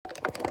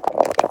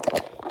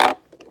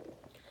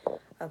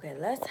Okay,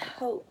 let's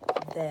hope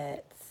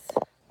that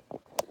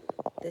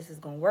this is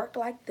gonna work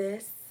like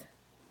this.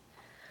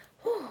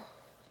 Whew.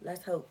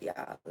 Let's hope,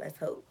 y'all. Let's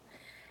hope.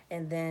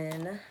 And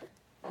then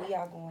we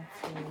are going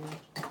to,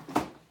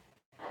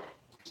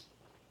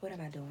 what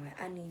am I doing?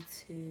 I need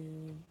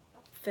to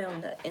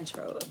film the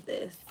intro of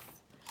this.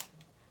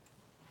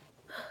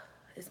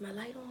 Is my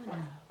light on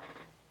now?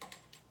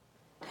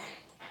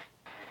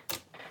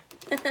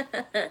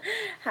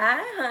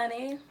 Hi,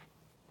 honey.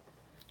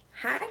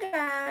 Hi,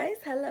 guys.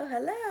 Hello,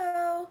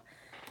 hello.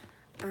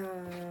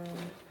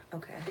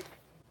 Okay.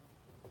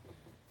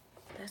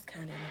 That's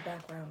kind of in the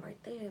background right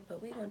there,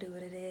 but we're going to do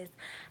what it is.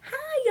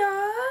 Hi,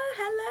 y'all.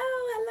 Hello,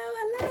 hello,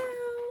 hello.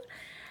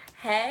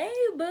 Hey,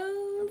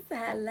 boos.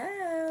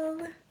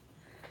 Hello.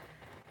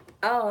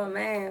 Oh,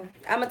 man.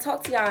 I'm going to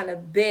talk to y'all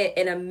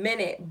in a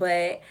minute,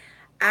 but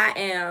I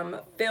am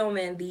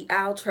filming the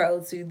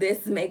outro to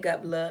this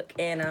makeup look,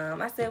 and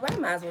I said, well, I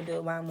might as well do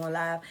it while I'm on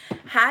live.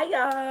 Hi,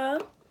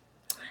 y'all.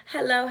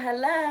 Hello,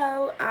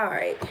 hello. All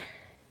right.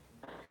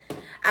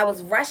 I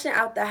was rushing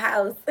out the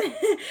house.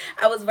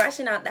 I was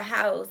rushing out the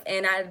house,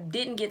 and I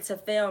didn't get to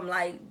film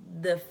like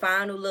the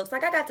final looks.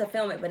 Like I got to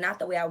film it, but not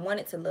the way I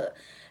wanted to look,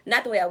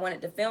 not the way I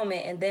wanted to film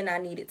it. And then I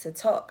needed to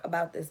talk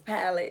about this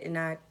palette, and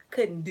I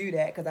couldn't do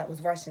that because I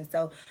was rushing.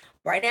 So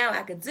right now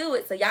I could do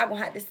it. So y'all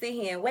gonna have to sit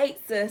here and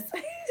wait, sis,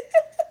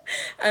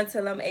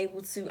 until I'm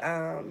able to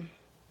hi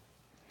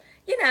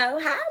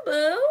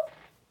boo,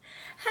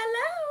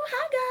 hello,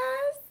 hi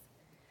guys.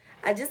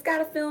 I just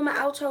gotta film my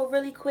outro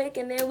really quick,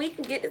 and then we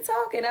can get to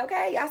talking,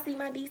 okay? Y'all see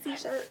my DC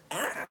shirt?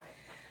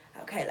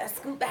 Okay, let's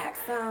scoot back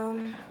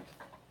some.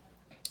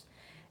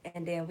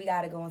 And then we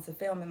gotta go into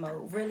filming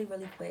mode really,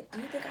 really quick. Do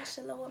you think I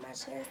should lower my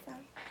chair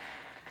some?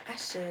 I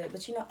should,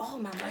 but oh,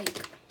 my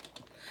mic.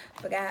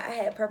 Forgot I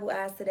had purple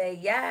eyes today.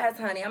 Yes,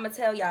 honey, I'm gonna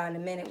tell y'all in a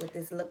minute what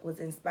this look was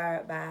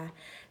inspired by.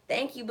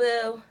 Thank you,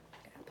 boo.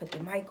 Gotta put the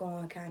mic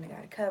on, kinda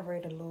gotta cover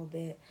it a little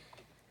bit.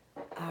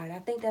 All right, I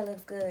think that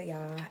looks good,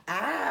 y'all.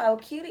 Ow,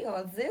 cutie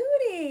on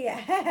Zooty.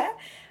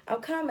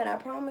 I'm coming. I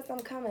promise I'm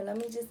coming. Let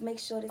me just make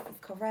sure this is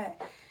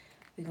correct.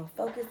 We're going to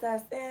focus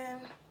us in.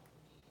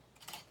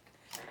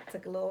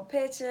 Took a little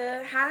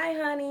picture. Hi,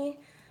 honey.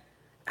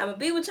 I'm going to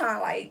be with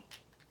y'all like,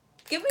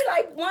 give me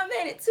like 1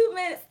 minute, 2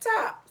 minutes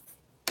tops.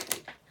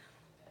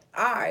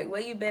 All right,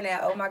 where you been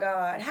at? Oh, my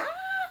God. Hi.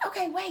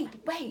 Okay,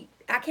 wait.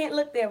 I can't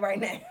look there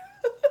right now.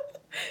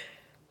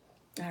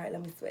 All right,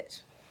 let me switch.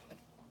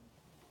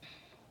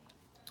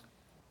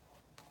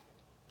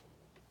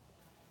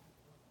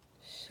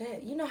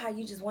 Shit, you know how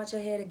you just want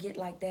your hair to get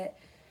like that?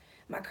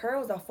 My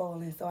curls are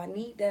falling, so I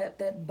need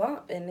that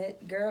bump. And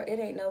it, girl, it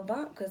ain't no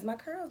bump because my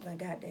curls done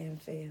goddamn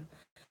fail.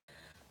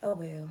 Oh,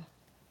 well.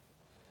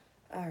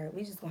 All right,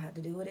 we just gonna have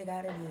to do what it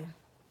gotta do.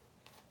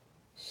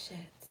 Shit.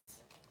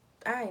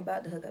 I ain't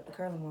about to hook up the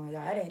curling one,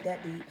 y'all. It ain't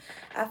that deep.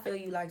 I feel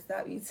you like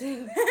stop you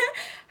too.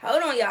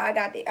 Hold on, y'all. I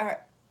got the, all right.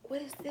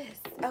 What is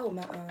this? Oh,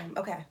 my,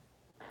 okay.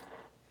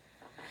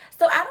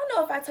 So I don't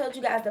know if I told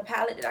you guys the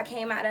palette that I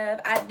came out of.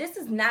 This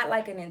is not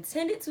like an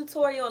intended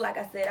tutorial. Like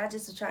I said, I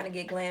just was trying to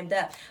get glammed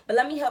up. But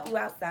let me help you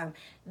out some.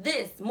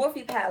 This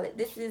Morphe palette,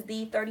 this is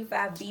the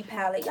 35B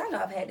palette. Y'all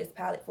know I've had this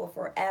palette for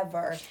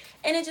forever.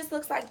 And it just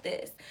looks like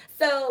this.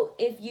 So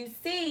if you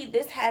see,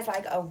 this has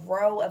like a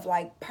row of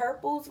like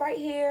purples right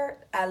here.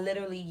 I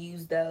literally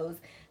used those.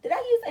 Did I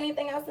use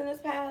anything else in this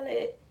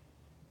palette?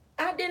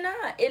 I did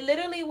not. It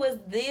literally was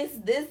this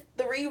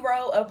 3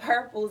 row of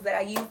purples that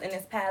I used in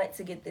this palette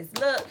to get this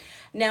look.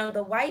 Now,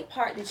 the white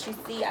part that you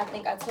see, I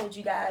think I told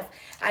you guys,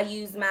 I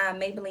used my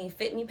Maybelline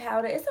Fit Me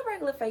powder. It's a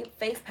regular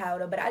face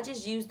powder, but I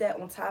just used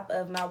that on top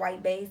of my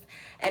white base,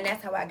 and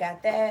that's how I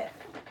got that.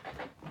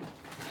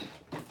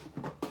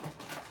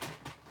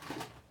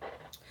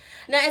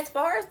 Now, as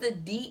far as the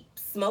deep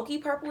smoky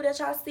purple that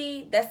y'all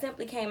see, that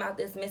simply came out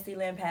this Missy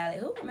Lynn palette.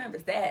 Who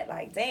remembers that?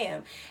 Like,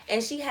 damn.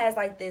 And she has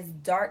like this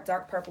dark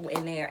purple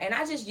in there. And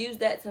I just used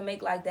that to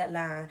make like that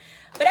line.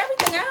 But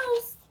everything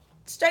else,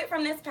 straight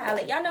from this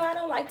palette. Y'all know I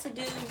don't like to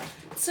do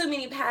too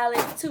many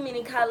palettes, too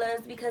many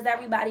colors, because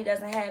everybody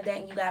doesn't have that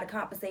and you got to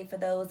compensate for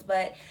those.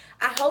 But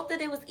I hope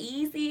that it was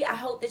easy. I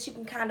hope that you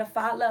can kind of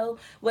follow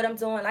what I'm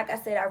doing. Like I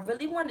said, I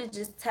really wanted to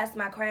just test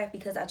my craft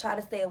because I try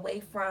to stay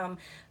away from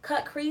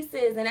cut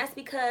creases. And that's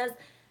because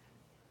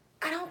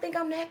I don't think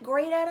I'm that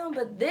great at them,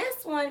 but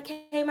this one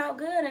came out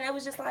good, and it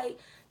was just like,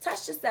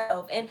 touch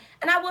yourself. And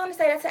I want to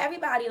say that to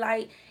everybody,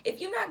 like,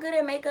 if you're not good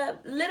at makeup,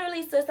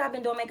 literally, sis, I've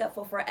been doing makeup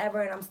for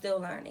forever, and I'm still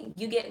learning.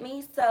 You get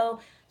me? So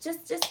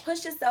just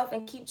push yourself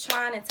and keep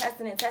trying and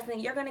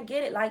testing. You're gonna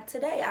get it. Like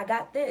today, I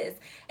got this,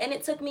 and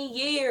it took me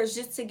years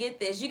just to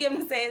get this. You get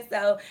what I'm saying?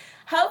 So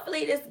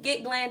hopefully, this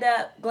get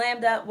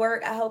glammed up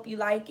work. I hope you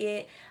like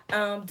it.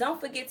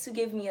 Don't forget to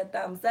give me a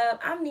thumbs up.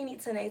 I'm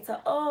NeneTanae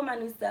to all my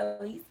new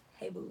subbies.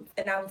 Hey, boos.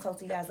 And I will talk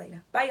to you guys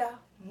later. Bye, y'all.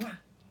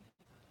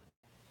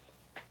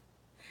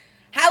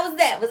 How was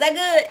that? Was that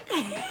good?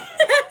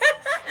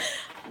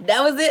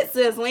 That was it,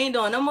 sis. We ain't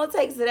doing no more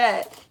takes of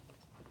that.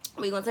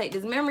 We're going to take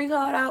this memory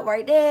card out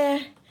right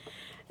there.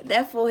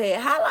 That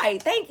forehead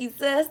highlight. Thank you,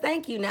 sis.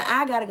 Thank you. Now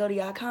I gotta go to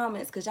y'all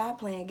comments because y'all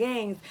playing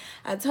games.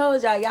 I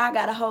told y'all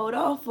gotta hold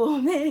off for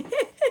a minute.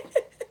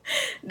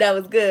 That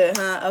was good,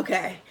 huh?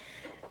 Okay.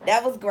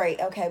 That was great.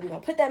 Okay, we're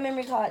gonna put that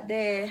memory card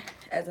there.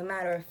 As a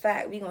matter of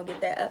fact, we're gonna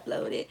get that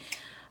uploaded.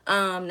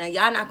 Now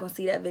y'all not gonna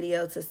see that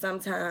video till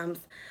sometimes.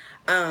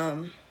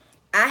 I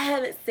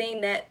haven't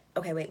seen that.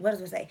 Okay, wait, what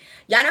does it say?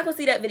 Y'all not gonna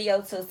see that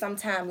video till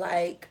sometime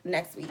like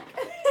next week.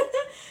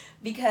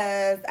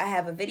 Because I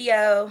have a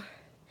video.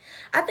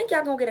 I think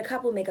y'all gonna get a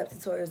couple makeup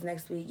tutorials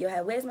next week. You'll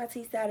have Where's My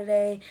Tea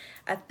Saturday.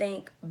 I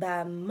think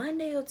by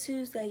Monday or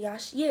Tuesday, y'all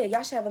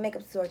y'all should have a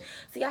makeup tutorial.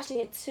 So y'all should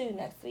get 2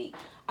 next week.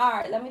 All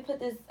right, let me put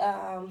this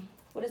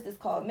what is this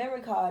called?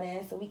 Memory card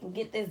in so we can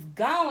get this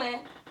going.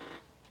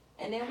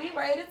 And then we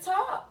ready to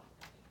talk.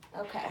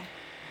 Okay.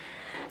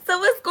 So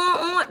what's going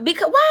on?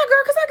 Because why,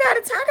 girl? Because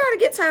I gotta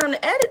get time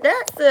to edit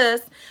that,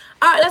 sis.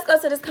 All right, let's go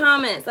to this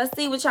comments. Let's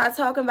see what y'all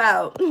talking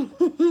about.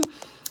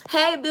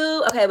 Hey,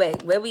 boo. Okay,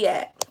 wait. Where we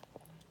at?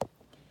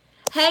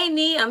 Hey,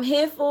 Nee, I'm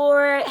here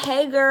for it.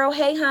 Hey, girl.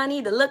 Hey, honey.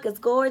 The look is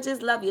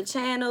gorgeous. Love your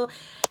channel.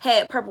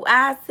 Had purple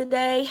eyes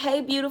today. Hey,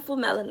 beautiful.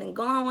 Melanin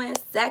glowing.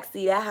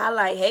 Sexy. That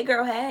highlight. Hey,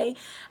 girl. Hey.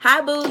 Hi,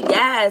 boo.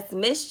 Yes.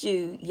 Missed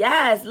you.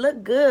 Yes.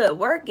 Look good.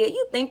 Work it.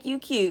 You think you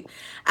cute.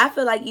 I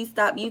feel like you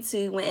stopped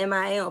YouTube when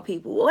MIA on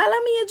people. Well,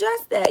 let me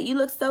address that. You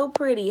look so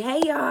pretty.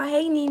 Hey, y'all.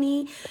 Hey,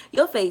 Nene.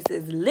 Your face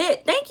is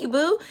lit. Thank you,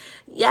 boo.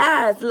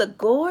 Yes. Look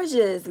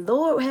gorgeous.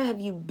 Lord, where have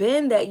you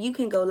been that you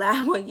can go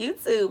live on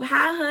YouTube?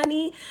 Hi,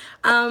 honey.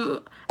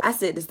 I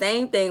said the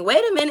same thing.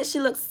 Wait a minute, she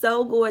looks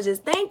so gorgeous.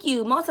 Thank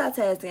you.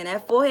 Multitasking.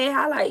 That forehead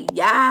highlight.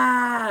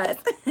 Yes.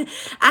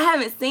 I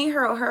haven't seen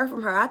her or heard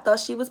from her. I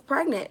thought she was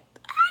pregnant.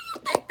 How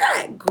you think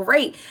that?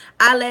 Great.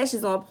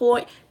 Eyelashes on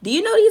point. Do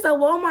you know these are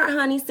Walmart,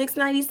 honey?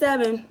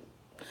 $6.97.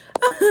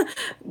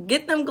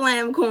 Get them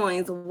glam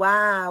coins.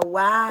 Wow,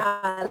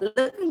 wow.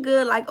 Looking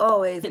good like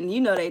always. And you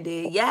know they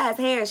did. Yes,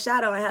 hair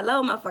shot on.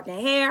 Hello, my fucking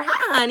hair.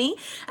 Hi, honey.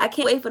 I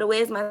can't wait for the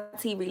Where's My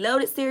Tea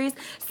Reloaded series.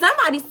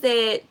 Somebody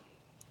said,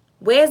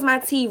 Where's My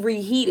Tea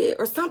Reheated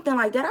or something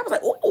like that. I was like,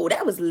 oh,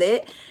 that was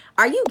lit.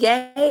 Are you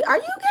gay? Are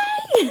you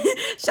gay?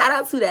 Shout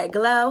out to that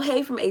glow.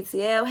 Hey from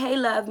ATL. Hey,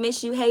 love.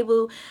 Miss you. Hey,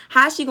 boo.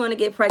 How's she going to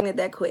get pregnant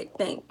that quick?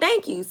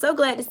 Thank you. So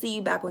glad to see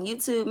you back on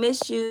YouTube.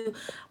 Miss you.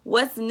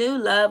 What's new,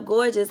 love?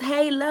 Gorgeous.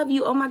 Hey, love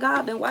you. Oh, my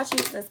God. Been watching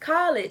you since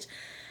college.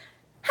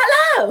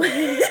 Hello.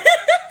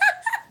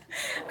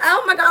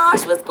 Oh, my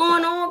gosh. What's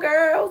going on,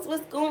 girls?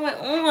 What's going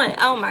on?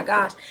 Oh, my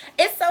gosh.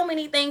 It's so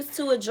many things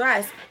to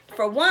address.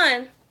 For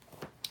one,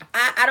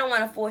 I don't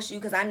want to force you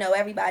because I know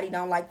everybody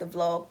don't like the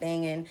vlog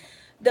thing, and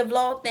the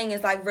vlog thing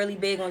is like really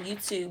big on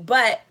YouTube,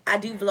 but I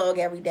do vlog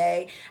every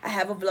day. I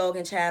have a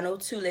vlogging channel,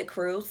 Two Lit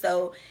Crew,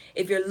 so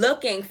if you're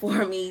looking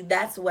for me,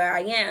 that's where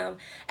I am.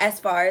 As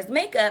far as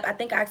makeup, I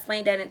think I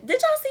explained that.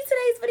 Did y'all see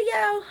today's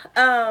video?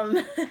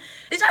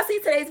 Did y'all see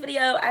today's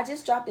video? I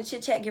just dropped a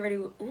chit chat, get ready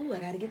with, ooh, I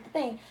gotta get the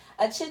thing.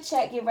 A chit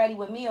chat, get ready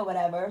with me or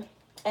whatever,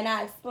 and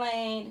I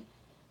explained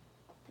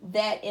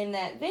that in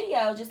that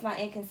video, just my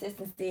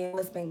inconsistency and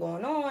what's been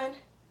going on.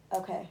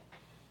 Okay.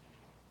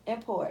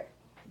 Import.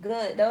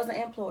 Good. Those are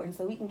important,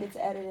 so we can get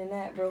to editing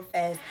that real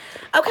fast.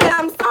 Okay,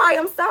 I'm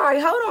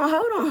sorry.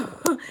 Hold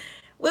on.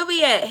 Where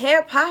we at?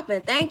 Hair popping.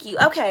 Thank you.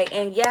 Okay,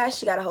 and yeah,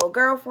 she got a whole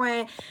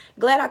girlfriend.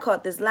 Glad I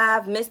caught this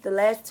live. Missed the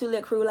last 2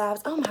 Lit Crew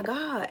lives. Oh my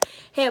God.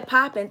 Hair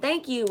popping.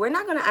 Thank you. We're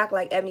not gonna act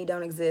like Ebony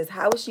don't exist.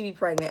 How would she be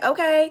pregnant?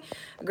 Okay,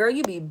 girl,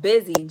 you be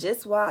busy.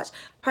 Just watch.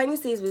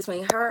 Pregnancy is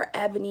between her,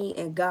 Ebony,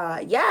 and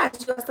God.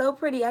 Yes, you are so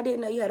pretty. I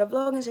didn't know you had a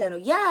vlogging channel.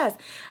 Yes,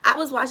 I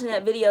was watching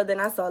that video, then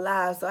I saw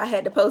live, so I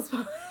had to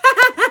postpone.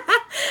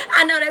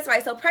 I know that's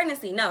right. So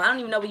pregnancy, no, I don't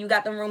even know where you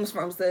got them rumors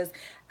from, sis.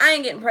 I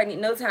ain't getting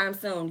pregnant no time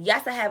soon.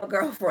 Yes, I have a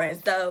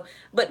girlfriend. So,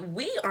 but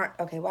we aren't.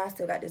 Okay, well, I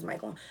still got this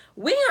mic on.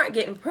 We aren't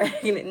getting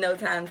pregnant no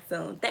time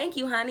soon. Thank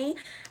you, honey.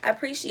 I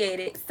appreciate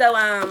it.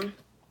 So,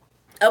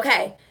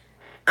 okay.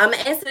 I'm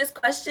gonna answer this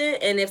question,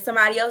 and if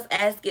somebody else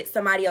asks it,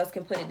 somebody else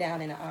can put it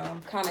down in the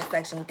comment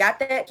section. Got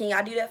that? Can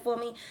y'all do that for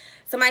me?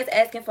 Somebody's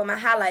asking for my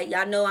highlight.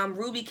 Y'all know I'm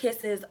Ruby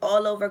Kisses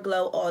all over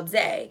glow all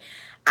day.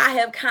 I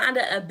have kind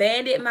of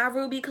abandoned my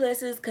Ruby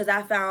Kisses because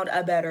I found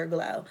a better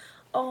glow.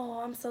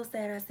 Oh, I'm so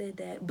sad I said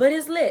that. But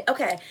it's lit.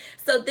 Okay,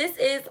 so this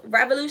is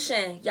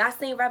Revolution. Y'all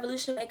seen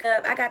Revolution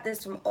makeup? I got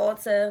this from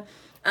Ulta.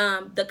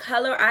 The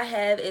color I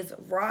have is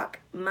Rock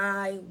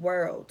My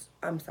World.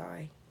 I'm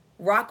sorry.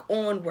 Rock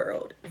On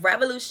World.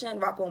 Revolution,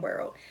 Rock On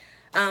World.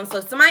 So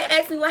if somebody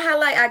asked me what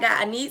highlight I got,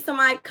 I need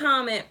somebody to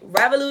comment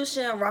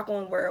Revolution, Rock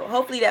On World.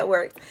 Hopefully that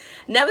works.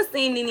 Never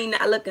seen Nene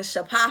not looking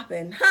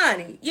shapopping.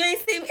 Honey, you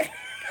ain't seen me.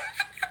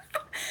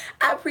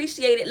 I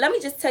appreciate it. Let me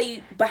just tell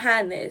you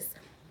behind this.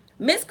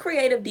 Miss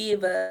Creative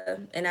Diva,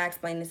 and I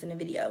explained this in the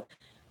video,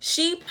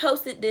 she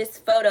posted this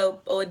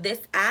photo or this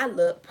eye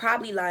look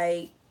probably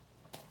like,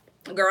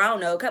 girl, I don't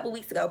know, a couple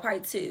weeks ago,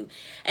 probably 2.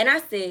 And I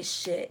said,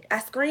 shit. I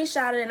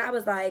screenshotted and I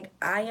was like,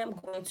 I am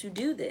going to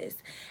do this.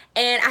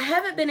 And I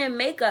haven't been in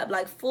makeup,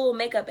 like full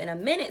makeup in a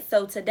minute.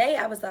 So today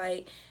I was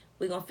like,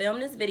 We're going to film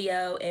this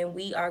video and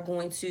we are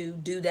going to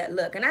do that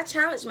look. And I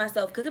challenged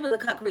myself because it was a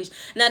cut crease.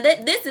 Now,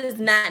 this is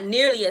not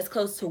nearly as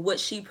close to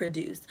what she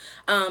produced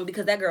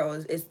because that girl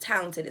is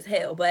talented as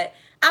hell. But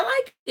I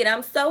like it.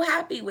 I'm so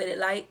happy with it.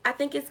 Like, I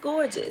think it's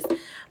gorgeous.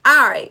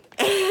 All right.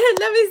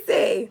 Let me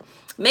see.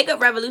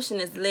 Makeup Revolution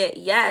is lit.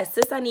 Yes,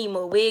 sis, I need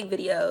more wig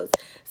videos.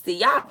 See,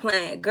 y'all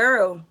playing.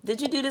 Girl, did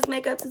you do this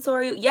makeup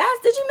tutorial? Yes,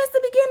 did you miss the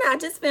beginning? I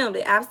just filmed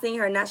it. I've seen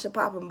her not your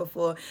popping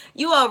before.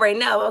 You already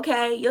know,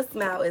 okay? Your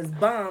smile is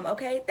bomb,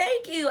 okay?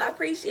 Thank you. I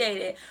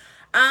appreciate it.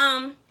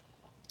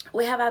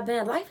 Where have I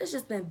been? Life has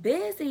just been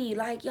busy.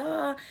 Like,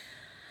 y'all,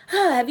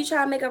 have you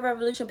tried Makeup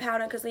Revolution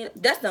powder and concealer?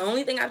 That's the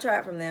only thing I've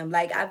tried from them.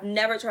 Like, I've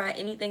never tried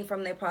anything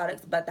from their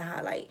products but the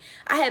highlight.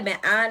 I had been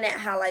on that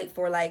highlight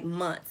for like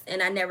months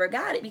and I never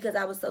got it because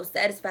I was so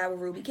satisfied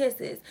with Ruby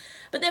Kisses.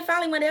 But then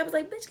finally one day I was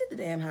like, bitch, get the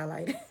damn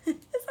highlight.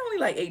 It's only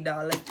like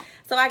 $8.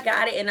 So I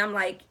got it and I'm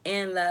like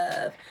in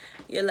love.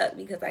 You're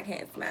lucky because I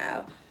can't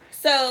smile.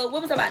 So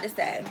what was I about to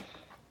say?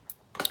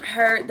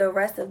 Heard the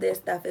rest of this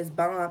stuff is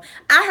bomb.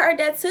 I heard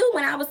that too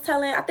when I was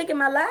telling, I think in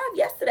my live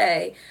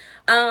yesterday.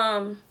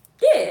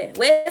 Yeah,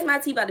 where's my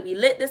tea about to be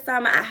lit this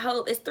summer? I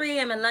hope. It's 3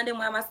 a.m. in London.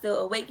 Why am I still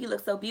awake? You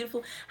look so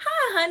beautiful.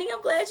 Hi, honey.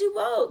 I'm glad you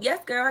woke.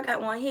 Yes, girl. I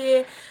got one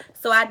here.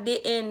 So I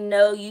didn't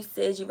know you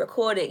said you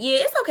recorded.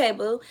 Yeah, it's okay,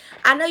 boo.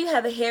 I know you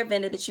have a hair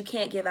vendor that you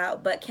can't give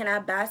out, but can I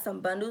buy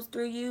some bundles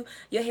through you?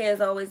 Your hair is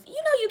always, you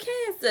know you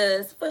can,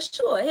 sis. For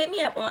sure. Hit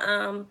me up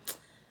on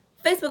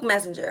Facebook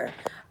Messenger.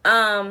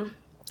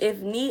 If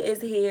Nee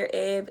is here,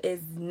 Eb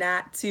is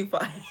not too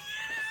funny.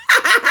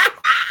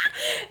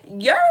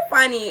 You're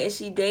funny. Is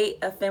she date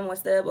a femme with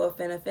stub or a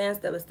femme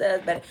stub with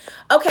stubs? But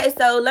okay,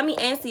 so let me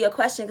answer your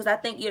question because I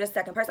think you're the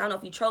second person. I don't know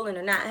if you're trolling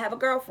or not. I have a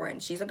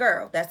girlfriend. She's a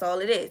girl. That's all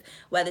it is.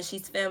 Whether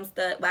she's femme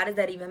stub, why does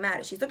that even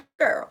matter? She's a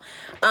girl.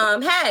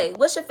 Hey,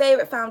 what's your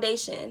favorite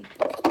foundation?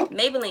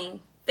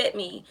 Maybelline Fit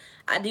Me.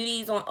 I do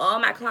these on all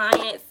my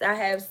clients. I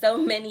have so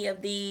many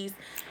of these.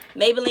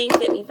 Maybelline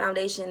Fit Me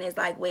foundation is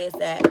like, where's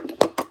that?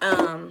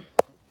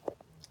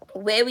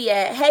 Where we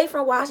at? Hey,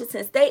 from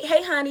Washington State.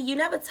 Hey, honey, you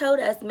never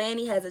told us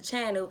Manny has a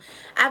channel.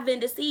 I've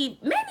been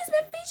deceived. Manny's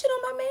been featured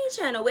on my main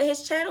channel where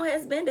his channel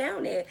has been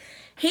down there.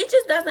 He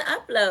just doesn't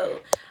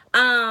upload.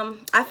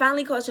 I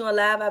finally caught you on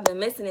live. I've been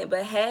missing it,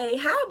 but hey,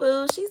 hi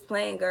boo. She's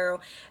playing,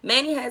 girl.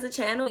 Manny has a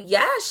channel.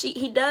 Yeah,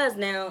 he does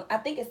now. I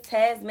think it's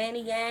Taz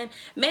Manny Yan.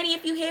 Manny,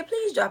 if you here,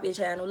 please drop your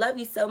channel. Love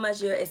you so much.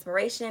 Your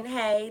inspiration.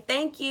 Hey,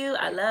 thank you.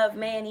 I love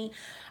Manny.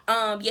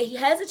 Yeah, he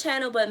has a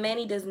channel, but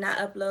Manny does not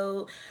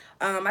upload.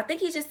 I think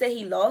he just said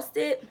he lost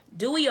it.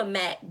 Dewy or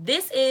matte?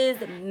 This is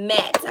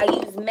matte. I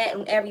use matte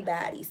on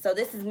everybody. So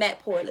this is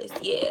matte poreless.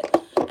 Yeah.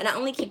 And I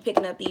only keep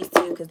picking up these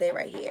two because they're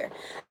right here.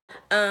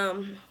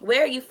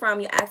 Where are you from?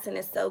 Your accent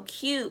is so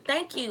cute.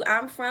 Thank you.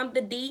 I'm from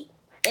the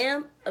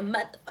DM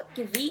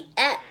motherfucking V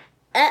at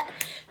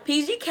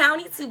PG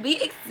County to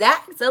be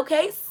exact.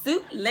 Okay.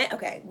 Suitland.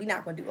 Okay. We're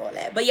not going to do all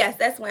that. But yes,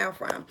 that's where I'm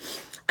from.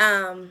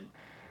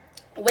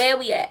 Where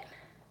we at?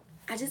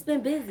 I just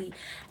been busy.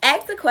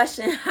 Ask the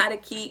question how to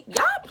keep,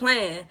 y'all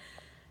playing,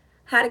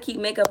 how to keep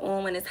makeup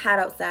on when it's hot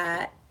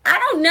outside. I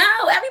don't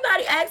know.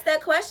 Everybody asks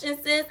that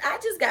question since I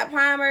just got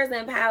primers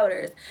and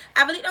powders.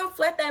 I really don't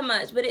sweat that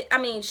much, but I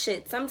mean,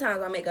 shit,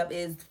 sometimes my makeup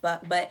is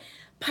fucked, but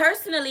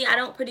personally, I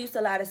don't produce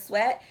a lot of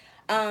sweat.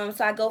 So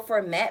I go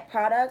for matte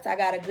products. I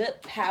got a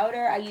good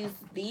powder. I use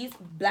these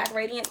Black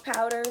Radiance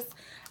powders.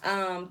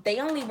 They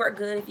only work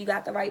good if you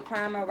got the right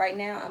primer. Right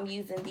now I'm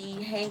using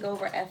the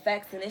Hangover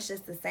FX and it's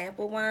just a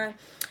sample one.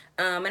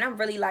 And I'm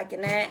really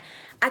liking that.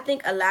 I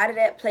think a lot of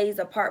that plays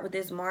a part with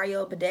this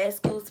Mario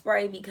Badescu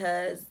spray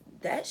because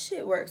that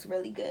shit works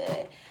really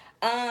good.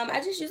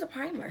 I just use a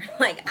primer.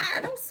 Like,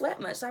 I don't sweat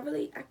much. I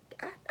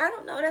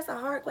don't know. That's a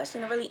hard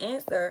question to really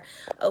answer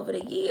over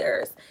the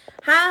years.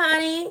 Hi,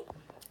 honey.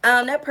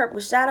 That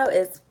purple shadow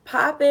is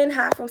popping.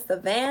 Hi from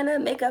Savannah.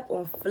 Makeup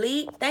on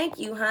fleek. Thank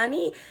you,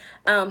 honey.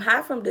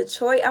 Hi from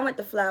Detroit. I went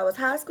to Flowers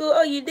High School.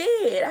 Oh, you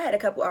did? I had a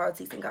couple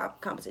ROTC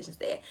competitions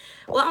there.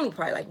 Well, only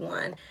probably like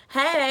one.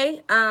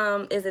 Hey,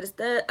 is it a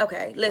stud?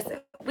 Okay, listen.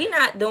 We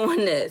not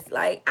doing this.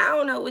 Like, I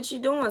don't know what you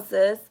doing,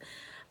 sis.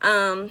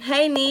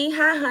 Hey, Nee.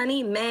 Hi,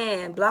 honey.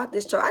 Man, block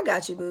this troll. I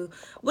got you, boo.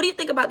 What do you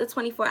think about the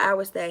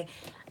 24-hour stay?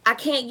 I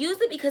can't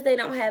use it because they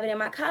don't have it in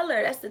my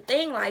color. That's the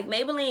thing. Like,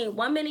 Maybelline,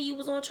 1 minute you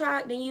was on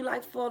track, then you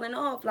like falling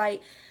off.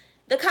 Like,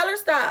 the color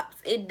stops.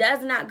 It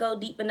does not go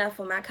deep enough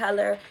for my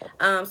color.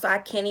 So I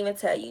can't even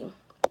tell you.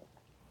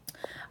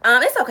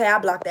 It's okay. I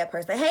blocked that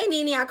person. Hey,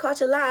 Nene, I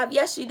caught you live.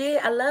 Yes, you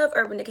did. I love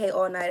Urban Decay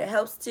All Night. It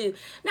helps too.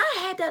 Now, I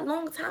had that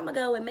long time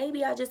ago, and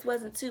maybe I just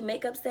wasn't too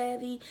makeup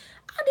savvy.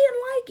 I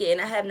didn't like it,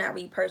 and I have not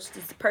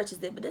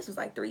purchased it, but this was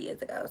like 3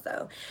 years ago.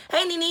 So,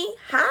 hey, Nene.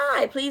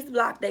 Hi. Please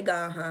block that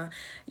gone, huh?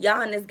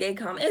 Y'all in this gay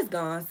comment. It's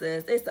gone,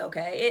 sis. It's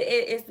okay.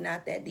 It's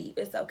not that deep.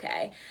 It's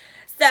okay.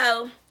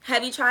 So,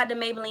 have you tried the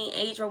Maybelline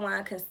Age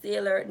Rewind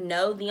Concealer?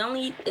 No. The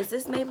only, is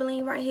this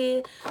Maybelline right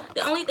here?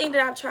 The only thing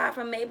that I've tried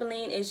from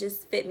Maybelline is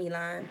just Fit Me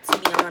line, to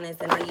be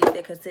honest, and I use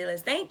their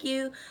concealers. Thank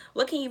you.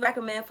 What can you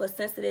recommend for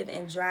sensitive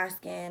and dry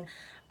skin?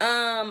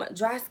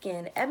 Dry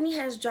skin. Ebony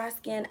has dry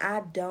skin.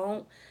 I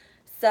don't.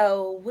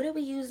 So, what are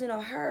we using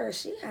on her?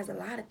 She has a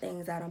lot of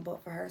things I don't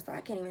bought for her, so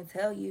I can't even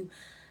tell you.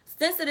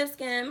 Sensitive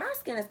skin. My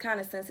skin is kind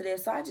of sensitive,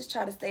 so I just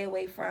try to stay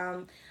away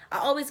from. I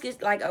always get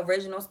like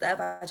original stuff.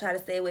 I try to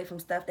stay away from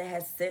stuff that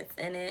has scents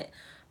in it.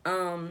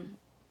 Um,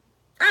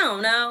 I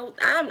don't know.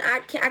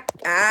 I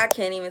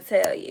can't even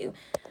tell you.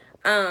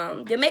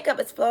 Your makeup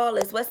is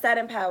flawless. What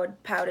setting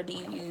powder do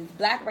you use?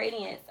 Black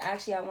Radiance.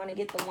 Actually, I want to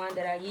get the one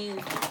that I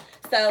use.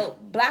 So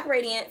Black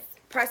Radiance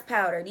pressed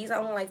powder. These are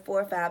only like $4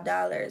 or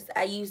 $5.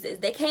 I use this.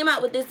 They came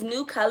out with this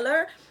new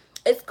color.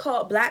 It's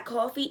called Black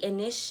Coffee, and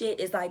this shit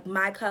is like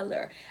my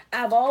color.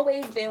 I've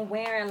always been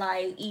wearing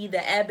like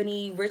either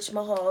ebony, rich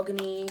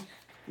mahogany.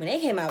 When they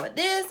came out with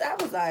this, I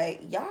was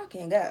like, y'all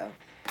can go.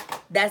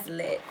 That's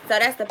lit. So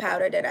that's the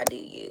powder that I do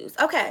use.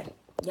 Okay,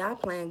 y'all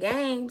playing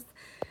games.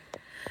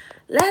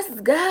 Let's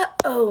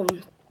go.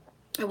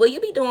 Will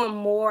you be doing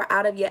more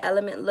out of your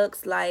element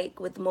looks, like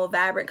with more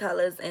vibrant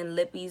colors and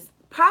lippies?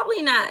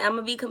 Probably not. I'm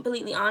gonna be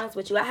completely honest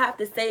with you. I have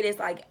to say this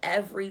like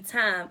every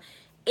time.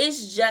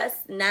 It's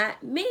just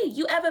not me.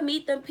 You ever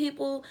meet them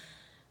people?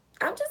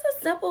 I'm just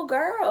a simple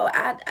girl.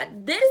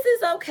 This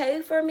is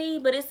okay for me,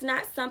 but it's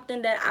not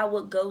something that I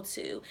would go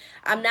to.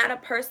 I'm not a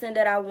person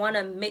that I want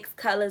to mix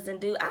colors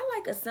and do. I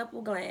like a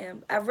simple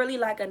glam. I really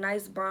like a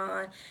nice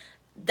bronze.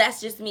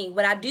 That's just me.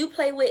 What I do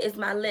play with is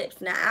my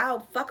lips. Now I'll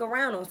fuck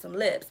around on some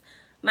lips.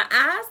 My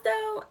eyes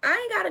though, I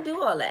ain't gotta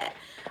do all that.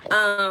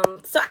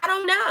 So I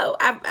don't know.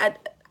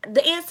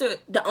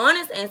 The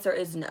honest answer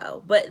is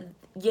no, but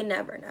you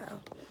never know.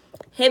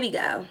 Here we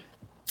go.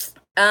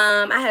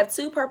 I have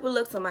 2 purple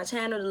looks on my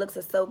channel. The looks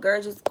are so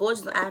gorgeous,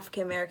 gorgeous on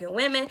African American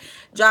women.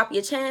 Drop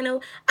your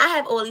channel. I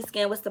have oily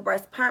skin. What's the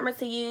breast primer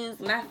to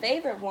use? My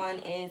favorite one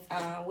is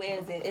where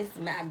is it? It's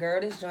my girl.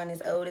 This joint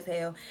is old as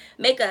hell.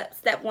 Makeup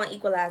Step 1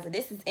 Equalizer.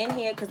 This is in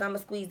here because I'm gonna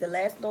squeeze the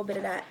last little bit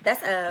of that.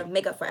 That's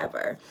Makeup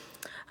Forever.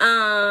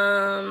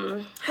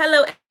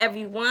 Hello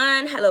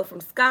everyone. Hello from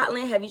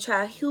Scotland. Have you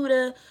tried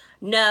Huda?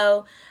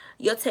 No.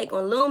 Your take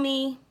on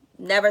Lumi?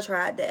 Never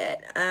tried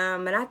that.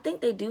 And I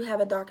think they do have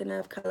a dark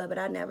enough color, but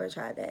I never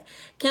tried that.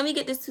 Can we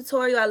get this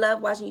tutorial? I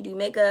love watching you do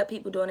makeup,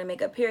 people doing their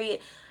makeup, period.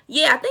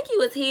 Yeah, I think you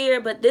was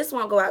here, but this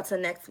won't go out till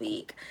next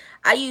week.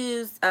 I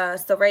use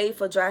Saray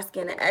for dry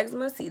skin and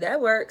eczema. See, that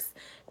works.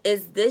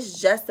 Is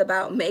this just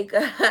about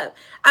makeup?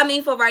 I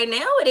mean, for right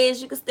now it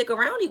is. You can stick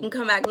around. You can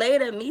come back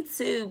later. Me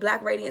too.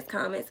 Black Radiance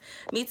comments.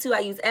 Me too.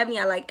 I use Ebony.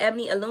 I like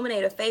Ebony.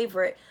 Illuminator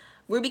favorite.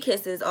 Ruby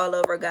Kisses all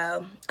over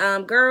go.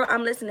 Girl,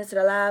 I'm listening to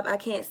the live. I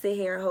can't sit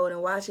here and hold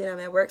and watch it. I'm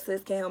at work, so I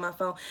can't hold my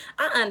phone.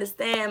 I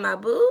understand, my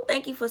boo.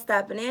 Thank you for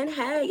stopping in.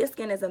 Hey, your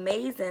skin is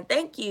amazing.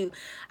 Thank you.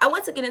 I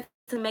want to get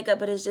into makeup,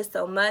 but it's just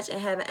so much, and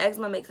having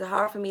eczema makes it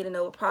hard for me to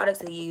know what products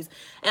to use.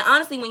 And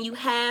honestly, when you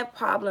have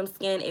problem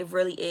skin, it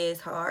really is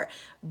hard.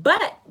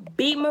 But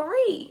B.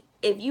 Marie,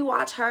 if you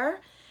watch her,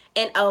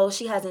 and oh,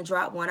 she hasn't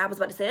dropped one. I was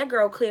about to say, that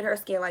girl cleared her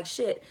skin like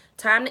shit.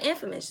 Time to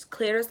Infamous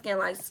cleared her skin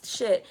like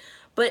shit.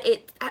 But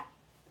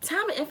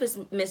Time to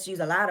Infamous use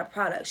a lot of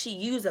products. She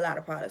used a lot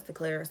of products to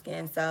clear her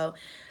skin. So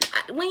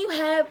when you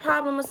have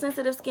problem with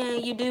sensitive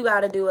skin, you do got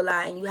to do a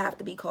lot, and you have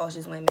to be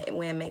cautious when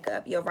wearing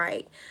makeup. You're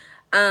right.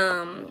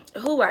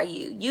 Who are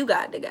you? You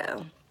got to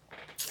go.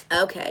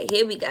 Okay,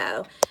 here we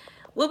go.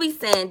 We'll be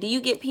saying, do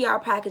you get PR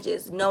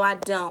packages? No, I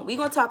don't. We're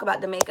going to talk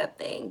about the makeup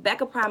thing.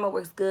 Becca Primer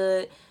works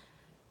good.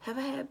 Have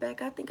I had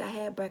Becca? I think I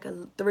had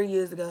Becca 3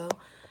 years ago.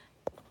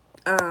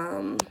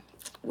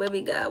 Where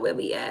we go? Where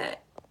we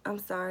at? I'm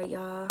sorry,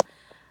 y'all.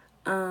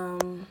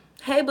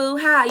 Hey boo,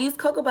 hi, I use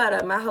cocoa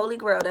butter, my holy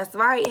grail. That's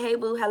right. Hey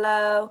boo,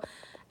 hello.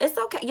 It's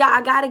okay, y'all.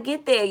 I gotta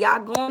get there.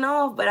 Y'all going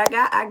off, but I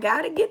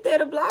gotta get there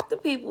to block the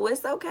people.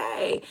 It's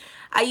okay.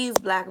 I use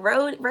Black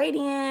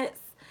Radiance.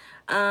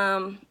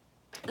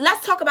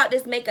 Let's talk about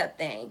this makeup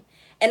thing.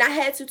 And I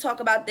had to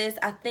talk about this,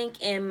 I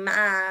think, in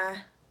my,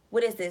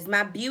 what is this,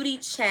 my beauty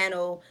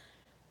channel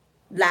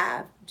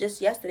live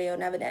just yesterday or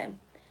another day.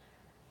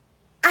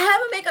 I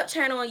have a makeup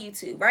channel on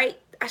YouTube, right?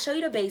 I show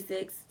you the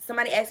basics.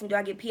 Somebody asked me, do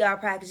I get PR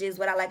packages?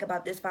 What I like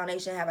about this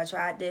foundation? Have I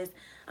tried this?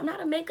 I'm not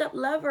a makeup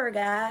lover,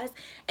 guys.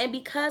 And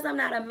because I'm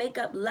not a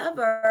makeup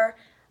lover,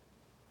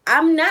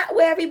 I'm not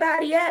where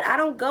everybody at. I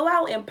don't go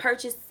out and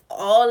purchase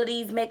all of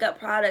these makeup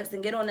products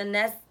and get on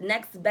the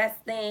next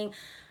best thing.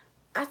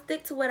 I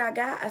stick to what I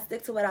got. I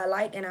stick to what I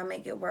like, and I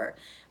make it work.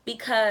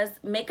 Because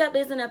makeup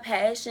isn't a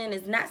passion.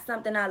 It's not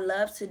something I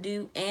love to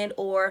do and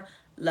or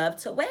love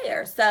to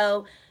wear.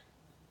 So,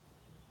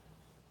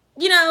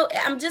 you know,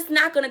 I'm just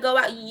not going to go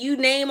out. You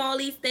name all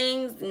these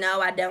things.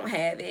 No, I don't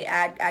have it.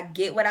 I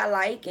get what I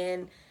like,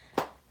 and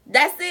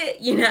that's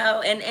it, you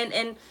know.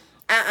 And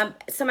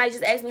somebody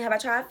just asked me, have I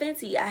tried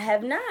Fenty? I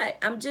have not.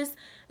 I'm just,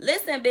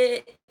 listen,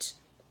 bitch.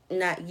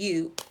 Not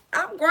you.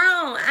 I'm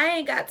grown. I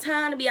ain't got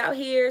time to be out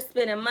here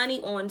spending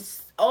money on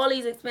all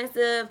these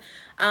expensive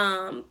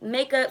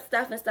makeup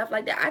stuff and stuff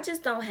like that. I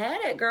just don't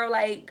have that, girl.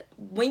 Like,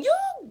 when you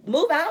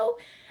move out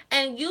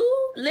and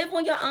you live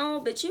on your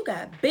own, but you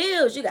got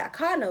bills, you got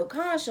car note,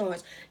 car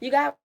insurance, you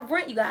got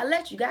rent, you got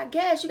electric, you got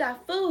gas, you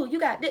got food, you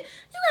got this,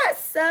 you got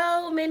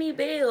so many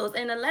bills.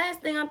 And the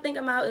last thing I'm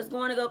thinking about is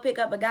going to go pick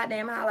up a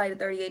goddamn highlighter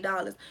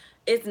 $38.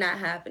 It's not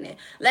happening.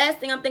 Last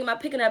thing I'm thinking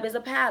about picking up is a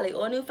palette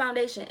or a new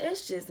foundation.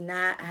 It's just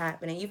not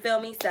happening. You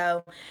feel me?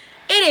 So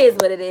it is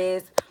what it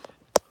is.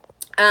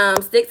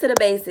 Stick to the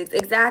basics.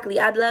 Exactly.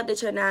 I'd love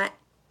that you're not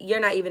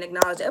even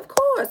acknowledged. Of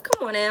course.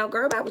 Come on now.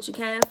 Girl, about what you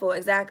can for.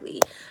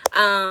 Exactly.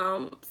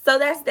 So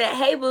that's that.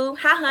 Hey boo.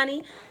 Hi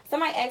honey.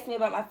 Somebody asked me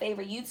about my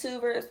favorite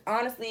YouTubers.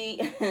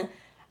 Honestly,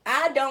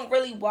 I don't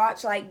really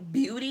watch like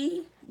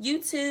beauty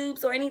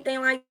YouTubes or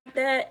anything like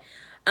that.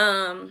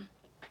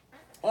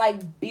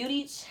 Like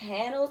beauty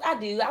channels. I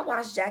do. I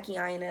watch Jackie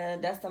Aina.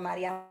 That's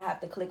somebody I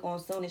have to click on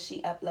soon as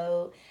she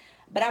upload.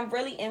 But I'm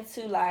really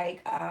into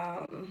like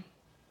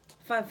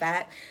fun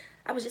fact.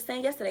 I was just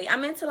saying yesterday,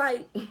 I'm into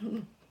like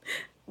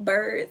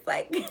birds.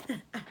 Like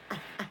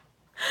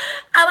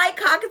I like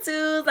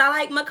cockatoos. I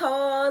like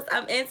macaws.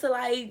 I'm into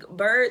like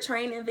bird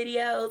training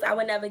videos. I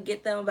would never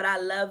get them, but I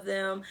love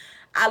them.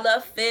 I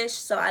love fish,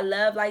 so I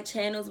love like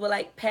channels with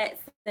like pets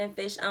and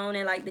fish on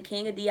and like the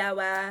King of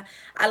DIY.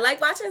 I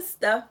like watching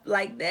stuff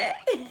like that.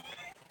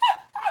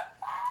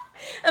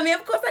 I mean,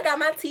 of course, I got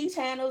my tea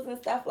channels and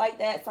stuff like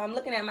that. So I'm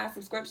looking at my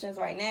subscriptions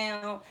right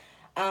now.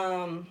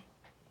 Um,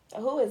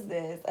 who is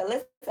this?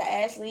 Alyssa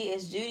Ashley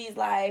is Judy's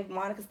Life,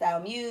 Monica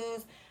Style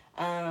Muse.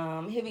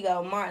 Here we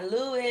go. Martin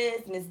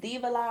Lewis, Miss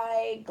Diva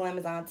Light,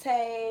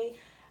 Glamazante.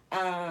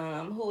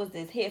 Who is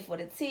this? Here for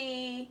the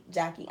Tea,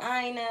 Jackie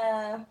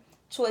Aina,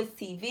 Choice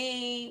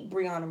TV,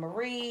 Brianna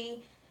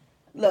Marie.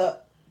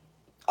 Look,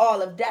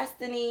 All of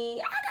Destiny.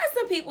 I got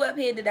some people up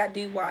here that I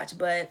do watch,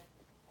 but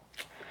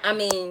I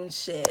mean,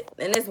 shit.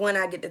 And it's when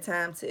I get the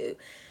time to.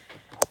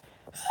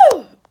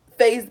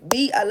 Face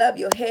beat, I love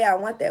your hair. I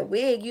want that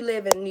wig. You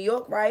live in New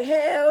York, right?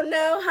 Hell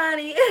no,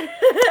 honey.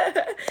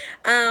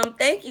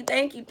 Thank you,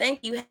 thank you,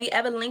 thank you. Have you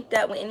ever linked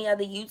up with any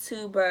other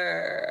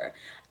YouTuber?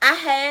 I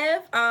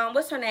have.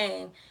 What's her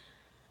name?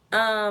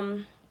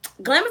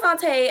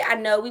 Glamazante, I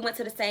know we went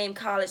to the same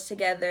college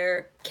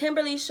together.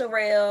 Kimberly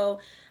Sherrill,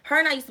 her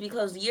and I used to be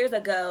close years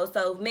ago.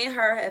 So me and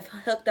her have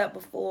hooked up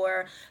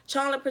before.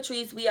 Chandler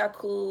Patrice, we are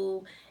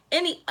cool.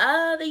 Any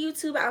other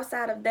YouTuber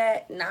outside of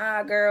that?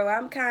 Nah, girl,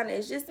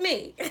 it's just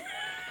me.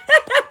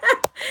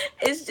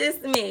 It's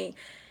just me.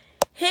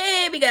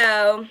 Here we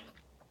go.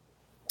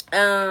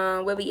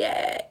 Where we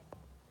at?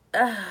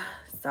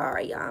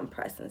 Sorry, y'all, I'm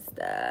pressing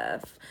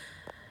stuff.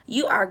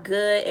 You are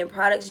good and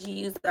products you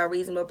use are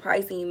reasonable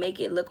price and you make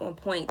it look on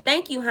point.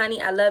 Thank you, honey.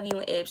 I love you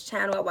and Eb's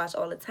channel. I watch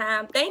all the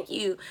time. Thank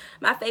you.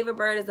 My favorite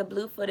bird is a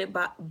blue-footed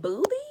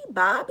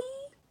Bobby.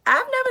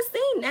 I've never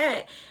seen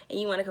that. And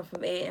you want to come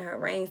from Ed and her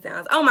rain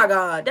sounds. Oh my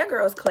God, that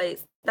girl's clay.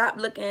 Stop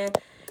looking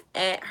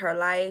at her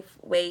life.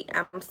 Wait,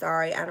 I'm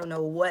sorry. I don't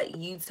know what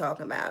you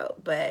talking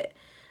about, but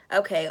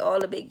okay, all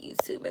the big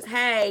YouTubers.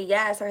 Hey,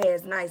 yes, her hair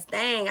is nice.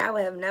 Dang, I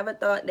would have never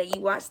thought that you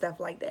watch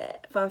stuff like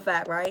that. Fun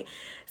fact, right?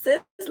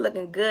 Sis is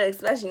looking good,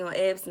 especially on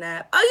Eb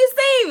Snap. Oh, you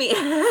see me.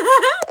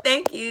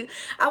 Thank you.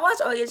 I watch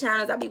all your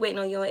channels. I be waiting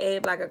on you and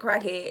Eb like a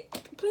crackhead.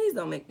 Please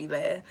don't make me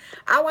laugh.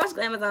 I watch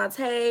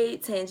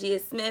Glamazante, Tangia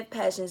Smith,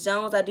 Passion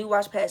Jones. I do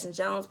watch Passion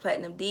Jones,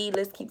 Platinum D.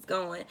 List keeps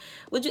going.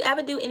 Would you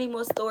ever do any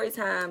more story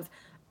times?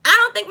 I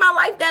don't think my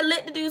life that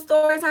lit to do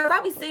story times.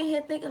 I be sitting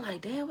here thinking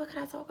like, damn, what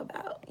could I talk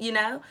about? You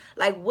know,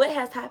 like what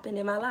has happened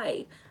in my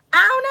life?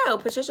 I don't know.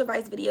 Patricia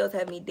Wright's videos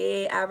have me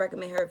dead. I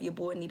recommend her if you're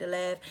bored and need a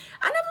laugh.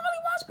 I never really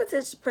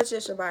watched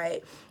Patricia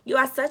Wright. You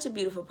are such a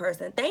beautiful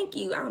person. Thank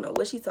you. I don't know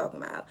what she's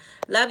talking about.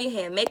 Love your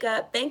hair,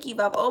 makeup. Thank you.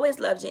 I've always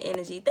loved your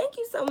energy. Thank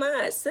you so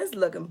much. Sis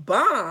looking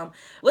bomb.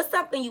 What's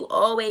something you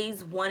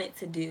always wanted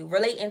to do?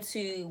 Relating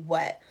to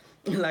what?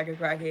 Like a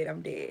crackhead,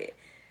 I'm dead.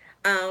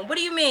 What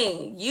do you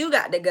mean? You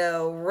got to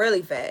go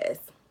really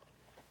fast.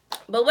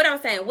 But what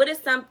I'm saying, what is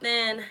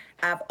something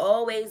I've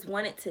always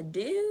wanted to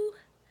do?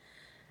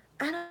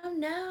 I don't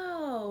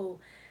know.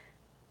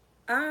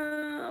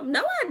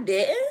 No, I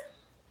didn't.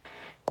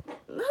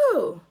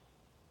 No.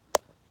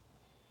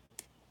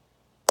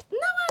 No,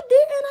 I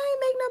didn't. I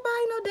ain't make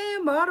nobody no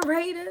damn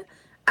moderator.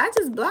 I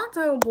just blocked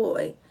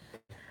homeboy.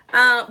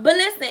 But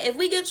listen, if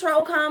we get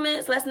troll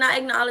comments, let's not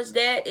acknowledge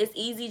that. It's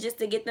easy just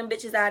to get them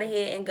bitches out of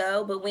here and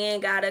go, but we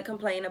ain't gotta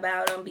complain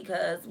about them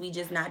because we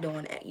just not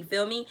doing that. You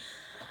feel me?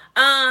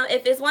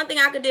 If it's one thing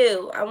I could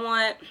do,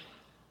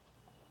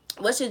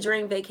 what's your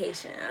dream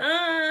vacation?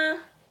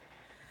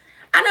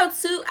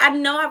 I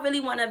know I really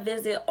want to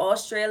visit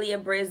Australia,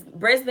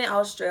 Brisbane,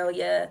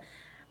 Australia.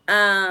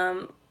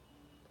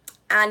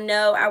 I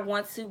know I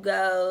want to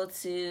go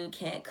to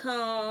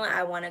Cancun.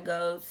 I want to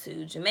go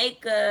to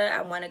Jamaica.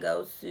 I want to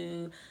go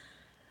to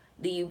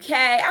the UK.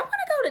 I want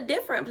to go to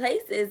different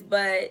places,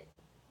 but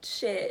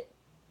shit.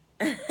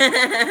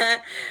 I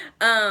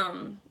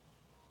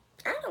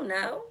don't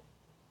know.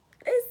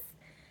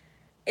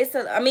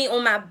 I mean,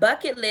 on my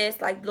bucket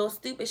list, like little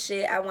stupid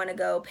shit, I want to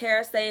go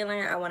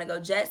parasailing, I want to go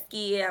jet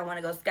skiing, I want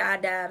to go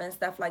skydiving,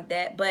 stuff like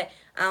that. But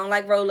I don't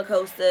like roller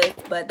coasters.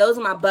 But those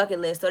are my bucket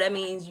list. So that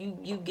means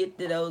you get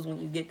to those when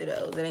you get to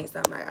those. It ain't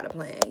something I got to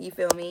plan. You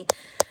feel me?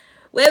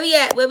 Where we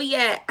at? Where we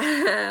at?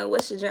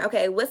 What's your dream?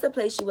 Okay, what's the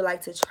place you would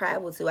like to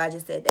travel to? I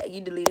just said that. You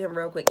deleted him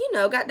real quick. You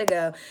know, got to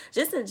go.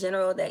 Just in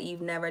general that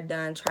you've never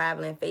done,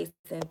 traveling,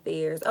 facing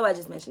fears. Oh, I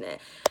just mentioned that.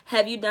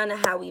 Have you done a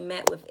How We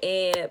Met with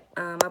Ed?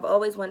 I've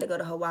always wanted to go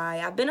to Hawaii.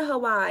 I've been to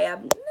Hawaii.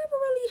 I've never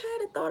really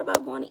had a thought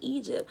about going to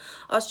Egypt.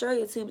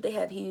 Australia too, but they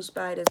have huge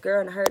spiders.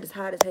 Girl, and I heard it's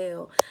hot as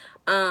hell.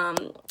 I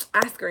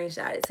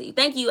screenshot it to you.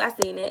 Thank you. I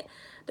seen it.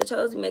 The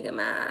chose making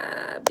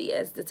my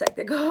BS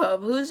detector go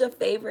up. Who's your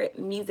favorite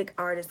music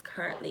artist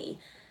currently?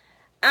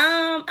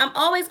 I'm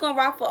always gonna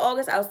rock for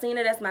August.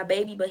 Alsina, that's my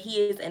baby, but he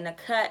is in the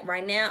cut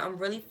right now. I'm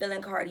really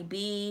feeling Cardi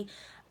B.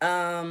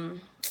 Um,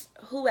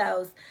 who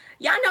else?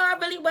 Y'all know I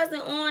really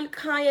wasn't on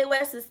Kanye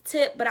West's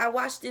tip, but I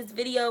watched this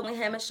video with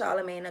him and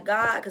Charlamagne the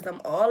God because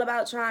I'm all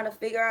about trying to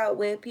figure out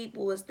where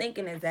people was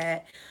thinking is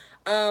at.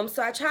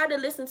 So I tried to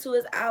listen to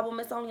his album.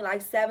 It's only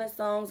like 7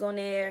 songs on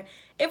there.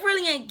 It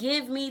really ain't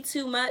give me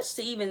too much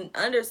to even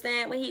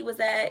understand where he was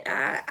at.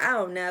 I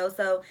don't know.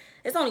 So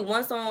it's only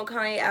one song on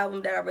Kanye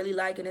album that I really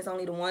like, and it's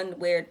only the one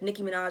where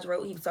Nicki Minaj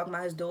wrote. He was talking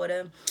about his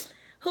daughter.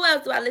 Who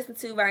else do I listen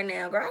to right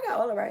now? Girl, I got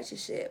all the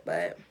righteous shit,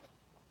 but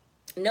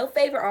no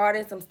favorite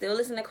artist. I'm still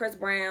listening to Chris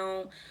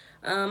Brown.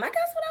 I guess when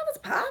I was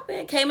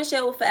popping, K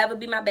Michelle will forever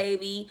be my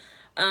baby.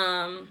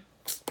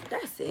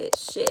 That's it.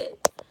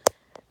 Shit.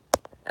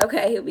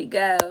 Okay, here we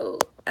go.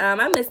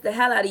 I missed the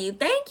hell out of you.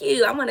 Thank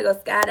you. I want to go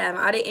skydiving.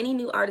 Are there any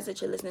new artists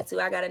that you're listening to?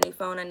 I got a new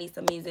phone. I need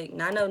some music.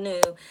 Not no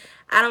new.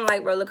 I don't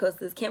like roller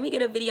coasters. Can we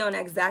get a video on the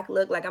exact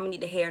look? Like, I'm going to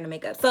need the hair and the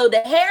makeup. So,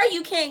 the hair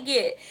you can't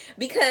get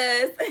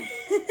because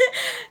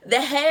the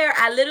hair,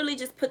 I literally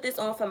just put this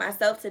on for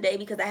myself today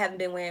because I haven't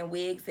been wearing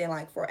wigs in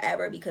like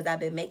forever because I've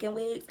been making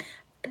wigs.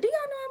 Do y'all know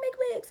I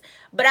make wigs?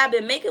 But I've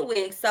been making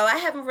wigs, so I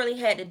haven't really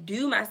had to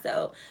do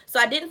myself. So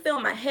I didn't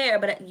film my hair,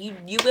 but you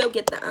will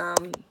get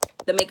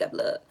the makeup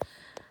look.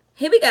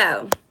 Here we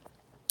go.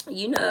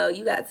 You know,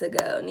 you got to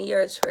go. Need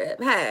your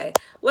trip. Hey,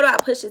 what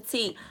about Pusha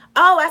T?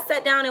 Oh, I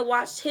sat down and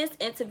watched his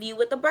interview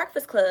with the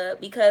Breakfast Club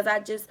because I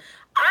give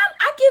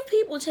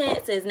people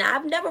chances. Now,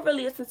 I've never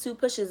really listened to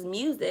Pusha's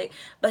music,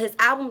 but his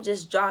album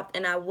just dropped,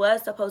 and I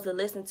was supposed to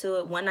listen to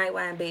it one night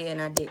while in bed,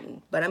 and I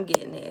didn't. But I'm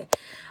getting there.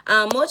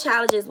 More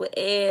challenges with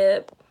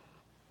Ed.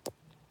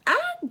 I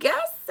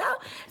guess so.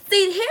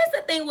 See, here's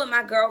the thing with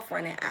my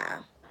girlfriend and I.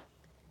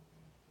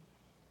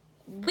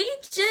 We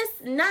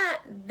just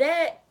not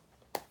that,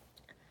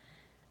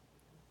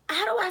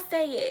 how do I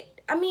say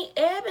it? I mean,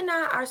 Eb and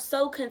I are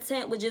so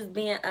content with just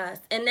being us.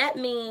 And that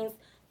means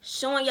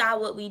showing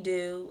y'all what we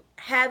do,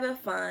 having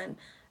fun,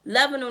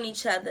 loving on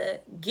each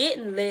other,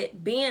 getting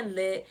lit, being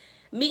lit,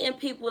 meeting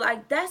people.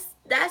 Like, that's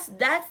us.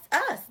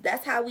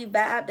 That's how we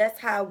vibe.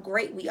 That's how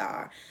great we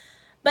are.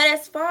 But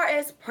as far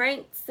as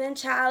pranks and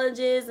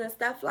challenges and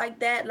stuff like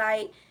that,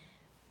 like,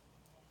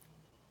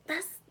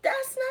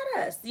 that's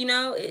not us, you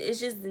know. It's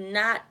just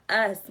not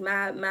us.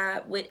 My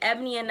with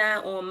Ebony and I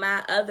on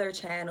my other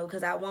channel,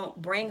 because I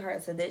won't bring her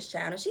to this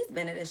channel. She's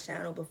been to this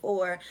channel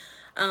before,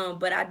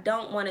 but I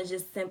don't want to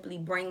just simply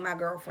bring my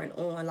girlfriend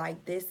on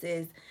like this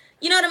is,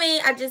 you know what I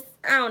mean.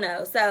 I don't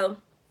know. So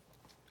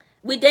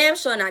we damn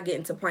sure not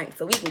getting to pranks,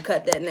 so we can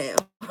cut that now.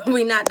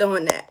 We not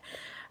doing that.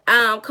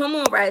 Come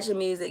on, Ratchet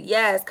Music.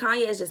 Yes,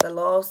 Kanye is just a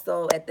lost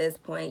soul at this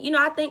point. You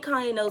know, I think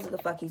Kanye knows what the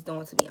fuck he's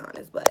doing, to be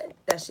honest, but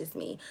that's just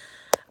me.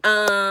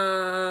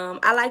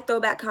 I like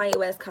throwback Kanye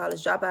West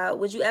College Dropout.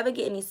 Would you ever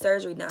get any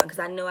surgery done? Because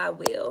I know I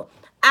will.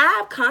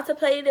 I've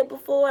contemplated it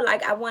before.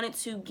 Like, I wanted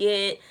to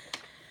get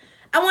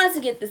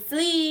the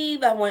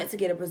sleeve. I wanted to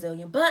get a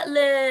Brazilian butt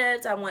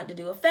lift. I wanted to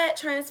do a fat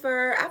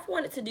transfer. I've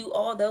wanted to do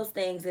all those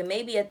things. And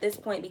maybe at this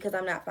point, because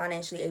I'm not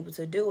financially able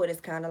to do it,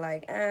 it's kind of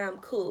like, I'm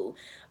cool.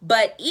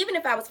 But even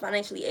if I was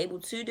financially able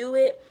to do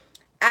it,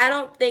 I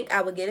don't think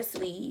I would get a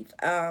sleeve.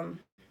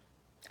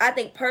 I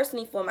think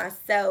personally for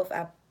myself,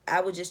 I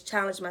would just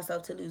challenge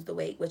myself to lose the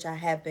weight, which I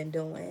have been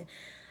doing.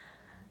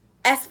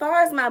 As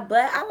far as my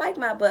butt, I like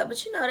my butt,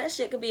 but you know, that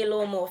shit could be a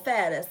little more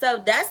fatter.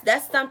 So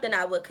that's something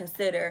I would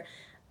consider.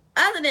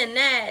 Other than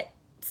that,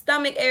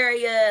 stomach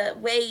area,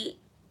 weight,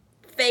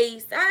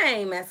 face, I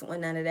ain't messing with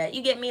none of that.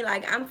 You get me?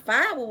 Like, I'm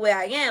fine with where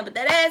I am, but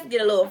that ass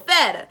get a little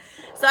fatter.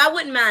 So I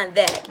wouldn't mind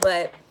that,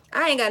 but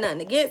I ain't got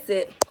nothing against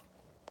it.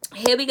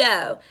 Here we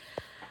go.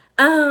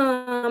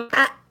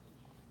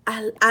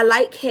 I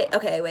like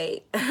okay,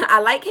 wait. I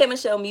like Kim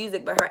Michelle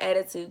music, but her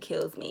attitude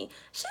kills me.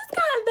 She's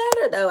gotten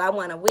better though. I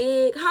want a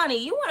wig.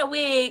 Honey, you want a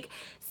wig?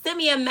 Send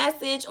me a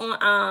message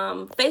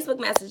on Facebook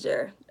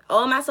Messenger.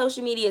 All my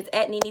social media is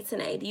at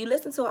NeneTanae. Do you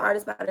listen to an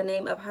artist by the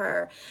name of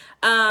her?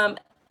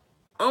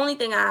 Only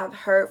thing I've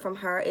heard from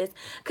her is,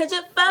 could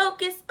you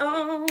focus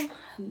on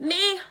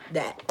me?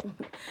 That.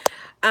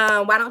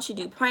 Why don't you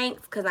do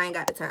pranks? Because I ain't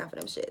got the time for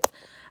them shits.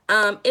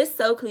 It's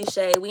so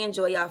cliche. We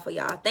enjoy y'all for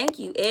y'all. Thank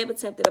you. Eb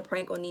attempted a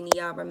prank on Nene.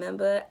 Y'all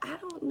remember? I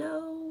don't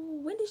know.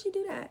 When did she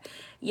do that?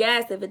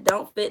 Yes, if it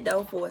don't fit,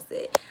 don't force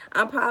it.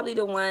 I'm probably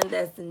the one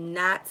that's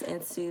not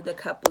into the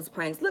couples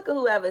pranks. Look at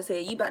whoever's here.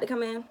 You about to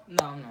come in?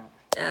 No, I'm not.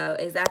 Oh,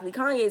 exactly.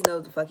 Kanye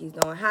knows the fuck he's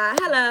doing. Hi,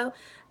 hello.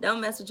 Don't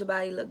mess with your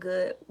body. Look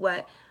good.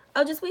 What?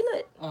 Oh, just we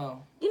lit. Oh.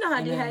 You know how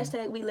to do then,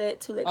 hashtag we lit,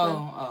 too lit.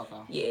 Oh,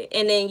 okay. Yeah,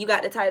 and then you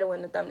got the title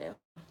and the thumbnail.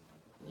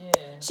 Yeah.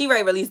 She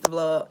ready to release the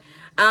vlog.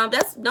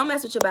 That's don't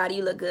mess with your body.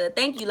 You look good.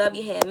 Thank you. Love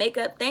your hair,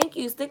 makeup. Thank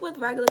you. Stick with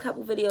regular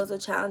couple videos or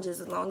challenges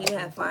as long as you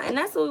have fun, and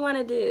that's what we want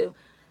to do.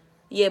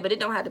 Yeah, but it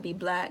don't have to be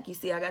black. You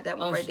see, I got that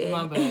one right there.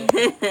 My bad.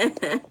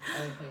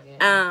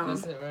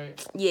 That's it,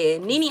 right? Yeah,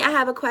 Nene, I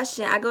have a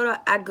question. I go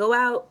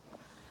out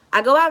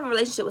of a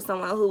relationship with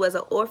someone who was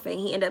an orphan.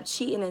 He ended up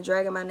cheating and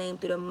dragging my name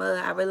through the mud.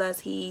 I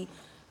realized he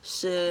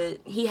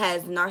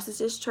has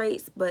narcissist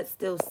traits, but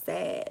still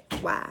sad.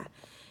 Why?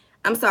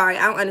 I'm sorry,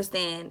 I don't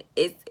understand.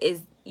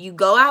 Is you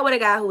go out with a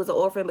guy who was an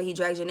orphan, but he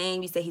drags your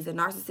name. You say he's a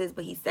narcissist,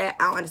 but he's sad.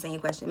 I don't understand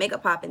your question. Make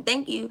up poppin'.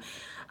 Thank you.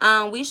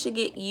 We should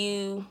get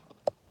you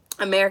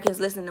Americans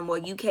listening to more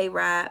UK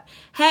rap.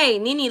 Hey,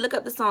 Nene, look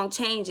up the song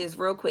Changes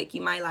real quick.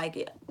 You might like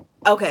it.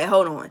 Okay,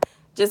 hold on.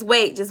 Just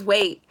wait.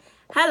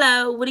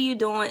 Hello, what are you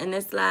doing in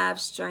this live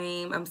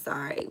stream? I'm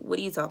sorry. What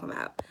are you talking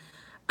about?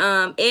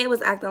 Ed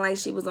was acting like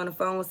she was on the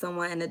phone with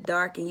someone in the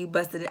dark and you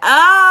busted it.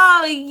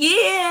 Oh,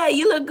 yeah.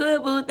 You look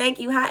good, boo. Thank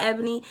you. Hi,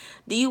 Ebony.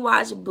 Do you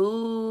watch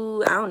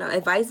Boo, I don't know,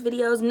 advice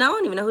videos? No, I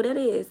don't even know who that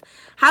is.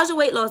 How's your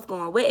weight loss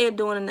going? What Eb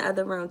doing in the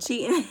other room?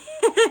 Cheating?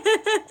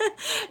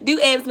 Do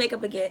Eb's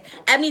makeup again.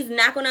 Ebony's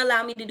not going to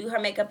allow me to do her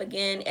makeup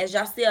again. As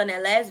y'all see on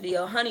that last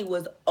video, Honey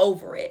was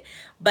over it.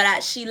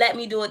 But she let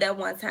me do it that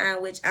one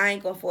time, which I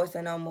ain't going to force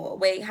her no more.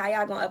 Wait, how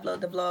y'all going to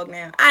upload the vlog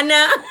now? I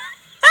know.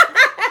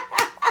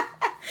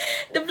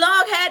 The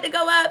vlog had to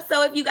go up,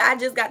 so if you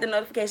guys just got the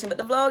notification, but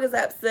the vlog is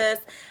up, sis.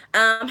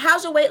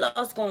 How's your weight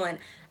loss going?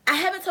 I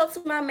haven't talked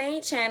to my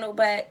main channel,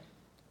 but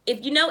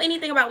if you know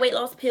anything about weight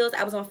loss pills,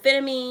 I was on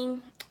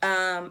phenamine.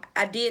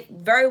 I did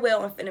very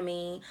well on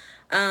phenamine.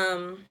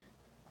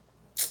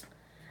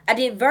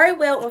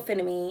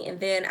 And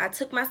then I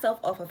took myself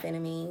off of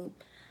phenamine.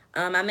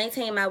 I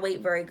maintained my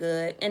weight very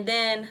good, and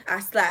then I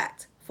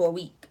slacked for a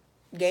week.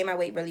 Gained my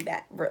weight really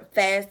bad,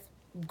 fast.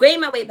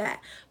 Gained my weight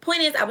back.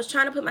 Point is, I was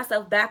trying to put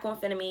myself back on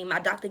phenamine. My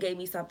doctor gave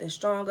me something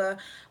stronger.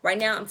 Right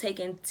now, I'm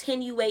taking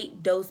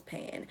Tenuate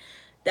Dospan.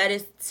 That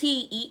is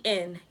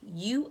Tenuate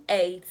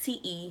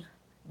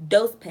Dospan.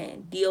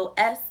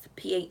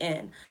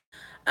 Dospan.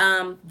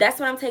 That's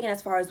what I'm taking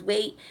as far as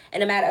weight.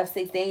 In a matter of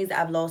 6 days,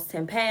 I've lost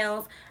 10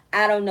 pounds.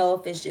 I don't know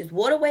if it's just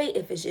water weight,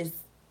 if it's just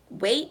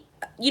weight.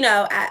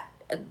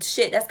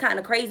 Shit, that's kind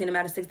of crazy. In a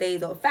matter of 6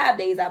 days or 5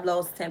 days, I've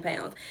lost 10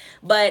 pounds.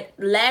 But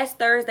last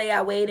Thursday,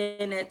 I weighed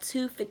in at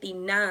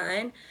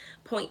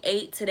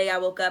 259.8. Today, I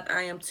woke up,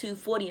 I am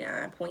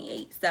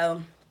 249.8.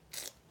 So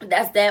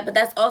that's that. But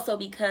that's also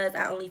because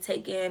I only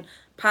take in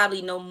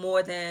probably no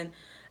more than,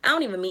 I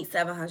don't even meet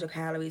 700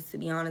 calories, to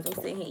be honest. I'm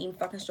sitting here eating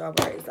fucking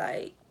strawberries.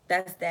 Like,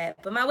 that's that.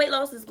 But my weight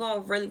loss is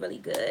going really, really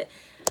good.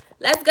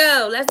 Let's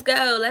go.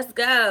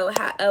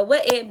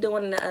 What Eb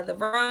doing in the other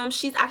room?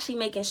 She's actually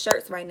making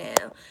shirts right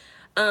now.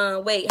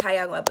 Wait, how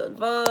y'all gonna upload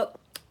the vlog?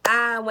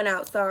 I went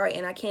out, sorry,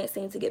 and I can't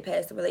seem to get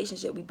past the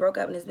relationship. We broke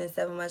up and it's been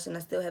 7 months and I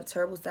still have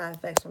terrible side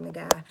effects from the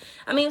guy.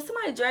 I mean, if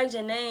somebody drags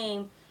your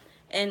name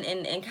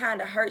and kind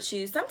of hurts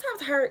you,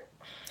 sometimes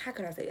how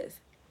can I say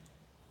this?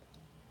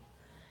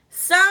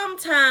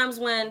 Sometimes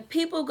when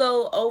people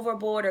go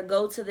overboard or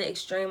go to the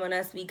extreme on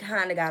us, we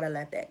kind of gotta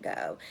let that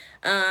go.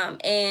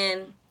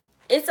 And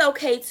it's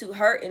okay to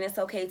hurt and it's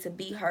okay to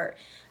be hurt.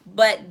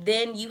 But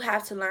then you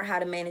have to learn how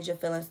to manage your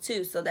feelings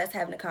too. So that's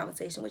having a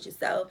conversation with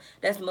yourself.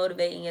 That's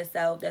motivating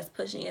yourself. That's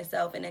pushing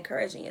yourself and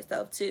encouraging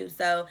yourself too.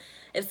 So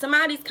if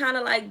somebody's kind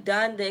of like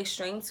done the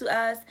extreme to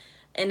us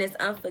and it's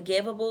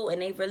unforgivable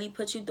and they really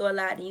put you through a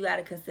lot, then you got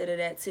to consider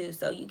that too.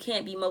 So you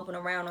can't be moping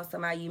around on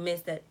somebody you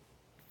missed that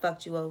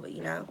fucked you over,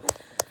 you know.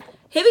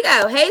 Here we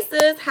go. Hey,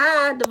 sis.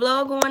 Hi. The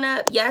vlog going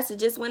up. Yes, it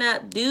just went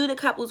up. Do the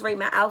couples rate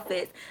my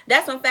outfits?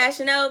 That's on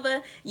Fashion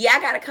Nova. Yeah, I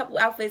got a couple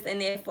outfits in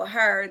there for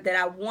her that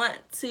I want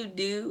to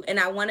do, and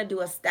I want to do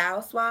a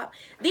style swap.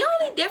 The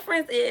only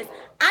difference is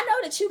I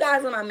know that you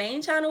guys on my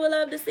main channel would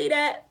love to see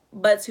that,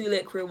 but Too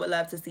Lit Crew would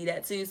love to see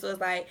that too. So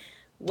it's like,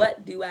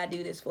 what do I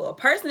do this for?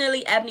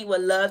 Personally, Ebony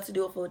would love to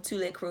do it for Too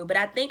Lit Crew, but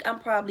I think I'm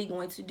probably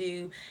going to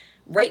do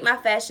rate my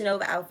Fashion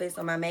Nova outfits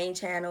on my main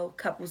channel,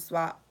 couple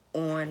swap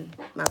on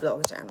my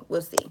vlogger channel.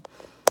 We'll see.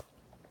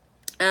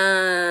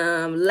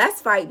 Let's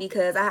fight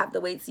because I have to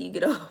wait till you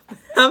get off.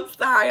 I'm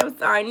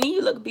sorry. Nee,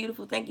 you look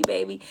beautiful. Thank you,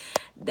 baby.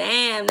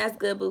 Damn, that's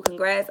good, boo.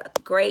 Congrats.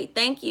 Great.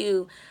 Thank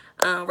you.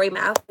 Rate my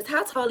outfits.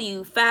 How tall are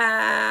you?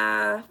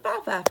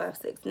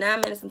 5'6".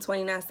 9 minutes and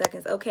 29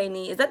 seconds. Okay,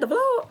 Nee. Is that the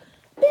vlog?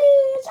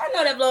 Bitch, I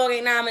know that vlog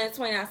ain't 9 minutes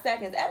 29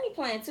 seconds. I be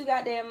playing too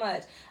goddamn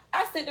much.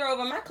 I sent her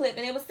over my clip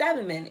and it was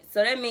 7 minutes.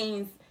 So that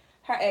means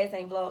her ass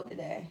ain't vlogged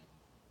today.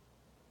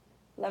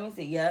 Let me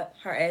see. Yep,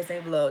 her ass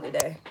ain't vlogged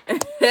today.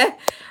 Here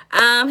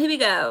we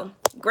go.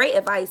 Great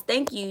advice.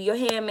 Thank you. Your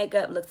hair and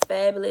makeup looks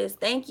fabulous.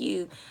 Thank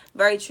you.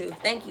 Very true.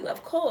 Thank you.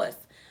 Of course.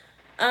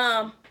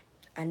 Um,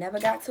 I never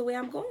got to where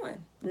I'm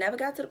going. Never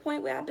got to the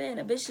point where I've been.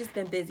 A bitch just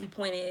been busy.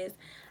 Point is,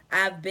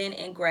 I've been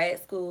in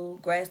grad school.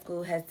 Grad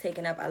school has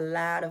taken up a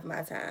lot of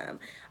my time.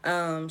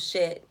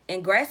 Shit.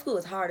 And grad school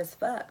is hard as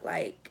fuck.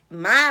 Like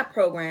my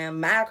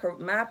program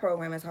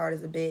is hard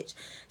as a bitch.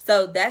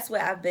 So that's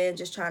where I've been,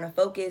 just trying to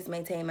focus,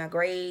 maintain my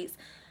grades,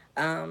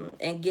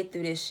 and get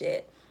through this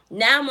shit.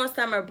 Now I'm on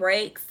summer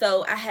break,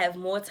 so I have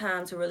more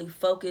time to really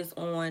focus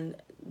on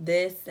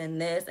this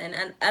and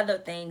other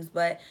things.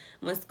 But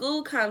when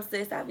school comes,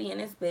 sis, I be in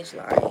this bitch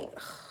like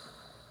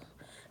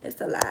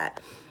it's a lot.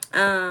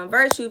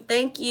 Virtue,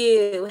 thank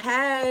you.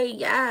 Hey,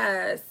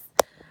 yes.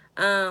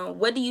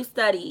 What do you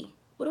study?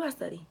 What do I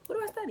study? What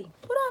do I study?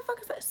 What do I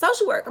fucking study?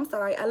 Social work. I'm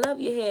sorry. I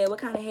love your hair. What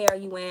kind of hair are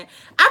you wearing?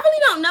 I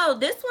really don't know.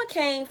 This one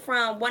came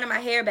from one of my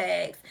hair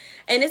bags,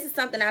 and this is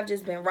something I've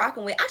just been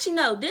rocking with. Actually,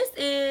 no. This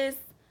is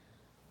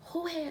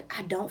who had,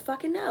 I don't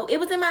fucking know. It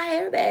was in my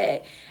hair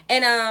bag.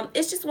 And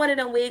it's just one of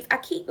them wigs. I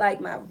keep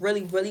like my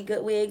really, really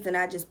good wigs, and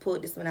I just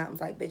pulled this one out and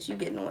was like, bitch, you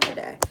getting on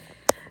today.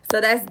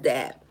 So that's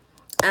that.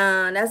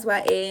 That's why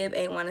Eb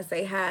ain't want to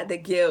say hi to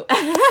guilt.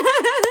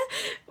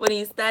 What are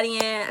you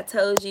studying? I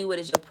told you. What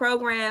is your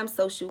program?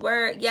 Social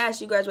work. Yes,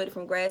 you graduated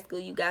from grad school.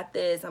 You got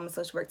this. I'm a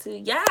social work too.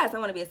 Yes, I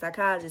want to be a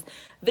psychologist.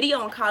 Video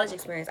on college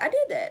experience. I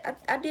did that.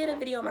 I did a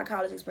video on my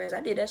college experience.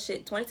 I did that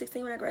shit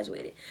 2016 when I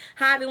graduated.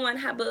 Hi everyone.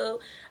 Hi boo.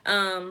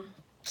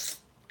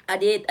 I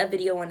did a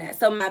video on that.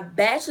 So my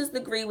bachelor's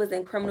degree was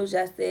in criminal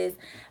justice.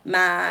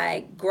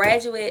 My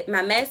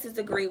master's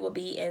degree will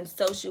be in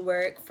social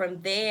work. From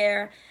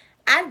there,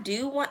 I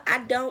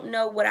don't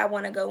know what I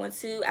want to go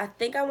into. I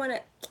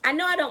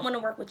know I don't want to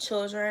work with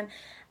children.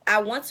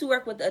 I want to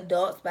work with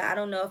adults, but I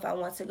don't know if I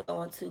want to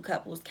go into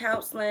couples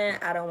counseling.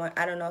 I don't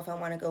know if I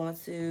want to go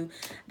into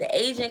the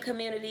aging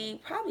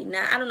community. Probably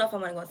not. I don't know if I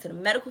want to go into the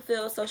medical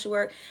field, social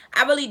work.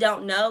 I really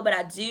don't know, but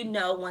I do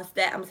know once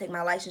that I'm gonna take my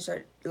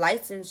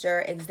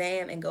licensure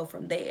exam and go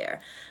from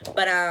there.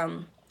 But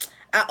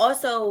I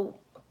also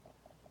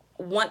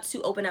want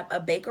to open up a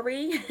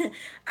bakery.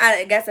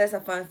 I guess that's a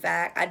fun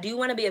fact. I do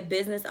want to be a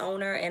business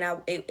owner,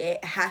 and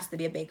it has to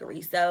be a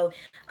bakery. So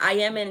I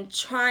am in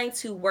trying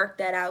to work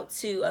that out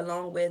too,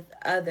 along with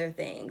other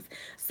things.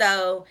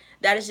 So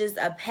that is just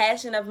a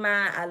passion of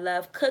mine. I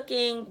love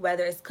cooking,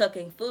 whether it's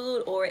cooking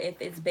food or if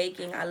it's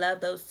baking. I love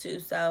those two.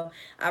 So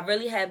I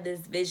really have this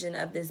vision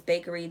of this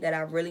bakery that I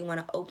really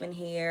want to open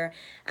here.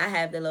 I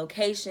have the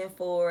location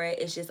for it.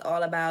 It's just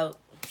all about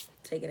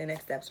taking the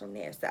next steps from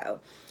there. So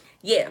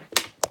yeah.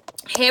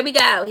 Here we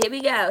go. Here we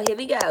go. Here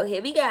we go.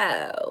 Here we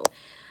go.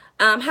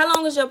 How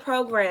long was your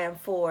program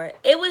for?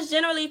 It was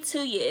generally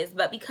 2 years,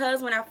 but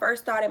because when I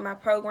first started my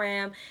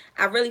program,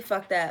 I really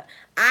fucked up.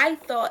 I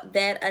thought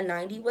that a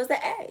 90 was an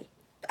A.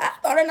 I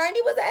thought a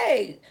 90 was an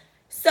A.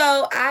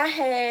 So I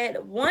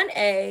had one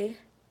A.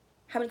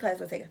 How many classes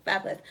was I taking?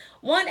 5 classes.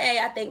 One A,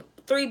 I think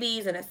 3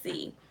 B's and a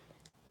C.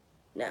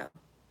 No.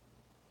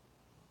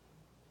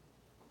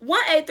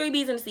 1A,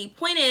 3B's, and a C.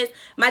 Point is,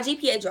 my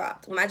GPA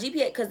dropped. My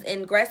GPA, because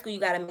in grad school, you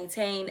got to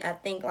maintain, I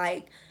think,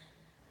 like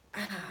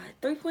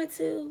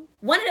 3.2.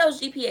 One of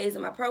those GPAs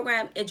in my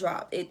program, it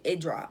dropped.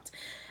 It dropped.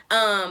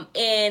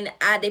 And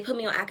they put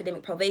me on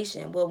academic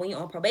probation. Well, when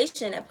you're on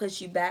probation, that puts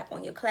you back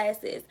on your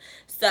classes.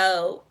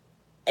 So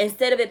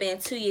instead of it being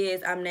 2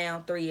 years, I'm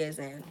now 3 years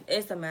in.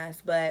 It's a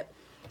mess, but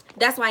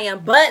that's why I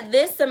am. But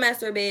this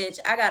semester, bitch,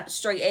 I got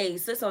straight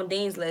A's. Sits on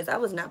Dean's list. I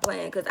was not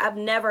playing because I've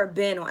never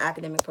been on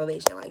academic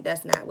probation. Like,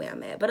 that's not where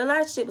I'm at. But a lot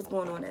of shit was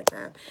going on that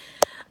time.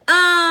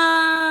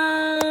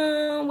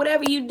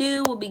 Whatever you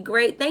do will be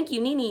great. Thank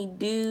you, Nene.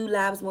 Do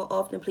lives more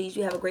often, please.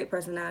 You have a great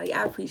personality.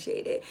 I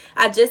appreciate it.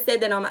 I just said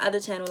that on my other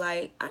channel.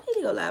 Like, I need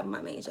to go live on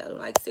my main channel.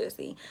 Like,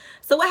 seriously.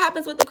 So what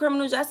happens with the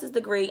criminal justice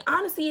degree?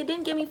 Honestly, it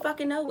didn't get me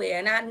fucking nowhere.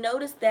 And I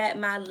noticed that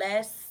my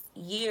last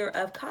year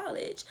of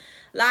college,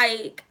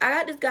 like, I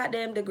got this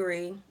goddamn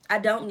degree. I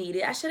don't need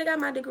it. I should have got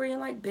my degree in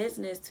like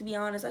business, to be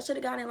honest. I should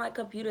have gotten like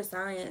computer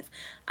science.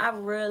 I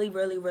really,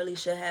 really, really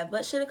should have.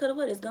 But shoulda, coulda,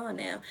 would. It's gone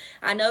now.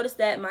 I noticed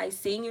that my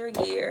senior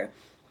year,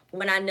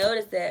 when I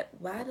noticed that,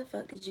 why the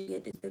fuck did you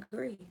get this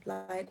degree?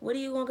 Like, what are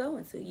you gonna go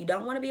into? You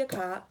don't want to be a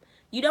cop.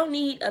 You don't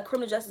need a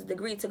criminal justice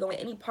degree to go in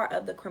any part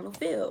of the criminal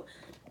field.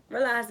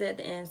 Realized at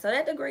the end. So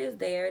that degree is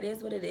there. It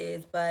is what it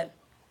is. But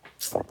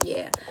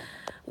yeah,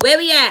 where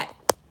we at?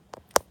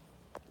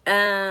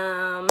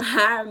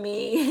 Hire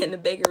me in the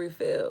bakery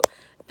field.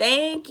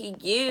 Thank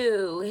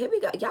you. Here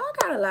we go. Y'all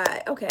got a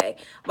lot. Okay.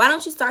 Why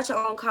don't you start your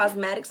own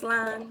cosmetics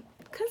line?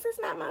 Because it's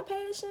not my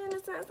passion.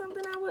 It's not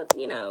something I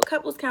would,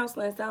 couples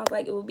counseling sounds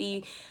like it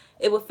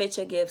would fit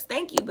your gifts.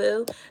 Thank you,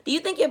 boo. Do you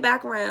think your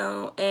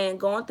background and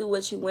going through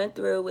what you went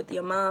through with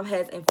your mom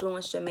has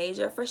influenced your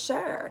major? For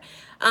sure.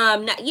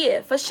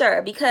 Yeah, for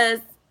sure. Because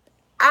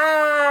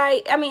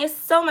I mean, it's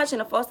so much in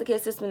the foster care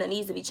system that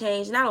needs to be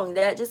changed. Not only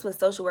that, just with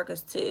social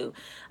workers too.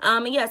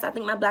 And yes, I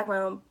think my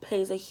background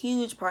plays a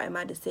huge part in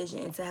my decision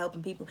into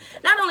helping people.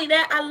 Not only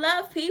that, I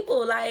love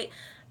people. Like,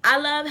 I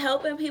love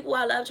helping people.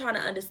 I love trying to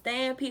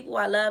understand people.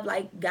 I love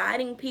like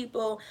guiding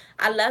people.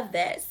 I love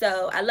that.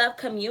 So I love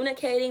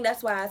communicating.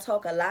 That's why I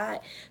talk a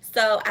lot.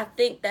 So I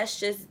think that's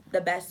just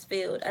the best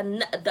field.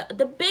 And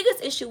the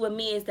biggest issue with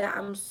me is that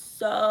I'm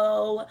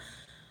so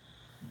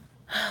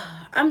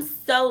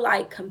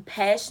like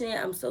compassionate.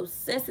 I'm so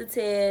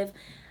sensitive.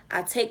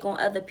 I take on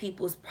other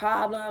people's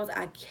problems.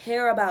 I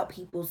care about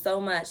people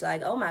so much.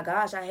 Like, oh my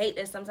gosh, I hate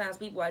that sometimes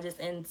people are just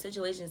in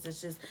situations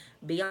that's just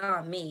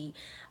beyond me.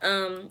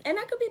 And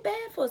that could be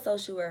bad for a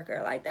social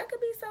worker. Like, that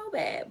could be so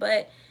bad.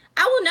 But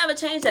I will never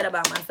change that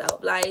about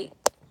myself. Like,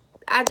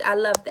 I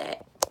love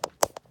that.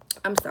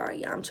 I'm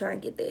sorry, y'all. I'm trying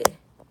to get there.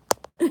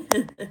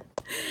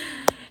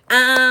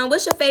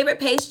 What's your favorite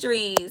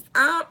pastries?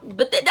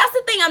 But that's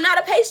the thing. I'm not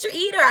a pastry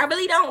eater. I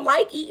really don't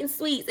like eating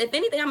sweets. If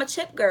anything, I'm a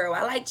chip girl.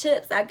 I like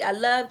chips. I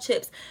love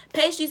chips.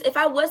 Pastries. If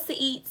I was to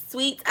eat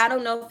sweets, I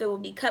don't know if it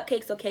would be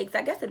cupcakes or cakes.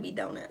 I guess it'd be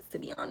donuts, to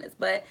be honest.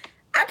 But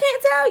I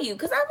can't tell you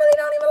because I really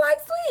don't even like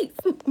sweets.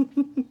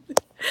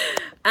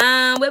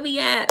 Where we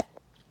at?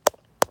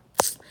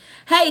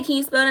 Hey, can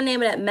you spell the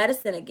name of that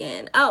medicine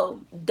again? Oh,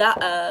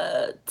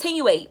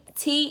 Tenuate.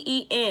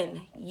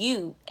 Tenuate.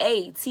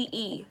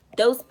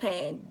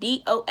 Dospan.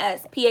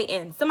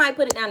 Dospan. Somebody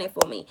put it down there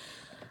for me.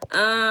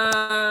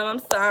 I'm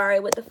sorry.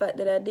 What the fuck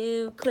did I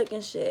do?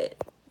 Clicking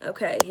shit.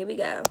 Okay, here we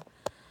go.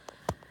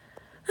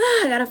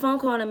 I got a phone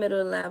call in the middle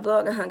of the line.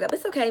 Vlog and hung up.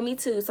 It's okay, me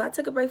too. So I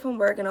took a break from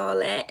work and all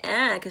that.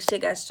 Cause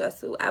shit got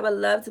stressful. I would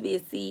love to be a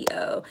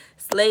CEO.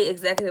 Slay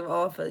executive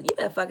offer. You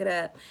better fuck it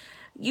up.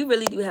 You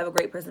really do have a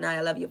great personality.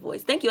 I love your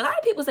voice. Thank you. A lot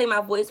of people say my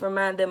voice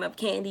reminds them of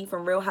Candy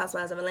from Real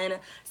Housewives of Atlanta.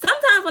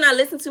 Sometimes when I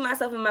listen to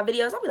myself in my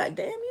videos, I'll be like,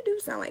 damn, you do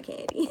sound like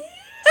Candy.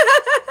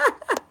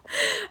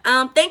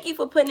 Thank you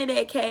for putting it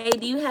at Kay.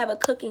 Do you have a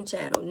cooking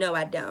channel? No,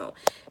 I don't.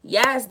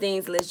 Yes,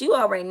 Dean's List. You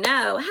already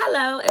know.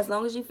 Hello. As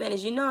long as you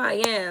finish, you know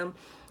I am.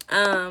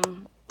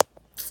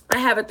 I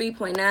have a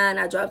 3.9.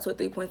 I dropped to a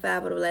 3.5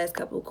 over the last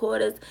couple of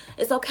quarters.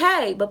 It's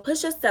okay, but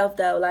push yourself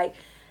though. Like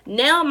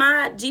now,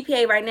 my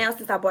GPA right now,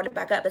 since I brought it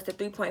back up, it's a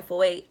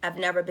 3.48. I've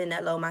never been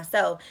that low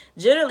myself.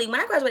 Generally, when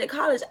I graduated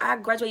college, I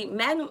graduated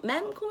magna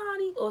cum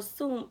laude or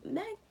soon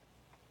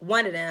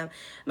one of them.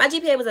 My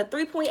GPA was a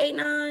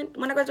 3.89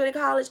 when I graduated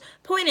college.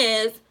 Point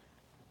is,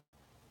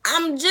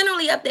 I'm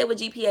generally up there with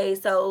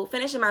GPA, so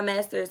finishing my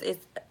master's is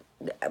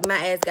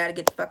my ass got to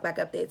get the fuck back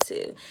up there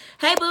too.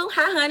 Hey boo,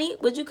 hi honey.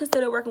 Would you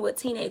consider working with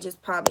teenagers?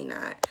 Probably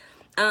not.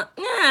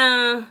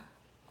 Yeah.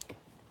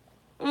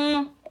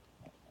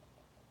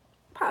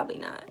 Probably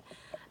not.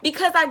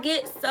 Because I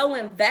get so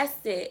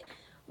invested.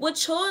 With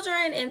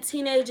children and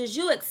teenagers,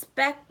 you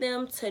expect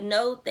them to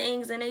know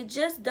things and they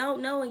just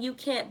don't know, and you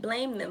can't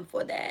blame them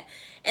for that.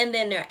 And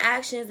then their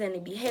actions and the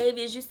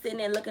behaviors, you sitting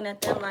there looking at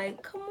them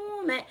like, come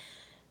on, man.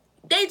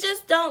 They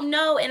just don't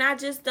know, and I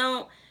just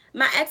don't.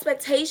 My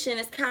expectation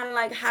is kind of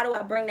like, how do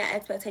I bring that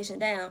expectation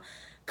down?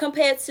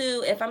 Compared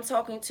to if I'm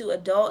talking to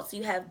adults,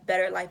 you have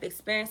better life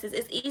experiences.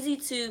 It's easy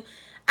to,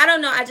 I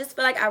don't know, I just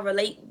feel like I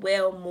relate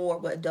well more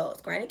with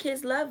adults. Granted,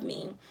 kids love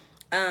me,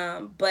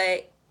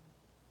 but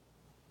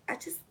I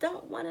just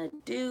don't want to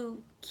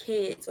do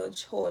kids or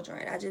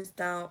children. I just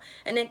don't.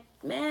 And then,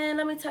 man,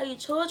 let me tell you,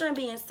 children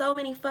be in so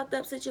many fucked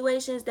up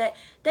situations that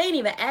they ain't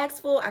even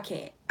ask for. I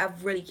can't. I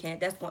really can't.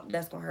 That's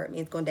gonna hurt me.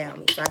 It's gonna down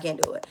me. So I can't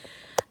do it.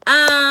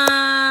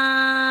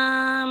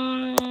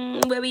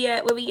 Where we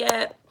at? Where we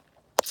at?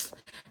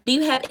 Do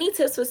you have any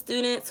tips for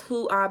students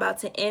who are about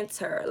to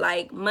enter,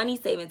 like money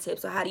saving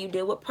tips, or how do you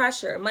deal with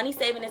pressure? Money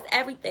saving is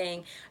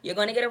everything. You're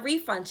going to get a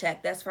refund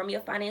check. That's from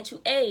your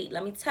financial aid.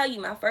 Let me tell you,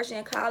 my first year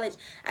in college,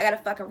 I got a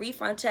fucking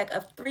refund check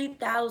of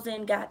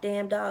 $3,000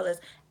 goddamn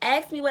dollars.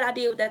 Ask me what I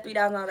did with that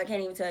 $3,000. I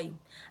can't even tell you.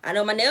 I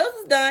know my nails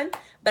is done,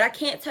 but I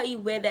can't tell you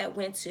where that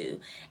went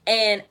to.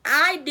 And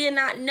I did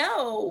not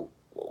know.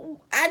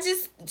 I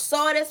just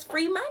saw it as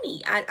free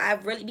money. I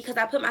really, because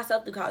I put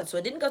myself through college, so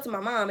it didn't go to my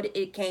mom.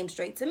 It came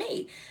straight to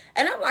me,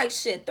 and I'm like,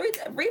 shit,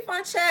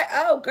 refund check.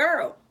 Oh,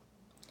 girl.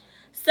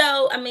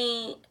 So I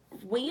mean,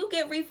 when you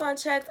get refund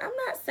checks, I'm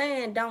not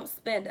saying don't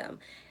spend them.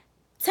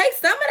 Take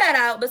some of that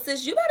out, but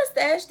since you gotta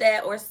stash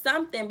that or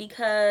something,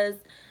 because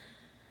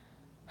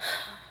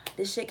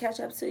this shit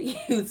catch up to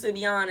you. To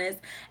be honest,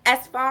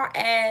 as far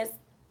as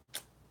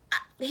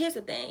here's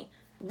the thing.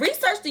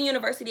 Research the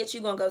university that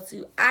you're gonna go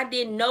to. I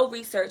did no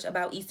research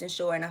about Eastern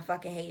Shore and I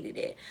fucking hated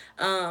it.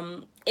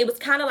 It was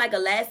kind of like a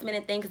last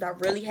minute thing because I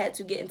really had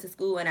to get into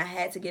school and I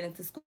had to get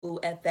into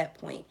school at that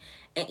point.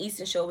 And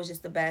Eastern Shore was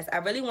just the best. I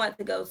really wanted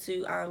to go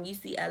to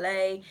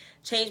UCLA.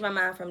 Changed my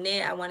mind from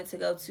there. I wanted to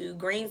go to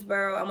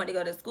Greensboro. I wanted to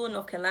go to school in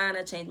North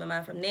Carolina. Changed my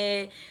mind from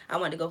there. I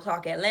wanted to go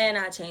Clark Atlanta.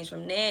 I changed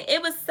from there.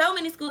 It was so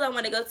many schools I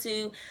wanted to go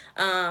to.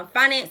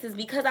 Finances,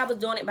 because I was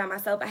doing it by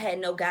myself, I had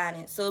no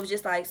guidance. So it was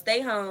just like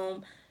stay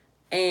home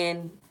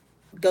and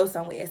go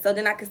somewhere. So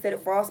then I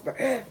considered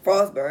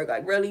Frostburg.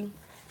 Like, really?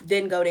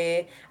 Didn't go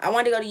there. I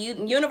wanted to go to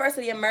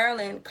University of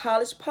Maryland,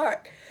 College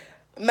Park.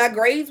 My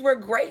grades were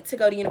great to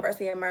go to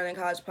University of Maryland,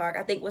 College Park.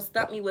 I think what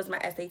stumped me was my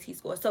SAT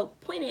score. So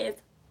point is,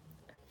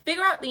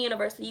 figure out the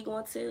university you're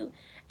going to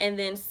and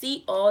then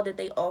see all that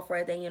they offer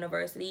at their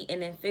university,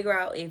 and then figure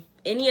out if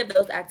any of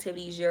those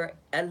activities you're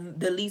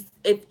the least,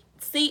 if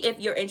see if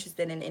you're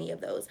interested in any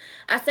of those.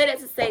 I say that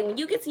to say, when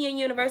you get to your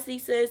university,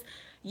 sis,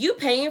 you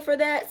paying for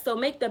that, so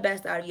make the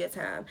best out of your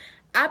time.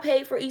 I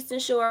paid for Eastern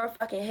Shore,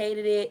 fucking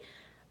hated it.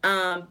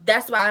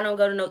 That's why I don't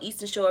go to no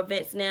Eastern Shore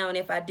events now, and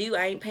if I do,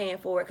 I ain't paying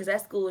for it because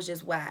that school is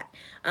just whack.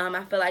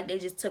 I feel like they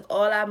just took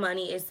all our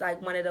money. It's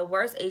like one of the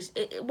worst.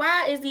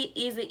 Why is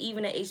it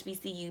even an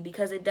HBCU?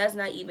 Because it does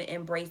not even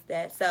embrace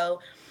that.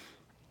 So,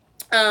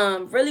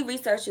 really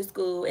research your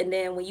school, and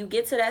then when you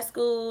get to that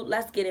school,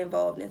 let's get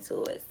involved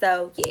into it.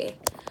 So yeah.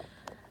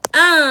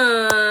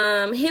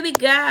 Here we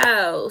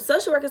go.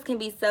 Social workers can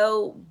be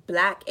so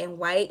black and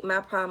white.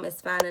 My problem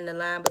is finding the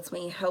line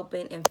between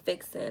helping and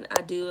fixing.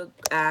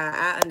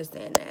 I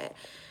understand that.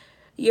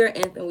 You're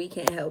Anthem, we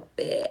can't help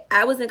it.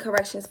 I was in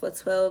corrections for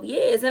 12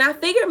 years, and I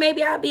figured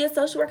maybe I'd be a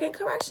social worker in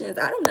corrections.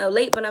 I don't know,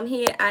 late, but I'm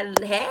here.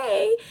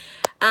 Hey,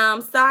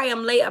 sorry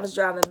I'm late. I was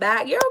driving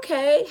back. You're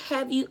okay.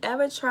 Have you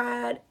ever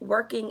tried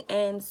working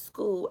in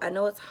school? I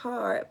know it's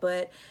hard,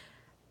 but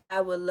I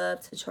would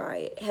love to try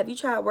it. Have you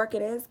tried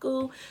working in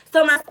school?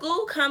 So my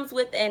school comes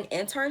with an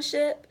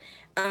internship.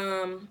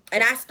 And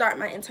I start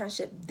my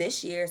internship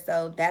this year,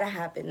 so that'll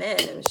happen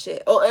then and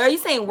shit. Or are you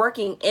saying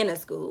working in a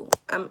school?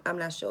 I'm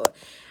not sure.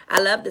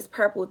 I love this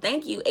purple.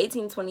 Thank you.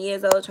 18, 20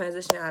 years old,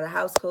 transition out of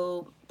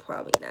household.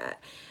 Probably not.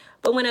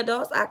 But when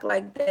adults act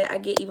like that, I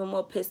get even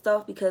more pissed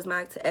off because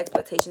my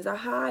expectations are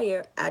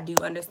higher. I do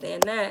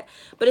understand that.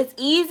 But it's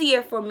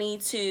easier for me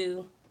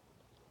to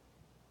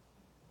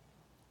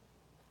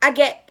I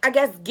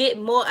guess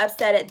get more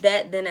upset at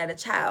that than at a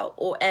child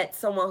or at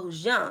someone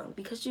who's young,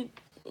 because you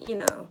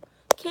know,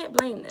 can't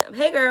blame them.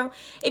 Hey girl,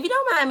 if you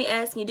don't mind me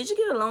asking you, did you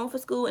get a loan for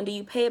school, and do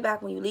you pay it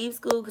back when you leave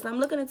school? Because I'm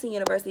looking into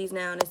universities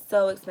now and it's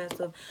so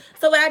expensive.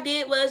 So what I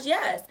did was,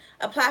 yes,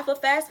 apply for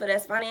FAFSA.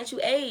 That's financial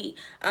aid.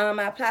 I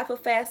applied for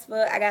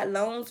FAFSA. I got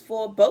loans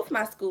for both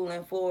my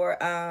schooling,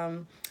 for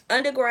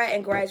undergrad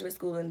and graduate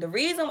schooling. The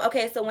reason,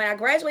 okay, so when I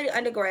graduated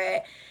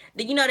undergrad,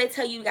 they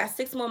tell you got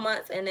 6 more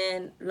months and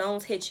then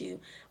loans hit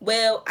you.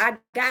 Well, I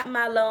got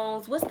my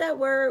loans. What's that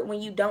word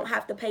when you don't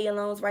have to pay your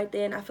loans right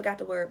then? I forgot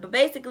the word. But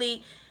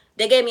basically,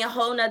 they gave me a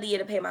whole nother year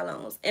to pay my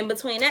loans. And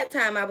between that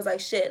time, I was like,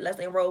 shit, let's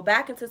enroll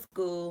back into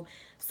school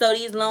so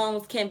these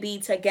loans can be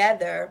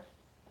together.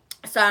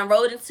 So I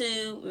enrolled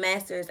into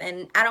masters,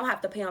 and I don't have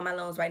to pay on my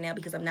loans right now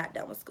because I'm not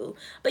done with school.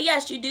 But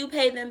yes, you do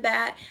pay them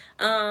back.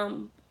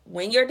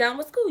 When you're done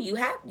with school, you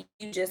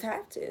just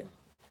have to.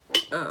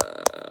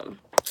 Um,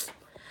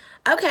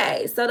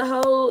 Okay, so the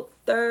whole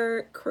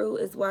third crew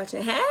is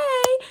watching. Hey,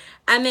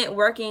 I meant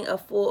working a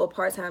full or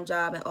part-time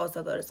job and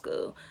also go to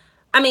school.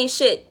 I mean,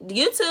 shit,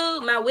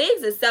 YouTube, my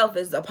wigs itself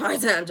is a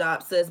part-time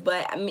job, sis.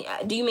 But I mean,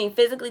 do you mean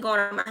physically going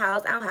out of my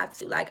house? I don't have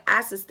to. Like,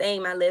 I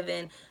sustain my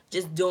living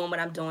just doing what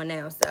I'm doing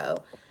now.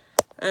 So,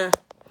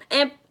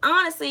 and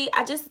honestly,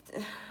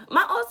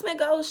 my ultimate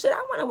goal is, shit,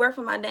 I want to work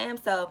for my damn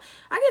self.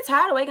 I get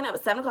tired of waking up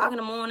at 7 o'clock in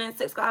the morning,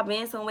 6 o'clock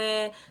being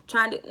somewhere,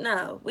 trying to,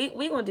 no, we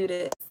going to do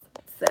this.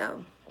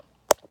 So.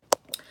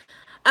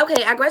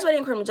 Okay, I graduated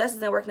in criminal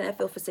justice and worked in that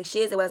field for 6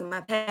 years. It wasn't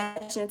my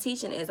passion.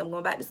 Teaching is. I'm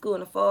going back to school in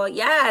the fall.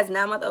 Yes,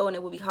 9 month old, and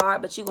it will be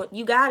hard, but you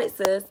got it,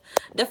 sis.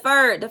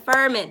 Deferment.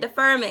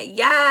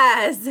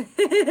 Yes.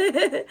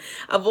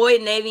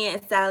 Avoid Navy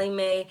and Sally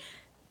Mae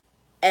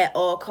at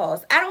all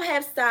costs. I don't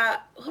have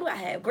Who do I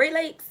have? Great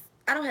Lakes.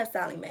 I don't have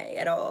Sally Mae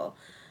at all.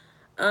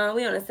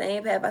 We on the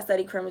same path. I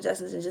studied criminal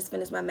justice and just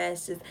finished my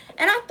master's.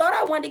 And I thought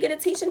I wanted to get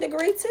a teaching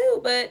degree too,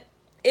 but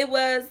it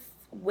was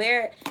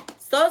where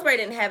Salisbury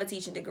didn't have a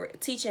teaching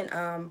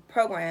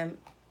program.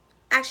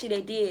 Actually,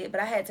 they did,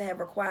 but I had to have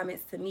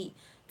requirements to meet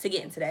to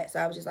get into that. So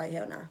I was just like,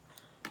 hell no.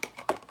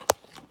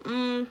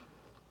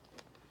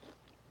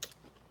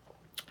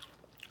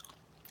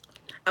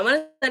 I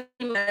want to study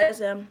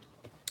medicine,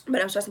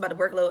 but I'm stressed about the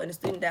workload and the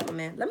student debt,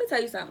 man. Let me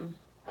tell you something.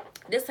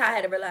 This is how I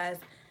had to realize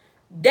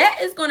that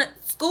is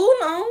school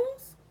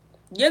loans,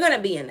 you're gonna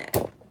be in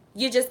that.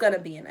 You're just gonna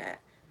be in that.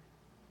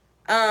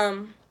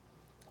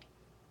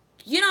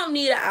 You don't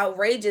need an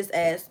outrageous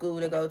ass school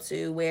to go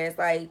to where it's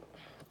like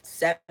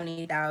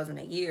 70,000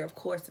 a year. Of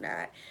course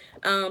not.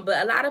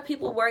 But a lot of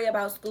people worry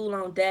about school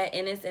loan debt,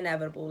 and it's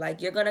inevitable.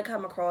 Like, you're gonna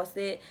come across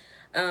it,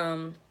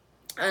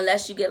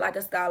 unless you get like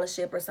a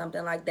scholarship or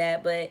something like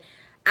that. But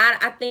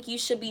I think you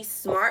should be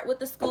smart with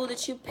the school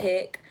that you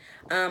pick.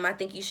 I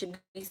think you should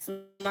be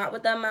smart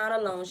with the amount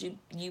of loans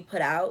you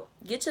put out.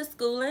 Get your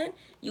schooling.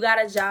 You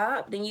got a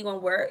job, then you're going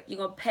to work. You're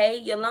going to pay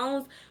your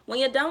loans. When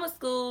you're done with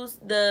schools,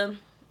 the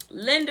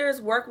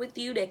lenders work with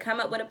you. They come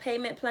up with a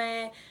payment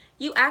plan.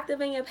 You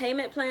activate your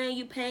payment plan.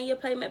 You pay your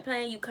payment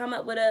plan. You come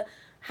up with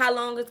how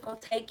long it's going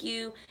to take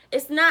you.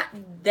 It's not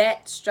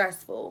that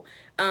stressful.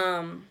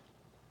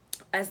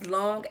 As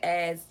long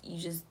as you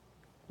just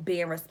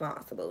being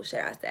responsible, should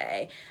I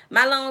say.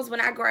 My loans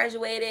when I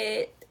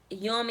graduated,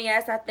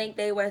 UMES, I think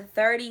they were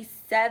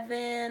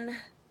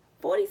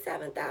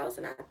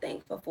 47,000, I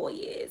think, for 4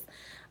 years.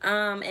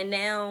 And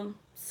now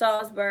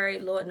Salisbury,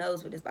 Lord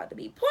knows what it's about to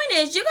be. Point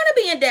is, you're gonna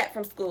be in debt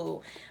from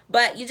school,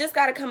 but you just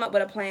gotta come up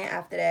with a plan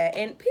after that.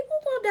 And people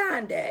gonna die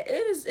in debt.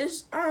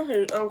 It's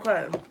honestly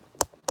okay.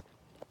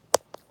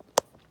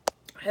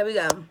 Here we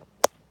go.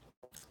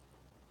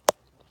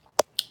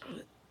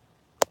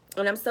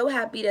 And I'm so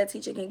happy that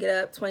teacher can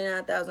get up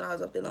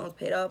 $29,000 off their loans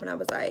paid off. And I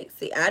was like,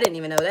 see, I didn't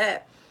even know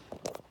that.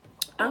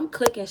 I'm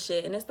clicking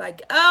shit, and it's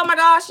like, oh my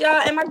gosh,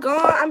 y'all, am I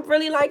gone? I'm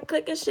really like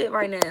clicking shit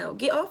right now.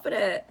 Get off of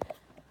that.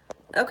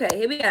 Okay,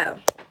 here we go.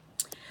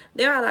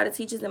 There are a lot of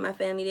teachers in my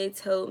family. They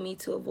told me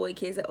to avoid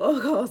kids at all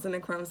costs, and the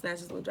crumb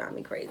snatchers will drive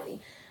me crazy.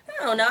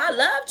 I don't know. I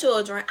love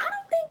children. I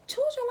don't think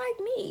children like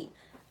me.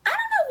 I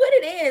don't know what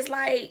it is.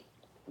 Like,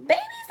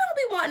 babies don't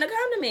be wanting to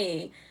come to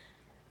me.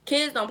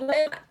 Kids don't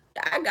play.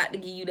 I got to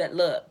give you that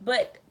look.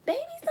 But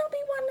babies don't be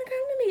wanting to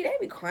come to me. They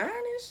be crying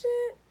and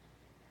shit.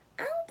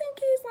 I don't think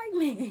kids like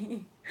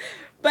me.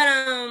 But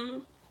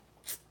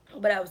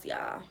what else,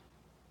 y'all?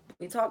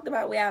 We talked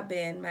about where I've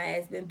been. My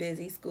ass been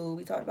busy. School.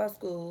 We talked about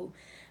school.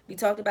 We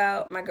talked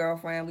about my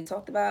girlfriend. We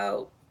talked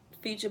about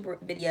future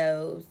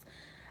videos.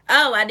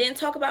 Oh, I didn't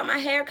talk about my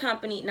hair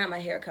company. Not my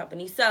hair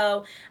company.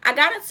 So I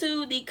got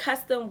into the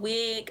custom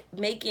wig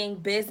making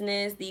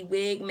business, the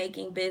wig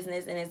making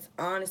business, and it's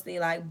honestly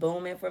like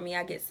booming for me.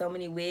 I get so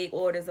many wig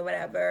orders or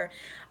whatever.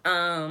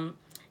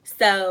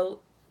 So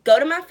go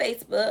to my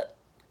Facebook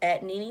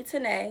at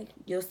NeneTanae.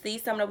 You'll see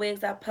some of the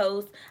wigs I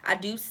post. I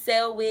do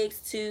sell wigs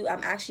too.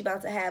 I'm actually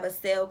about to have a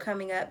sale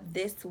coming up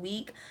this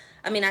week.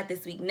 I mean, not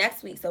this week,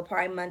 next week, so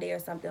probably Monday or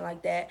something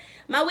like that.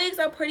 My wigs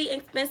are pretty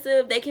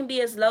expensive. They can be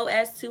as low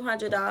as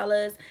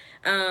 $200.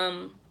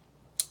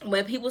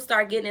 When people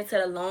start getting into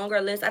the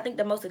longer list, I think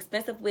the most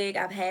expensive wig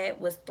I've had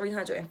was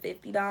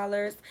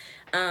 $350.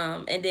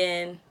 And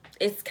then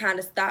it's kind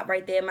of stopped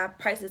right there. My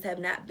prices have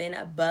not been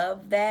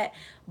above that,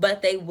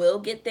 but they will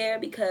get there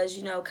because,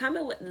 you know,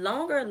 coming with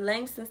longer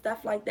lengths and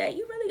stuff like that,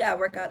 you really got to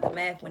work out the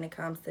math when it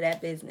comes to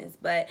that business.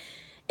 But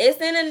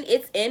it's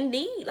in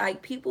need.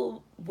 Like,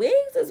 people,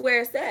 wigs is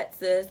where it's at,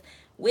 sis.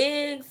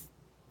 Wigs,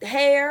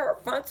 hair,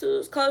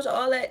 frontals, closure,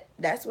 all that,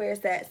 that's where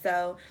it's at.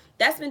 So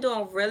that's been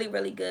doing really,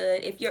 really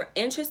good. If you're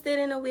interested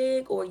in a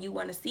wig or you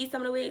want to see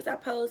some of the wigs I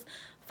post,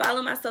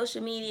 follow my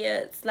social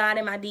media, slide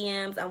in my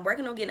DMs. I'm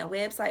working on getting a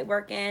website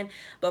working,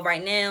 but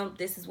right now,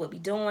 this is what we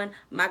doing.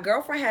 My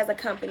girlfriend has a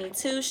company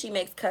too. She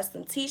makes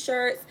custom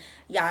t-shirts.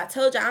 Y'all, I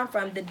told you I'm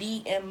from the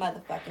DM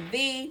motherfucking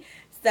V.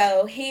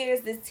 So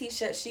here's this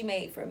t-shirt she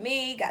made for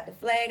me. Got the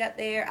flag up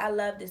there. I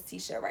love this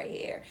t-shirt right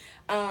here.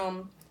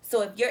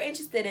 So if you're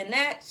interested in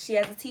that, she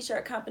has a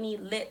t-shirt company,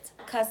 Lit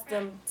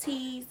Custom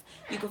Tees.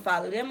 You can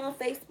follow them on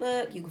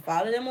Facebook. You can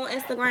follow them on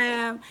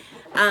Instagram.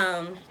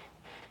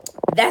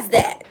 That's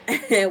that.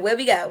 Where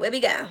we go? Where we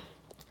go?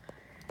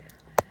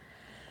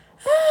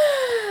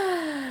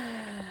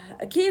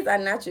 Kids are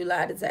natural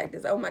lie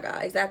detectors. Oh my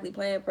God. Exactly.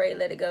 Plan, pray,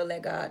 let it go,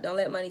 let God. Don't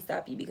let money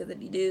stop you, because if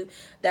you do,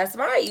 that's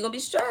right. You're gonna be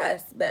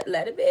stressed. But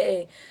let it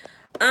be.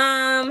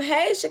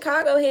 Hey,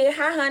 Chicago here.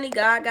 Hi, honey.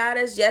 God got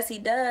us. Yes, he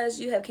does.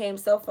 You have came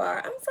so far.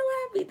 I'm so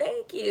happy.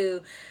 Thank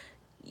you.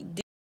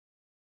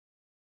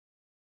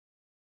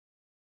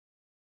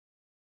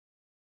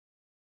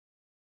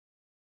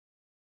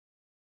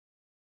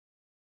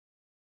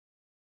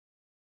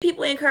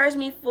 People encourage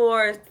me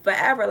for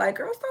forever, like,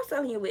 girl, start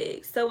selling your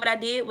wigs. So what I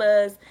did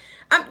was,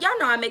 y'all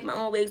know I make my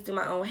own wigs, do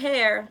my own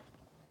hair.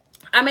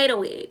 I made a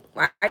wig,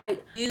 right?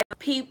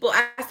 People,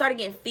 I started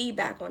getting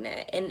feedback on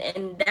that,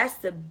 and that's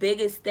the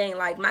biggest thing.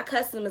 Like, my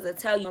customers will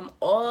tell you, I'm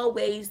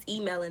always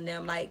emailing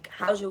them, like,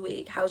 how's your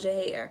wig, how's your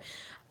hair?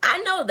 I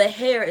know the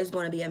hair is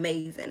going to be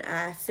amazing.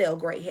 I sell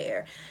great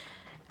hair.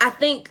 I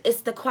think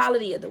it's the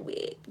quality of the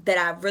wig that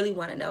I really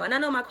want to know. And I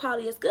know my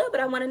quality is good, but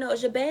I want to know,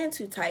 is your band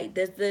too tight?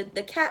 Does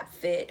the cap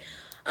fit?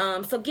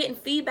 So getting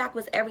feedback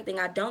was everything.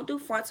 I don't do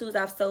frontals.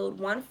 I've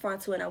sold one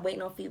frontal and I'm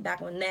waiting on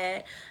feedback on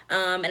that.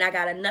 And I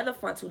got another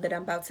frontal that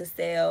I'm about to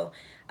sell.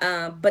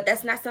 But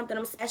that's not something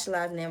I'm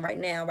specializing in right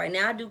now. Right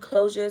now I do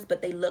closures,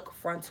 but they look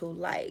frontal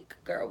like.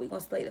 Girl, we gonna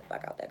slay the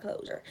fuck out that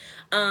closure.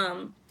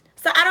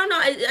 So I don't know.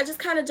 I just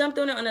kind of jumped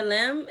on it on a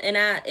limb, and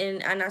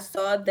I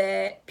saw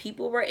that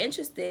people were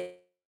interested,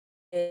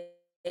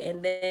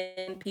 and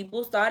then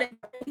people started,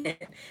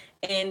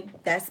 and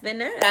that's been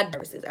that.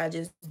 I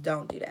just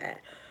don't do that.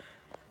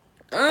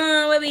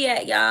 Where we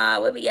at,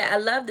 y'all? Where we at? I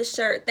love the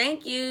shirt.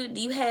 Thank you. Do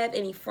you have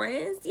any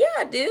friends? Yeah,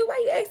 I do.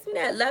 Why you asking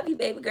me that? Love you,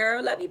 baby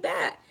girl. Love you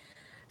back.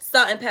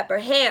 Salt and pepper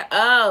hair.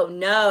 Oh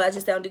no, I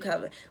just don't do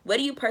cover. Where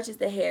do you purchase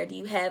the hair? Do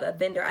you have a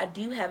vendor? I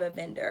do have a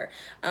vendor.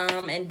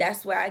 And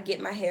that's where I get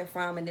my hair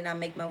from, and then I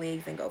make my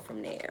wigs and go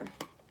from there.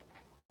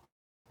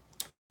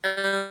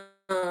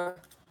 Uh,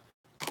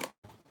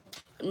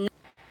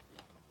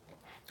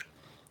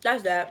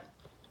 that's that.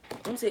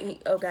 I'm sitting.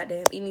 Oh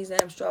goddamn, eating these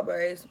damn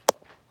strawberries.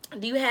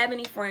 Do you have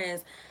any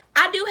friends?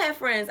 I do have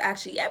friends,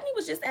 actually. Ebony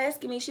was just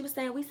asking me. She was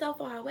saying, we so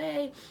far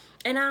away,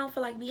 and I don't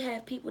feel like we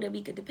have people that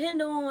we could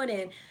depend on,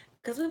 and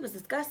because we was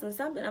discussing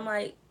something. I'm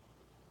like,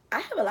 I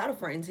have a lot of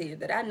friends here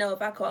that I know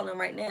if I call them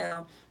right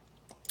now,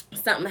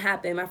 something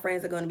happened, my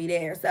friends are going to be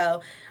there.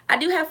 So I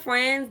do have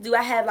friends. Do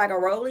I have like a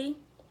rollie?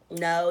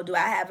 No. Do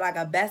I have like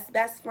a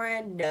best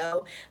friend?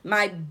 No.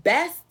 My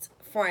best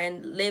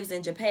friend lives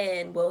in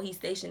Japan. Well, he's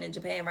stationed in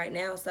Japan right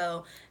now.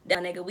 So that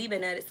nigga, we've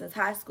been at it since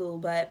high school.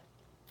 But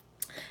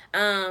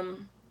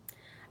um,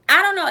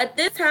 I don't know. At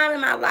this time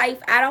in my life,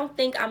 I don't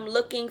think I'm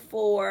looking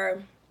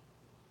for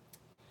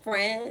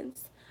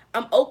friends.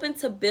 I'm open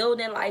to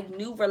building like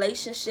new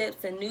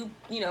relationships and new,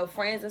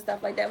 friends and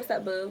stuff like that. What's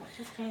up, boo?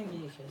 Just came to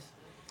you, sis.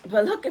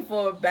 But looking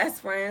for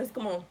best friends,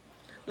 come on.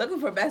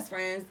 Looking for best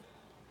friends,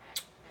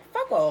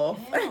 fuck off.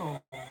 Damn.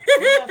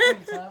 You got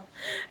pretty tough.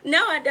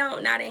 No, I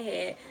don't. Not in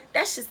here.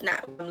 That's just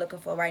not what I'm looking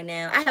for right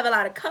now. I have a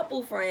lot of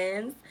couple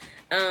friends,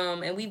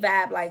 and we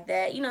vibe like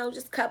that.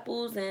 Just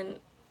couples, and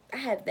I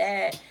have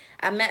that.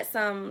 I met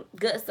some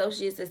good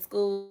associates at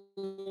school.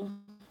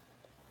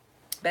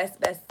 Best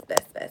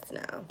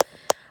now.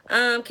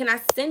 Can I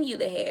send you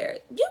the hair?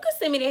 You can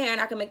send me the hair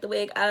and I can make the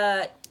wig.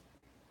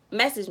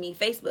 Message me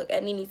Facebook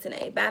at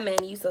NeneTanae. Bye,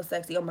 man. You so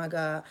sexy. Oh my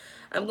god.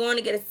 I'm going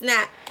to get a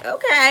snap.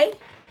 Okay.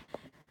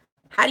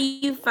 How do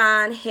you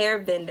find hair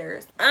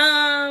vendors?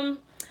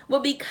 Well,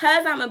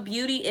 because I'm a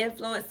beauty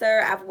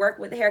influencer, I've worked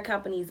with hair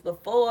companies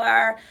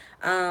before.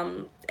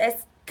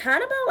 It's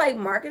kind of about like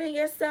marketing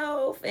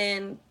yourself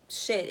and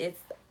shit. It's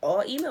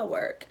all email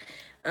work.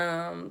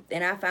 And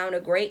I found a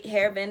great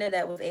hair vendor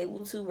that was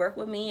able to work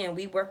with me, and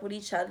we work with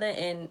each other,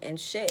 and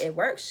shit, it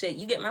works. Shit,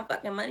 you get my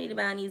fucking money to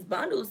buy these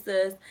bundles,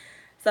 sis.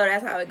 So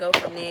that's how it go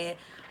from there.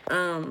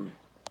 Um,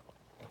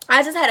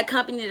 I just had a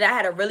company that I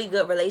had a really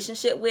good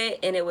relationship with,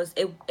 and it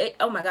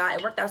oh my god,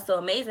 it worked out so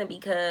amazing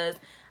because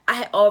I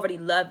had already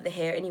loved the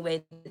hair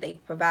anyway that they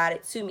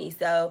provided to me.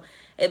 So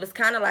it was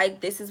kind of like,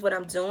 this is what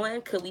I'm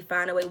doing. Could we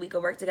find a way we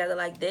could work together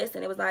like this?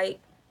 And it was like,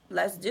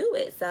 let's do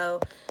it. So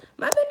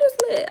my vendor's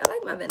lit. I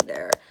like my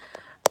vendor.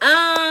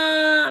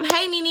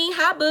 Hey Nene,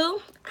 hi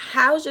boo.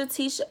 How's your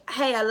t-shirt?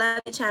 Hey, I love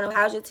your channel.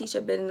 How's your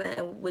t-shirt business?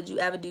 And would you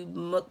ever do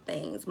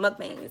mukbangs?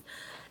 Mukbangs.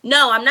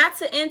 No, I'm not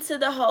too into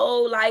the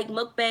whole like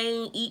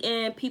mukbang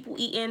eating, people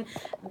eating.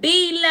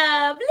 Be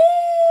lovely.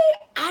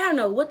 I don't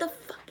know what the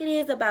fuck it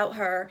is about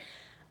her,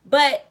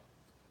 but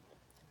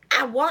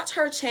I watch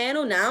her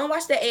channel now. I don't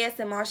watch the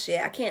ASMR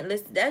shit. I can't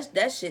listen.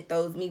 That shit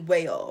throws me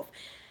way off.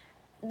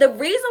 The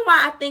reason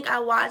why I think I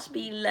watch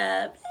Be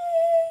Lovely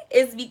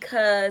is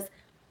because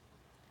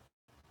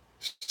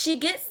she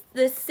gets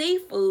the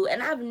seafood,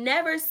 and I've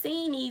never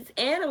seen these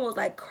animals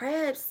like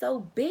crabs so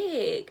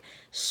big,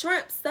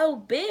 shrimp so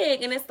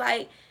big, and it's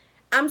like,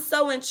 I'm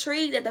so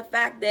intrigued at the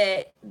fact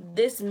that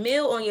this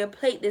meal on your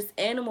plate, this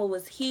animal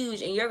was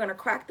huge, and you're gonna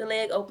crack the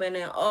leg open,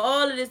 and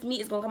all of this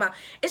meat is gonna come out.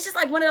 It's just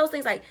like one of those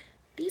things, like,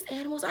 these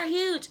animals are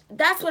huge.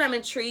 That's what I'm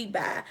intrigued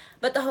by.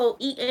 But the whole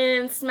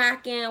eating,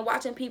 smacking,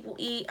 watching people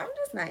eat, I'm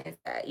just not into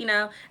that.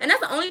 And that's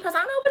the only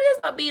person I know what it is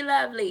about Be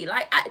Lovely.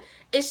 Like,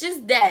 it's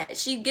just that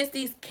she gets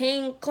these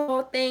king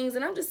claw things,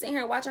 and I'm just sitting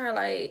here watching her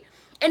like.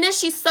 And then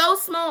she's so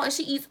small and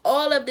she eats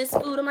all of this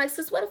food. I'm like,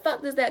 sis, where the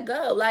fuck does that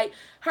go? Like,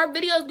 her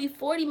videos be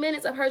 40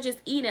 minutes of her just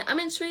eating. I'm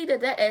intrigued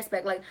at that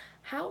aspect. Like,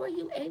 how are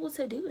you able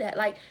to do that?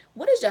 Like,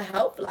 what is your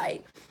health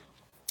like?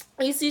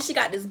 You see, she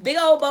got this big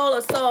old bowl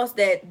of sauce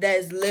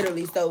that's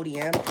literally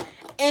sodium,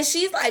 and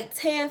she's like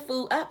tearing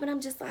food up, and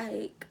I'm just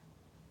like,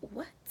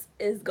 what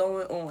is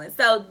going on?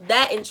 So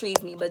that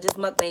intrigues me, but just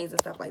mukbangs and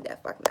stuff like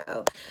that, fuck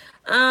no.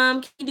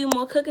 Can you do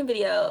more cooking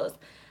videos?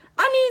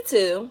 I need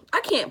to. I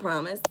can't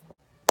promise.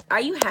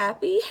 Are you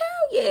happy?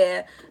 Hell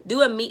yeah.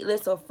 Do a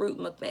meatless or fruit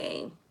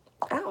mukbang.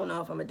 I don't know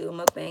if I'm gonna do a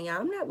mukbang,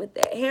 y'all. I'm not with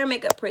that. Hair and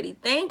makeup pretty.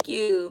 Thank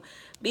you.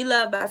 Be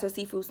loved by some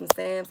seafood, some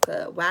Sam's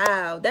Club.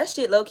 Wow. That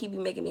shit low key be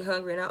making me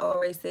hungry. And I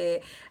already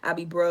said I'll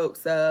be broke.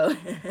 So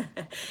it don't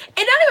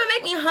even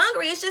make me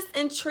hungry. It's just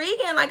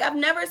intriguing. Like, I've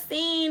never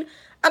seen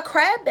a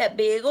crab that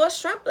big or a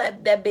shrimp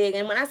that big.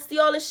 And when I see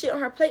all this shit on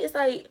her plate, it's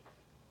like,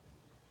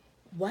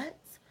 what?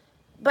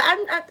 But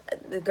I'm not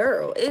the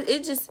girl. It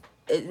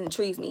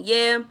intrigues me.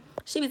 Yeah,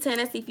 she be tearing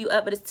that seafood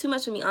up, but it's too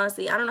much for me,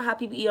 honestly. I don't know how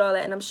people eat all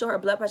that, and I'm sure her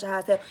blood pressure high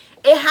as hell.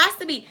 It has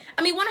to be.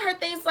 I mean, one of her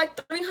things is like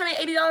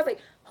 $380. Like,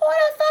 who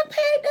the fuck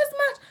paid this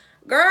much?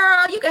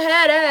 Girl, you can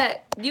have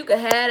that. You can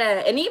have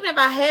that. And even if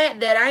I had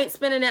that, I ain't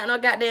spending that on no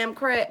goddamn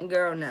crack.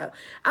 Girl, no.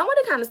 I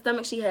wonder what kind of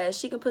stomach she has.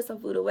 She can put some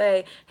food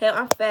away. Hell,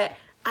 I'm fat.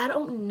 I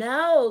don't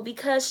know,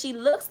 because she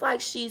looks like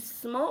she's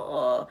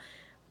small.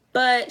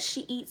 But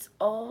she eats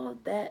all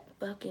that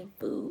fucking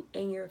food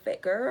in your face.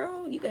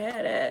 Girl, you can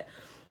have that.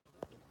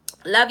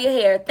 Love your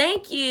hair.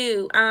 Thank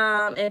you.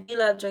 And B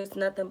Love drinks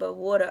nothing but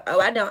water. Oh,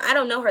 I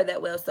don't know her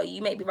that well, so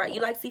you may be right.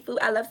 You like seafood?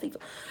 I love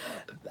seafood.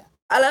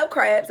 I love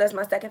crabs. That's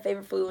my second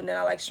favorite food, and then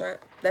I like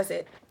shrimp. That's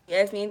it. You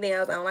ask me anything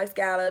else, I don't like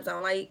scallops. I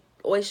don't like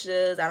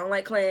oysters. I don't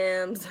like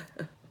clams.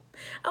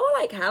 I would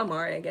like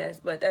calamari, I guess,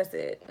 but that's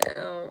it. I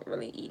don't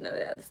really eat none of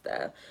that other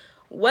stuff.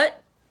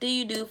 What do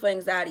you do for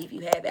anxiety if you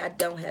have it? I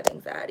don't have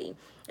anxiety.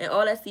 And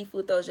all that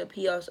seafood throws your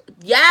pee off.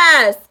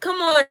 Yes!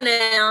 Come on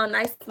now.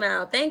 Nice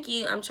smile. Thank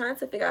you. I'm trying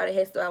to figure out a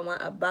hairstyle. I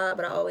want a bob,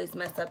 but I always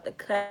mess up the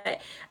cut.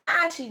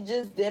 I actually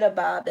just did a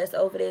bob that's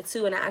over there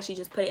too, and I actually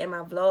just put it in my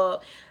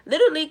vlog.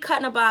 Literally,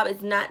 cutting a bob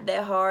is not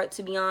that hard,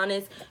 to be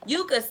honest.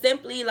 You could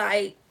simply,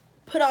 like,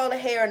 put all the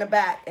hair in the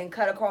back and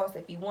cut across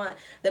if you want.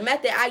 The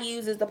method I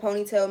use is the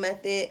ponytail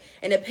method,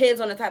 and it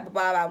depends on the type of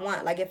bob I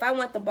want. Like if I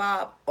want the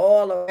bob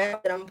all around,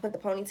 then I'm gonna put the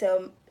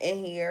ponytail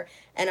in here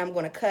and I'm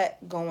gonna cut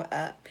going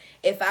up.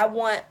 If I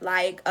want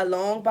like a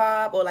long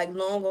bob or like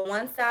long on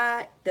one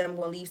side, then I'm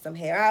gonna leave some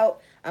hair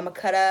out. I'm gonna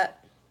cut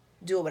up,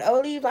 do it with,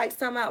 I'll leave like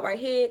some out right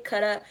here,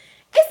 cut up.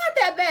 It's not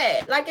that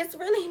bad. Like it's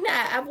really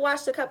not. I've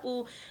watched a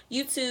couple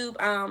YouTube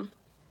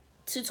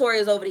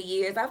tutorials over the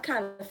years. I've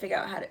kind of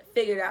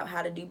figured out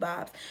how to do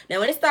bobs. Now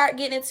when it start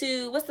getting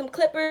into with some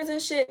clippers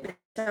and shit,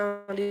 I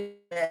don't do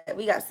that.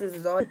 We got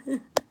scissors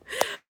on.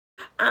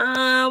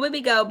 Where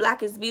we go?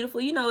 Black is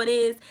beautiful. You know it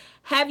is.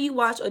 Have you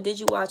watched or did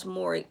you watch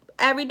more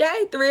every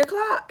day? 3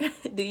 o'clock.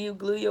 Do you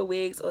glue your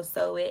wigs or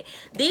sew it?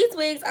 These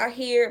wigs are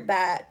here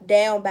by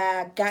down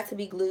by got to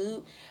be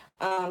glued.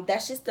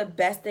 That's just the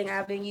best thing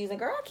I've been using.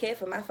 Girl, I care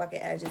for my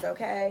fucking edges,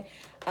 okay?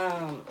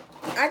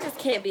 I just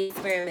can't be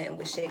experimenting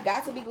with shit.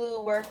 Got to be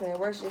glued works and it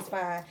works just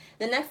fine.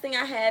 The next thing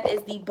I have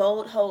is the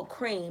Bold Hold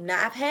Cream.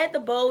 Now, I've had the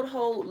Bold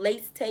Hold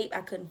lace tape.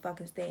 I couldn't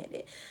fucking stand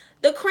it.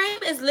 The cream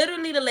is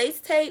literally the lace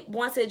tape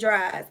once it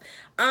dries.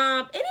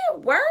 And it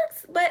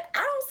works, but I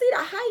don't see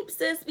the hype,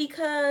 sis,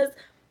 because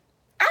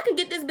I can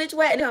get this bitch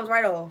wet and it comes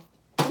right off.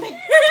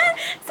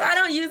 So I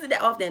don't use it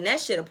that often. That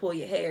shit'll pull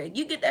your hair.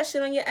 You get that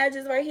shit on your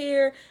edges right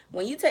here.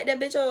 When you take that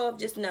bitch off,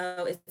 just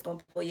know it's gonna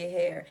pull your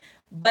hair.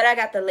 But I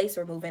got the lace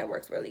remover. It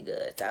works really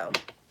good. So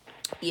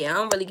yeah, I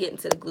don't really get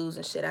into the glues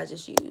and shit. I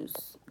just use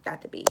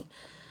got to be.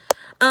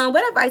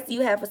 What advice do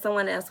you have for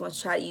someone else who wants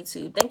to try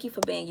YouTube? Thank you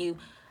for being you.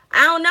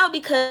 I don't know,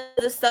 because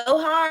it's so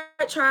hard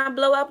trying to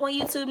blow up on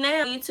YouTube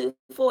now. YouTube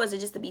for, is it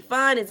just to be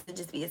fun? Is it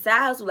just to be a side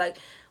hustle? Like,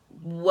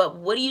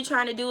 what are you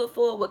trying to do it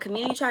for? What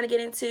community you trying to get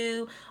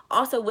into?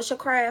 Also, what's your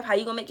craft? How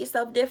you gonna make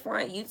yourself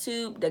different?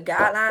 YouTube, the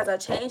guidelines are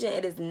changing.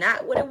 It is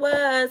not what it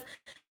was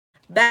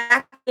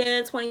back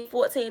in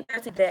 2014,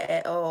 13, that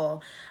at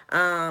all.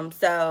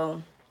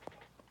 So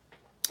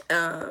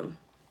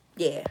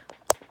yeah.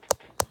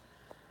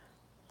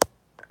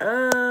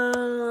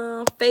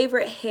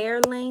 Favorite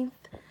hair length?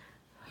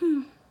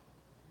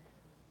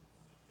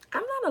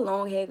 I'm not a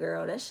long hair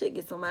girl. That shit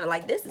gets on my,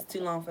 like, this is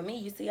too long for me.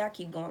 You see, I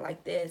keep going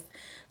like this.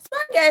 So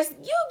I guess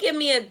you give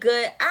me a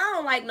good, I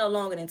don't like no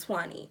longer than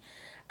 20.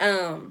 I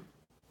don't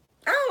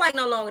like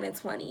no longer than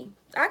 20.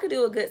 I could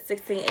do a good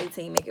 16,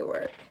 18, make it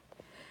work.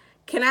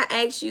 Can I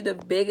ask you the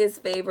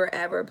biggest favor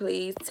ever,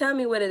 please? Tell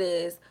me what it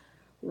is.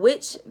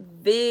 Which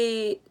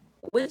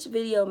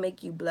video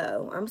make you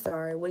blow? I'm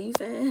sorry, what are you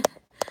saying?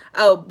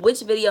 Oh,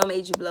 which video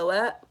made you blow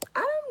up?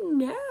 I don't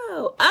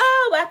know.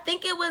 Oh, I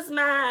think it was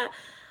my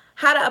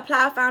how to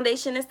apply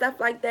foundation and stuff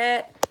like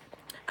that.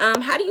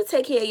 How do you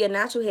take care of your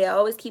natural hair? I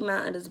always keep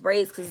mine under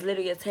braids because it's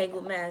literally a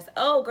tangled mess.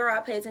 Oh, girl,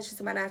 I pay attention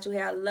to my natural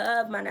hair. I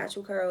love my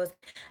natural curls.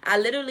 I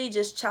literally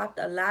just chopped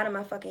a lot of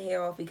my fucking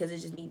hair off because it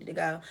just needed to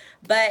go.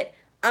 But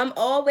I'm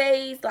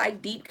always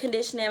like deep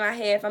conditioning my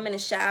hair. If I'm in the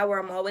shower,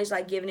 I'm always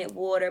like giving it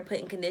water,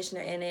 putting conditioner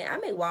in it. I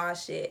may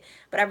wash it,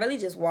 but I really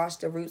just wash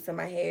the roots of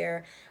my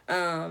hair.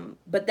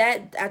 But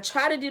that I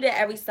try to do that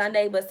every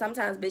Sunday, but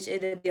sometimes, bitch,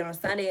 it'll be on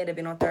Sunday, it'll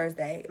be on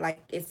Thursday. Like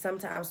it's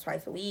sometimes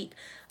twice a week.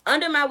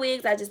 Under my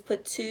wigs, I just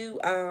put two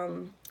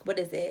what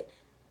is it?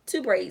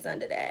 Two braids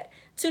under that.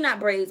 Two, not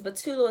braids, but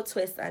two little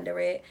twists under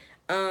it.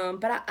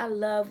 But I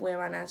love wearing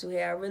my natural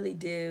hair. I really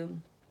do.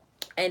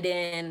 And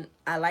then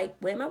I like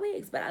wearing my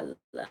wigs, but I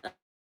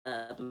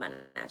love my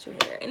natural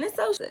hair. And it's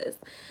so sis.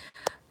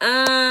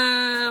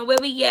 Where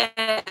we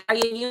at? Are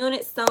your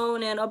units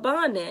sewn in or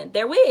bonding?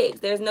 They're wigs.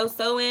 There's no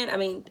sewing. I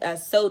mean, I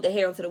sewed the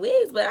hair onto the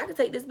wigs, but I can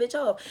take this bitch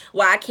off.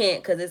 Well, I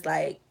can't because it's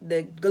like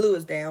the glue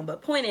is down.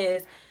 But point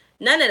is,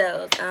 none of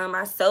those.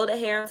 I sewed the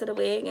hair onto the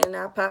wig and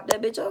I popped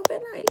that bitch off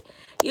at night.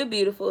 You're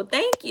beautiful.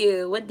 Thank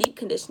you. What deep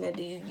conditioner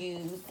do you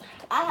use?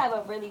 I have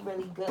a really,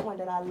 really good one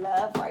that I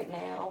love right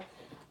now.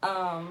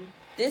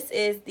 This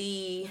is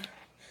the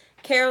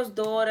Carol's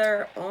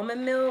Daughter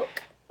Almond Milk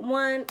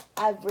one.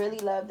 I really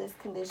love this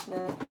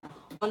conditioner.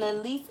 On the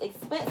least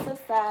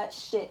expensive side,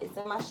 shit, it's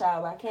in my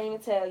shower. I can't even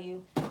tell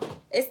you.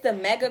 It's the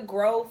Mega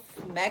Growth,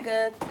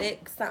 Mega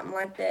Thick, something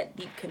like that,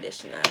 deep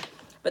conditioner.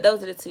 But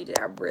those are the two that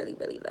I really,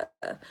 really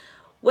love.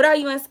 What are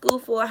you in school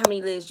for? How many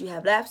years do you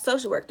have left?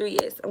 Social work, 3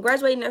 years. I'm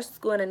graduating nursing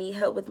school and I need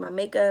help with my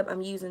makeup.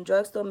 I'm using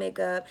drugstore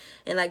makeup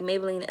and like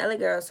Maybelline and LA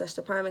Girl, such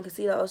the primer and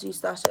concealer. Also use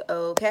Sasha.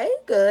 Okay,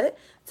 good.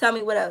 Tell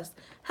me what else.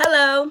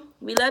 Hello.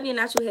 We love your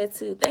natural hair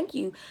too. Thank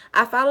you.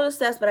 I follow the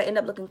steps, but I end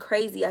up looking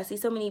crazy. I see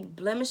so many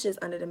blemishes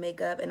under the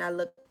makeup and I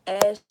look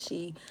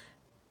ashy,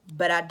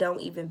 but I don't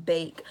even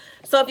bake.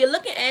 So if you're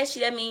looking ashy,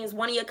 that means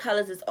one of your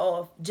colors is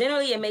off.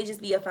 Generally, it may just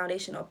be a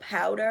foundation or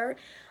powder.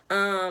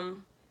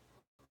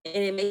 And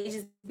it may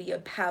just be a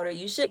powder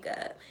you should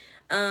get.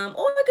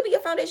 Or it could be your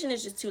foundation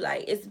is just too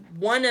light. It's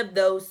one of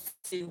those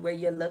two where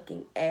you're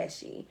looking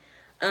ashy.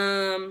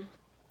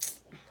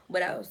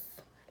 What else?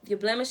 If your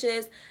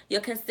blemishes,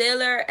 your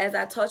concealer, as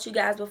I taught you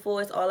guys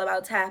before, it's all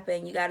about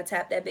tapping. You got to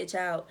tap that bitch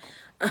out.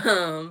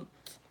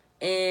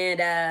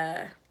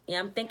 Yeah,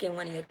 I'm thinking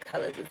one of your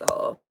colors is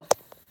off.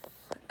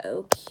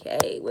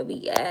 Okay, where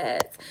we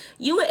at?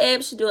 You and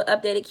Eb should do an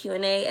updated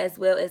Q&A, as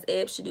well as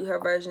Eb should do her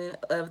version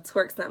of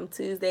Twerk Something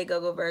Tuesday,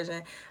 go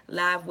version,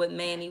 live with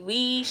Manny.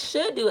 We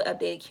should do an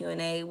updated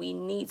Q&A. We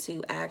need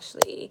to,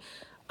 actually.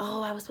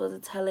 Oh, I was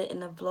supposed to tell it in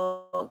the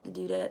vlog to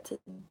do that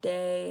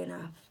today, and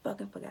I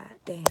fucking forgot.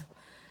 Damn.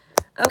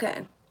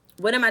 Okay.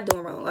 What am I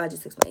doing wrong? Oh, I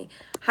just explained.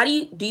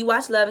 Do you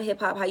watch Love and Hip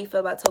Hop? How you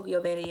feel about Tokyo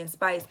Vanity and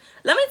Spice?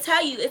 Let me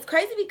tell you, it's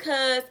crazy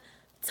because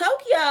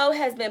Tokyo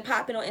has been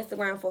popping on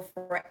Instagram for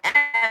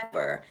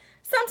forever.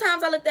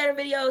 Sometimes I looked at her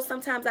videos,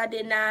 sometimes I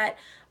did not.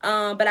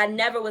 But I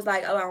never was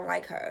like, oh, I don't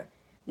like her.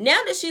 Now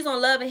that she's on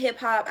Love and Hip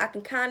Hop, I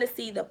can kind of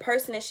see the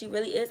person that she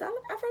really is. I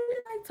really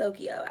like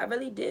Tokyo. I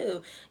really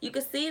do. You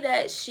can see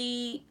that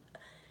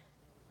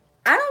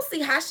I don't see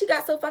how she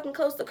got so fucking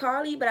close to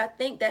Carly, but I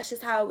think that's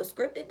just how it was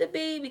scripted to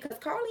be, because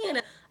Carly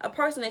ain't a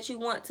person that you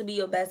want to be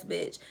your best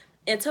bitch.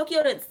 And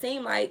Tokyo didn't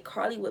seem like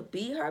Carly would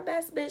be her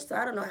best bitch, so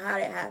I don't know how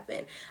that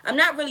happened. I'm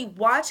not really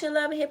watching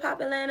Love and Hip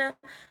Hop Atlanta.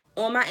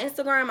 On my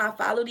Instagram, I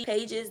follow these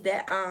pages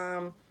that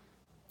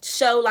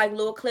show like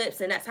little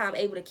clips, and that's how I'm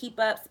able to keep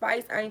up.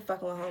 Spice, I ain't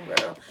fucking with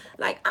homegirl.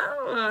 Like,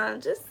 I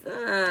just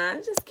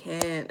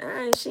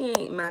can't. She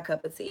ain't my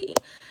cup of tea.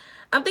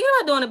 I'm thinking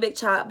about doing a big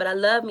chop, but I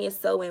love me a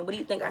sew-in. What do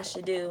you think I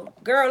should do?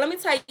 Girl, let me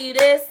tell you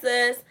this,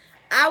 sis.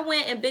 I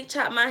went and big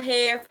chopped my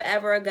hair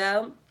forever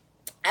ago.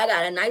 I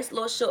got a nice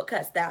little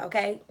shortcut style,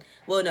 okay?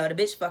 Well, no, the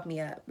bitch fucked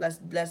me up. Let's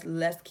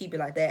keep it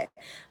like that.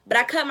 But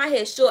I cut my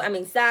hair short. I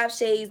mean, side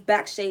shaves,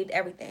 back shaved,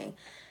 everything.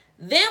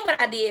 Then what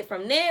I did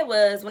from there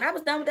was, when I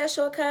was done with that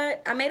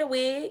shortcut, I made a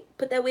wig,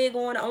 put that wig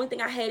on. The only thing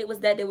I hated was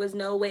that there was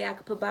no way I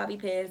could put bobby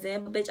pins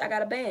in. But bitch, I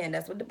got a band.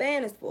 That's what the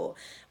band is for.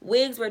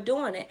 Wigs were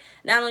doing it.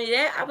 Not only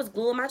that, I was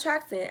gluing my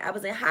tracks in. I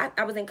was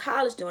in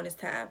college during this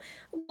time.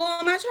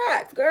 Gluing my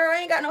tracks. Girl, I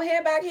ain't got no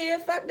hair back here.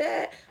 Fuck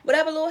that.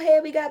 Whatever little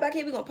hair we got back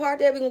here, we gonna part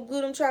there. We gonna glue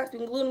them tracks. We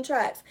gonna glue them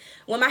tracks.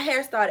 When my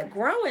hair started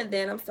growing,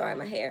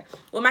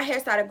 When my hair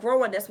started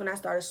growing, that's when I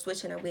started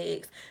switching to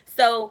wigs.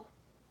 So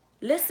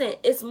listen,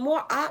 it's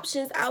more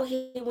options out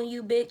here when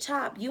you big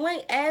chop. You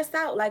ain't ass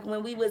out like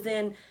when we was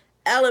in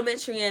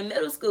elementary and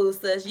middle school,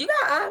 sis. You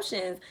got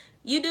options.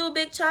 You do a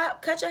big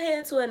chop, cut your hair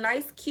into a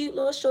nice, cute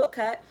little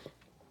shortcut.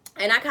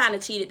 And I kind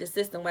of cheated the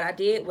system. What I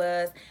did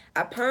was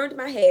I permed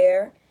my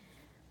hair,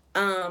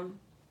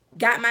 um,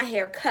 got my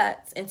hair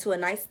cut into a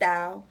nice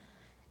style.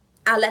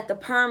 I let the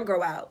perm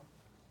grow out.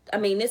 I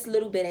mean, this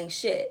little bit ain't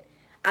shit.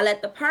 I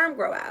let the perm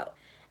grow out.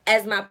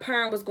 As my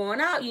perm was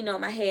growing out,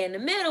 my hair in the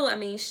middle, I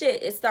mean,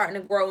 shit, it's starting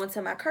to grow into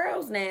my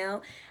curls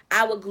now.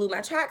 I would glue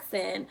my tracks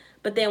in,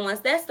 but then once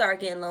that started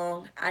getting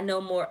long, I no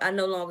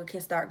longer can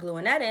start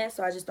gluing that in,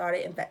 so I just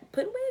started, in fact,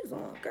 putting wigs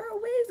on.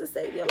 Girl, wigs will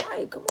save your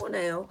life. Come on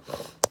now.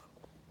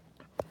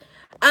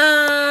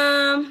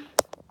 Um,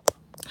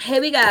 Here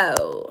we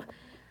go.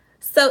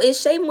 So is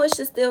Shea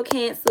Moisture still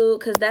canceled?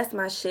 Because that's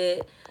my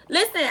shit.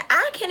 Listen,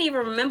 I can't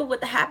even remember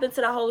what happened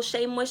to the whole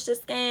Shea Moisture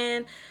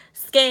scandal.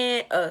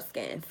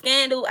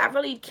 I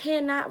really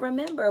cannot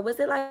remember. Was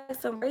it like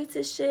some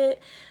racist shit?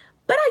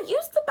 But I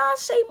used to buy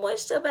Shea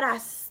Moisture, but I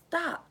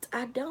stopped.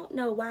 I don't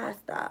know why I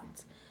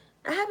stopped.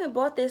 I haven't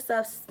bought this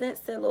stuff since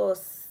the little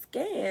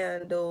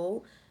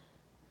scandal.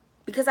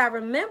 Because I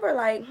remember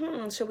like,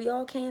 should we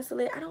all cancel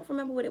it? I don't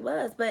remember what it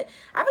was, but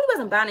I really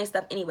wasn't buying this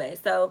stuff anyway.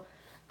 So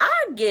I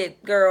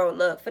get, girl,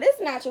 look, for this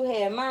natural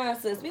hair of mine,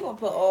 sis, we gonna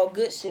put all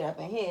good shit up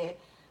in here.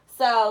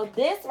 So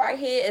this right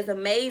here is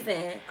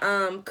amazing.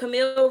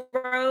 Camille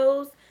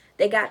Rose,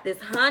 they got this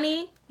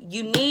honey.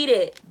 You need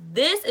it.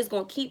 This is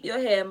gonna keep your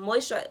hair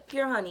moisturized.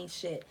 Pure honey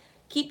shit.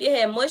 Keep your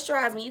hair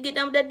moisturized. When you get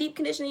done with that deep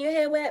conditioning, your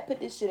hair wet, put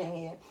this shit in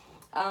here.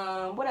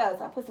 What else?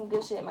 I put some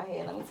good shit in my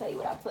hair. Let me tell you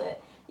what I put.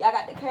 Y'all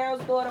got the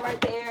Carol's Daughter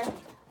right there.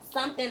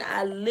 Something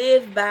I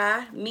live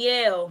by.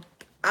 Miel.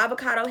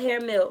 Avocado hair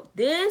milk.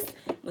 This,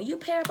 when you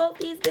pair both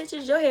these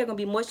bitches, your hair gonna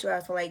be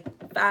moisturized for like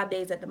 5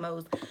 days at the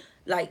most.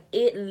 Like,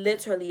 it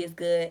literally is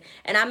good.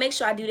 And I make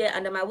sure I do that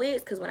under my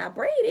wigs, because when I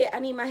braid it, I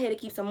need my hair to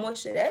keep some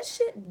moisture. That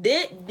shit,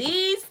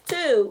 these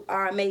two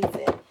are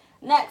amazing.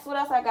 Next, what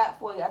else I got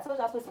for you? I told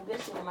you I put some good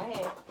shit in my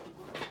hair.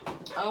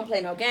 I don't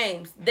play no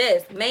games.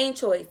 This, Main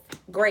Choice,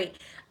 great.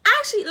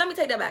 Actually, let me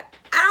take that back.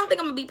 I don't think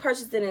I'm going to be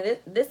purchasing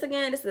this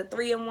again. This is a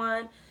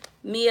 3-in-1.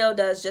 Mio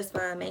does just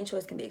fine. Main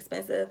Choice can be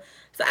expensive.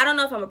 So I don't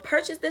know if I'm going to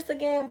purchase this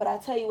again, but I'll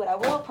tell you what I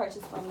will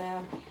purchase from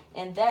them.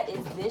 And that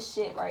is this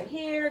shit right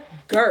here.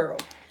 Girl.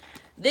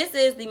 This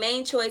is the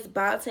Main Choice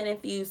Biotin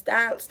Infused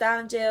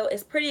Styling Gel.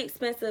 It's pretty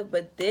expensive,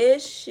 but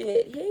this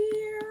shit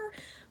here,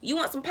 you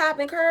want some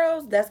popping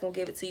curls? That's going to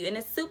give it to you. And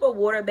it's super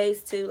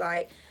water-based too.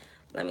 Like,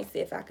 let me see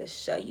if I can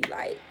show you.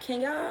 Like,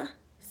 can y'all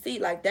see?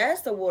 Like,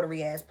 that's the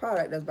watery ass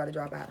product that's about to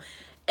drop out.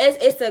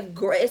 It's a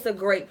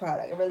great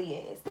product. It really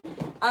is.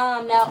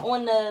 Now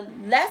on the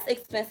less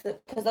expensive,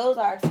 because those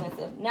are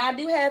expensive. Now I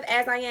do have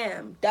As I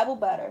Am double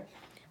butter.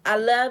 I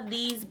love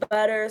these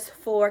butters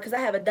because I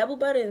have a double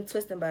butter and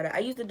twisting butter. I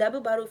use the double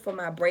butter for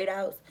my braid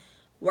outs.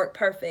 Work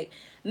perfect.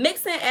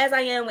 Mixing As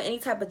I Am with any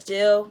type of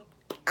gel,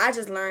 I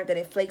just learned that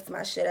it flakes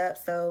my shit up.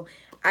 So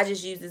I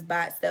just use this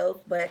by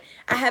itself, but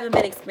I haven't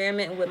been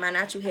experimenting with my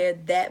natural hair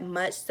that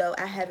much, so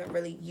I haven't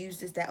really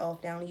used this that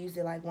often. I only use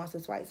it like once or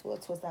twice for a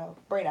twist out,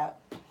 braid out.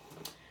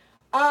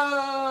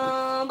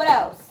 What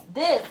else?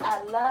 This,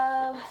 I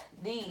love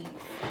these.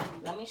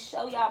 Let me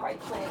show y'all right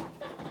quick.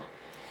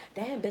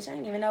 Damn, bitch, I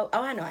didn't even know.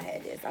 Oh, I know I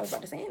had this. I was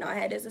about to say, I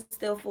had this. It's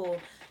still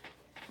full.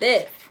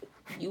 This.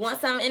 You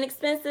want something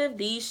inexpensive?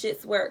 These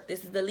shits work.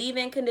 This is the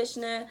leave-in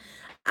conditioner.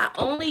 I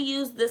only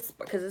use this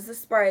because it's a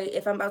spray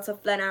if I'm about to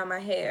flat iron my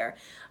hair.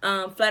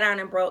 Flat iron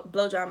and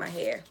blow dry my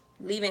hair.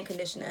 Leave-in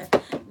conditioner.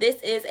 This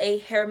is a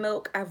hair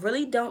milk. I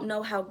really don't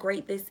know how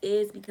great this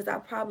is because I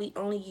probably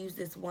only use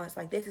this once.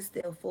 Like, this is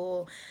still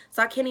full.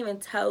 So I can't even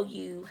tell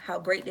you how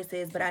great this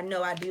is, but I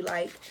know I do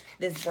like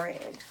this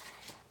brand.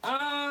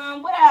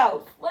 What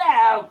else? What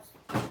else?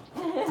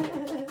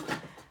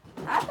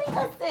 I think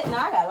that's it. No,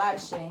 I got a lot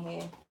of shit in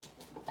here.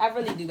 I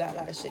really do got a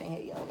lot of shit in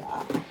here,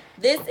 y'all.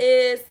 This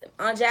is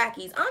Aunt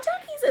Jackie's. Aunt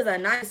Jackie's is a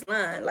nice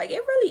line. Like,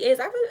 it really is.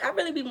 I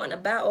really be wanting to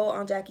buy all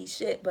Aunt Jackie's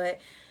shit, but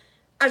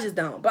I just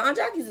don't. But Aunt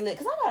Jackie's is lit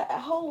because I got a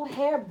whole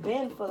hair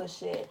bin full of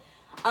shit.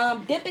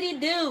 Dippity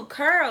Doo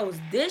curls.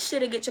 This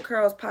shit'll get your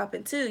curls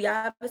popping too.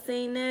 Y'all ever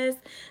seen this?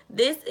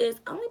 This is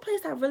only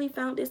place I really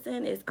found this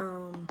in is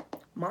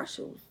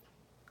Marshall's.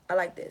 I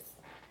like this.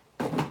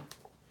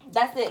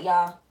 That's it,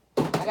 y'all.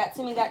 I got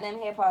too many goddamn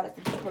hair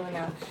products to keep pulling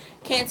out.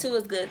 Cantu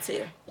is good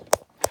too.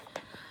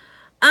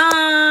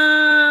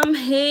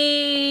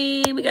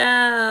 Here we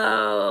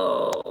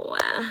go.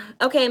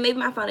 Okay, maybe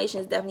my foundation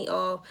is definitely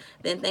off.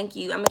 Then thank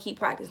you. I'm gonna keep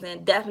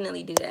practicing.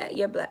 Definitely do that.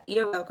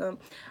 You're welcome.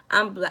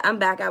 I'm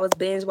back. I was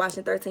binge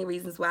watching 13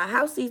 Reasons Why.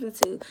 House season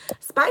 2.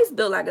 Spice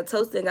built like a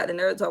toaster and got the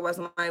nerve to talk about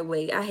somebody's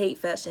weight. I hate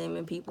fat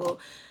shaming people.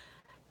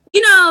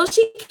 You know,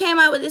 she came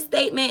out with this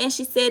statement and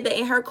she said that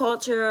in her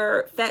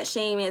culture, fat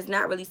shaming is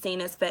not really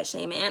seen as fat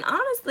shaming. And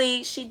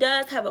honestly, she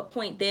does have a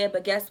point there,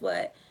 but guess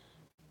what?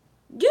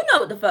 You know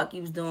what the fuck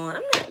you was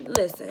doing.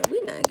 Listen, we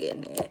not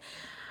getting it.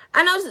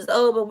 I know this is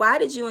old, but why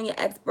did you and your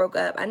ex broke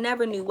up? I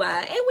never knew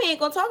why. And we ain't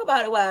gonna talk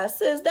about it why,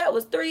 sis. That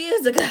was 3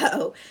 years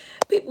ago.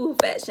 People who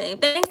fat shame.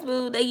 Thanks,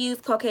 boo. They use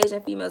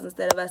Caucasian females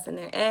instead of us in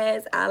their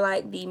ads. I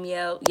like the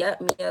meow.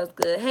 Yep, meow's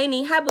good. Hey,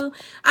 Nee. Hi, boo.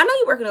 I know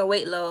you're working on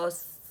weight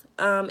loss.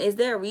 Is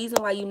there a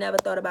reason why you never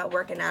thought about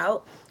working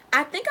out?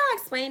 I think I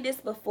explained this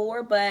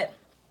before, but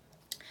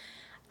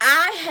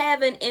I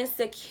have an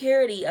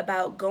insecurity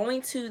about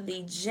going to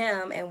the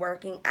gym and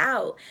working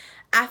out.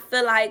 I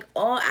feel like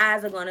all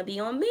eyes are going to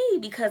be on me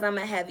because I'm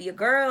a heavier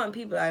girl and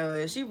people are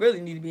like, oh, she really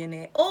need to be in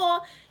there.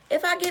 Or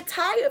if I get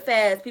tired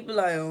fast, people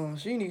are like, oh,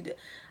 she need to.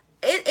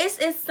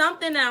 It's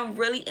something that I'm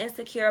really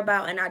insecure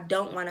about and I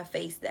don't want to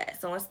face that.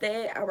 So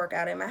instead, I work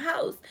out in my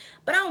house.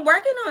 But I'm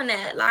working on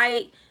that.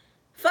 Like,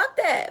 fuck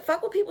that.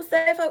 Fuck what people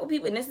say. Fuck what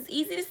people. And this is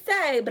easy to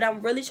say, but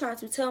I'm really trying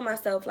to tell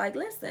myself, like,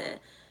 listen,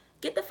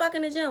 get the fuck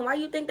in the gym. Why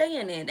you think they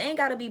in there? They ain't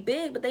gotta be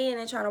big, but they in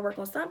there trying to work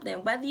on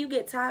something. Whether you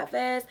get tired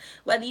fast,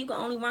 whether you can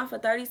only run for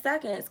 30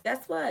 seconds,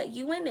 guess what?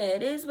 You in there.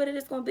 It is what it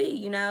is gonna be,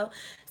 you know?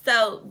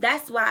 So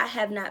that's why I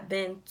have not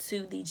been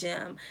to the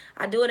gym.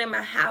 I do it in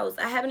my house.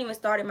 I haven't even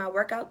started my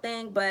workout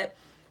thing, but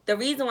the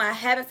reason why I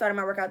haven't started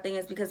my workout thing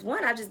is because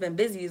one, I've just been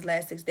busy these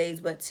last 6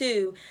 days, but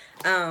two,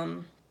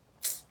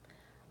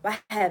 why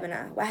haven't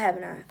I? Why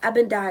haven't I? I've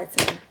been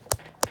dieting.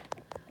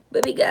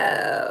 But we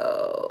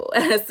go.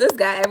 Sis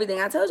got everything.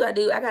 I told you I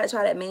do. I gotta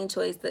try that main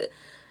choice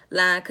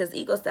line because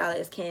Eco Styler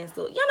is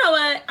canceled. You know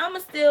what? I'ma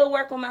still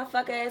work on my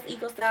fuck ass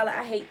Eco Styler.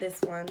 I hate this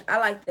one. I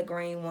like the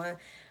green one.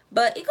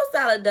 But Eco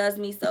Styler does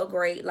me so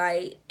great.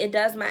 Like, it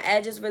does my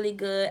edges really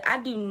good. I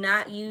do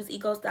not use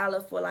Eco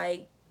Styler for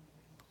like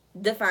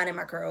defining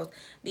my curls.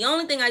 The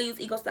only thing I use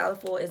Eco Styler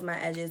for is my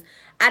edges.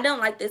 I don't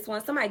like this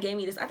one. Somebody gave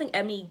me this. I think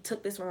Emily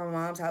took this from her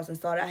mom's house and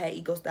saw that I had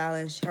Eco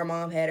Styler and her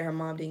mom had it. Her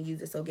mom didn't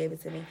use it, so gave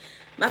it to me.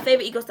 My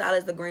favorite Eco Styler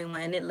is the green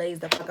one and it lays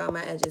the fuck on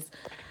my edges.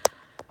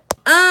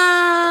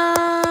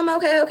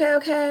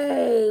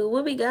 Okay.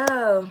 Where we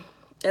go?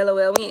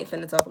 LOL, we ain't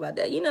finna talk about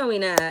that. You know we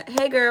not.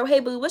 Hey girl, hey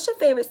boo, what's your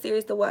favorite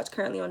series to watch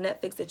currently on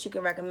Netflix that you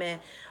can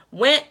recommend?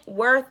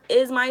 Wentworth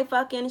is my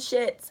fucking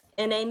shit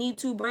and they need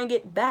to bring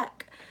it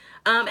back.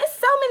 It's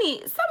so many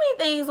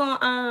things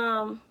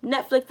on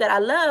Netflix that I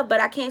love, but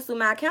I canceled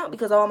my account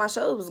because all my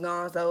shows was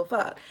gone. So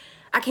fuck,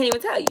 I can't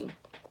even tell you.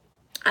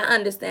 I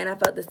understand. I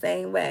felt the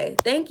same way.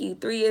 Thank you.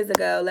 3 years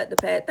ago, let the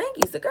past. Thank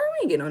you, so girl.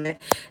 We ain't getting on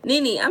that.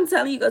 Nene, I'm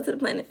telling you, go to the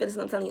Planet Fitness.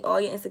 I'm telling you, all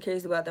your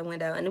insecurities go out the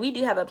window. And we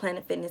do have a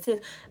Planet Fitness here.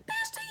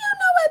 Bitch, do you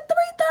know at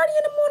 3:30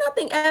 in the morning? I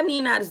think Abney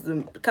and I, this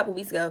was a couple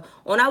weeks ago,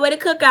 on our way to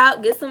cook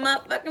out, get some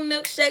motherfucking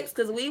milkshakes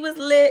because we was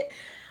lit.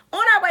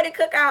 On our way to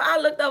cook out, I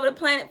looked over the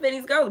Planet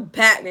Fitness. Girl was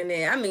packed in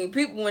there. I mean,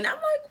 people went. I'm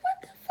like,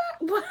 what the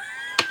fuck?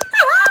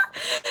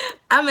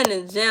 I'm in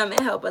the gym. It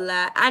helped a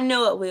lot. I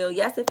know it will.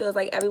 Yes, it feels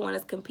like everyone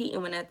is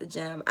competing when at the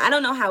gym. I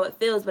don't know how it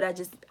feels, but I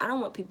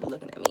don't want people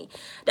looking at me.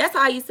 That's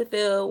how I used to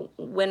feel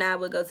when I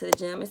would go to the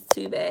gym. It's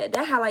too bad.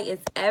 That highlight is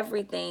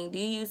everything. Do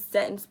you use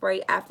setting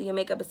spray after your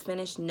makeup is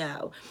finished?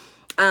 No.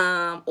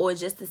 or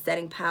just the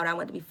setting powder. I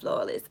want to be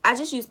flawless. I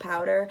just use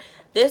powder.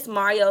 This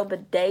Mario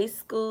Bidet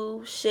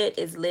School shit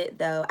is lit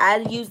though. I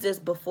use this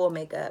before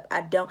makeup.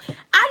 I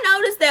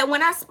noticed that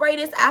when I spray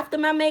this after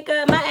my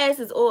makeup, my ass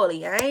is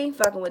oily. I ain't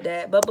fucking with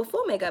that. But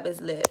before makeup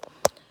is lit.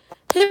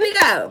 Here we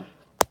go.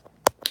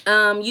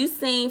 You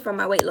seen from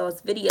my weight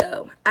loss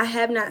video. I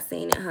have not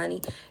seen it,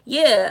 honey.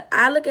 Yeah,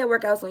 I look at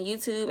workouts on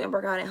YouTube and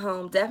work out at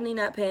home. Definitely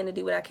not paying to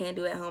do what I can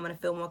do at home and I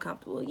feel more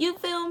comfortable. You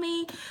feel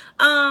me?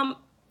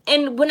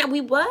 And when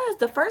we was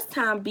the first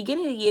time,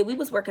 beginning of the year, we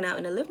was working out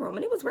in the living room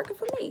and it was working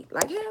for me.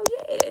 Like hell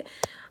yeah.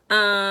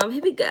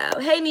 Here we go.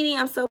 Hey Nene,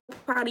 I'm so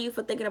proud of you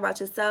for thinking about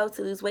yourself.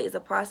 To lose weight is a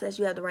process.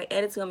 You have the right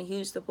attitude. I'm a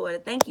huge supporter.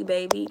 Thank you,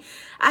 baby.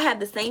 I have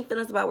the same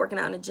feelings about working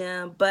out in the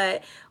gym,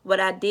 but what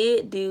I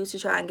did do to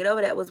try and get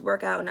over that was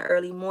work out in the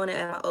early morning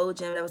at my old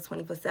gym that was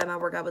 24/7. I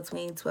work out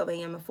between 12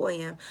 a.m. and 4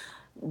 a.m.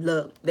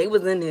 Look, they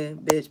was in there,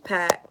 bitch,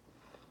 packed.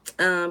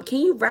 Can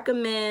you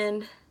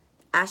recommend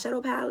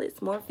eyeshadow palettes,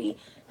 Morphe?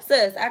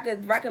 Sis, I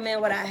could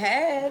recommend what I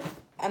have.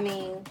 I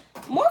mean,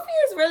 Morphe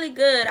is really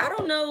good. I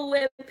don't know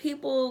where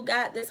people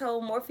got this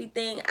whole Morphe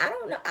thing. I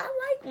don't know. I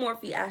like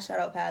Morphe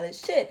eyeshadow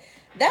palettes. Shit,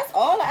 that's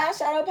all the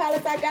eyeshadow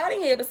palettes I got in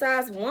here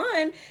besides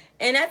one,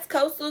 and that's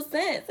Coastal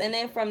Scents. And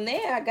then from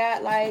there, I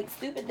got like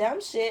stupid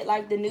dumb shit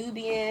like the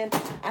Nubian.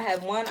 I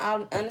have one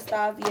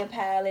Anastasia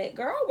palette.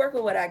 Girl, I work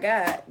with what I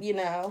got, you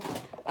know.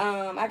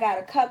 I got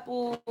a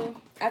couple.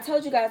 I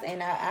told you guys,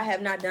 and I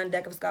have not done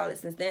Deck of Scarlet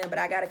since then, but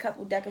I got a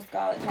couple Deck of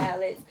Scarlet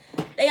palettes.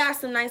 They are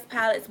some nice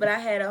palettes, but I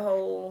had a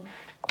whole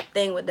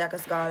thing with Deck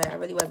of Scarlet. I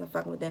really wasn't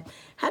fucking with them.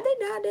 Have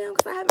they died down?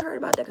 Because I haven't heard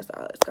about Deck of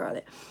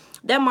Scarlet.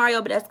 That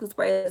Mario Badescu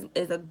spray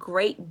is a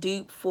great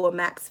dupe for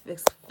Max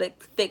Fix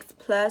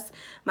Plus.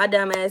 My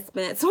dumb ass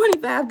spent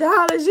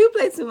 $25. You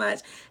play too much.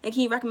 And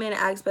can you recommend an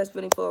AliExpress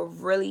fitting for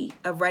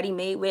a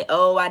ready-made wig?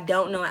 Oh, I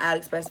don't know an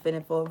AliExpress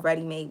fitting for a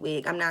ready-made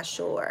wig. I'm not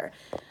sure.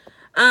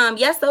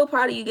 Yes, so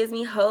proud of you. Gives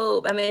me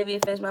hope. I may have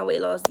even finished my weight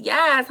loss.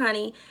 Yes,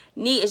 honey.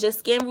 Neat. Is your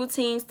skin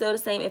routine still the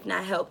same, if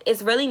not help?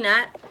 It's really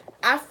not.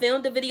 I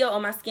filmed the video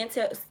on my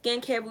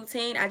skincare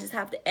routine. I just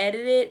have to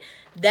edit it.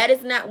 That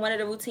is not one of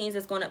the routines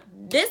that's going up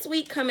this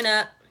week coming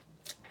up.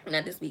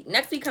 Not this week.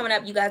 Next week coming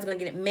up, you guys are going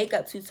to get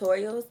makeup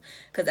tutorials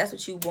because that's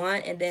what you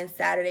want. And then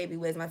Saturday be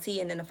Where's My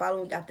Tea. And then the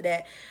following week after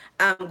that,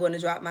 I'm going to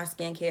drop my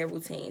skincare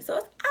routine. So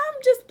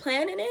I'm just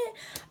planning it.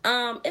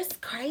 It's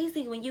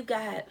crazy when you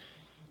got...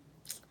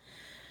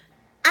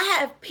 I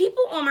have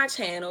people on my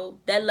channel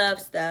that love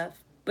stuff,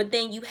 but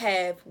then you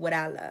have what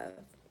I love.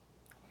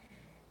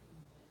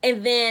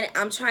 And then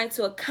I'm trying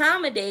to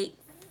accommodate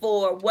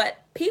for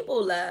what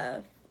people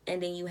love,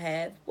 and then you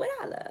have what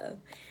I love.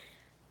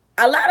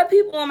 A lot of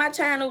people on my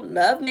channel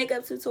love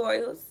makeup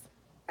tutorials.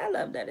 I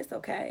love that. It's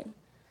okay.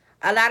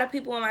 A lot of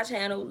people on my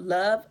channel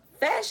love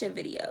fashion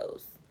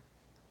videos.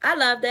 I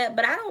love that,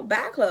 but I don't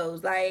buy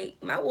clothes. Like,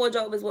 my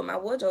wardrobe is what my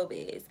wardrobe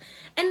is.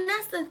 And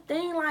that's the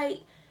thing, like,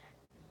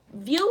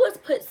 viewers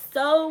put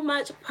so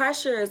much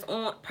pressure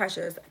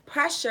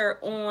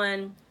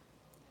on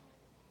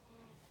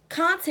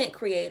content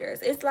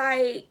creators. It's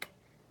like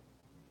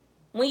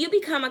when you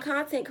become a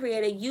content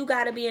creator, you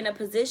got to be in a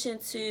position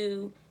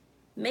to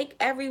make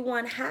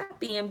everyone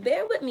happy. And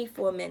bear with me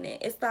for a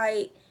minute. It's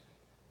like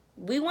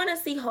we want to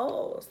see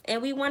hauls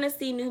and we want to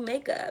see new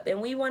makeup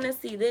and we want to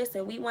see this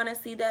and we want to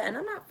see that. And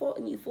I'm not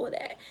faulting you for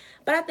that.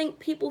 But I think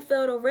people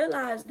fail to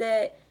realize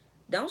that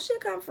don't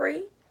shit come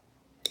free.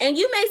 And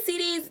you may see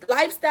these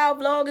lifestyle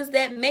vloggers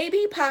that may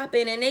be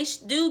popping and they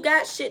do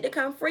got shit to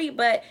come free,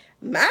 but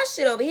my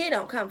shit over here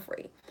don't come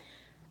free.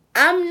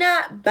 I'm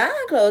not buying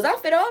clothes. I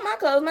fit all my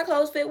clothes. My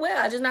clothes fit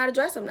well. I just know how to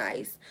dress them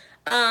nice.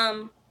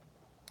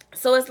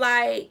 So it's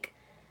like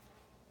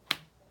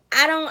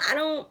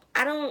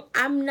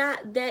I'm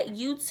not that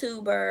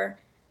YouTuber.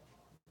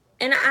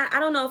 And I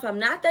don't know if I'm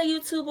not that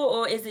YouTuber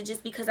or is it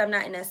just because I'm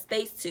not in that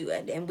space too.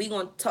 And we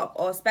going to talk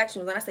all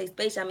spectrums. When I say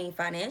space, I mean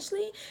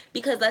financially.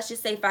 Because let's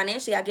just say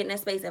financially, I get in that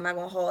space. Am I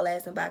going to haul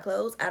ass and buy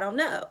clothes? I don't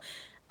know.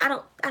 I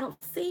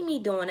don't see me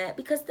doing that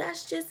because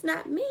that's just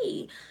not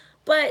me.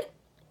 But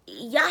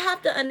y'all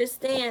have to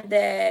understand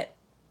that,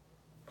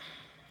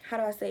 how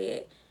do I say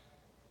it?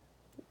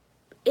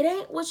 It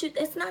ain't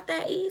it's not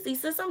that easy.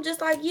 Sis, I'm just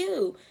like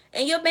you.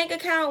 And your bank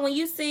account, when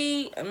you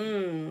see,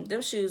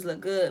 them shoes look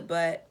good,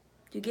 but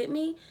you get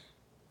me?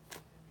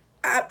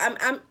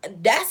 I'm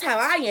that's how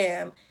I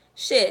am.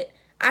 Shit.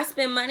 I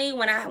spend money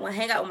when I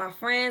hang out with my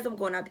friends. I'm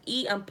going out to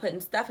eat. I'm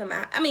putting stuff in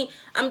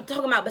I'm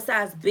talking about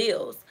besides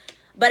bills.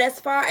 But as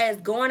far as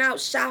going out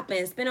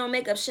shopping, spend on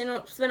makeup,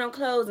 spend on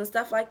clothes and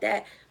stuff like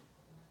that,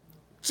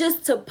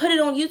 just to put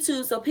it on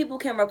YouTube so people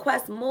can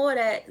request more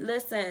that,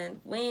 listen,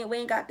 we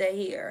ain't got that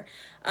here.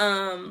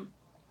 And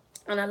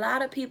a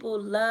lot of people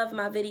love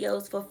my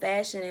videos for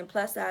fashion and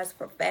plus size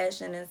for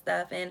fashion and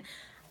stuff. And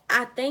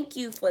I thank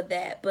you for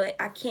that, but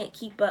I can't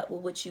keep up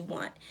with what you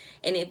want.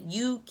 And if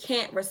you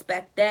can't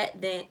respect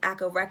that, then I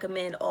could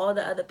recommend all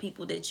the other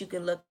people that you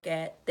can look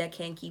at that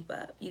can keep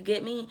up. You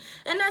get me?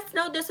 And that's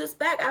no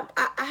disrespect.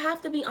 I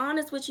have to be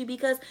honest with you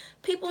because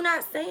people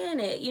not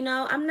saying it. You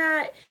know, I'm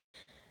not...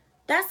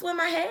 that's where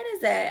my head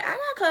is at. I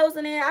got clothes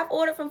in there. I've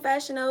ordered from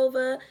Fashion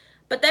Nova,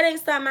 but that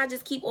ain't something I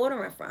just keep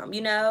ordering from,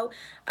 you know?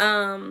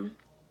 Um,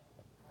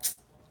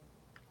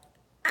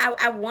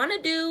 I want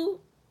to do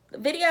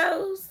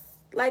videos,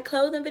 like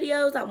clothing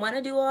videos. I want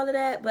to do all of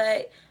that,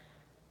 but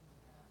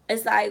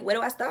it's like, where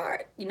do I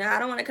start? You know, I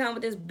don't want to come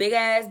with this big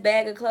ass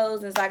bag of clothes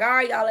and it's like, all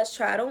right, y'all, let's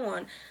try it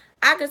on.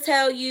 I could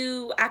tell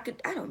you, I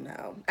don't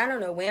know. I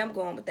don't know where I'm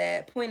going with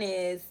that. Point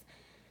is,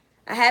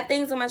 I have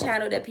things on my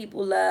channel that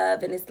people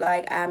love, and it's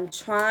like I'm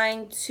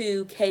trying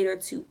to cater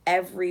to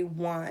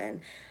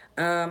everyone.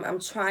 I'm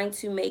trying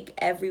to make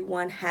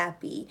everyone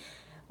happy.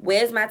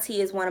 Where's My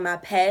Tea is one of my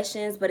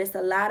passions, but it's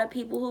a lot of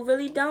people who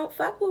really don't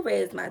fuck with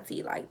Where's My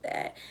Tea like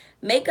that.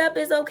 Makeup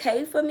is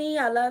okay for me.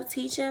 I love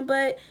teaching,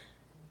 but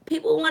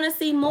people want to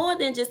see more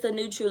than just a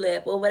neutral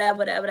lip or whatever,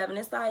 whatever, whatever. And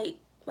it's like,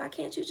 why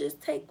can't you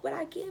just take what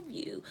I give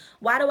you?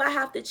 Why do I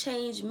have to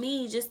change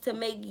me just to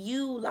make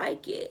you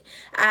like it?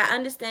 I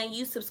understand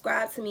you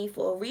subscribe to me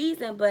for a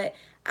reason, but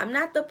I'm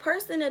not the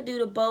person to do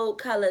the bold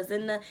colors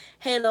and the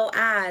halo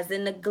eyes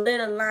and the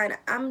glitter line.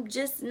 I'm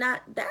just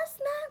not, that's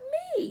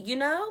not me, you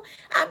know?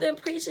 I've been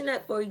preaching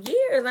that for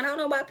years and I don't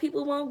know why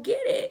people won't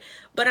get it.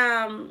 But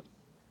I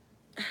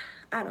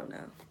don't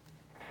know.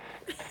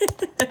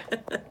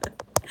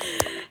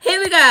 Here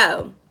we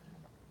go.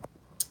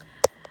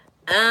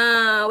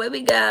 Where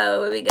we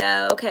go? Where we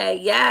go? Okay,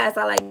 yes,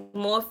 I like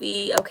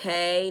Morphe.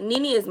 Okay,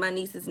 Nene is my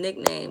niece's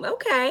nickname.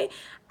 Okay,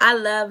 I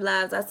love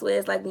lives. I swear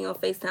it's like me on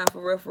FaceTime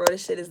for real, for real.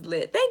 This shit is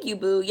lit. Thank you,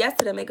 boo. Yes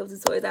to the makeup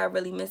tutorials. I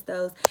really miss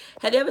those.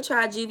 Have you ever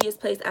tried Juvia's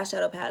Place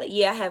eyeshadow palette?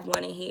 Yeah, I have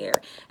one in here,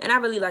 and I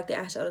really like the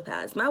eyeshadow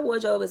palettes. My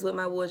wardrobe is what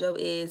my wardrobe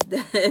is.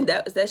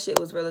 that shit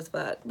was real as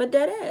fuck. But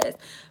that ass.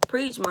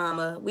 Preach,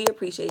 mama. We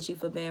appreciate you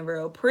for being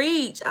real.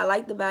 Preach. I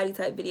like the body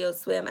type videos.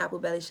 Swear I'm apple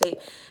belly shape.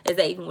 Is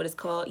that even what it's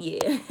called?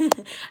 Yeah.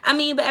 I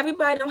mean, but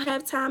everybody don't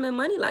have time and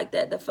money like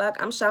that. The fuck?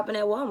 I'm shopping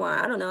at Walmart.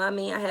 I don't know. I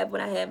mean, I have what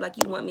I have. Like,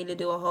 you want me to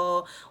do a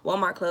haul,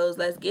 Walmart clothes,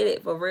 let's get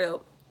it for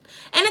real.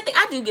 And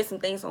I do get some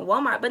things from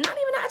Walmart, but not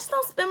even that. I just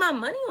don't spend my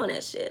money on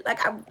that shit. Like,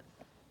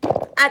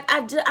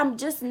 I'm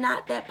just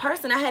not that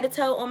person. I had to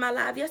tell on my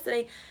live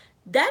yesterday,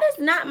 that is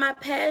not my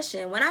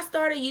passion. When I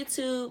started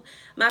YouTube,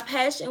 my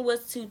passion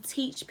was to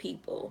teach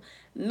people.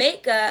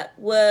 Makeup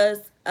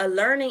was a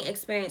learning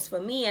experience for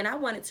me, and I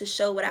wanted to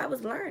show what I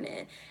was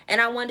learning. And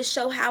I wanted to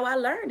show how I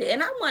learned it.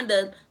 And I wanted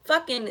to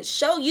fucking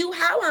show you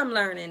how I'm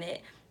learning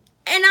it.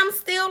 And I'm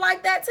still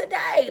like that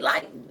today.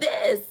 Like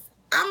this.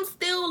 I'm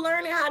still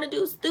learning how to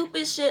do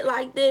stupid shit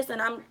like this,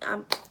 and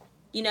I'm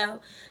you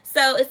know.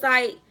 So it's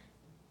like,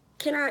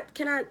 can I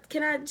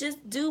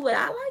just do what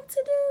I like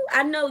to do?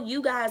 I know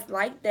you guys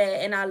like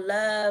that, and I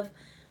love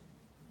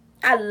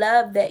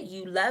that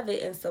you love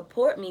it and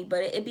support me,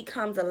 but it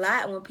becomes a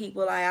lot when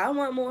people are like, I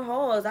want more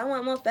hauls, I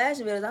want more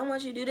fashion videos, I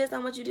want you to do this, I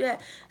want you to do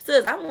that.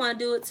 Sis, I want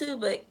to do it too,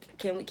 but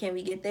can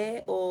we get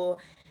there, or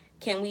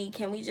can we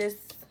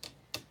just,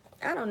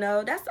 I don't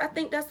know. I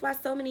think that's why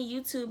so many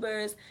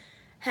YouTubers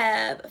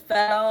have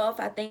fell off.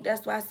 I think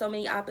that's why so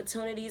many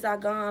opportunities are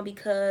gone,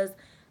 because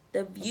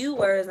the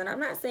viewers, and I'm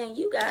not saying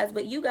you guys,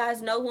 but you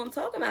guys know who I'm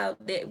talking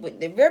about. The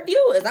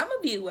reviewers, I'm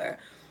a viewer,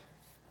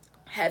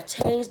 have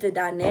changed the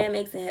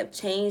dynamics and have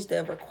changed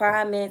the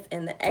requirements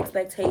and the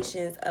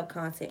expectations of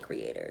content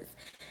creators.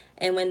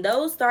 And when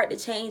those start to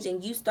change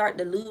and you start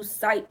to lose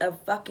sight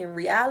of fucking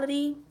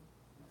reality,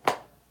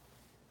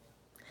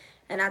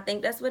 and I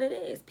think that's what it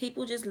is.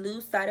 People just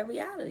lose sight of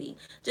reality.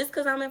 Just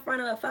because I'm in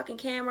front of a fucking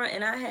camera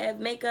and I have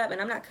makeup,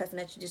 and I'm not cussing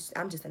at you,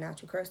 I'm just a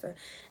natural cursor.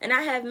 And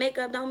I have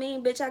makeup don't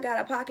mean, bitch, I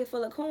got a pocket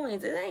full of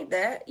coins. It ain't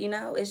that, you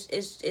know.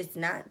 It's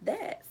not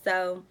that.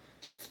 So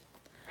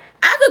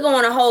I could go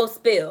on a whole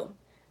spill,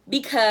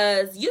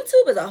 because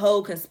YouTube is a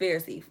whole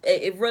conspiracy.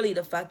 It really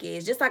the fuck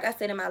is. Just like I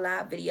said in my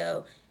live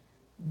video,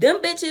 them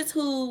bitches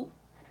who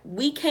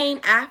we came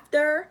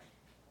after,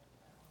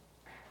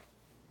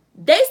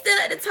 they still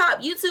at the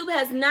top. YouTube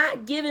has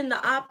not given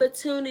the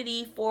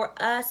opportunity for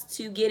us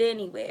to get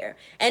anywhere.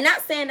 And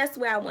not saying that's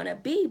where I want to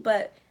be,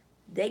 but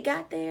they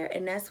got there,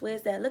 and that's where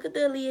it's at. Look at the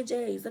Aaliyah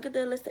J's. Look at the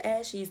Alyssa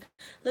Ashes.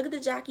 Look at the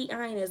Jackie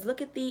Iners.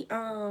 Look at the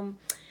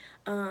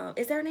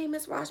is their name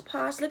Miss Rosh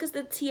Posh? Look at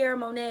the Tierra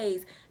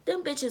Monets.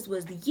 Them bitches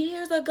was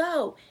years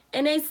ago,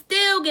 and they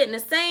still getting the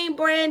same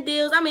brand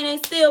deals. I mean, they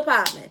still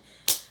popping.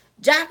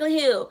 Jacqueline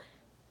Hill,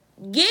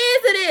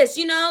 years of this,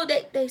 you know,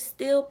 they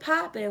still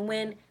popping.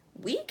 When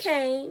we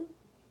came,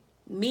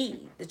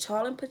 me, the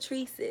Charlene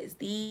Patrices,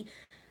 the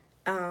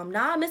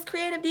Miss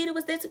Creative Dita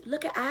was there too.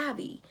 Look at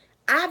Ivy.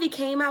 Ivy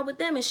came out with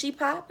them, and she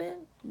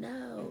popping?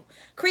 No.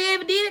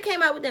 Creative Dita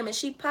came out with them, and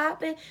she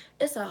popping?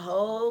 It's a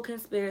whole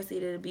conspiracy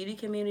to the beauty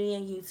community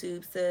and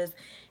YouTube, sis.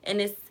 And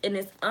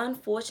it's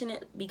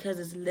unfortunate, because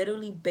it's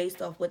literally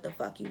based off what the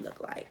fuck you look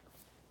like.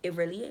 It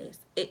really is.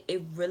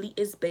 It really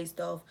is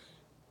based off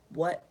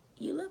what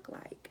you look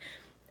like.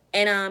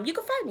 And you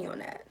can fight me on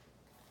that.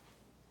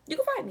 You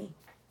can fight me.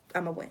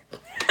 I'ma win.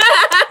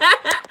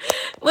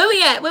 Where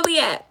we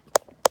at?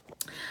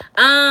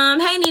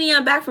 Hey Nene,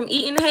 I'm back from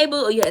eating. Hey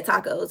boo, oh, you had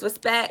tacos.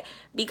 Respect,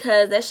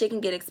 because that shit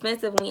can get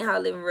expensive when you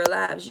out living real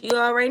lives. You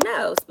already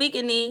know.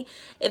 Speaking of,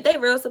 if they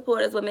real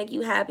supporters will make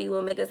you happy,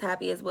 will make us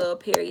happy as well.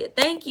 Period.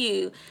 Thank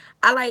you.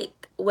 I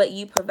like what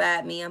you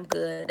provide me. I'm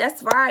good.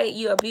 That's right.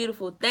 You are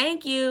beautiful.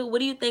 Thank you. What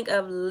do you think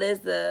of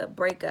Liza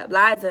breakup?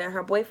 Liza and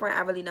her boyfriend.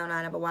 I really don't know.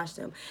 I never watched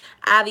them.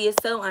 Ivy is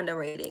so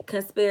underrated.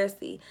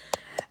 Conspiracy.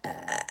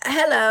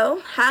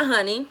 Hello. Hi,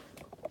 honey.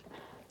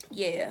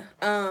 Yeah.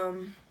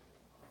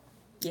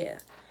 Yeah.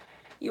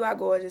 You are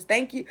gorgeous.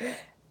 Thank you.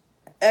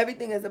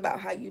 Everything is about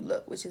how you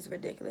look, which is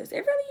ridiculous.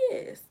 It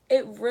really is.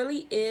 It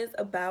really is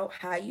about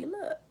how you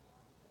look.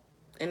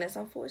 And that's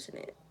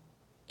unfortunate.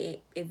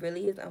 It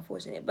really is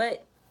unfortunate.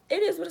 But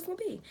it is what it's gonna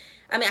be.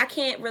 I mean, I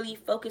can't really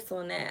focus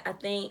on that. I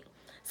think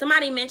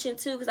somebody mentioned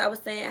too, because I was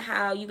saying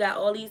how you got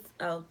all these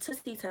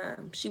Tussie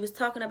Time. She was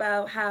talking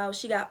about how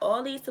she got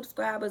all these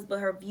subscribers, but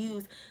her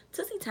views,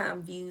 Tussie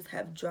Time views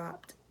have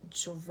dropped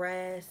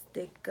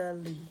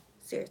drastically.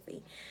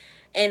 Seriously.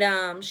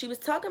 And she was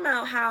talking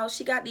about how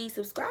she got these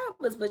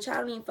subscribers, but y'all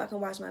don't even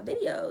fucking watch my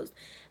videos.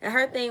 And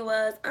her thing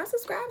was,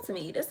 unsubscribe to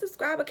me. The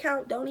subscriber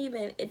count don't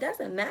even, it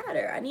doesn't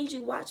matter. I need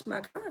you to watch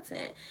my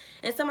content.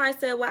 And somebody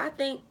said, well, I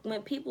think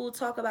when people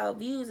talk about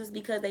views, it's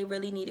because they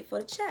really need it for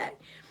the check.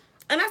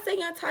 And I say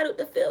you're entitled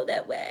to feel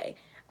that way.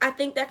 I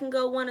think that can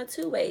go one or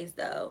two ways,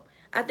 though.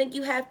 I think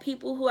you have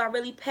people who are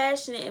really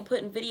passionate and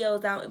putting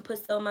videos out and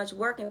put so much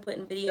work in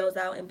putting videos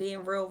out and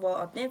being real, raw,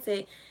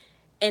 authentic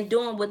and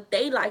doing what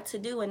they like to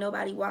do, and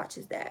nobody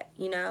watches that,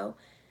 you know?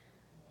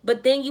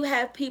 But then you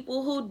have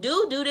people who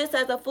do this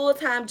as a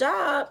full-time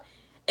job,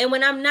 and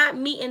when I'm not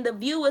meeting the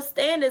viewer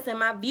standards and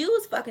my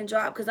views fucking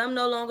drop because I'm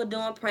no longer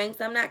doing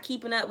pranks, I'm not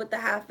keeping up with the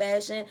high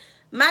fashion,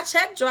 my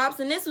check drops,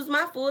 and this was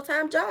my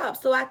full-time job.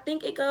 So I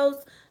think it goes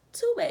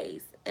two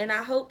ways, and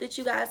I hope that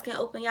you guys can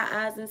open your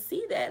eyes and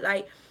see that.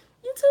 Like,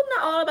 YouTube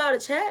not all about a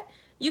check.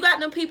 You got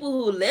them people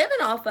who living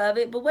off of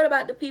it, but what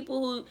about the people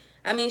who,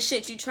 I mean,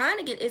 shit, you trying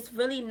to get, it's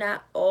really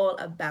not all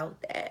about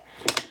that.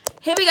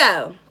 Here we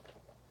go.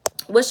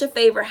 What's your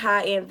favorite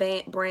high-end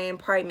brand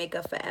party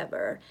makeup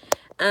forever?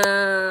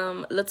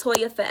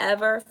 Latoya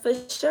Forever, for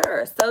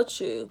sure. So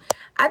true.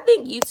 I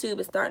think YouTube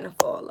is starting to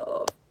fall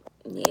off.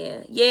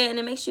 Yeah, and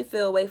it makes you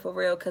feel away for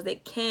real because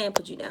it can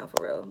put you down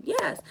for real.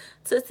 Yes,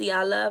 Tootsie,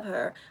 I love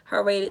her.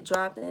 Her rated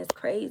dropped and it's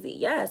crazy.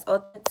 Yes,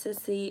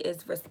 authenticity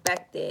is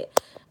respected.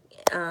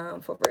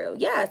 For real.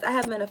 Yes, I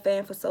have been a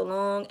fan for so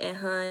long, and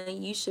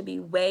hun, you should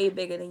be way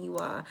bigger than you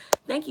are.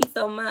 Thank you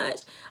so much.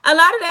 A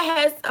lot of that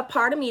has a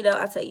part of me, though.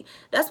 I'll tell you.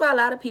 That's why a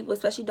lot of people,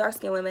 especially dark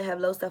skinned women, have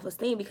low self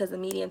esteem because the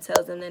medium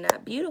tells them they're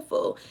not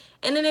beautiful,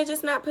 and then they're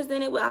just not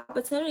presented with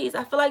opportunities.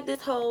 I feel like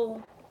this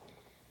whole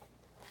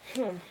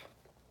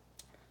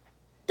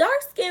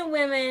dark skinned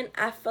women,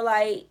 I feel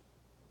like,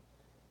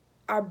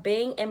 are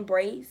being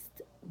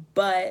embraced,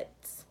 but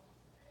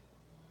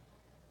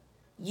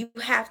you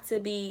have to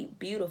be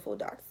beautiful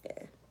dark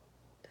skin.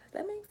 Does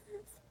that make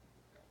sense?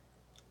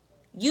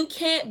 You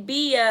can't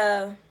be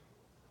a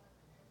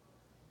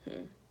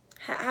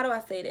how do I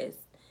say this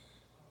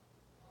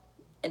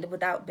and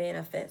without being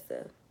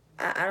offensive?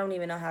 I don't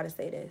even know how to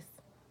say this.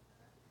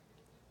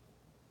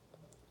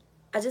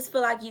 I just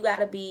feel like you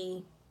gotta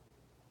be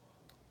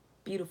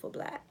beautiful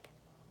black.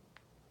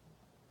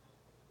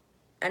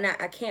 And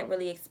I can't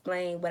really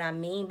explain what I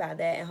mean by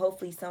that, and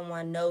hopefully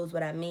someone knows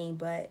what I mean,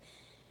 but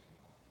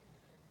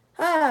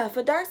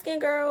for dark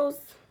skinned girls,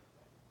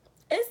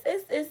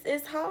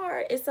 it's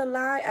hard. It's a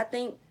lie. I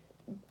think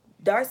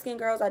dark skinned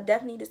girls are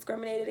definitely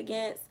discriminated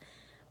against.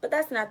 But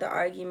that's not the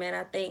argument.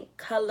 I think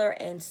color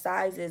and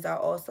sizes are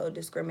also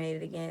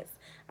discriminated against.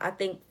 I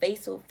think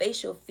facial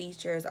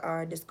features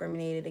are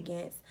discriminated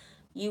against.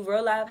 You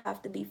real life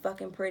have to be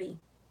fucking pretty,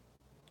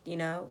 you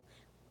know,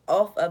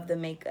 off of the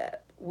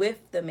makeup, with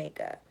the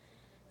makeup.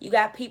 You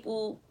got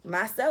people,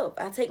 myself,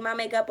 I take my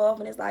makeup off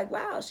and it's like,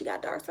 wow, she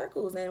got dark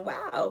circles, and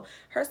wow,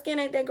 her skin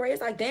ain't that great.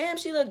 It's like, damn,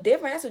 she look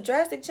different. That's a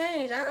drastic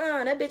change.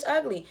 That bitch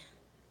ugly,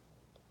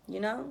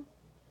 you know,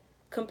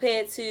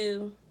 compared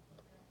to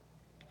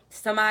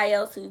somebody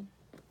else who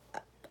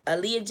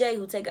Aaliyah J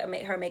who take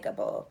her makeup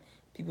off.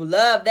 People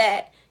love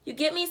that. You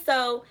get me?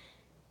 So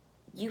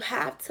you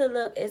have to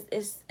look.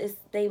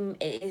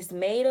 It's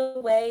made a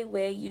way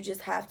where you just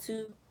have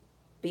to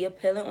be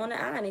appealing on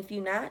the eye, and if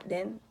you're not,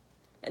 then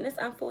and it's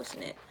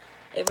unfortunate.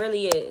 It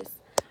really is.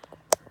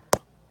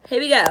 Here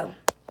we go.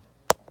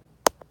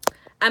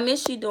 I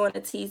miss you doing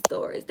the tea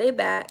stories. They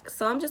back.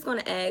 So I'm just going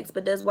to ask,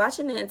 but does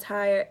watching the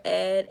entire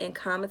ad and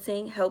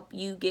commenting help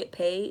you get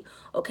paid?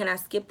 Or can I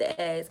skip the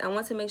ads? I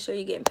want to make sure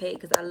you're getting paid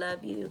because I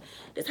love you.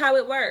 This is how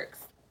it works.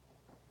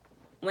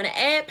 When an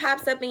ad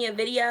pops up in your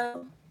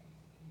video,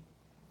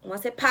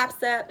 once it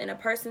pops up and a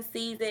person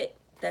sees it,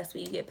 that's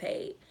when you get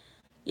paid.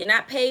 You're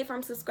not paid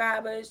from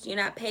subscribers. You're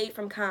not paid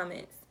from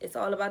comments. It's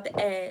all about the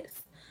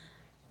ads.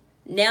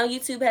 Now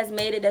YouTube has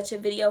made it that your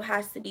video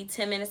has to be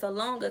 10 minutes or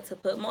longer to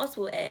put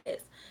multiple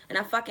ads. And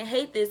I fucking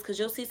hate this because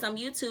you'll see some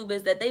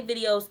YouTubers that their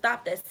videos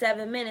stopped at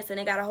 7 minutes and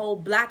they got a whole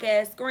black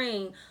ass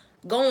screen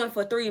going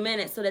for 3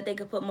 minutes so that they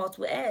could put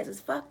multiple ads. It's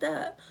fucked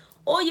up.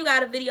 Or you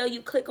got a video,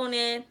 you click on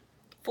it,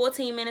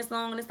 14 minutes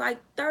long, and it's like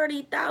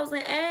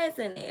 30,000 ads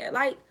in there.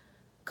 Like,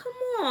 come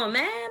on,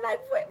 man. Like,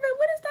 what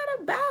is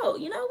that about?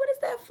 You know, what is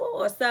that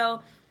for?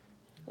 So,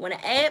 when an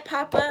ad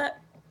pop up,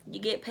 you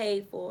get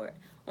paid for it.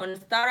 On the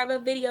start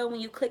of a video, when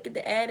you click it,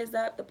 the ad is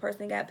up. The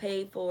person got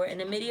paid for it. In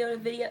the middle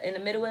of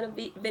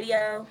the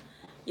video,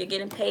 you're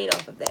getting paid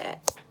off of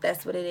that.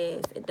 That's what it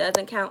is. It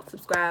doesn't count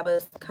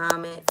subscribers,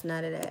 comments,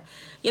 none of that.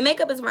 Your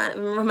makeup is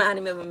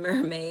reminding me of a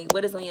mermaid.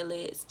 What is on your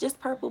lids? Just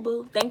purple,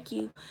 boo. Thank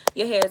you.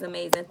 Your hair is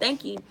amazing.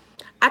 Thank you.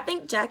 I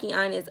think Jackie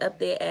Aina is up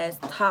there as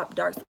top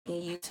dark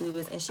skin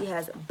YouTubers, and she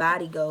has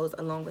body goals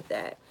along with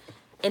that.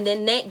 And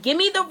then give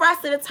me the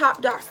rest of the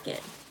top dark skin.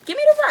 Give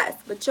me the rest.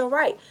 But you're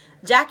right.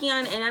 Jackie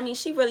Aina, and I mean,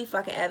 she really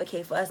fucking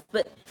advocate for us,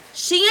 but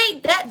she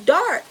ain't that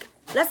dark.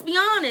 Let's be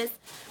honest.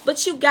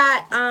 But you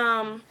got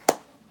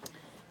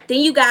then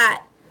you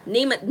got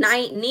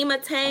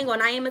NeneTanae or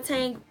Naima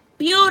Tang,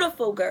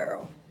 beautiful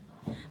girl.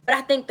 But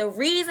I think the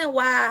reason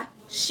why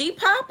she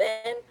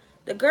popping,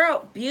 the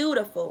girl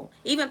beautiful,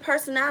 even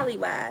personality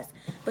wise.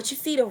 But you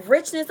see the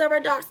richness of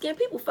her dark skin.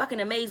 People fucking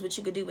amazed what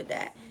you could do with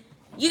that.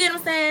 You get what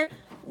I'm saying?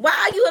 Why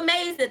are you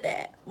amazed at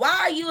that? Why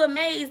are you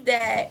amazed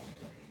that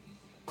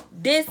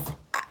this?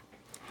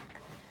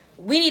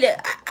 We need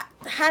to.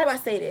 How do I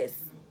say this?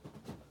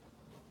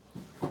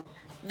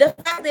 The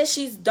fact that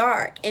she's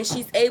dark and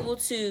she's able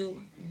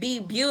to be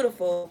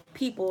beautiful,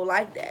 people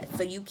like that.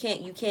 So you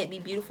can't be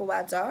beautiful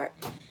while dark.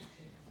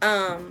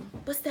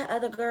 What's that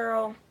other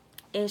girl?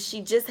 And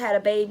she just had a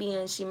baby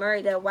and she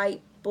married that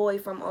white boy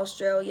from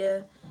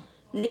Australia,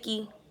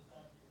 Nikki.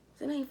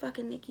 Is her name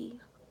fucking Nikki?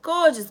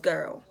 Gorgeous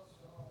girl.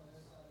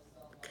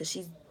 Cause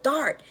she's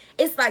dark.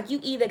 It's like you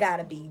either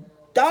gotta be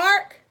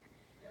dark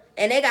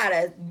and they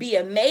gotta be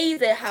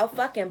amazed at how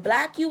fucking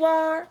black you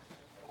are,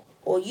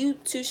 or you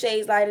 2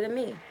 shades lighter than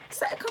me.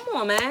 So, come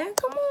on, man.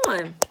 Come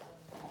on.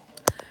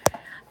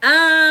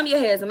 Your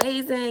hair is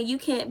amazing. You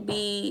can't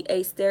be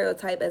a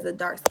stereotype as a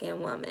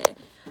dark-skinned woman.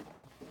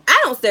 I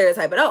don't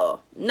stereotype at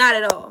all. Not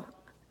at all.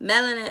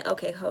 Melanin.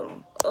 Okay, hold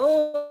on.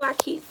 Oh, I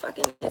keep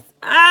fucking this.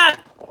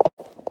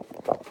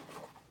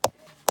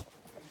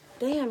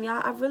 Damn,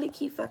 y'all. I really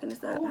keep fucking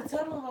this up. Ooh,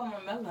 tell them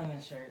about my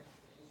melanin shirt.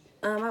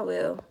 I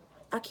will.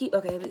 I keep.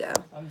 Okay, here we go.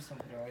 I'm just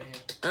gonna put it right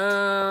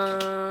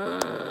here.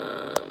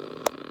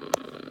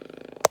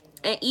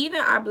 And even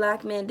our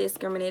black men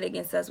discriminate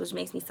against us, which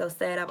makes me so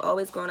sad. I've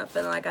always grown up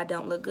feeling like I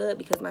don't look good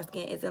because my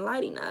skin isn't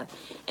light enough.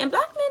 And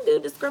black men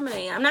do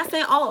discriminate. I'm not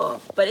saying all,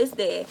 but it's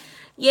there.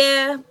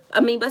 Yeah,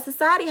 I mean, but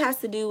society has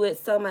to do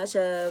with so much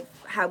of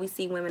how we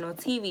see women on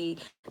TV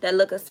that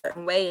look a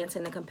certain way and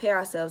tend to compare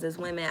ourselves as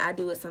women. I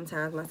do it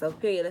sometimes myself,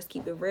 period. Let's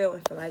keep it real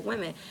and feel like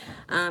women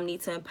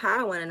need to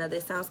empower one another.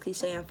 It sounds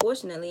cliche,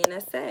 unfortunately, and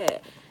that's sad.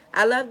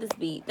 I love this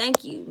beat.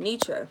 Thank you,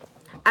 Nitra.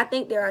 I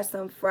think there are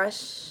some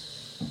fetish,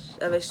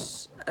 I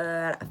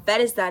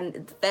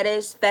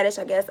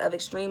guess, of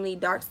extremely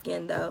dark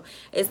skin though.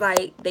 It's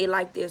like they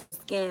like their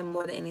skin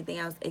more than anything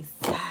else.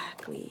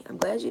 Exactly. I'm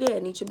glad you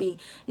did, Nitra B.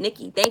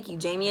 Nikki, thank you,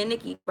 Jamie and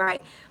Nikki.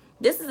 Right.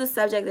 This is a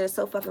subject that is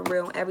so fucking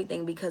real on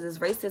everything because it's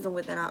racism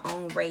within our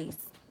own race.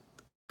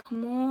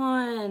 Come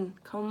on,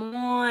 come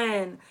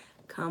on,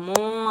 come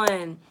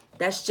on.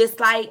 That's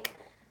just like,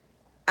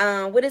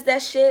 what is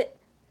that shit?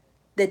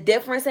 The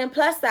difference in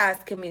plus size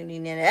community.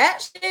 Now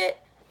that shit.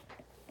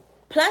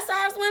 Plus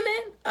size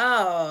women?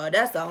 Oh,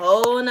 that's a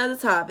whole nother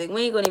topic.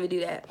 We ain't gonna even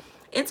do that.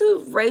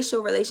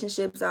 Interracial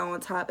relationships are on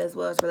top as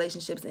well as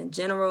relationships in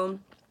general.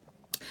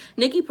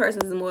 Nikki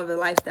Persons is more of a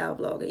lifestyle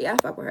blogger. Yeah, I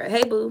fuck with her.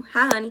 Hey, boo.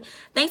 Hi, honey.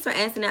 Thanks for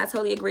answering that. I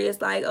totally agree.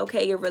 It's like,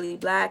 okay, you're really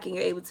black and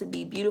you're able to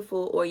be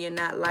beautiful, or you're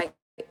not like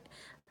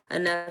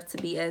enough to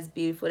be as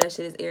beautiful. That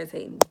shit is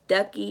irritating.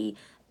 Ducky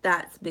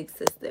Thoughts, big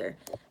sister.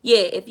 Yeah,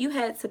 if you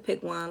had to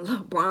pick one,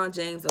 LeBron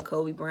James or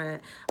Kobe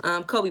Bryant.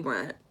 Kobe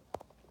Bryant.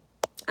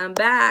 I'm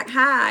back.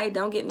 Hi.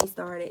 Don't get me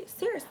started.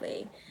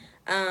 Seriously.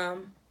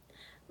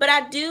 But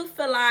I do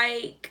feel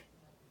like,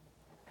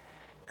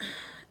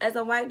 as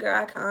a white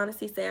girl, I can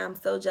honestly say I'm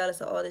so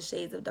jealous of all the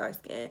shades of dark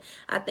skin.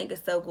 I think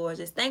it's so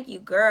gorgeous. Thank you,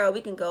 girl.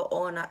 We can go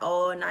all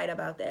night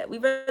about that. We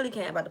really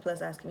can about the plus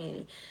size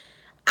community.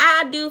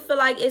 I do feel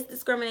like it's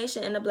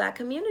discrimination in the black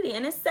community,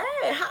 and it's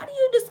sad. How do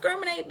you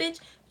discriminate, bitch?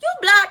 You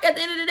black at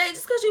the end of the day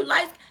just because you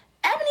like.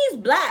 Ebony's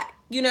black,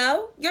 you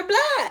know? You're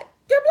black.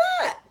 You're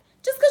black.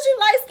 Just because you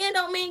light skin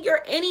don't mean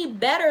you're any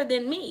better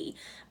than me.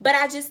 But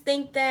I just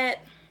think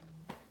that,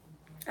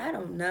 I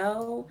don't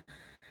know.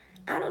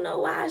 I don't know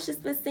why it's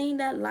just been seen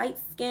that light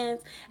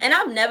skins. And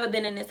I've never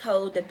been in this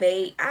whole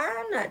debate.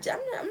 I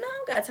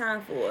don't got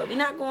time for it. We're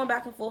not going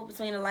back and forth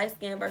between the light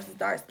skin versus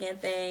dark skin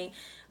thing.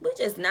 We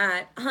just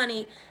not.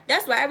 Honey,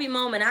 that's why every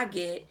moment I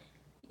get,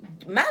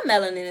 my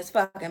melanin is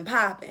fucking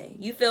popping.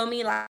 You feel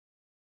me? Like,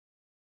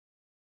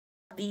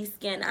 these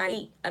skin I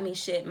eat. I mean,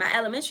 shit, my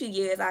elementary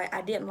years,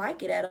 I didn't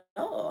like it at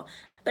all.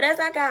 But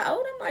as I got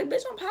older, I'm like,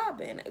 bitch, I'm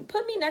popping.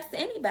 Put me next to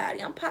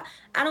anybody.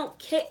 I don't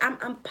care.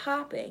 I'm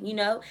popping, you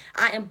know?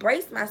 I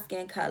embrace my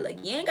skin color.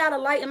 You ain't got a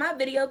light in my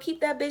video.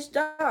 Keep that bitch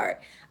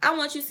dark. I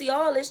want you to see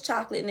all this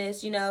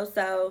chocolateness, you know?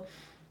 So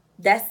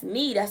that's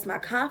me. That's my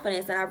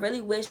confidence. And I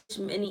really wish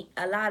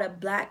a lot of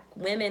black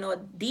women or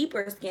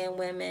deeper skinned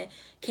women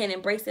can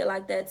embrace it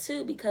like that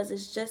too, because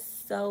it's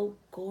just so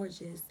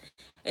gorgeous.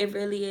 It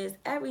really is.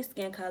 Every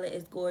skin color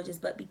is gorgeous,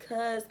 but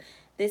because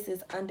this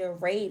is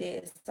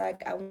underrated, it's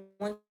like I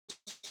want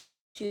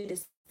you to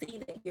see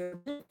that you're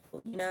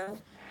beautiful,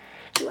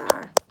 You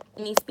are.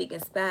 Me speaking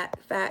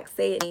facts,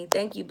 say it me.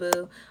 Thank you,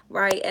 boo.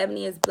 Right,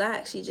 Ebony is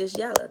black. She just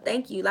yellow.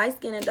 Thank you. Light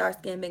skin and dark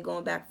skin been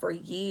going back for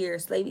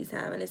years, slavery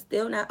time, and it's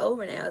still not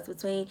over now. It's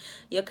between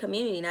your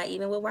community, not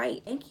even with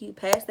white. Thank you.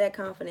 Pass that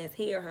confidence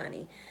here,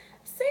 honey.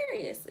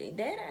 Seriously,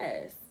 dead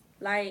ass.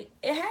 Like,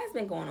 it has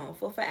been going on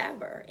for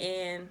forever,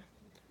 and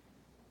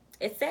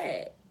it's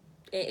sad.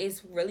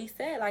 It's really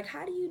sad. Like,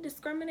 how do you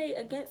discriminate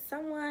against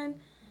someone?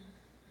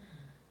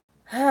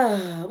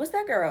 What's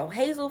that girl?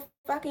 Hazel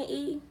fucking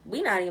E.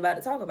 We not even about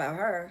to talk about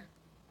her.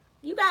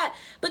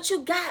 But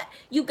you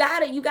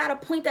gotta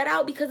point that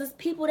out because it's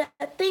people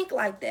that think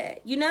like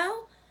that.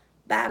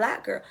 Bad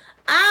black girl.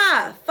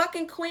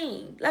 Fucking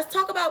Queen. Let's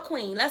talk about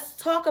Queen. Let's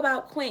talk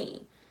about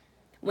Queen.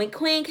 When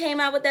Queen came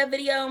out with that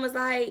video and was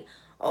like,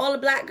 all the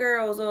black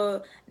girls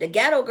or the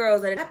ghetto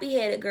girls or the nappy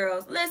headed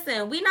girls.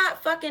 Listen, we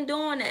not fucking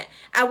doing that.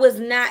 I was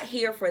not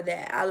here for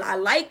that. I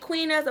like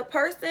Queen as a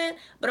person,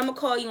 but I'm gonna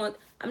call you on.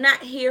 I'm not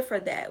here for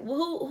that.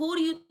 Who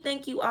do you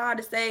think you are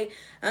to say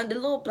the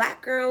little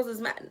black girls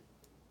is my?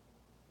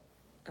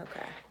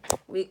 Okay,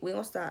 we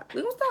gonna stop.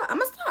 We gonna stop. I'm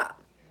gonna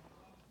stop.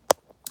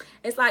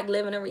 It's like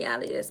living a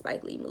reality that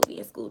Spike Lee movie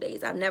in School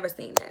Days. I've never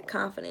seen that.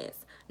 Confidence.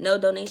 No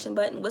donation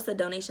button. What's a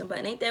donation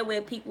button? Ain't that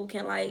where people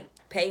can like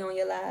pay on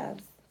your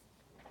lives?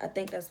 I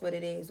think that's what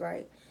it is,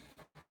 right?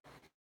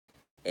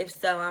 If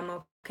so, I'm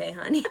okay,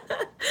 honey.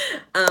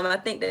 I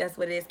think that's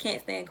what it is.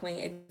 Can't stand Queen.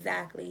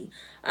 Exactly.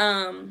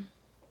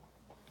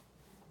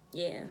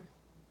 Yeah.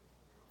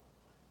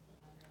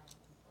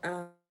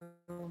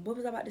 What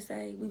was I about to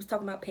say? We was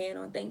talking about paying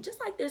on things.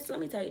 Just like this, let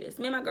me tell you this.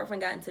 Me and my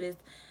girlfriend got into this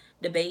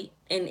debate,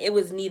 and it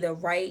was neither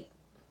right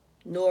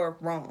nor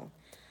wrong.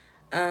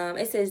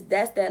 It says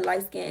that's that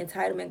light skin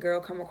entitlement girl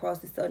come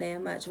across it so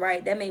damn much,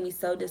 right? That made me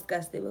so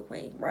disgusted with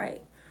Queen,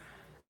 right?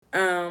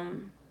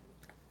 Um,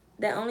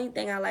 the only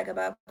thing I like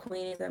about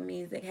Queen is her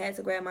music. Had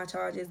to grab my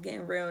charges,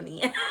 getting real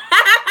neat.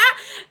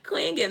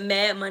 Queen get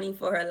mad money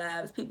for her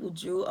lives. People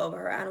drew over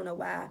her. I don't know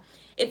why.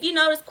 If you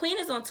notice, Queen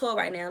is on tour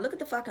right now. Look at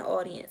the fucking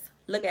audience.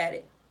 Look at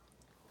it.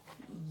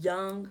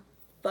 Young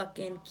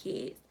fucking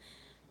kids.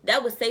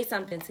 That would say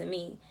something to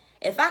me.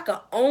 If I could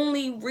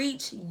only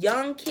reach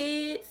young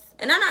kids,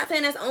 and I'm not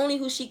saying that's only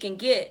who she can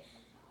get,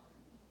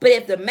 but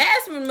if the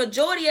mass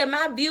majority of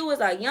my viewers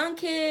are young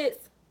kids,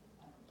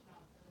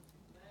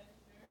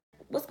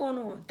 what's going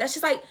on? What's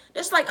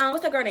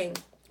that girl name?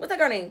 What's that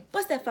girl name?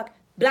 What's that fuck?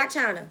 Black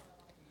China.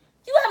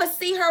 You ever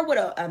see her with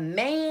a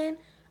man?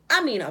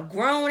 I mean a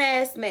grown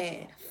ass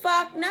man.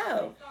 Fuck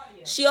no.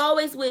 She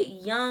always with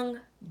young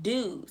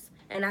dudes.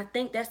 And I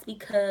think that's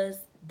because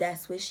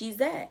that's where she's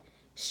at.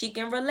 She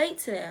can relate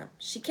to them.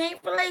 She can't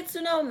relate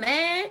to no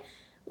man.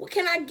 What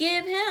can I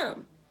give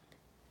him?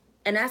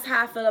 And that's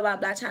how I feel about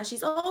Black China.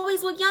 She's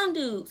always with young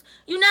dudes.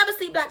 You never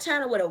see Black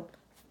China with a.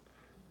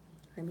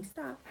 Let me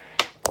stop.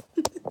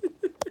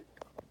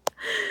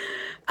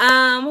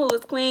 Who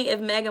was Queen?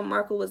 If Meghan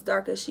Markle was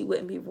darker, she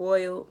wouldn't be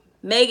royal.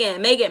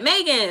 Megan.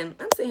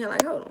 I'm sitting here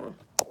like, hold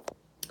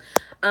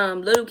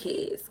on. Little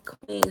kids,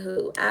 Queen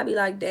who? I be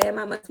like, damn,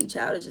 I must be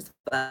childish as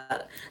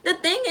fuck. The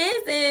thing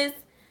is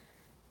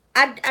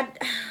I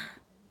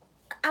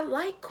I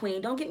like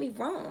Queen. Don't get me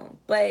wrong,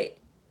 but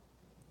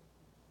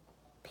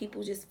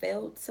people just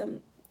failed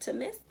to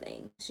miss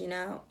things.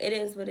 It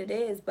is what it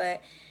is.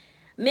 But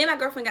me and my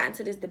girlfriend got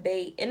into this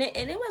debate, and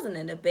it wasn't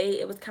a debate.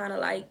 It was kind of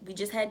like we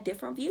just had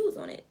different views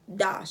on it.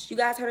 Dosh, you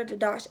guys heard of the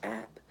Dosh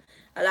app?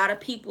 A lot of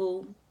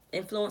people,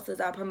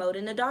 influencers, are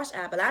promoting the Dosh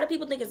app. A lot of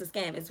people think it's a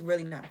scam. It's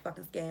really not a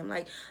fucking scam.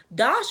 Like,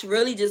 Dosh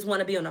really just want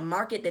to be on a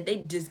market that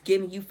they just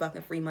giving you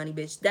fucking free money,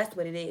 bitch. That's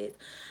what it is.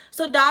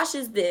 So Dosh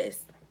is this.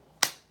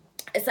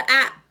 It's an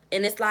app.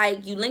 And it's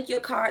like you link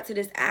your card to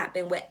this app,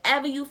 and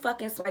wherever you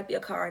fucking swipe your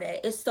card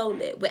at, it's so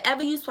lit.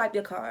 Wherever you swipe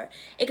your card,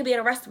 it could be at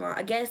a restaurant,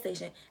 a gas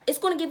station. It's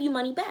gonna give you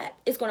money back.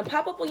 It's gonna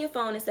pop up on your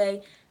phone and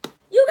say,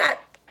 "You got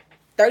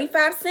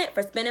 35 cents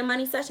for spending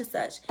money such and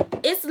such."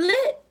 It's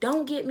lit.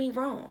 Don't get me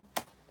wrong.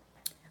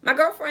 My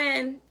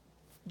girlfriend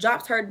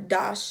drops her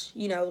Dosh,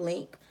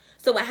 link.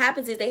 So what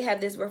happens is they have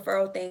this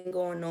referral thing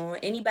going on.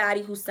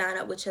 Anybody who sign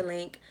up with your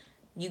link,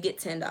 you get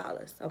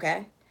 $10.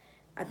 Okay.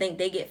 I think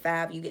they get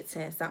 5, you get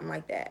 10, something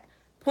like that.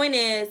 Point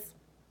is,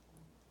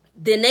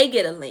 then they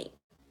get a link.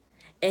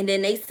 And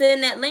then they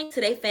send that link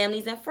to their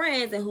families and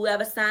friends, and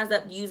whoever signs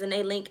up using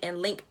their link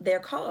and link their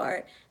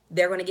card,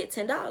 they're going to get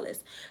 $10.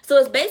 So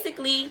it's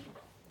basically,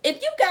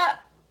 if you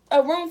got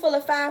a room full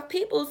of 5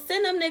 people,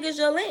 send them niggas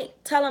your link.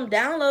 Tell them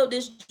download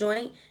this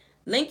joint,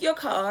 link your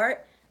card.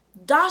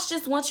 Dosh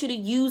just wants you to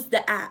use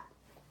the app.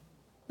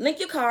 Link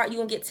your card,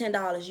 you're going to get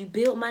 $10. You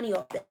build money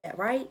off that,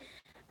 right?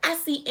 I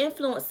see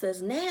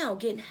influencers now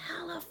getting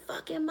hella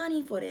fucking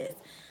money for this.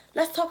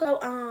 Let's talk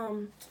about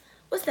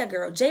what's that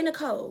girl? J.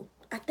 Nicole.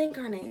 I think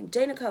her name,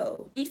 J.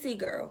 Nicole, DC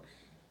girl.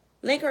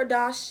 Link her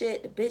Dosh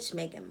shit. The bitch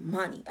making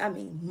money. I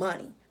mean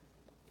money.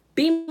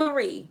 B.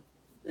 Marie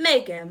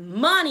making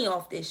money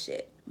off this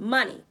shit.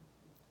 Money.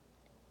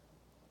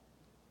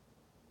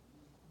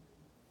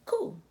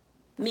 Cool.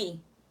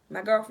 Me,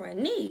 my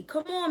girlfriend, Nee,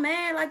 come on,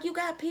 man. Like, you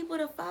got people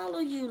to follow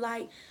you.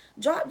 Like,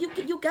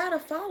 you gotta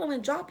follow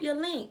and drop your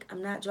link.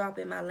 I'm not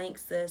dropping my link,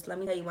 sis. Let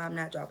me tell you why I'm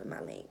not dropping my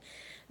link.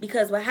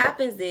 Because what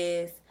happens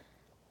is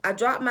I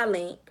drop my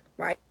link,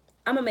 right?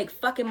 I'm gonna make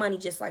fucking money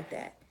just like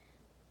that.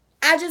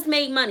 I just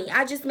made money.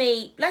 I just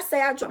made, let's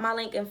say I drop my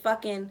link and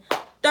fucking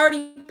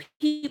 30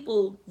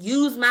 people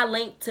use my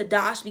link to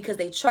Dosh because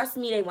they trust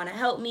me, they want to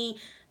help me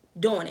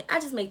doing it.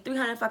 I just made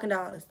 300 fucking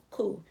dollars.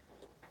 Cool.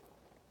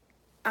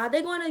 Are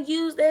they going to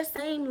use their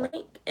same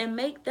link and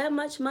make that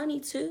much money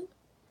too?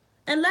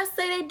 And let's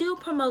say they do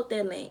promote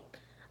their link.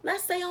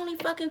 Let's say only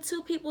fucking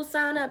 2 people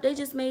sign up. They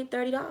just made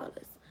 $30.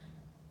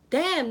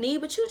 Damn, Nee,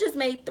 but you just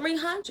made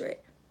 300.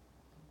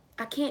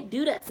 I can't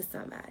do that to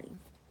somebody.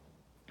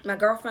 My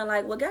girlfriend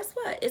like, well, guess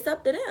what? It's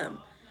up to them.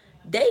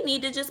 They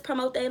need to just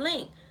promote their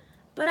link.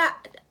 But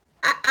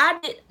I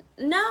did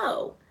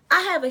no.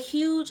 I have a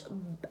huge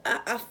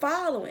a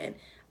following.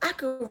 I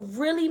could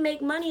really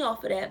make money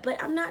off of that,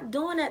 but I'm not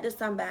doing that to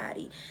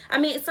somebody. I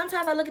mean,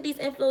 sometimes I look at these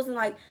influencers and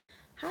like,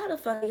 how the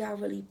fuck are y'all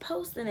really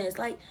posting this?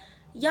 Like,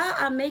 y'all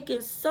are making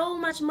so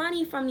much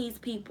money from these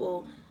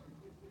people.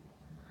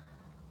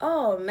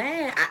 Oh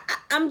man,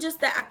 I'm just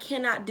that I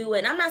cannot do it.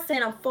 And I'm not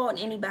saying I'm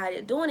faulting anybody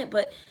doing it,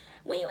 but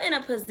when you're in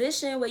a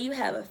position where you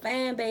have a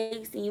fan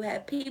base and you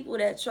have people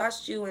that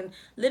trust you and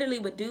literally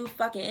would do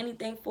fucking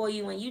anything for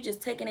you, and you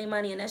just taking their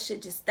money and that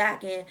shit just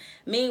stacking.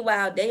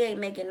 Meanwhile, they ain't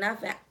making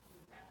nothing.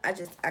 I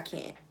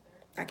can't.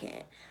 I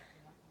can't.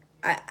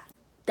 I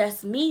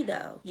That's me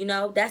though. You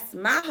know, that's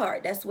my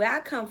heart. That's where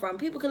I come from.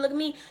 People can look at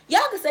me.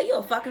 Y'all can say you're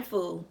a fucking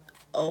fool.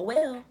 Oh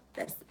well.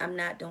 I'm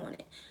not doing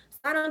it.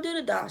 So I don't do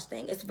the Dosh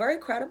thing. It's very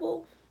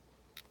credible.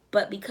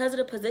 But because of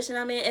the position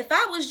I'm in, if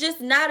I was just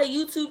not a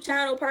YouTube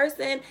channel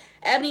person,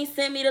 Ebony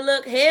sent me to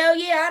look, hell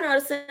yeah, I know how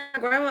to send my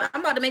grandma.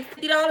 I'm about to make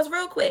 $50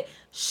 real quick.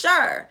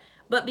 Sure.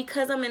 But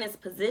because I'm in this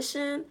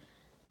position,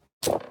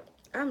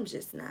 I'm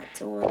just not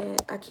doing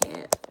it. I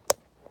can't.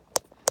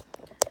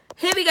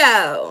 Here we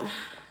go.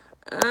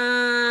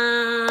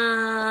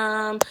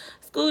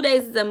 School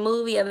Days is a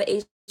movie of an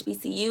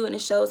HBCU, and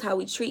it shows how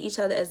we treat each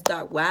other as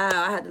dark. Wow,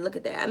 I had to look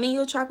at that. I mean,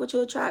 you'll attract what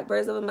you attract.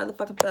 Birds of a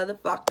motherfucking feather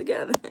flock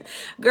together.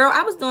 Girl,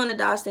 I was doing the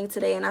Dodge thing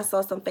today, and I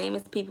saw some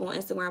famous people on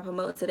Instagram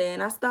promote today,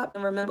 and I stopped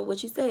and remembered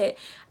what you said.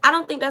 I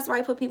don't think that's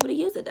right for people to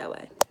use it that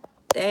way.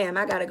 Damn,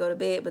 I gotta go to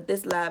bed, but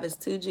this live is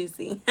too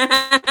juicy.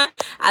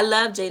 I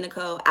love J.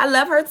 Nicole. I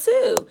love her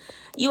too.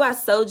 You are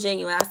so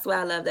genuine. I swear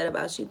I love that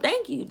about you.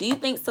 Thank you. Do you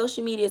think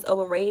social media is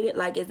overrated?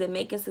 Like, is it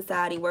making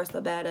society worse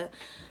or better?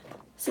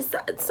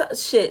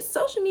 Shit,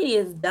 social media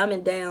is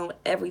dumbing down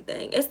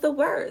everything. It's the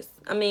worst.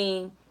 I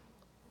mean,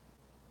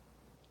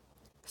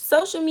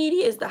 social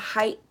media is the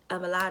height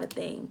of a lot of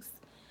things.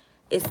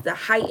 It's the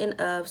height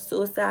of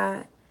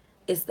suicide.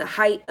 It's the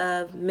height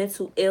of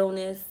mental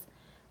illness.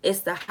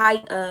 It's the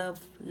height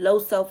of low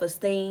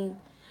self-esteem.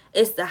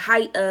 It's the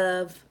height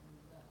of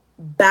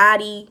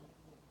body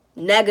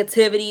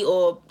negativity,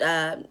 or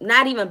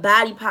not even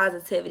body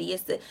positivity.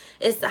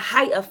 It's the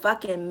height of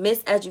fucking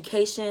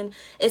miseducation.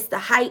 It's the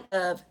height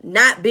of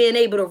not being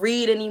able to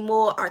read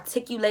anymore,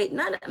 articulate.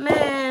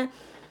 Man,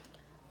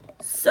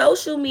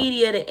 social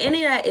media, the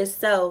internet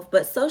itself,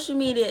 but social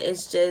media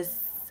is just,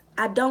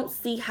 I don't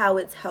see how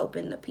it's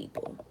helping the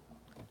people.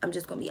 I'm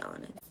just gonna be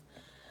honest.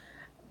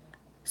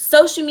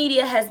 Social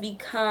media has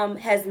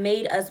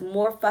made us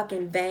more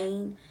fucking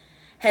vain,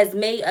 has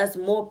made us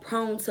more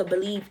prone to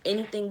believe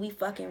anything we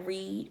fucking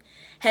read,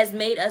 has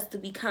made us to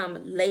become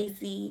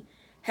lazy,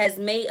 has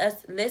made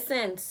us,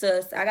 listen,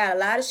 sis, I got a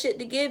lot of shit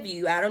to give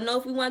you. I don't know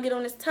if we want to get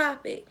on this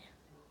topic,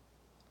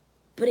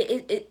 but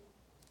it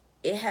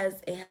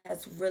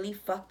has really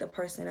fucked a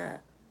person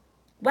up.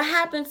 What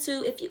happens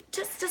to, if you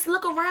just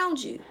look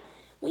around you,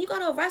 when you go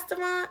to a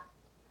restaurant,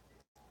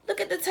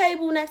 look at the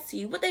table next to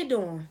you, what they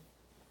doing?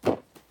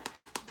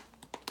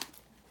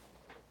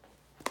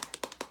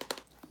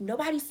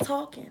 Nobody's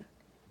talking.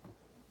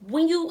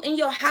 When you in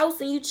your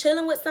house and you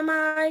chilling with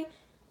somebody,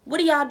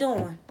 what are y'all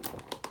doing?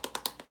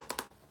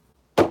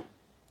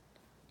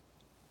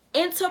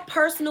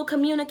 Interpersonal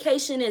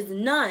communication is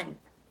none.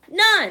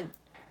 None.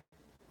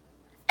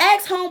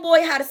 Ask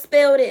homeboy how to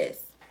spell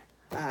this.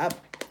 I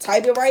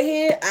type it right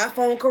here.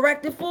 iPhone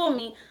correct it for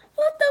me.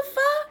 What the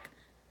fuck?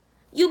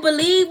 You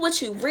believe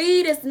what you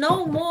read? It's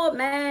no more,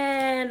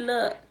 man.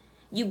 Look,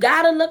 you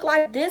gotta look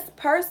like this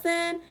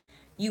person.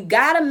 You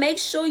gotta make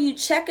sure you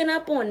checking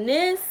up on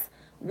this.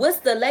 What's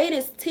the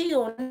latest tea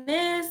on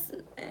this?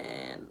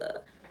 And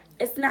look,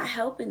 it's not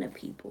helping the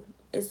people.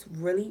 It's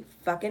really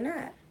fucking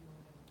not.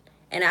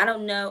 And I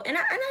don't know. And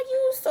I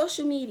use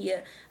social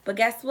media. But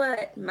guess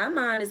what? My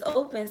mind is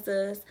open,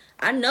 sis.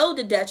 I know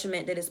the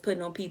detriment that it's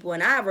putting on people.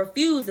 And I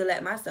refuse to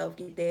let myself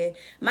get there.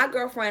 My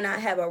girlfriend and I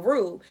have a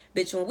rule.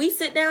 Bitch, when we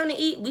sit down to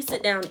eat, we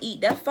sit down to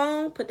eat. That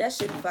phone, put that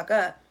shit the fuck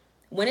up.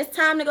 When it's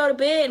time to go to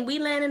bed and we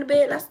land in the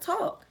bed, let's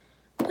talk.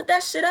 Put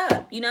that shit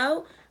up, you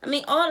know? I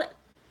mean, all...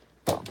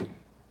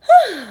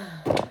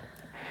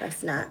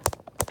 Let's not.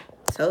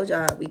 Told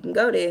y'all, we can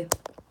go there.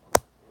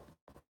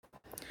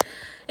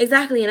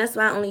 Exactly, and that's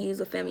why I only use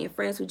with family and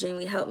friends who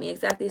genuinely help me.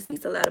 Exactly, it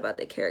speaks a lot about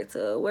their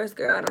character. Worst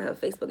girl, I don't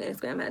have Facebook and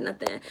Instagram, I had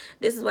nothing.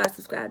 This is why I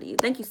subscribe to you.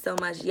 Thank you so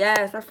much.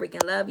 Yes, I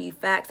freaking love you.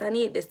 Facts, I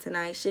need this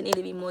tonight. Should need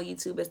to be more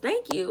YouTubers.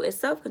 Thank you. It's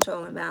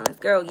self-control and balance.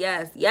 Girl,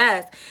 yes,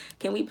 yes.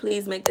 Can we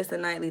please make this a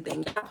nightly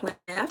thing? Y'all playing.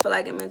 I feel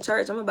like I'm in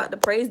church. I'm about to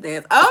praise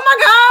dance. Oh my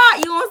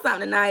God, you want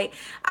something tonight?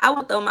 I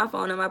will throw my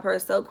phone in my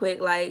purse so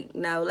quick. Like,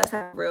 no, let's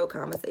have a real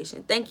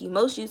conversation. Thank you.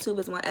 Most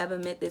YouTubers won't ever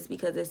admit this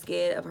because they're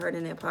scared of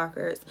hurting their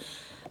pockets.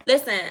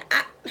 Listen,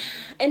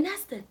 and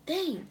that's the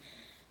thing.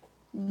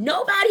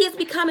 Nobody is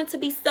becoming to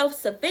be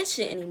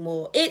self-sufficient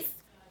anymore. It's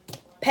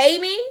pay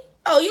me.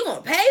 Oh, you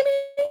gonna pay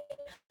me?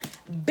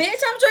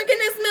 Bitch, I'm drinking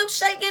this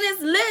milkshake and it's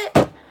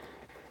lit.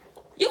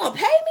 You gonna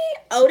pay me?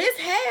 Oh, this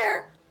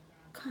hair.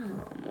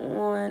 Come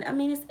on. I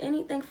mean, it's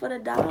anything for the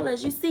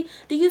dollars. You see,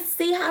 do you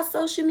see how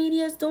social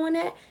media is doing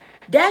that?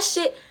 That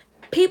shit,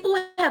 people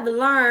have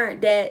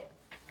learned that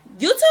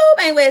YouTube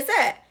ain't where it's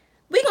at.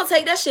 We gonna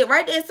take that shit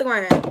right to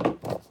Instagram.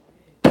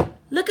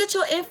 Look at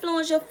your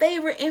influence, your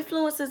favorite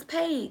influencers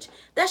page.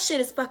 That shit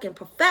is fucking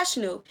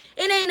professional.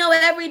 It ain't no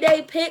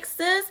everyday pics,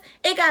 sis.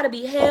 It gotta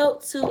be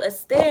held to a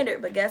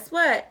standard. But guess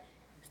what?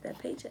 It's that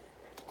paycheck.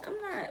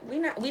 We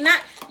not.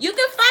 You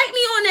can fight me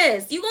on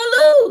this. You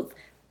gonna lose.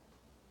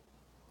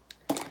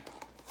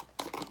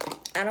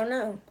 I don't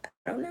know.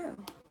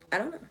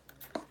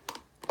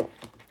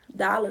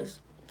 Dollars.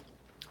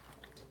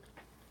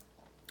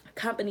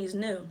 Companies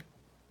new.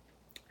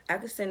 I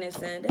could send this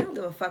in. They don't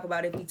give a fuck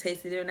about if you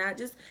tasted it or not.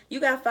 Just,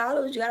 you got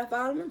followers, you gotta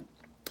follow them.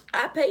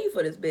 I pay you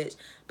for this bitch.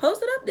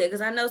 Post it up there,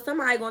 because I know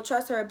somebody gonna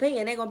trust her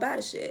opinion. They gonna buy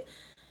the shit.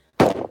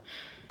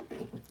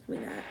 We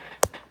not.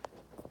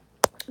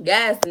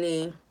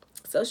 Gasney.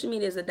 Social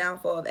media is a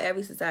downfall of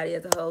every society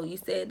as a whole. You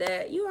said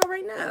that. You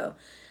already know.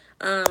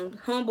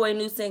 Homeboy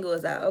new single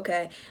is out.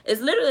 Okay. It's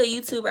literally a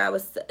YouTuber.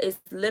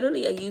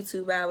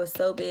 I was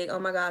so big. Oh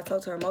my God, I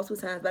talked to her multiple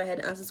times, but I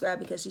had to unsubscribe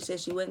because she said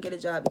she wouldn't get a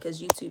job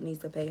because YouTube needs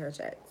to pay her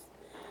checks.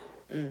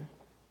 I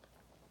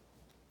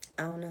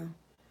don't know.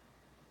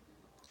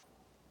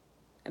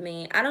 I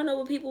mean, I don't know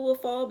what people will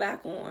fall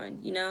back on,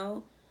 you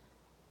know?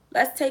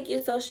 Let's take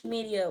your social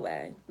media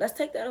away. Let's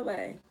take that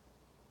away.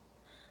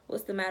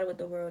 What's the matter with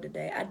the world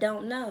today? I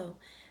don't know.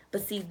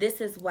 But see,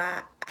 this is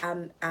why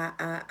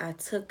I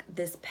took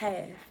this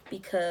path,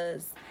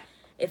 because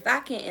if I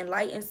can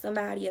enlighten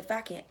somebody, if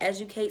I can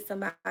educate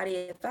somebody,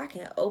 if I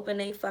can open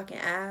their fucking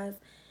eyes,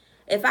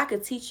 if I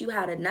could teach you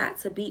how to not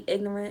to be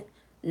ignorant,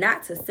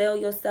 not to sell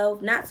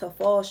yourself, not to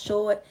fall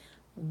short,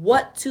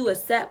 what to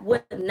accept,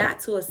 what not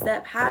to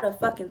accept, how to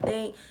fucking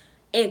think,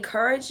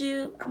 encourage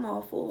you, I'm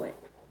all for it.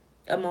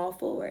 I'm all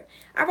for it.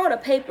 I wrote a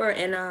paper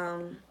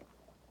in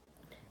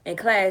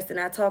class, and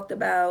I talked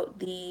about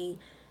the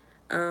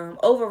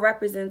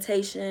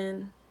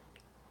overrepresentation,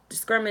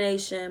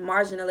 discrimination,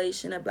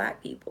 marginalization of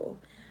black people.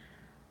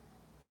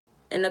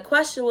 And the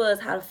question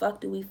was, how the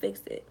fuck do we fix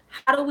it?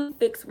 How do we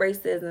fix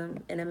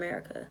racism in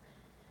America?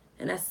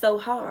 And that's so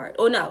hard.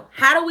 Oh no,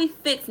 how do we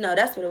fix, no,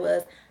 that's what it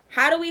was.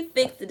 How do we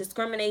fix the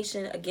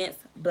discrimination against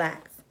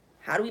blacks?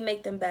 How do we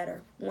make them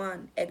better?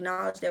 One,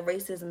 acknowledge that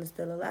racism is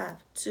still alive.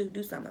 Two,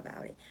 do something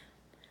about it.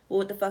 Well,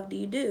 what the fuck do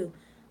you do?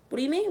 What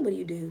do you mean, what do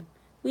you do?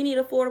 We need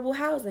affordable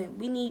housing.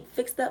 We need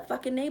fixed up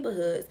fucking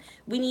neighborhoods.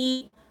 We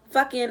need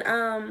fucking,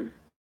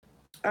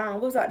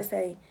 what was I about to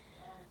say?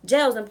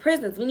 Jails and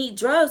prisons. We need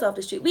drugs off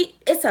the street.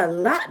 It's a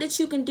lot that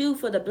you can do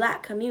for the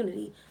black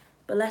community.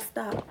 But let's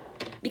stop.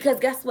 Because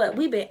guess what?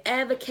 We've been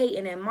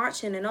advocating and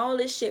marching and all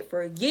this shit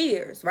for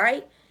years,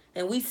 right?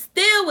 And we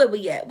still where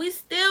we at. We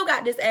still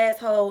got this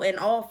asshole in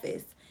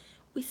office.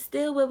 We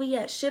still where we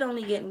at. Shit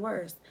only getting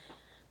worse.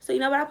 So you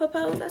know what I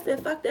proposed? I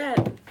said, fuck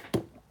that.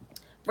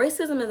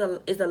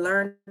 Racism is a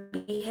learned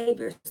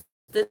behavior.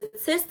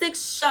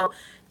 Statistics show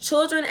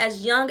children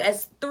as young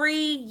as 3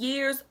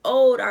 years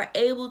old are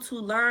able to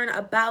learn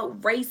about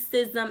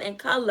racism and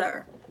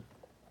color.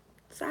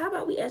 So how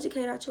about we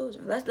educate our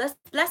children? Let's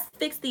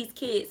fix these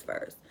kids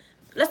first.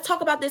 Let's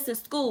talk about this in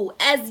school,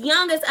 as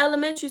young as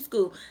elementary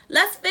school.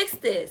 Let's fix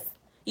this.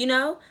 You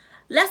know,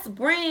 let's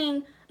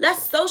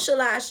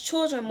socialize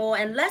children more,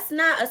 and let's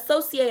not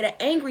associate an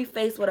angry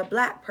face with a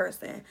black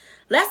person.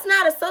 Let's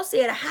not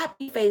associate a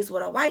happy face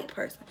with a white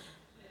person.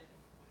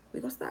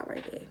 We're gonna stop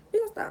right there. We're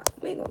gonna stop.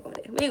 We ain't gonna go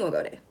there. We ain't gonna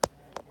go there.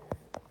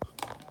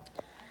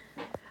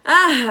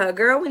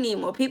 Girl, we need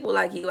more people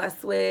like you, I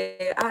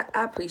swear.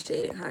 I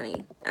appreciate it,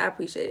 honey. I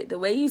appreciate it. The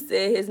way you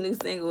said his new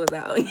single was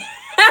out.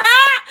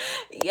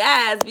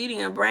 Yes, Beauty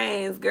and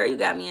Brains. Girl, you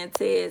got me in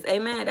tears.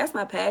 Amen. That's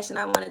my passion.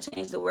 I want to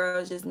change the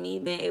world. It's just me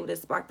being able to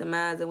spark the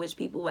minds in which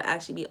people will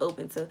actually be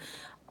open to,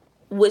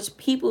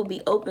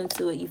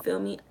 it. You feel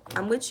me?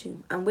 I'm with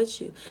you. I'm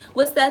with you.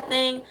 What's that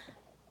thing?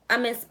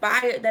 I'm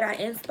inspired that I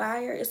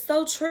inspire. It's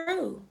so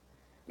true.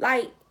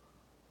 Like,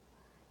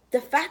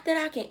 the fact that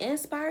I can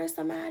inspire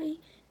somebody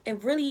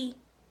and really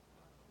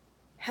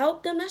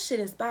Help them. That shit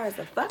inspires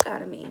the fuck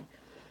out of me.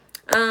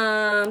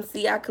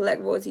 See, I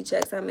collect royalty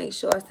checks. I make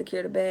sure I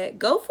secure the bag.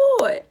 Go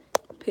for it.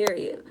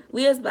 Period.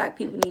 We as black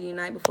people need to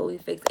unite before we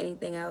fix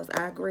anything else.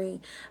 I agree.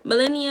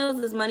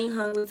 Millennials is money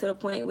hungry to the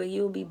point where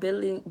you will be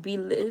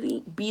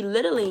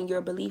belittling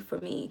your belief for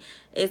me.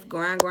 It's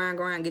grind, grind,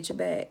 grind. Get your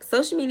bag.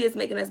 Social media is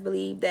making us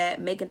believe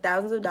that making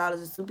thousands of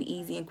dollars is super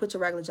easy and quit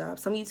your regular job.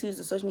 Some YouTubers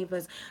and social media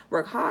influencers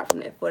work hard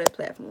for their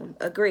platform.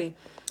 Agree.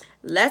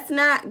 Let's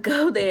not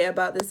go there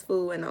about this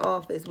fool in the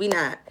office. We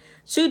not.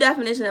 True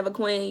definition of a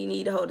queen, you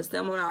need to hold a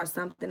seminar or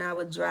something. I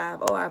would drive.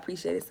 Oh, I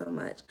appreciate it so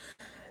much.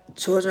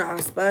 Children are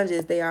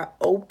sponges. They are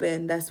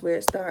open. That's where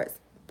it starts.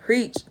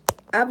 Preach.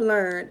 I've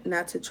learned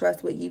not to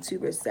trust what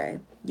YouTubers say.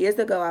 Years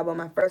ago, I bought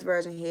my first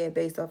virgin hair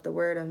based off the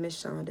word of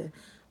Miss Shonda.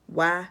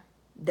 Why?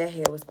 That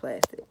hair was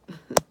plastic.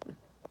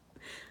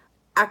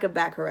 I could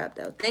back her up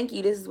though. Thank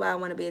you. This is why I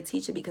want to be a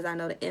teacher, because I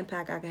know the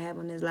impact I can have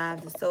on his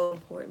lives is so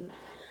important.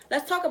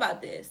 Let's talk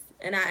about this.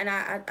 And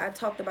I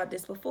talked about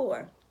this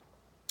before.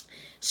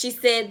 She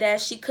said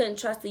that she couldn't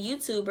trust a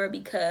YouTuber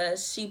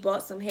because she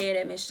bought some hair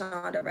that Miss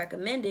Shonda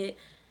recommended,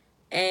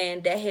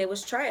 and that hair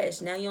was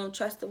trash. Now you don't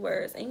trust the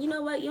words. And you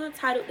know what? You're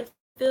entitled to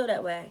feel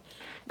that way.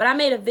 But I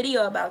made a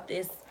video about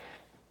this,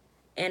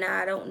 and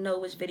I don't know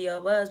which video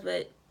it was,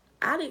 but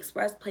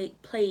AliExpress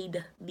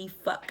played the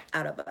fuck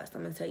out of us.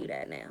 I'm going to tell you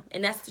that now.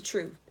 And that's the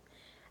truth.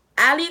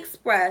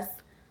 AliExpress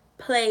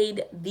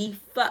played the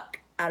fuck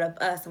out of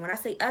us. And when I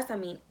say us, I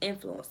mean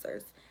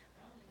influencers.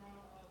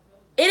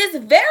 It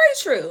is very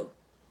true.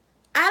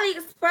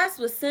 AliExpress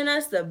would send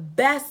us the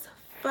best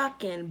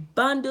fucking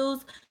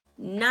bundles,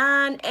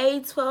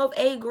 9A,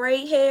 12A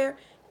grade hair,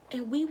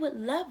 and we would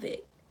love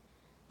it.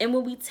 And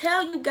when we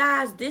tell you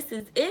guys this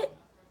is it,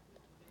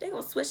 they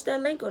gonna switch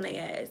that link on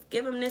their ass.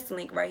 Give them this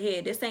link right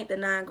here. This ain't the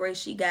 9 grade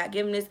she got.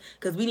 Give them this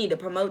because we need to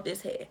promote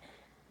this hair.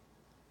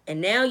 And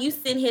now you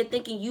sitting here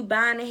thinking you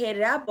buying the hair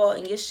that I bought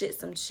and your shit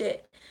some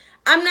shit.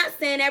 I'm not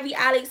saying every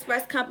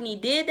AliExpress company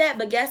did that,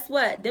 but guess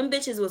what? Them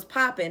bitches was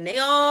popping. They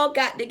all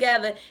got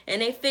together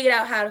and they figured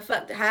out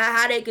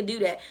how they could do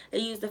that. They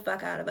used the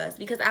fuck out of us.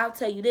 Because I'll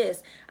tell you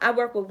this, I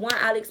worked with one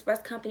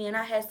AliExpress company and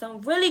I had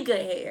some really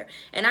good hair.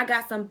 And I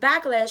got some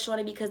backlash on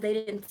it because they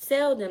didn't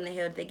sell them the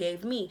hair that they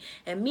gave me.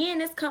 And me and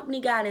this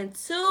company got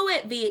into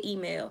it via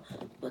email.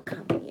 What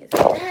company is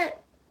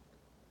that?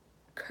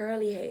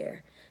 Curly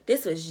hair.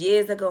 This was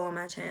years ago on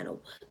my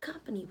channel. What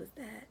company was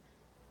that?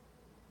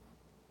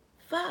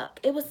 Fuck.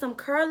 It was some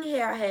curly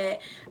hair I had.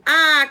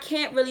 I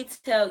can't really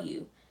tell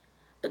you.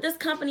 But this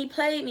company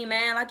played me,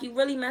 man. Like, you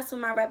really mess with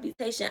my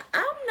reputation.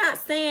 I'm not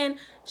saying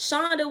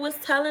Shonda was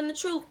telling the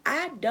truth.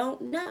 I don't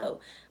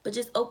know. But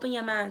just open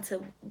your mind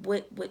to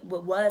what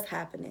was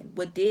happening.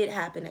 What did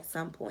happen at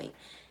some point.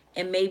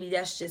 And maybe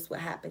that's just what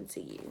happened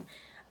to you.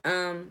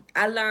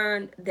 I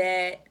learned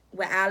that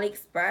with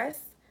AliExpress,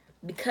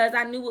 because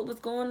I knew what was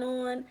going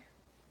on,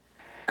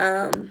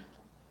 um,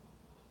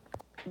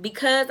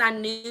 because I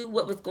knew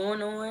what was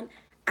going on,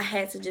 I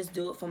had to just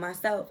do it for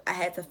myself. I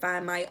had to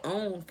find my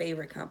own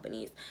favorite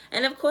companies.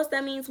 And of course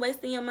that means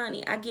wasting your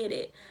money. I get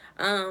it.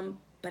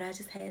 But I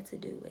just had to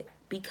do it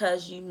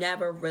because you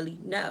never really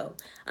know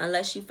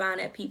unless you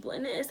find that people,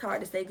 and it's hard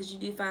to say because you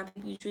do find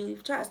people you truly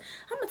trust.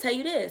 I'm gonna tell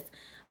you this.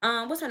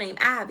 What's her name?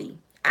 Ivy.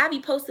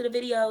 Ivy posted a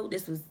video.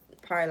 This was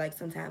probably like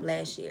sometime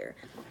last year,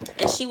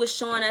 and she was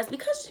showing us,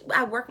 because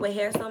I work with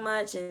hair so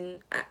much and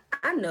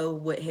I know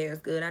what hair is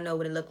good. I know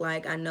what it look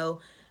like. I know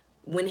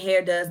when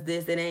hair does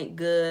this, it ain't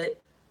good.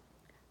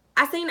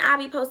 I seen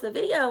Ivy post a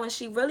video and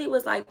she really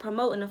was like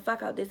promoting the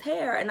fuck out this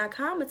hair, and I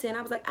commented and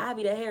I was like,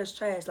 Ivy, that hair is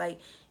trash. Like,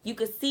 you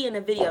could see in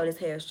the video this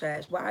hair is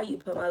trash. Why are you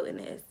promoting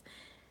this?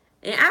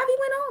 And Ivy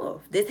went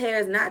off. This hair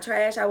is not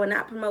trash. I will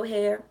not promote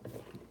hair.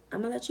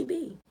 I'm gonna let you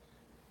be.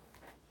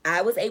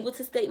 I was able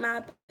to state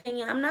my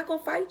opinion. I'm not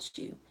gonna fight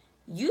you.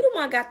 You the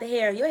one got the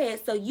hair in your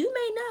head, so you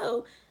may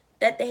know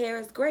that the hair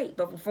is great.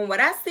 But from what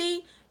I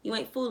see, you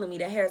ain't fooling me.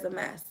 That hair is a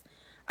mess.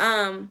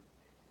 Um,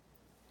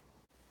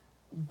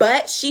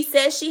 But she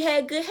said she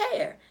had good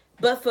hair.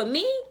 But for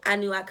me, I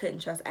knew I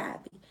couldn't trust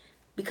Abby.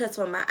 Because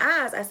from my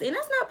eyes, I said, and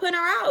that's not putting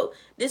her out.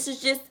 This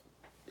is just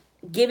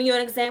giving you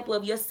an example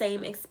of your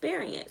same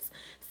experience.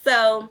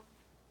 So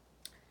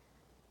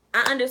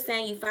I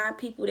understand you find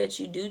people that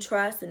you do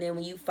trust, and then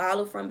when you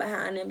follow from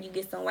behind them, you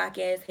get some whack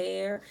ass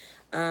hair.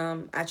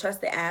 I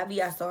trusted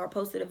Abby. I saw her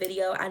posted a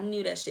video. I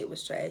knew that shit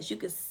was trash. You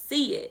could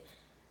see it.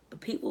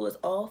 But people was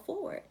all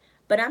for it.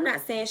 But I'm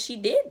not saying she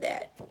did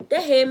that.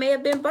 That hair may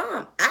have been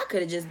bomb. I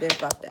could have just been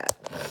fucked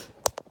up.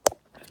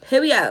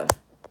 Here we go.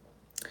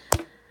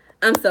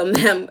 I'm so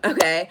mem.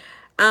 Okay.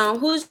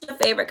 Who's your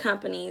favorite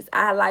companies?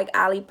 I like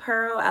Ali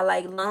Pearl. I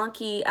like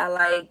Lonky. I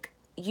like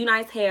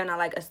Unice Hair, and I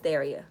like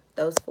Asteria.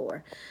 Those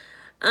four.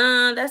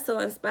 That's so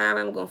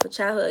inspiring. I'm going for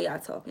childhood, y'all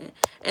talking.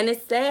 And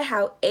it's sad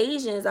how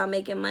Asians are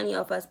making money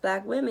off us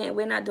black women.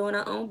 We're not doing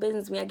our own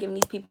business. We are giving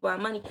these people our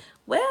money.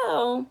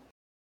 Well,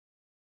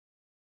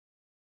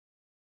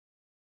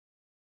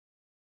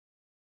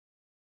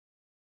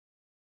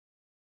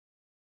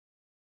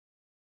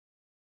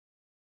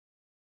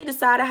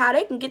 decided how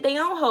they can get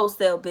their own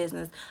wholesale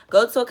business.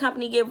 Go to a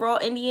company, get raw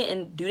Indian,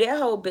 and do their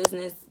whole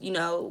business,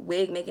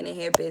 wig making and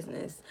hair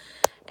business.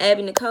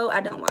 Abby Nicole,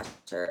 I don't watch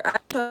her. I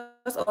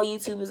trust all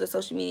YouTubers or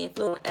social media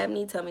influencers.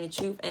 Ebony, tell me the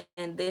truth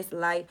and this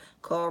life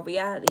called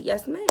reality.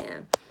 Yes,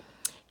 ma'am.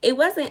 It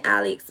wasn't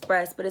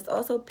AliExpress, but it's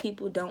also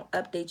people don't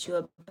update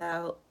you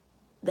about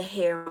the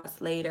hair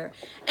months later.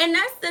 And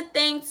that's the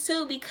thing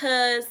too,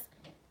 because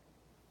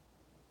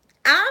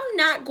I'm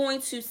not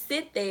going to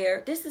sit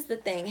there. This is the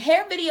thing.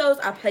 Hair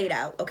videos are played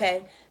out,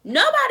 okay?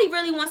 Nobody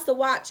really wants to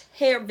watch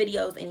hair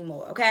videos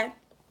anymore, okay?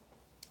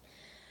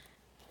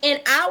 In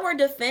our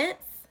defense,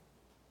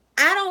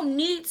 I don't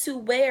need to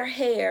wear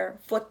hair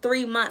for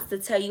 3 months to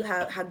tell you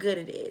how good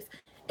it is.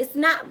 It's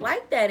not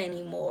like that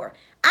anymore.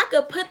 I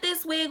could put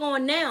this wig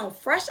on now,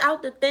 fresh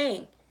out the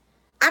thing.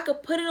 I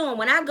could put it on.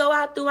 When I go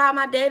out throughout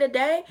my day to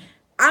day,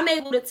 I'm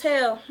able to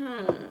tell,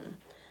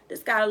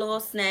 this got a little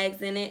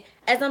snags in it.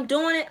 As I'm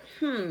doing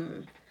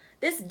it,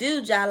 this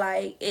dude I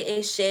like,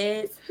 it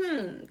sheds.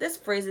 This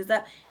frizzes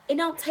up. It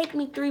don't take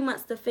me 3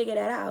 months to figure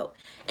that out.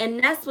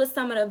 And that's what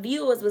some of the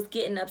viewers was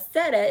getting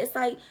upset at. It's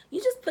like,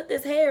 you just put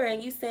this hair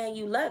in, you saying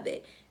you love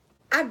it.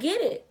 I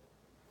get it.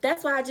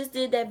 That's why I just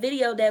did that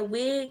video, that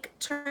wig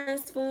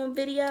transform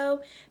video,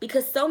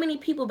 because so many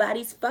people buy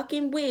these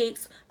fucking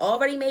wigs,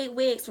 already made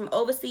wigs from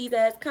overseas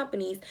ass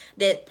companies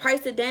that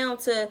price it down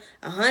to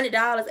 $100,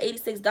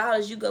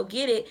 $86. You go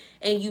get it,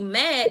 and you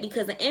mad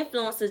because the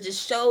influencer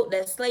just showed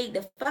that slayed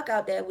the fuck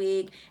out that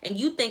wig, and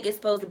you think it's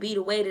supposed to be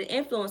the way that the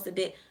influencer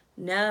did.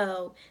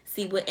 No.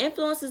 See, what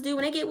influencers do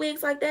when they get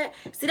wigs like that,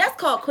 see, that's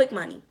called quick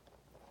money.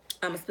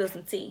 I'm gonna spill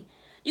some tea.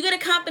 You get a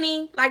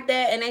company like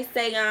that, and they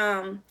say,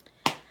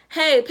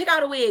 hey, pick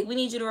out a wig. We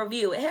need you to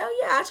review it. Hell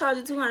yeah, I charge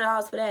you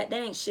 $200 for that.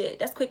 That ain't shit.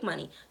 That's quick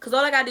money. Because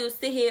all I got to do is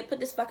sit here, put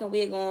this fucking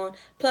wig on,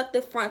 pluck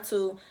the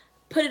frontal,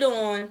 put it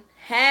on.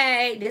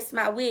 Hey, this is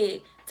my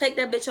wig. Take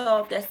that bitch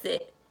off. That's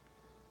it.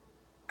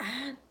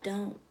 I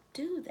don't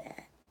do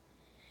that.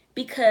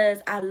 Because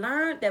I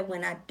learned that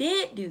when I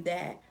did do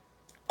that,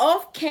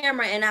 off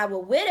camera, and I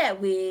would wear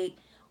that wig,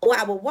 or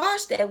I would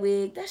wash that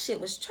wig, that shit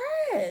was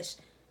trash.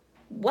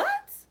 What?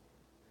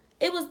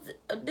 It was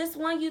this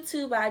one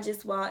YouTuber I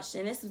just watched,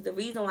 and this is the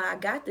reason why I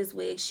got this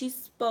wig. She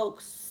spoke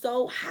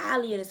so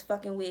highly of this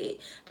fucking wig.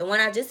 The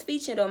one I just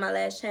featured on my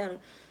last channel.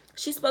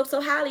 She spoke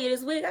so highly of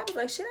this wig. I was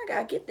like, shit, I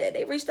gotta get that.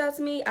 They reached out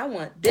to me. I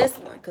want this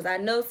one because I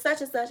know such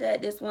and such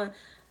had this one.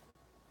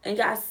 And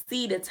y'all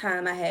see the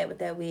time I had with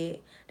that wig.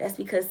 That's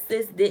because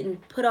sis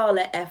didn't put all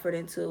that effort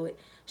into it.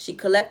 She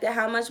collected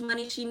how much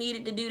money she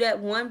needed to do that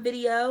one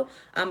video.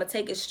 I'm going to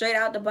take it straight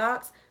out the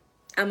box.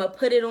 I'm going to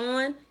put it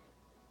on.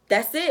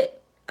 That's it.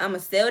 I'm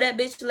going to sell that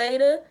bitch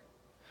later.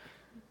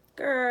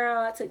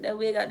 Girl, I took that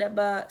wig out that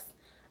box.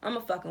 I'm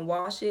going to fucking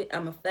wash it.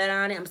 I'm going to flat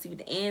iron it. I'm going to see what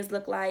the ends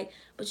look like.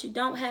 But you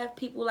don't have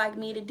people like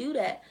me to do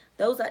that.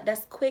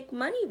 That's quick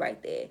money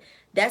right there.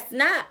 That's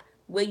not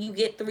where you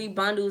get 3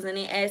 bundles and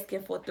then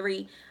asking for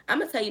 3. I'm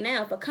going to tell you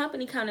now, if a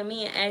company come to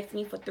me and ask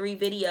me for 3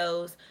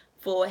 videos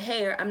for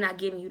hair, I'm not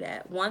giving you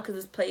that. 1, because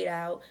it's played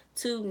out.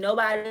 2,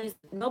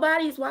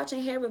 nobody's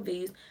watching hair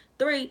reviews.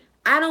 3,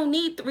 I don't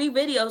need 3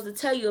 videos to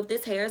tell you if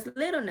this hair is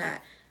lit or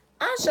not.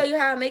 I'll show you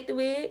how I make the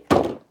wig.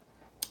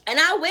 And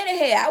I wear the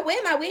hair. I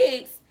wear my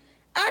wigs.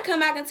 I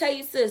come back and tell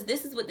you, sis,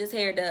 this is what this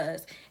hair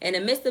does. In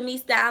the midst of me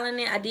styling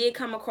it, I did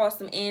come across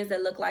some ends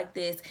that look like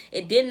this.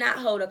 It did not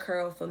hold a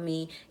curl for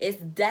me. It's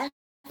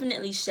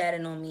definitely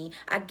shedding on me.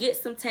 I get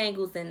some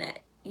tangles in that.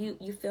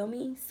 You feel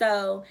me?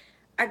 So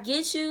I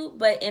get you,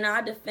 but in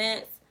our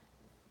defense,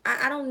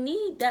 I don't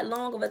need that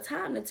long of a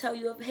time to tell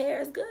you if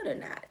hair is good or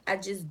not. I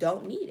just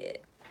don't need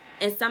it.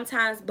 And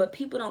sometimes, but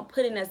people don't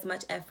put in as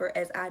much effort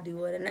as I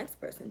do or the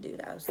next person do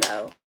though.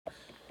 So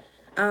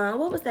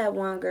what was that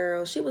one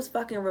girl? She was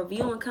fucking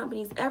reviewing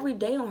companies every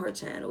day on her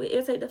channel. It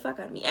irritated the fuck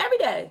out of me. Every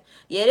day.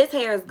 Yeah, this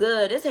hair is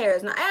good. This hair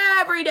is not.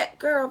 Every day.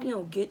 Girl, if you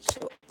don't get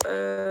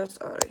your ass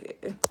out of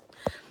here.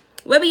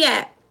 Where we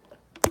at?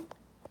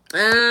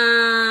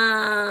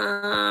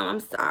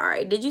 I'm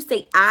sorry. Did you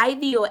say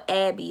Ivy or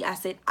Abby? I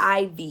said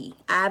Ivy.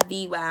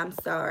 IVY. I'm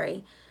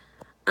sorry.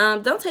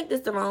 Don't take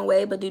this the wrong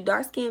way, but do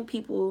dark-skinned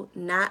people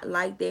not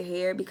like their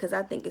hair? Because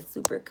I think it's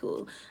super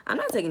cool. I'm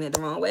not taking it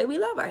the wrong way. We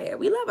love our hair.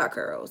 We love our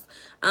curls.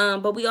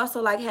 But we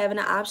also like having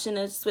the option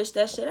to switch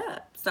that shit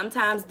up.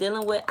 Sometimes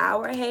dealing with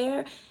our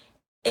hair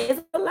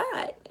is a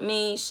lot. I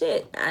mean,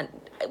 shit.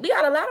 We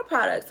got a lot of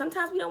products.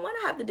 Sometimes we don't want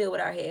to have to deal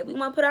with our hair. We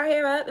want to put our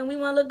hair up and we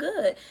want to look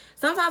good.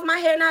 Sometimes my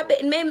hair not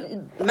big.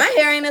 My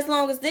hair ain't as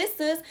long as this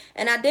is,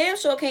 and I damn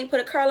sure can't put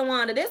a curling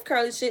wand to this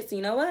curly shit. So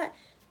you know what?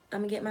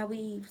 I'm gonna get my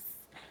weaves.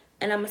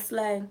 And I'm a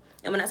slay.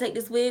 And when I take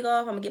this wig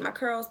off, I'm going to get my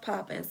curls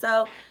popping.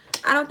 So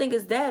I don't think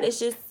it's that. It's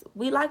just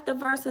we like the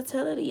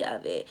versatility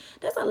of it.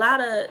 There's a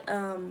lot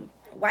of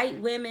white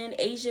women,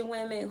 Asian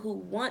women who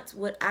want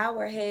what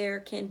our hair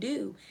can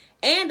do.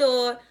 And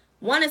or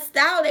want to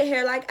style their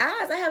hair like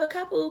ours. I have a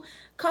couple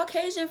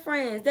Caucasian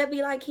friends that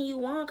be like, can you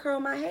wand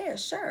curl my hair?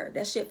 Sure.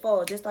 That shit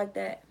falls just like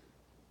that.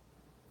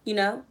 You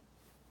know?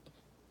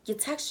 Your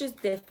texture's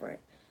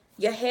different.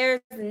 Your hair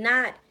is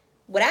not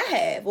what I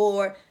have,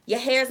 or your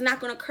hair's not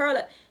gonna curl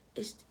up.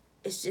 It's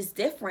it's just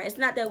different. It's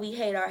not that we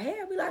hate our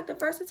hair. We like the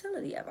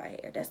versatility of our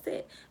hair. That's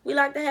it. We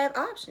like to have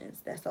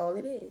options. That's all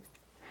it is.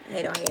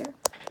 Hate our hair.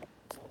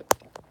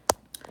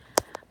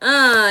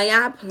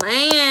 Y'all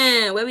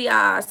playing. Where we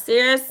are.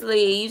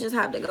 Seriously, you just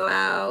have to go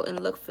out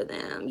and look for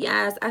them.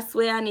 Yes, I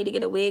swear I need to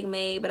get a wig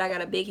made, but I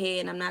got a big head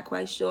and I'm not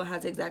quite sure how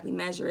to exactly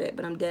measure it,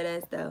 but I'm dead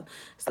ass though.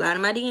 Slide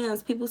in my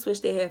DMs. People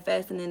switch their hair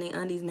faster than their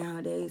undies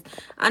nowadays.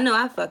 I know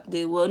I fuck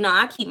do. Well, no,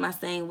 I keep my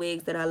same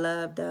wigs that I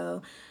love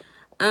though.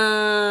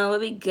 Where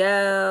we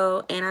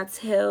go. And I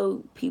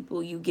tell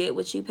people you get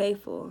what you pay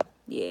for.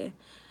 Yeah.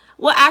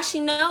 Well,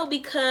 actually, no,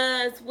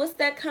 because what's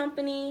that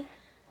company?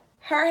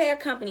 Her hair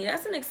company.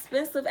 That's an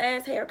expensive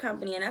ass hair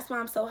company, and that's why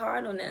I'm so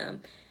hard on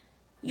them.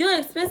 You're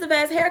an expensive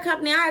ass hair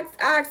company.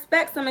 I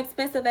expect some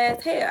expensive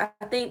ass hair.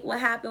 I think what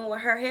happened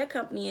with her hair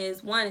company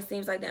is one, it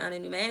seems like they're under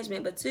new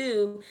management, but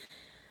two,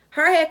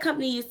 her hair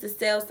company used to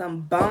sell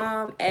some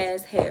bomb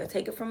ass hair.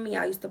 Take it from me.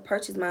 I used to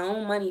purchase my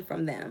own money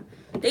from them.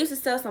 They used to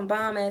sell some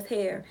bomb ass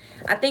hair.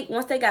 I think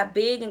once they got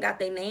big and got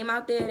their name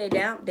out there,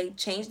 they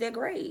changed their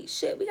grade.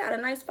 Shit, we got a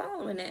nice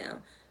following now.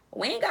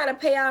 We ain't gotta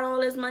pay out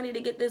all this money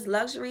to get this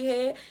luxury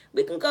hair.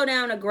 We can go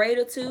down a grade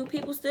or two.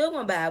 People still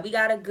gonna buy. We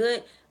got a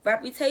good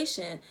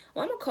reputation.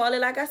 Well, I'm gonna call it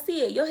like I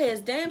see it. Your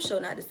hair's damn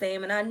sure not the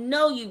same, and I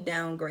know you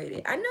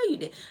downgraded. I know you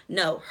did.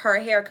 No,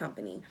 her hair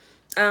company.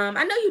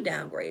 I know you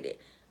downgraded.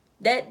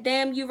 That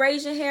damn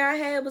Eurasian hair I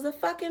had was a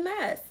fucking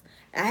mess.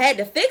 I had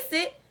to fix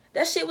it.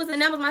 That shit was,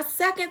 and that was my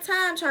second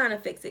time trying to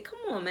fix it. Come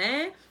on,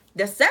 man.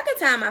 The second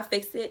time I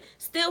fixed it,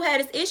 still had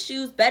its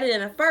issues better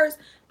than the first,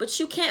 but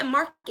you can't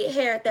market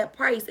hair at that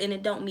price and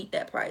it don't meet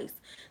that price.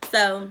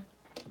 So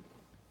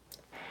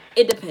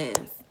it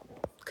depends.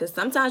 Cause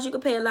sometimes you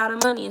can pay a lot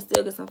of money and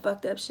still get some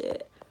fucked up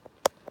shit.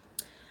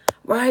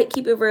 Right,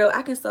 keep it real.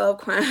 I can solve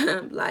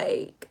crime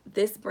like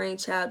this bring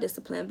child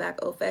discipline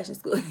back old fashioned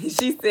school.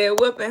 She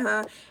said whooping,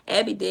 huh?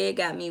 Abby did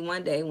got me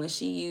one day when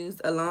she used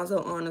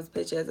Alonzo Arnold's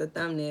picture as a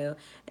thumbnail,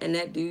 and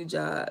that dude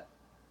job,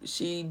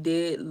 she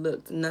did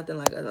look nothing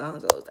like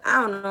Alonzo's.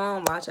 I don't know, I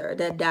don't watch her.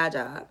 That dye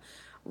job.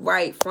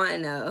 Right,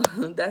 front though.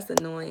 That's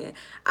annoying.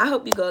 I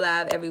hope you go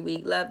live every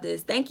week. Love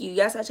this. Thank you.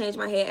 Yes, I change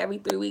my hair every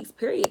 3 weeks,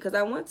 period, because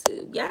I want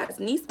to. Yes,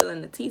 niece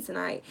spilling the tea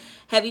tonight.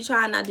 Have you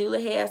tried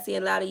Nadula hair? I see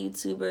a lot of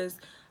YouTubers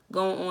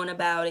going on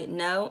about it.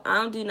 No, I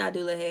don't do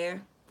Nadula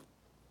hair.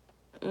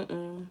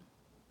 Mm-mm.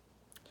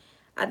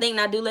 I think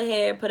Nadula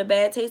hair put a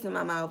bad taste in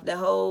my mouth. The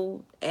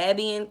whole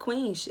Abby and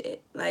Queen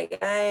shit. Like,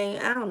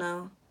 I don't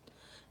know.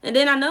 And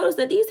then I noticed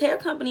that these hair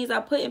companies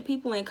are putting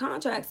people in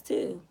contracts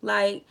too.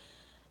 Like,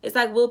 it's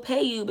like we'll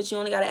pay you, but you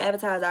only gotta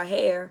advertise our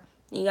hair.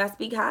 And you gotta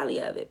speak highly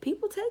of it.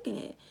 People taking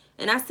it.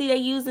 And I see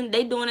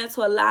they doing it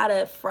to a lot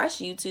of fresh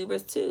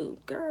YouTubers too.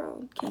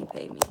 Girl, can't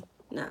pay me.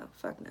 No,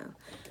 fuck no.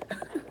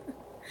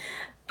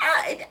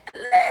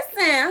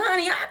 Listen,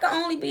 honey, I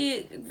can only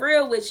be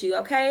real with you,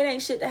 okay? It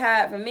ain't shit to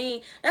hide from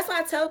me. That's why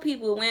I tell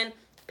people when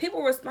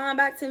people respond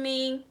back to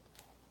me,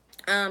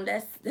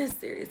 that's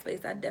serious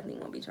face. I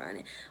definitely won't be trying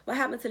it. What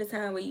happened to the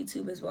time where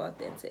YouTubers were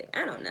authentic?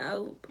 I don't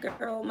know.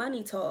 Girl,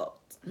 money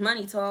talked.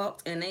 Money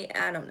talked, and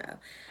I don't know.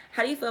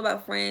 How do you feel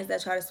about friends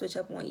that try to switch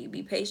up on you?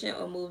 Be patient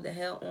or move the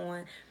hell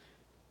on.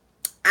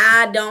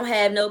 I don't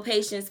have no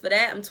patience for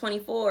that. I'm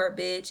 24,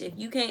 bitch. If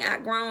you can't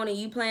act grown and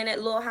you playing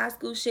that little high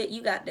school shit,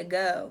 you got to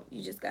go.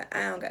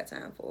 I don't got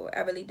time for it.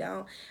 I really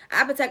don't.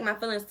 I protect my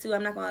feelings too.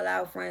 I'm not going to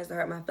allow friends to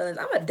hurt my feelings.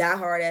 I'm a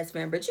diehard ass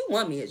friend, but you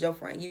want me as your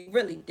friend. You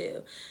really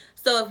do.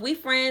 So if we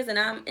friends and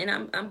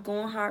I'm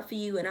going hard for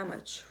you and I'm a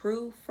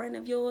true friend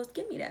of yours,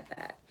 give me that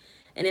back.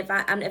 And if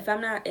I'm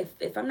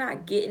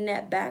not getting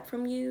that back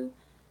from you,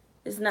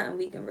 there's nothing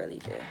we can really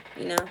do,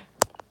 you know?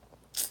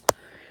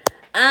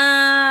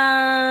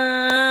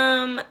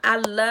 I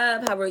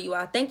love how real you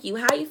are. Thank you.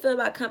 How you feel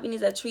about companies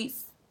that treat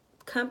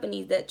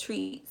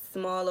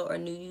smaller or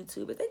new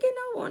YouTubers? They get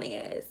no on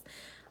their ass.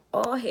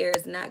 All hair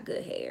is not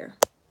good hair.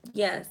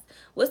 Yes.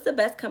 What's the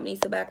best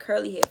companies to buy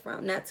curly hair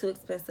from? Not too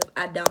expensive.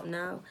 I don't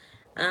know.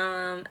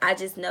 I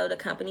just know the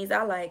companies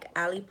I like: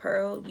 Ali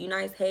Pearl,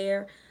 Unice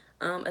Hair,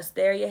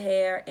 Asteria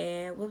Hair,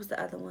 and what was the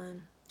other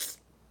one?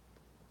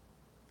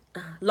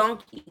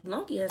 Lonky.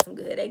 Lonky has some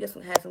good. They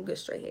has some good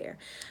straight hair.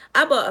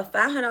 I bought a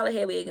 $500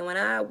 hair wig, and when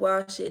I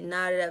washed it,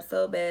 knotted up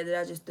so bad that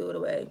I just threw it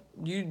away.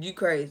 You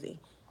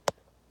crazy?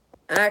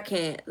 I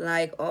can't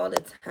like all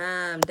the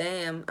time.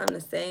 Damn, I'm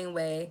the same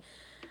way.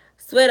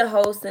 Swear the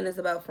whole sentence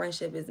about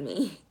friendship is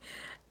me.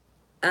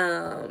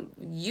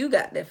 You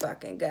got to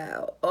fucking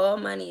go. All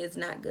money is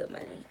not good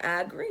money. I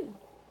agree.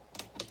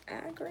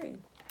 I agree.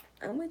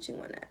 I'm with you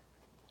on that.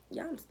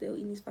 Y'all, I'm still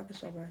eating these fucking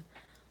strawberries.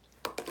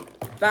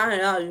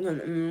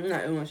 $500, I'm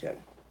not doing shit.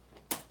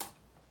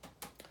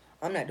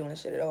 I'm not doing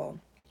shit at all.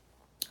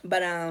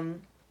 But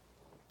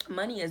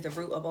money is the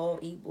root of all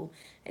evil,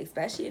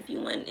 especially if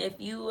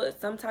you are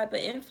some type of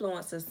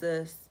influencer,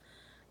 sis.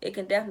 It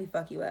can definitely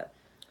fuck you up.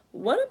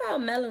 What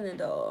about Melanin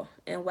Doll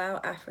and Wild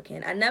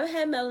African? I never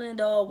had Melanin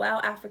Doll,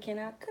 Wild African.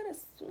 I could have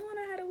sworn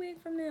I had a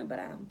wig from them, but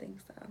I don't think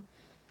so.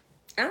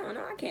 I don't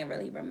know. I can't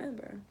really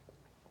remember.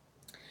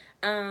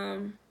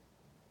 Um,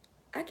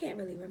 I can't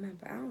really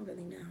remember. I don't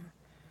really know.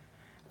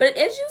 But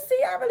as you see,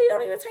 I really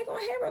don't even take on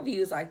hair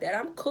reviews like that.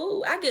 I'm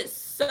cool. I get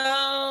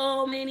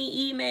so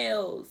many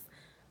emails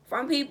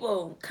from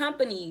people,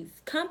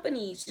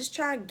 companies just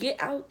trying to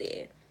get out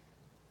there.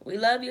 We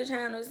love your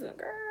channels.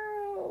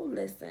 Girl,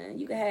 listen,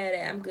 you can have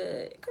that. I'm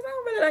good. Because I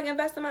don't really like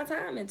investing my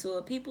time into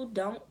it. People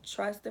don't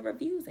trust the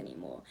reviews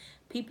anymore.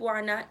 People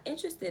are not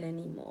interested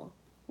anymore.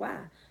 Why?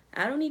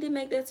 I don't need to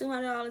make that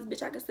 $200.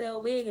 Bitch, I could sell a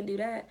wig and do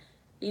that.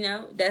 You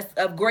know, that's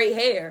of great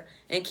hair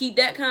and keep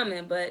that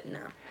coming. But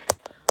no.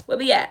 Where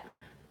we at?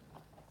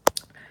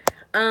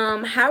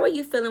 How are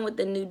you feeling with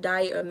the new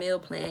diet or meal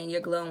plan?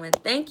 You're glowing.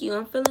 Thank you.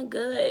 I'm feeling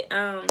good.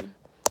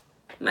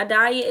 My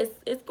diet is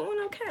it's going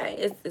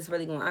okay. It's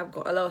really going.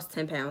 I lost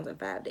 10 pounds in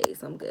 5 days,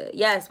 so I'm good.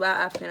 Yes, Wild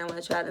African. I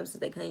want to try them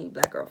since they claim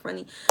Black girl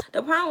friendly.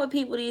 The problem with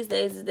people these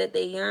days is that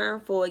they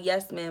yearn for a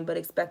yes man, but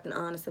expect an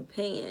honest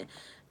opinion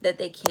that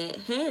they can't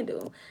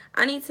handle.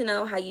 I need to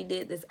know how you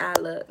did this eye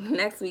look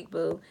next week,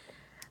 boo.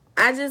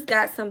 I just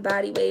got some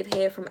body wave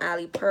hair from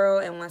Ali Pearl,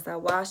 and once I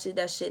washed it,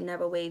 that shit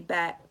never waved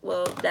back.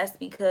 Well, that's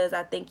because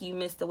I think you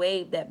missed the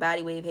wave. That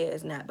body wave hair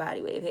is not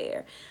body wave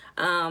hair.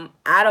 I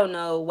don't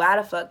know why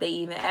the fuck they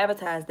even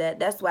advertise that.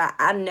 That's why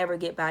I never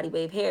get body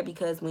wave hair,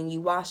 because when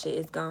you wash it,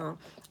 it's gone.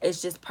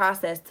 It's just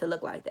processed to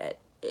look like that.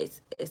 It's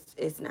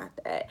not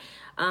that.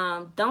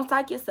 Don't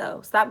psych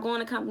yourself. Stop going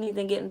to companies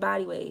and getting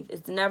body wave.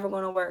 It's never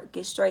gonna work.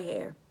 Get straight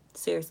hair.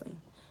 Seriously.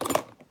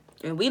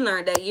 And we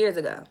learned that years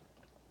ago.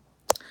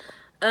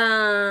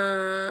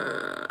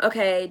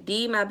 Okay,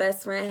 D, my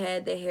best friend,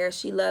 had the hair.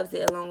 She loves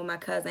it along with my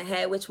cousin.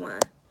 Had which one?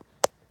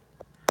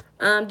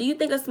 Do you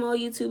think a small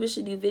YouTuber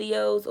should do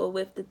videos or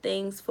with the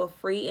things for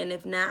free? And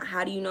if not,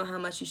 how do you know how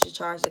much you should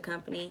charge the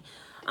company?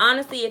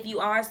 Honestly, if you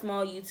are a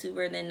small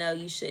YouTuber, then no,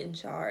 you shouldn't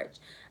charge.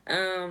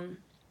 Um,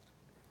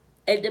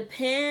 it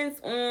depends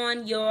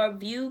on your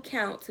view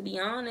count, to be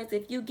honest.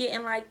 If you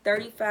getting like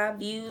 35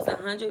 views,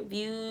 100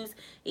 views,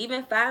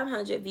 even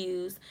 500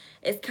 views,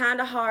 it's kind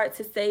of hard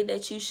to say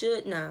that you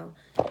should know.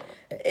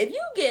 If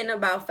you getting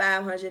about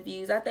 500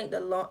 views, I think the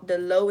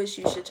lowest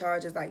you should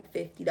charge is like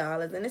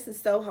 $50. And this is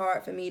so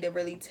hard for me to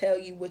really tell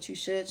you what you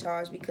should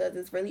charge, because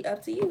it's really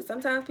up to you.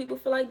 Sometimes people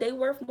feel like they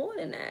worth more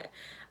than that.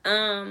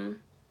 Um,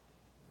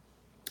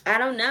 I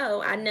don't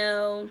know. I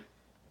know.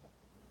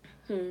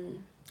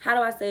 How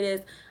do I say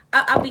this?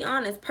 I'll be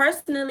honest.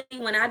 Personally,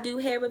 when I do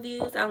hair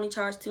reviews, I only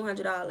charge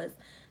 $200.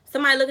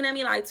 Somebody looking at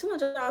me like,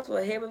 $200 for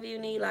a hair review?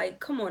 Need,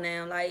 like, come on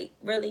now, like,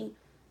 really?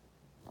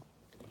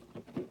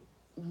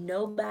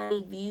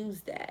 Nobody views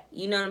that.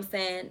 You know what I'm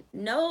saying?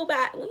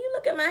 Nobody. When you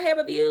look at my hair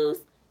reviews,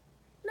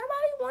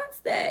 nobody wants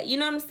that. You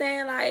know what I'm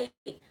saying? Like,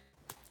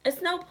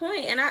 it's no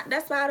point. And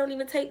that's why I don't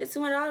even take the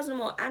 $200 no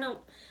more. I don't.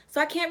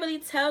 So I can't really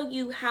tell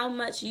you how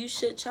much you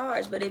should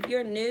charge. But if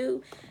you're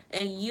new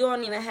and you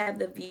don't even have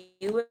the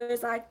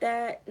viewers like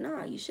that,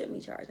 nah, you shouldn't be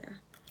charging.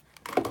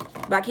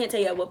 But I can't tell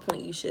you at what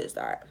point you should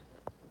start.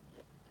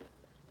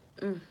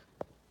 Mm.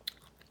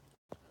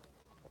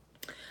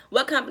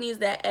 What companies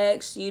that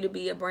ask you to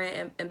be a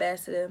brand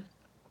ambassador,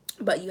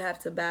 but you have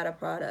to buy the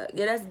product?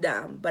 Yeah, that's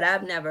dumb. But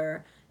I've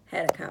never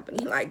had a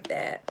company like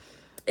that.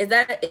 Is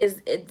that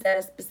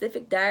a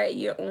specific diet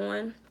you're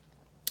on?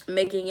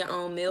 Making your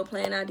own meal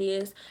plan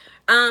ideas.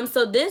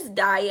 So this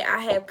diet, I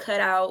have cut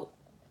out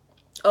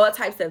all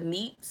types of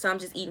meat. So I'm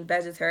just eating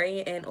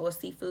vegetarian and or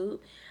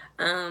seafood.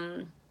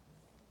 Um,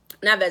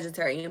 Not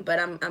vegetarian, but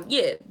I'm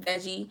yeah,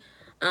 veggie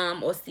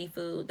or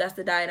seafood. That's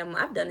the diet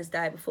I've done this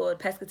diet before,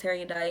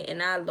 pescatarian diet,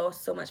 and I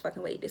lost so much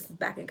fucking weight. This is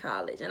back in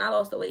college, and I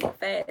lost the weight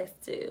fast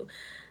too.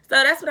 So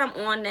that's what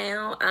I'm on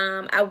now.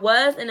 I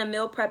was in a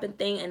meal prepping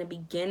thing in the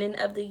beginning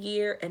of the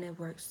year, and it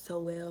worked so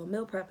well.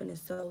 Meal prepping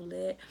is so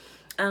lit.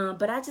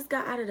 But I just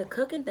got out of the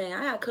cooking thing.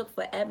 I got to cook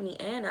for Ebony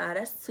and I.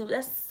 That's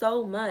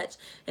so much,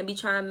 and be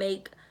trying to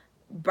make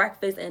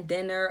breakfast and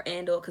dinner,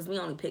 and or because we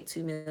only picked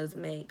 2 meals to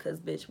make, because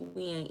bitch,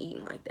 we ain't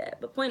eating like that.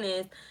 But point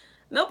is,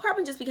 meal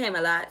prepping just became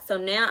a lot. So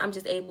now I'm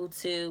just able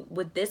to,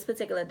 with this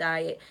particular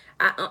diet,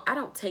 I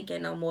don't take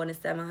in no more than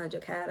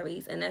 700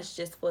 calories, and that's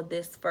just for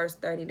this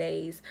first 30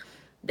 days.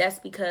 That's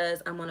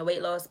because I'm on a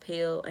weight loss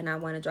pill and I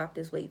want to drop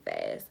this weight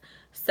fast.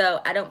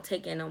 So I don't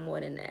take in no more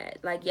than that.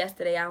 Like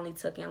yesterday, I only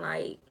took in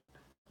like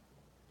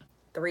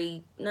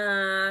probably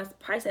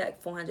say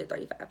like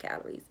 435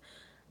 calories.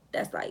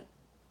 That's like,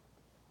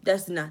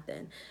 that's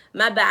nothing.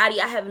 My body,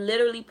 I have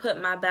literally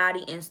put my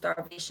body in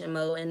starvation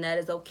mode, and that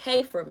is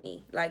okay for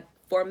me. Like,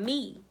 for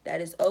me, that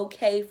is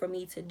okay for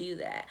me to do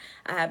that.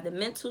 I have the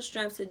mental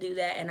strength to do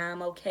that, and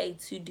I'm okay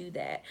to do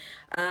that.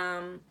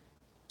 Um,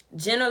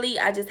 Generally,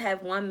 I just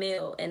have one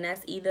meal, and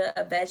that's either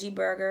a veggie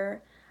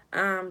burger,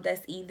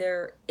 that's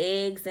either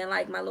eggs and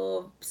like my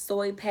little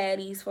soy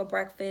patties for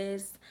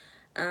breakfast.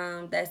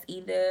 That's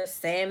either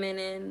salmon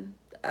and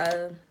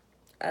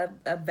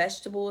a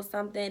vegetable or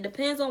something. It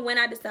depends on when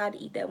I decide to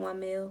eat that one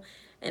meal.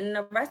 And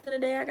the rest of the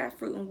day, I got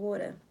fruit and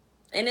water.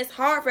 And it's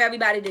hard for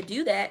everybody to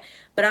do that,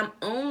 but I'm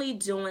only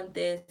doing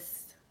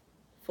this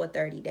for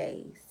 30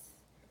 days.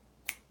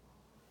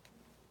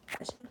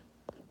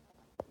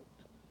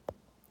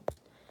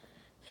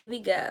 we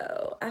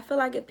go. I feel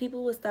like if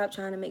people would stop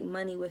trying to make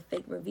money with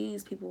fake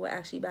reviews, people would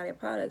actually buy their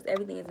products.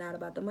 Everything is not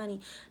about the money.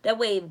 That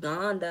wave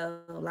gone though.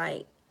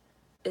 Like,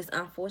 it's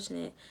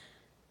unfortunate.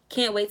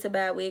 Can't wait to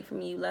buy a wig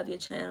from you. Love your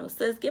channel.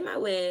 Sis, get my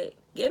wig.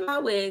 Get my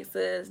wig,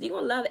 sis. You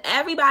gonna love it.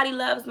 Everybody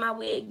loves my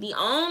wig. The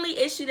only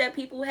issue that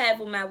people have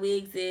with my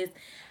wigs is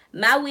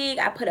my wig,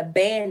 I put a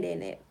band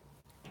in it.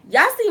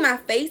 Y'all see my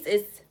face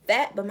is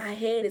fat, but my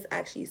head is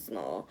actually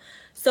small.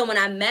 So when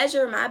I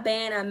measure my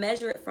band, I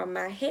measure it from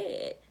my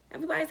head.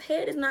 Everybody's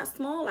head is not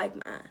small like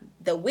mine.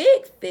 The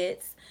wig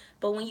fits,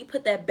 but when you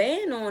put that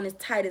band on, it's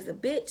tight as a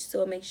bitch,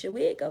 so it makes your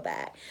wig go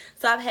back.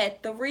 So I've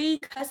had 3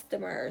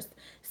 customers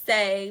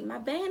say, my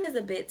band is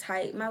a bit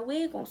tight, my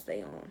wig won't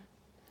stay on.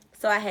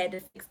 So I had to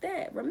fix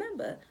that.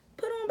 Remember,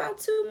 put on about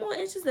 2 more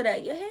inches of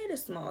that. Your head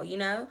is small, you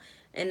know?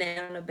 And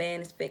now the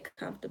band is fit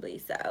comfortably.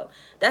 So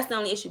that's the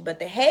only issue. But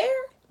the hair,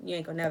 you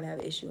ain't gonna never have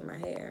an issue with my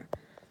hair.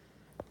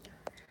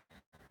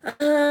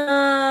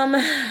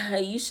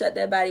 You shut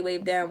that body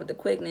wave down with the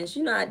quickness.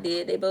 You know I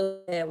did. They both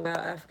had wild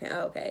African.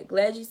 Okay,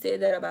 glad you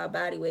said that about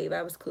body wave.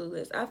 I was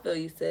clueless. I feel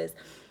you, sis.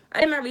 I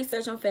did my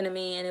research on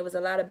phenamine, and it was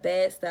a lot of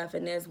bad stuff.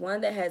 And there's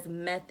one that has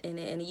meth in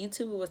it, and the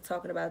YouTuber was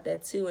talking about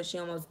that too, and she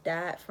almost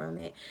died from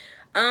it.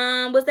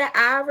 Was that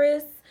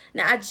Iris?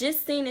 Now I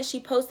just seen that she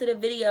posted a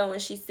video,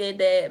 and she said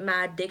that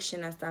my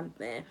addiction or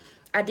something.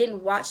 I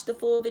didn't watch the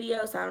full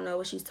video, so I don't know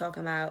what she's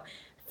talking about.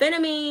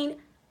 Phenamine,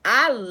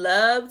 I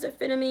loved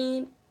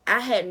phenamine. I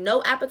had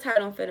no appetite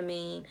on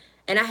phenamine,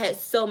 and I had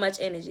so much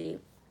energy.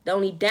 The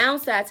only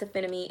downside to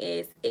phenamine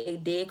is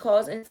it did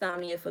cause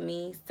insomnia for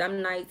me.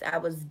 Some nights I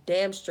was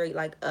damn straight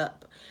like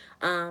up.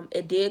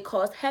 It did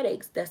cause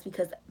headaches. That's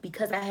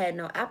because I had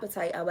no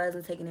appetite. I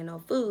wasn't taking in no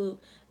food.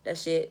 That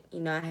shit,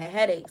 I had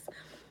headaches.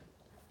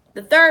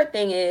 The third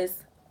thing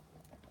is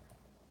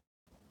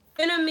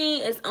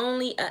phenamine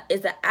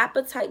is an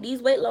appetite.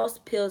 These weight loss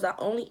pills are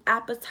only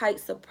appetite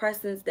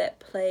suppressants that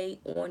play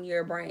on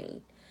your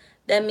brain.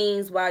 That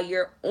means while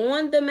you're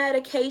on the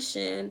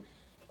medication,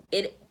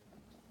 it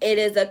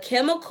is a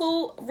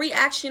chemical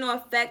reaction or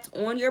effect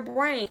on your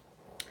brain.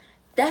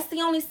 That's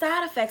the only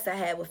side effects I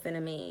had with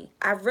phenamine.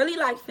 I really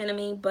like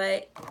phenamine,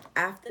 but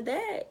after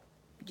that,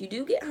 you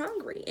do get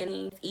hungry and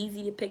it's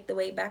easy to pick the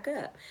weight back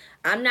up.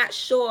 I'm not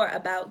sure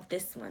about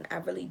this one. I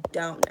really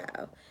don't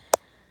know.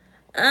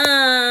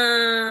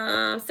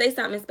 Say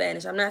something in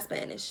Spanish. I'm not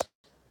Spanish.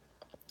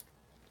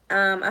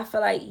 I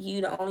feel like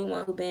you the only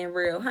one who being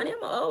real. Honey, I'm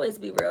gonna always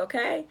be real,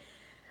 okay?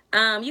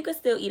 You could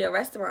still eat at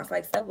restaurants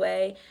like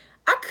Subway.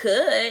 I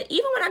could.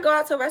 Even when I go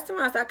out to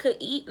restaurants, I could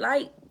eat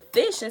like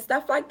fish and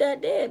stuff like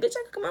that there. Bitch,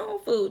 I could come my own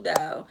food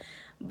though.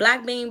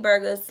 Black bean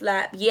burgers,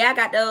 slap. Yeah, I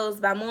got those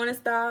by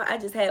Morningstar. I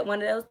just had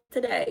one of those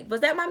today.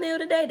 Was that my meal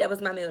today? That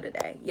was my meal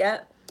today.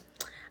 Yep.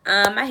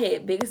 My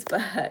head big as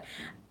fuck.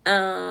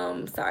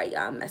 Sorry,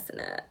 y'all, I'm messing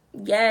up.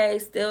 Yay,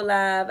 still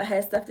live. I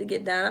had stuff to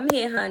get done. I'm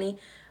here, honey.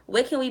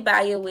 Where can we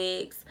buy your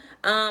wigs?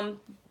 I'm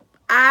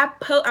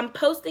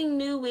posting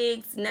new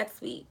wigs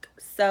next week.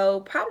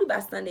 So probably by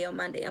Sunday or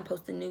Monday, I'm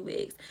posting new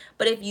wigs.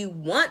 But if you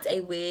want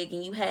a wig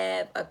and you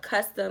have a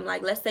custom,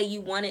 like let's say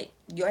you wanted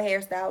your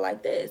hairstyle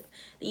like this,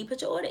 then you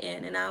put your order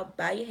in and I'll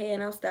buy your hair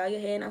and I'll style your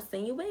hair and I'll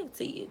send your wig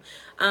to you.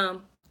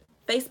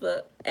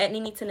 Facebook at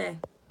NeneTanae.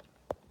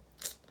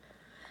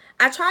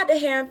 I tried the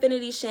Hair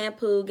Infinity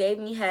shampoo, gave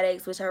me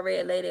headaches, which I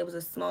read later it was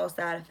a small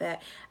side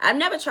effect. I've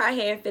never tried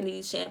Hair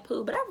Infinity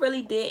shampoo, but I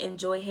really did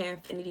enjoy Hair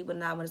Infinity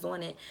when I was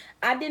on it.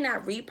 I did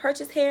not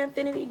repurchase Hair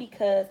Infinity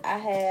because I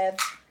have,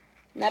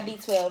 not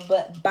B12,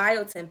 but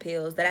biotin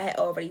pills that I had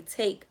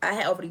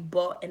already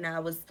bought, and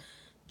I was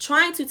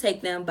trying to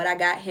take them, but I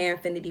got Hair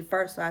Infinity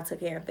first, so I took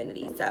Hair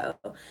Infinity. So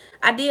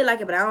I did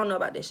like it, but I don't know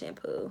about this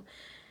shampoo.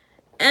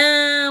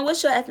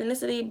 What's your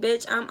ethnicity,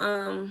 bitch?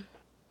 I'm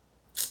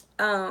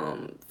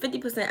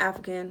 50%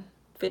 African,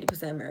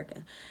 50%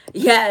 American.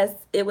 Yes,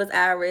 it was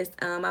Iris.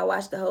 I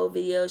watched the whole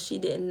video. She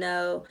didn't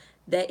know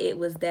that it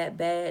was that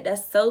bad.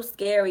 That's so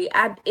scary.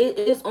 It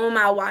is on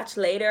my watch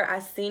later. I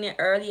seen it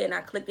earlier and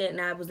I clicked it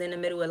and I was in the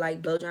middle of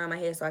like blow drying my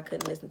hair, so I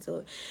couldn't listen to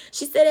it.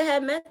 She said it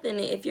had meth in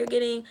it. If you're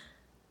getting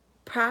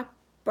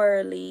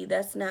properly,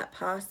 that's not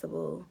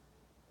possible.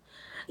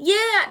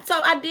 Yeah,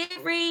 so I did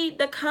read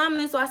the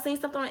comments. So I seen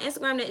something on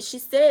Instagram that she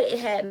said it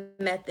had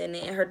meth in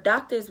it, and her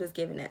doctors was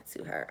giving that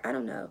to her. I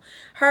don't know.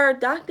 Her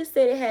doctor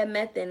said it had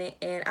meth in it,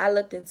 and I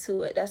looked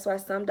into it. That's why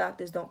some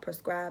doctors don't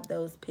prescribe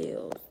those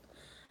pills.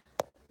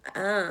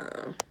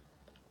 Um,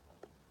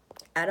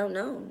 I don't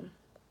know.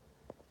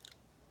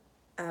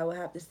 I will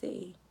have to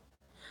see.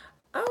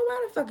 Oh,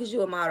 why the fuck is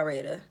you a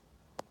moderator?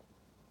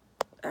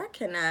 I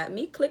cannot.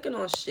 Me clicking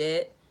on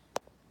shit.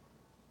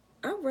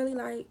 I'm really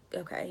like,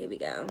 okay, here we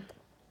go.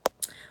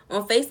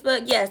 On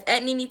Facebook, yes,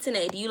 at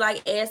NeneTanae. Do you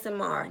like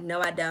ASMR?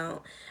 No, I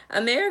don't.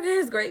 America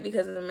is great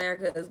because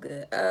America is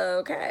good.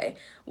 Okay.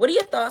 What are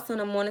your thoughts on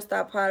the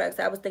Morningstar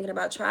products? I was thinking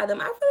about trying them.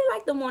 I really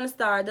like the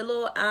Morningstar. The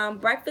little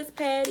breakfast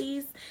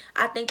patties.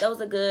 I think those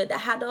are good. The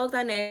hot dogs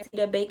are nasty.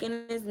 The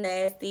bacon is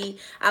nasty.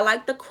 I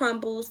like the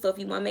crumbles. So if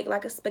you want to make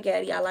like a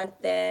spaghetti, I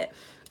like that.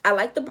 I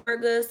like the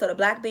burgers. So the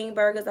black bean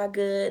burgers are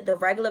good. The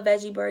regular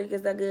veggie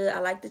burgers are good. I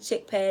like the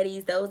chick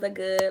patties. Those are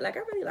good. Like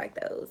I really like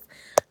those.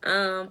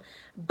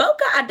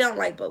 Boca, I don't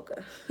like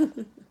Boca.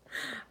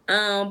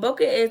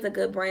 Boca is a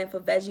good brand for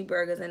veggie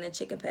burgers and the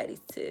chicken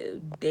patties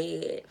too.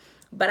 Dead.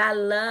 But I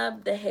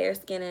love the hair,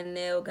 skin, and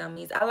nail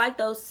gummies. I like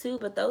those too,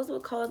 but those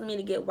would cause me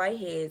to get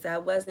whiteheads. I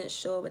wasn't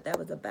sure what that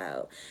was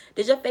about.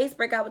 Did your face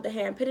break out with the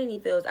hair and pitting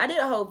feels? I did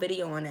a whole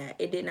video on that.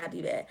 It did not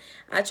do that.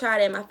 I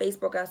tried it. My face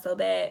broke out so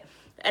bad.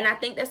 And I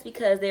think that's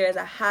because there is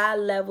a high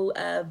level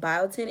of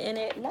biotin in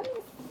it. Let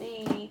me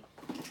see.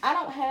 I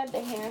don't have the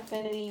Hair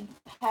Infinity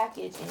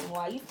package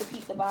anymore. I used to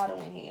keep the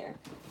bottle in here.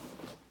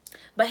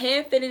 But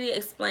Hair Infinity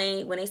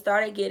explained when they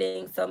started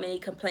getting so many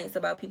complaints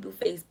about people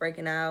face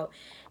breaking out,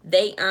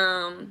 they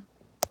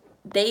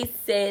they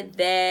said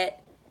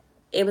that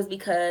it was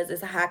because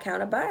it's a high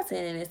count of biotin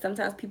in it.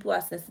 Sometimes people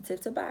are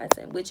sensitive to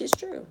biotin, which is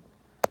true.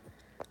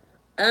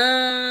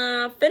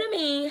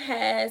 Phenamine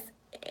has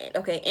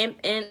okay,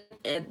 and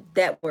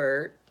that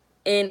word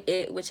in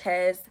it, which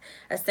has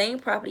a same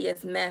property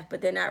as meth,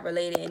 but they're not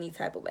related any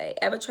type of way.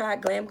 Ever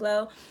tried Glam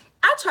Glow?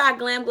 I tried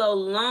Glam Glow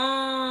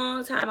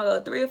long time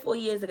ago, 3 or 4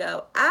 years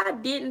ago. I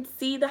didn't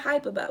see the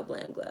hype about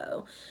Glam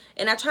Glow,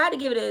 and I tried to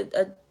give it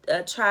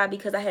a try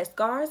because I had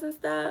scars and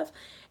stuff.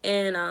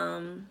 And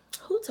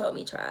who told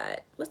me try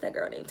it? What's that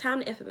girl name? Time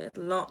the Infamous.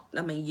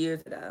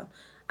 Years ago.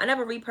 I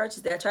never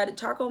repurchased it. I tried the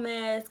charcoal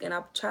mask and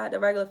I tried the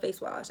regular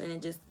face wash and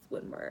it just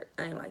wouldn't work.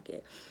 I didn't like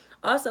it.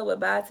 Also, with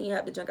biotin, you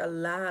have to drink a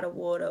lot of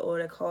water or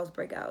it cause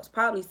breakouts.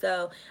 Probably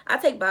so. I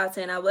take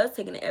biotin. I was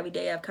taking it every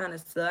day. I've kind of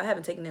still. I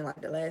haven't taken it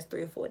like the last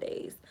 3 or 4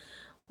 days.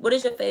 What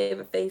is your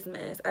favorite face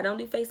mask? I don't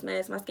do face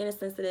masks. My skin is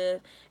sensitive,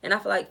 and I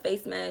feel like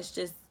face masks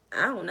just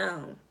I don't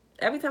know.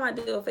 Every time I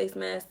do a face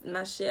mask,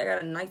 my shit I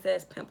got a nice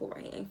ass pimple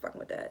right here. I ain't fucking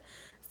with that,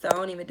 so I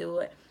don't even do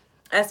it.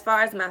 As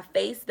far as my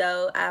face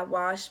though, I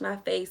wash my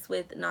face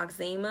with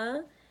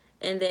Noxzema.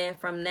 And then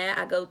from that,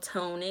 I go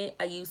tone it.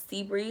 I use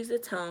Sea Breeze to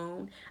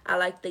tone. I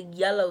like the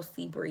yellow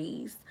Sea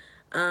Breeze.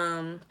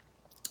 Um,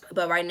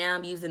 but right now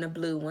I'm using a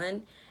blue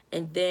one.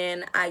 And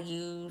then I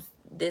use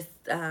this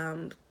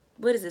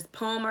what is this,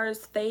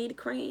 Palmer's Fade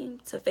Cream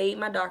to fade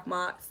my dark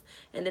marks.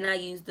 And then I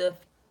use the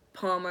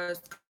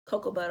Palmer's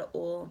Cocoa Butter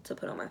Oil to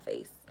put on my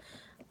face.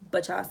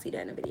 But y'all see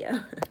that in the video.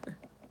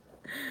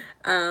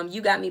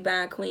 You got me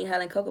buying Queen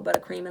Helen cocoa butter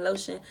cream and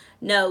lotion.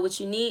 No, what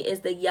you need is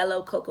the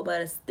yellow cocoa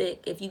butter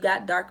stick. If you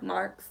got dark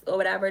marks or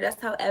whatever,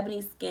 that's how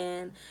Ebony's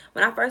skin.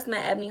 When I first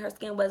met Ebony, her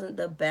skin wasn't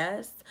the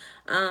best.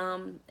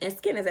 And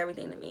skin is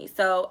everything to me.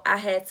 So I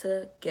had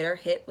to get her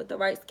hit with the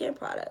right skin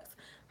products.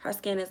 Her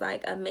skin is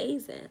like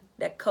amazing.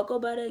 That cocoa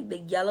butter, the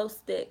yellow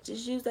stick,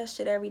 just use that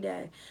shit every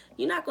day.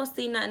 You're not gonna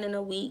see nothing in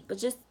a week, but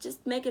just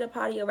make it a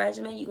part of your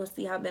regimen. You're gonna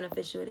see how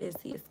beneficial it is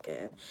to your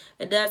skin.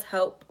 It does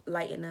help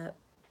lighten up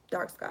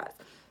dark spots.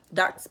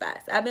 Dark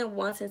spots. I've been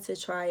wanting to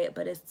try it,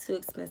 but it's too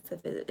expensive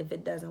if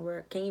it doesn't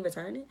work. Can you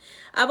return it?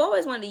 I've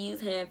always wanted to use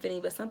Hair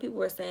Infinity, but some people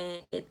were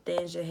saying it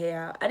thins your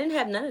hair out. I didn't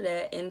have none of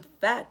that. In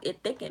fact, it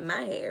thickened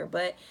my hair.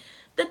 But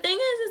the thing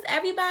is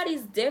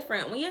everybody's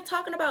different. When you're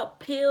talking about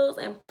pills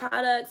and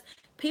products,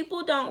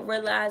 people don't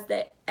realize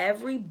that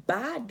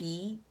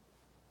everybody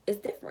is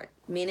different.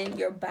 Meaning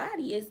your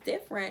body is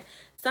different.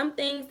 Some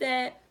things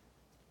that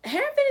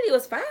Hair Infinity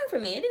was fine for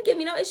me. It didn't give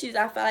me no issues.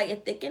 I felt like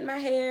it thickened my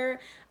hair.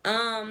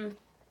 Um,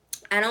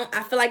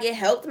 I feel like it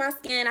helped my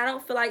skin. I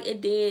don't feel like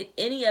it did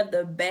any of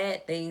the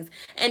bad things.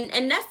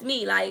 And that's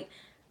me. Like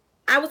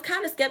I was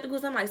kind of skeptical.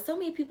 So I'm like, so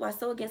many people are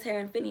so against Hair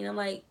Infinity. And I'm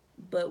like,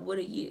 but what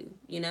are you?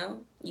 You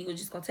know? You were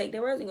just gonna take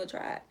their words and go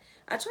try it.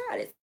 I tried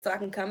it. So I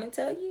can come and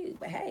tell you.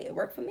 But hey, it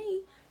worked for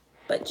me.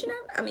 But you know,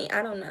 I mean,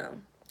 I don't know.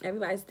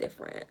 Everybody's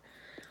different.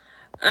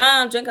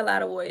 Drink a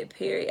lot of water,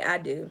 period. I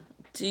do.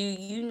 Do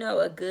you know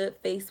a good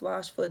face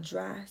wash for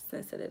dry,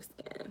 sensitive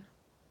skin?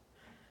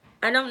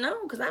 I don't know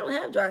because I don't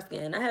have dry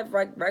skin. I have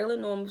regular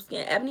normal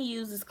skin. Ebony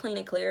uses Clean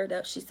and Clear.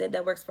 That she said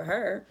that works for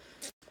her.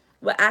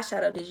 What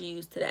eyeshadow did you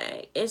use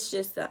today? It's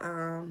just a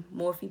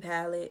Morphe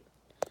palette.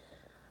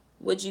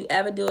 Would you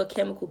ever do a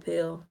chemical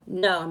peel?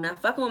 No, I'm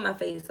not fucking with my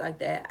face like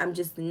that. I'm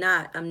just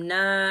not. I'm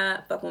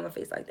not fucking with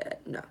my face like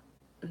that. No,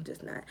 I'm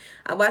just not.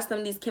 I watched some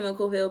of these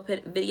chemical peel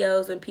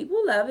videos and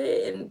people love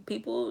it and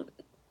people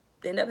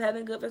end up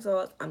having good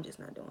results. I'm just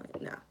not doing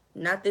it. No,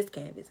 not this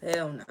canvas.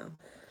 Hell no.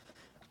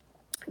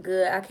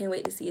 Good. I can't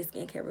wait to see a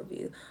skincare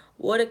review.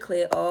 Water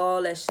clear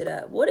all that shit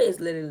up. Water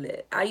is literally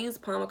lit. I use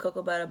Palmer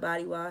Cocoa Butter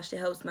body wash. It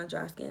helps my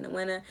dry skin in the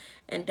winter.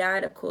 And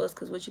diet, of course,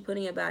 because what you put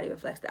in your body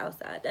reflects the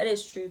outside. That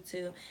is true,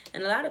 too.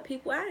 And a lot of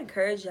people, I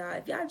encourage y'all,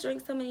 if y'all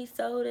drink so many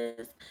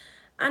sodas,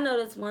 I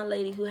know this one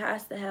lady who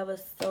has to have a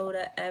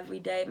soda every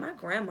day. My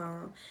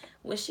grandma,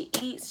 when she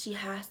eats, she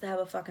has to have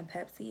a fucking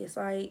Pepsi. It's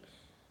like,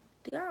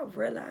 do y'all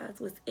realize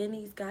what's in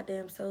these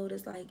goddamn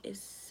sodas? Like, it's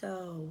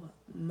so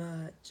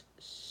much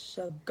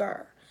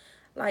sugar.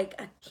 Like,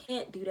 I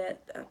can't do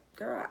that.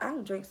 Girl, I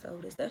don't drink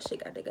sodas. That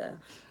shit got to go.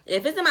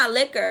 If it's in my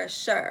liquor,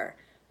 sure.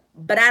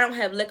 But I don't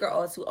have liquor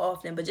all too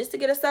often. But just to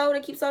get a soda,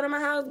 keep soda in my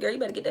house, girl, you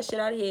better get that shit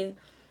out of here.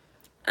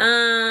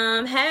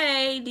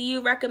 Hey, do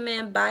you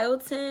recommend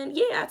biotin?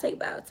 Yeah, I take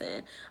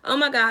biotin. Oh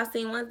my god, I've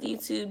seen one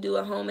YouTube do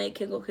a homemade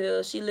Kegel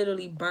kill. She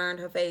literally burned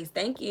her face.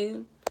 Thank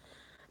you.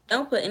 I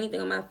don't put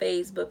anything on my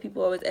face, but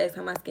people always ask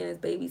how my skin is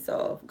baby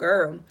soft.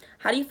 Girl,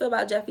 how do you feel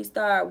about Jeffree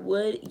Star?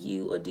 Would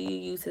you or do you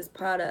use his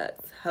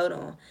products? Hold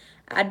on.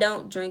 I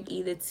don't drink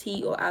either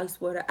tea or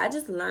ice water. I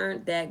just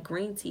learned that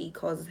green tea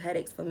causes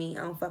headaches for me.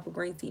 I don't fuck with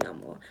green tea no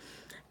more.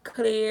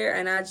 Clear,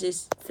 and I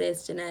just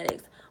says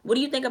genetics. What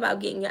do you think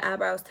about getting your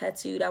eyebrows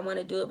tattooed? I want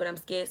to do it, but I'm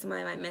scared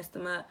somebody might mess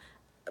them up.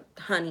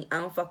 Honey, I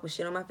don't fuck with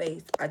shit on my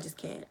face. I just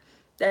can't.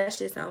 That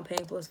shit sound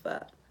painful as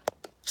fuck.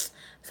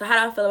 So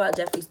how do I feel about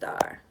Jeffree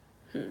Star?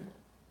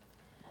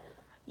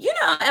 You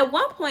know, at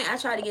one point I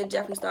tried to give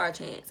Jeffree Star a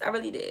chance. I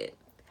really did.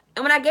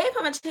 And when I gave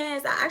him a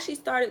chance, I actually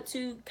started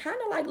to kind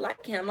of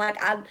like him. Like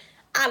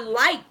I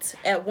liked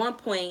at one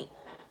point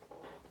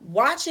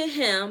watching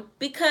him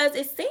because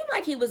it seemed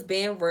like he was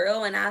being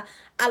real, and I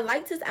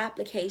liked his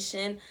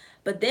application.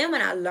 But then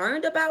when I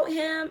learned about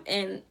him,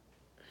 and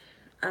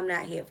I'm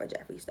not here for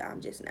Jeffree Star,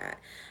 I'm just not.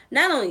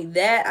 Not only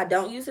that, I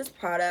don't use his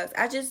products.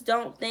 I just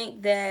don't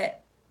think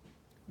that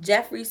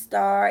Jeffree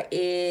Star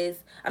is.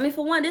 I mean,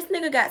 for one, this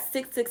nigga got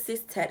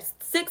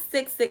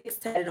 666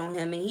 tatted on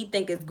him, and he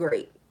think it's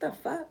great. The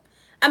fuck?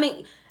 I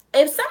mean,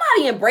 if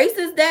somebody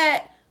embraces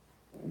that,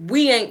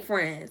 we ain't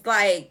friends.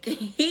 Like,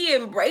 he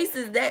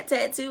embraces that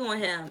tattoo on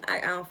him.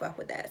 I don't fuck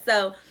with that.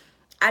 So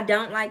I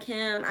don't like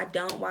him. I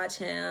don't watch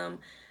him.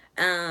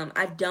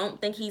 I don't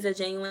think he's a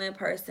genuine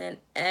person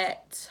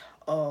at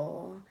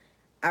all.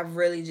 I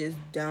really just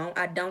don't.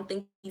 I don't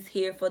think he's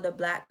here for the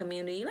black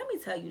community. Let me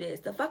tell you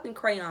this. The fucking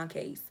crayon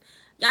case.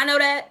 Y'all know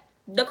that?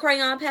 The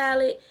crayon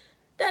palette.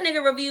 That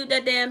nigga reviewed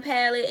that damn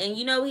palette, and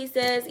you know what he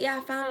says? Yeah,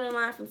 I found it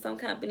online from some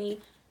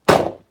company.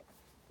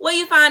 Where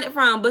you find it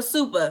from? But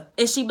super.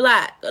 And she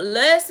black.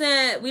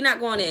 Listen, we not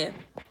going there.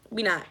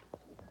 We not.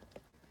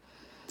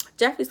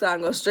 Jeffree Star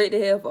go straight to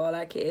hell for all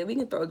I care. We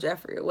can throw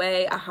Jeffree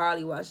away. I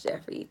hardly watch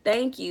Jeffree.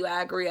 Thank you.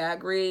 I agree. I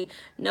agree.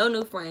 No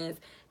new friends.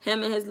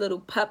 Him and his little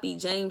puppy,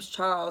 James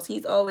Charles.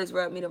 He's always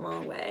rubbed me the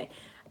wrong way.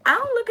 I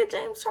don't look at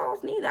James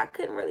Charles neither. I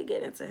couldn't really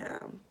get into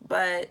him.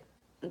 But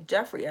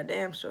Jeffree, I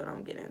damn sure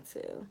don't get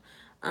into.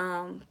 But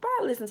I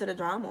listen to the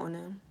drama on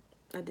him.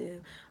 I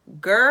do.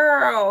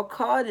 Girl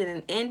called it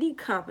an indie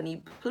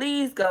company.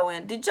 Please go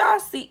in. Did y'all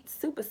see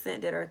Super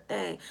Scent did her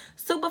thing?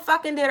 Super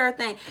fucking did her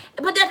thing.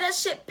 But that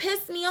shit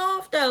pissed me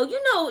off though.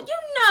 You know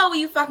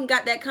you fucking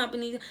got that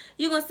company.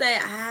 You gonna say,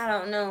 I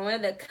don't know where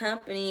the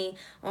company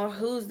or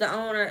who's the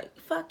owner.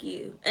 Fuck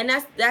you. And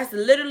that's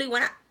literally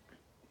when I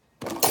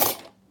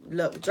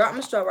look, drop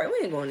my straw right. We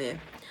ain't going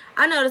there.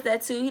 I noticed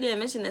that too. He didn't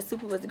mention that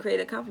Super was the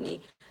creative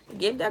company.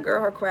 Give that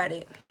girl her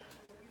credit.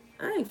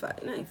 I ain't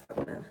fucking her.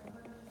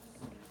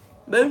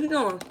 Baby, what you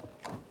doing?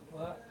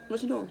 What?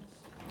 What you doing?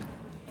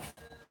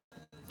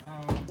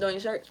 Doing your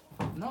shirt?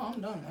 No,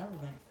 I'm done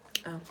everything.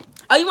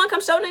 Oh, you want to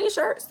come show me your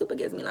shirt? Super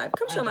gives me life.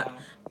 Come show my. Don't.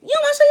 You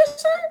don't want to show your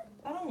shirt?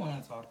 I don't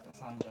want to talk.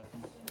 I'm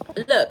joking.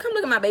 Look, come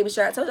look at my baby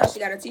shirt. I told y'all she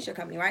got a t-shirt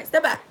company, right?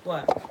 Step back.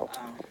 What?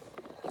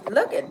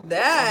 Look at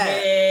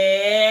that.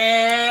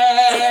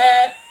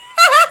 Yeah.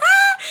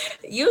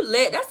 You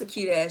lit. That's a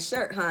cute ass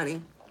shirt,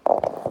 honey.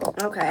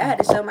 Okay, I had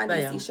to show my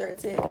Bam. DC shirt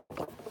too.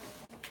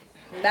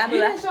 You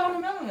didn't show the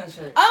melanin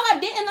shirt. Oh, I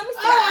didn't. Let me see.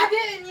 Oh, I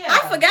didn't. Yeah. I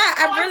forgot.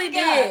 I really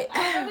forgot. did.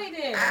 I really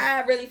did.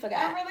 I really forgot.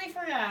 I really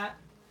forgot.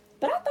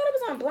 But I thought it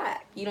was on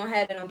black. You don't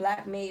have it on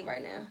black made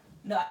right now.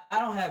 No, I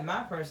don't have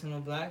my personal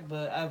black,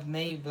 but I've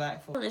made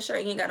black for. This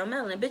shirt, you ain't got no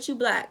melanin. Bitch, you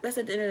black. That's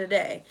at the end of the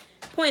day.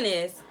 Point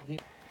is,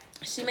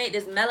 she made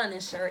this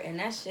melanin shirt, and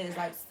that shit is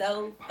like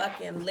so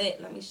fucking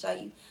lit. Let me show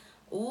you.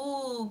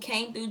 Ooh,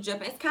 came through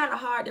dripping. It's kind of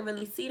hard to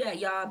really see that,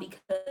 y'all,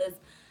 because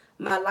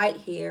my light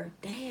here.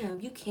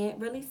 Damn, you can't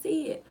really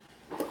see it.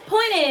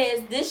 Point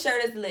is, this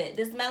shirt is lit.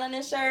 This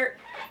melanin shirt.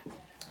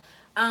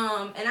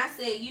 And I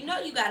said, you know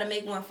you gotta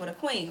make one for the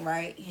queen,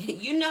 right?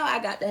 You know I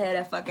got to have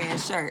that fucking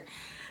shirt.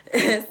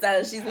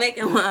 So she's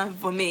making one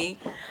for me.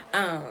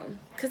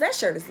 Cause that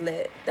shirt is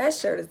lit. That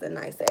shirt is a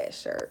nice ass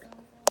shirt.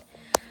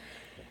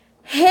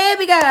 Here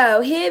we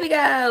go. Here we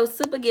go.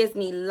 Super gives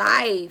me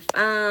life.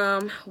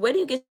 Where do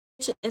you get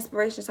your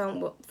inspiration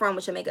from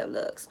with your makeup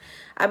looks?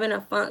 I've been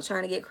a funk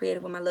trying to get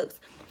creative with my looks.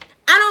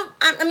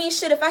 I mean,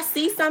 shit, if I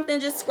see something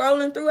just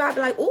scrolling through, I'll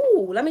be like,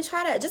 ooh, let me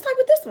try that. Just like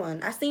with this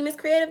one. I see Miss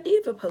Creative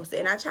Diva post it,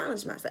 and I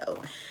challenged myself.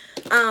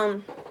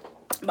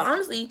 But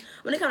honestly,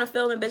 when it comes to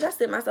filming, bitch, I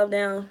sit myself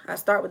down. I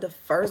start with the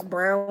first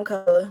brown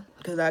color,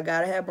 because I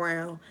gotta have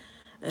brown,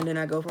 and then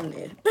I go from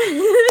there.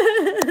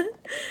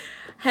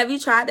 Have you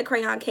tried the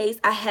crayon case?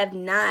 I have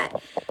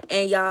not.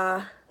 And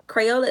y'all,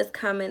 Crayola is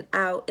coming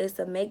out. It's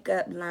a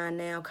makeup line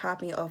now,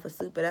 copying off of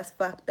Super. That's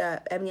fucked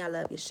up. Ebony, I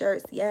love your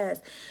shirts. Yes.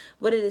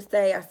 What did it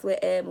say? I swear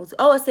Eb was.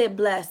 Oh, it said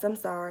blessed. I'm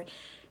sorry.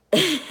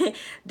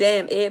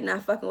 Damn, Eb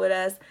not fucking with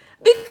us.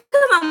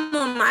 Because I'm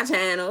on my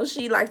channel.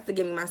 She likes to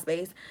give me my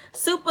space.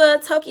 Super,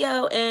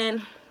 Tokyo,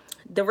 and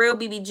The real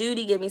BB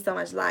Judy give me so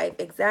much life.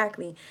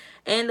 Exactly.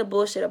 And the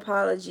bullshit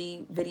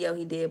apology video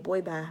he did.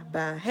 Boy, bye.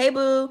 Bye. Hey,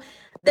 boo.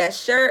 That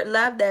shirt.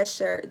 Love that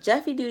shirt.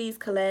 Jeffy do these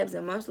collabs,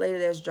 and months later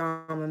there's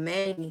drama.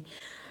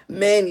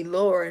 Manny,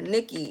 Laura,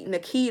 Nikki,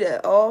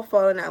 Nikita, all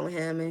falling out with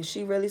him. And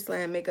she really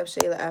slammed Makeup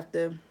Shayla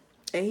after.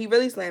 And he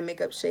really slammed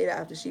Makeup Shayla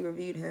after she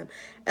reviewed him.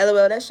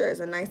 LOL, that shirt is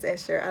a nice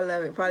ass shirt. I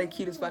love it. Probably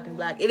cute as fucking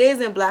black. It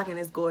is in black and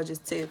it's gorgeous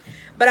too.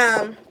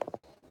 But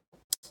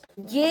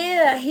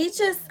yeah, he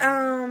just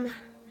I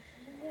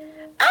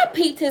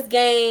peeped his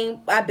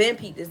game. I've been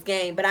peeped this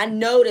game, but I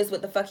noticed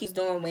what the fuck he's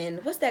doing when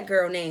what's that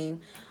girl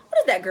name? What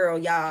is that girl,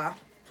 y'all?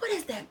 What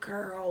is that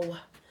girl?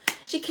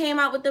 She came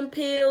out with them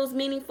pills, not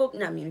meaningful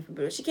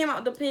pills. She came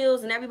out with the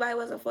pills and everybody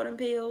wasn't for them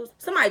pills.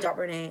 Somebody dropped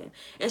her name.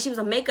 And she was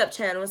a makeup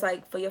channel. It's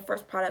like, for your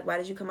first product, why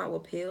did you come out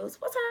with pills?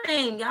 What's her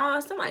name,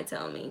 y'all? Somebody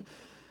tell me.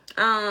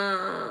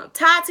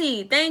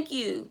 Tati, thank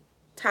you.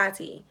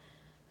 Tati.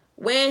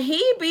 When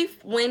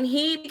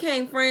he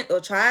became friends or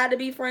tried to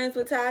be friends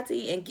with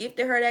Tati and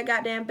gifted her that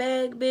goddamn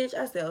bag, bitch,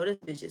 I said, oh, this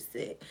bitch is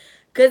sick.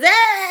 Cause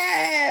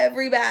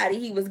everybody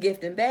he was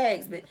gifting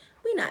bags, but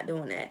we not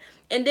doing that.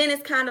 And then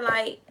it's kind of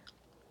like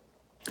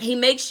he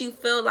makes you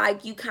feel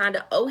like you kind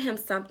of owe him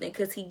something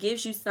because he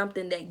gives you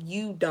something that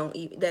you don't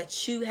even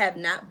that you have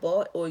not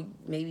bought or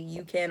maybe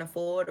you can't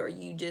afford or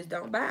you just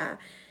don't buy.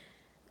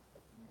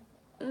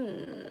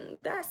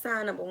 That's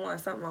sign number one.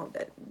 Something wrong with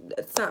that.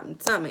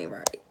 Something ain't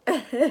right.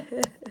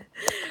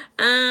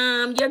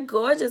 You're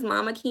gorgeous,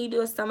 mama. Can you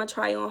do a summer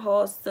try on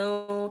haul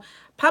soon?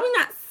 Probably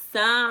not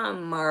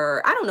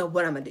summer. I don't know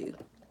what I'm gonna do.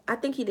 I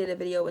think he did a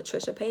video with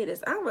Trisha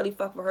Paytas. I don't really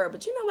fuck with her,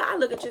 but you know what? I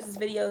look at Trisha's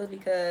videos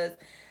because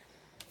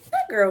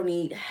that girl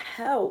need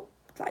help.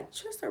 Like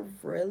Trisha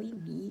really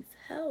needs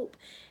help.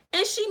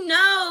 And she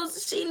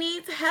knows she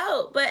needs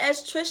help. But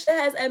as Trisha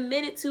has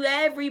admitted to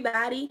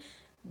everybody,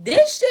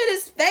 this shit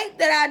is fake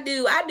that I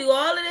do. I do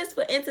all of this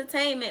for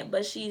entertainment,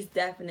 but she's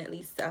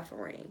definitely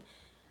suffering.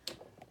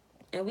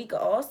 And we could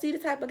all see the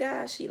type of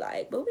guy she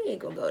like, but we ain't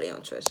gonna go there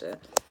on Trisha.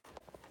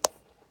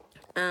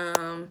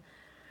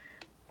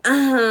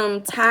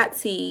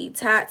 Tati.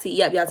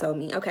 Yep, y'all told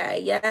me.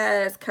 Okay,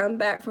 yes, come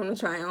back from the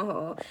try on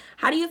haul.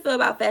 How do you feel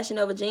about Fashion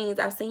Over jeans?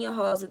 I've seen your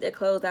hauls with their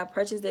clothes. I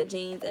purchased their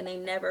jeans and they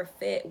never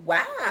fit.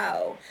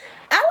 Wow.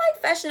 I like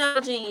Fashion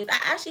Over jeans. I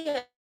actually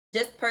had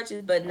just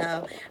purchased, but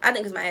no, I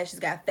think because my ass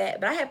just got fat.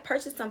 But I had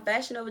purchased some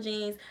Fashion Over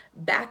jeans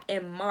back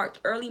in March,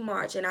 early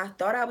March, and I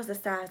thought I was the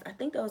size. I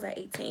think those are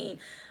 18.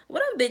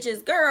 What them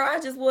bitches, girl? I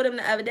just wore them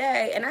the other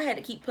day, and I had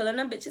to keep pulling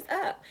them bitches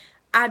up.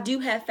 I do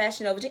have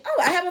Fashion Over jeans.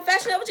 Oh, I have a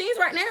Fashion Over jeans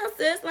right now,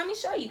 sis. Let me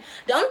show you.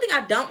 The only thing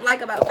I don't like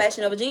about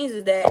Fashion Over jeans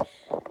is that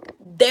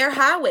they're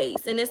high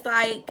waist. And it's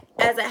like,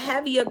 as a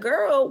heavier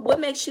girl, what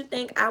makes you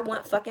think I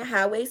want fucking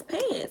high waist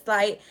pants?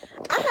 Like,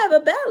 I have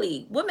a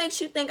belly. What makes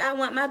you think I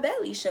want my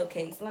belly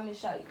showcased? Let me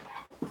show you.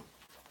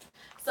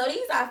 So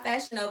these are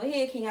Fashion Over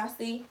here. Can y'all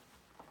see?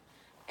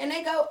 And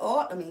they go,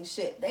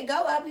 they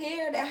go up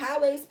here. They're high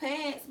waist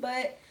pants,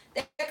 but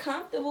they're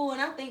comfortable.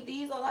 And I think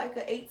these are like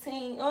a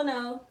 18. Oh,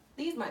 no.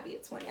 These might be a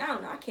 20. I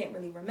don't know. I can't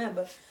really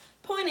remember.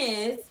 Point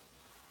is,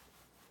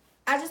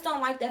 I just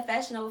don't like that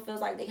Fashion Over feels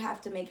like they have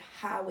to make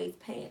high waist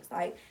pants.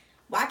 Like,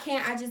 why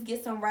can't I just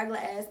get some regular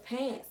ass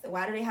pants?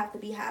 Why do they have to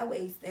be high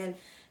waist? And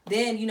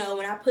then,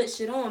 when I put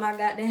shit on, my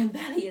goddamn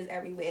belly is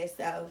everywhere.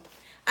 So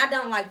I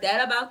don't like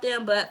that about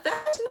them. But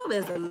Fashion Over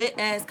is a lit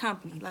ass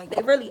company. Like,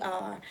 they really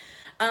are.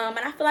 And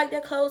I feel like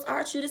their clothes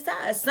are true to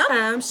size.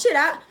 Sometimes,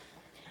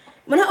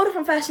 when I order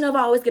from Fashion Over,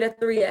 I always get a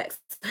 3X.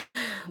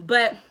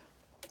 But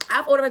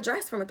I've ordered a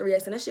dress from a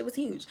 3X and that shit was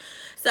huge.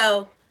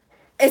 So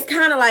it's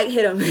kind of like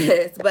hit or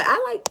miss. But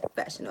I like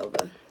Fashion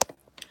Over.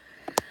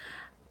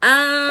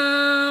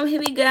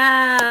 Here we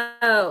go.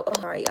 Oh,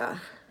 sorry, y'all.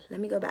 Let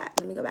me go back.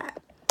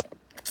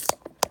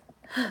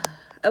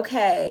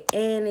 Okay,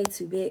 and they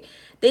too big.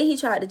 Then he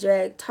tried to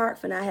drag Tarte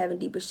for not having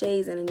deeper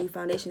shades and a new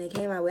foundation. They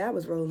came out where I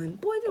was rolling.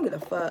 Boy, don't give a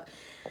fuck.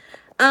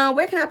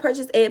 Where can I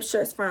purchase Abe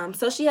shirts from?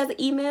 So she has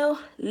an email,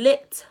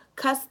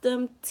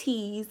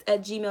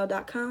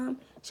 litcustomtees@gmail.com.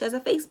 She has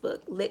a Facebook,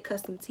 Lit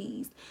Custom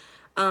Tees.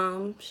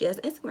 She has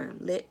an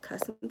Instagram, Lit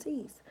Custom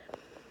Tees.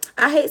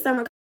 I hate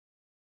summer.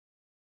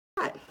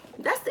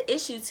 That's the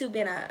issue too,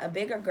 being a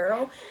bigger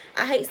girl.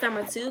 I hate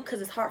summer too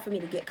because it's hard for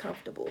me to get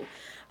comfortable.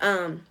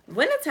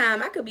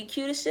 Wintertime, I could be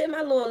cute as shit,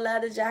 my little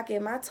leather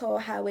jacket, my tall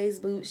high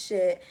waist boot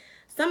shit.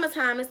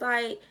 Summertime, it's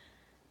like,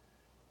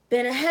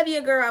 being a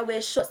heavier girl, I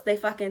wear shorts. They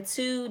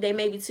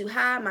may be too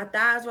high. My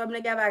thighs rubbing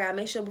together. I gotta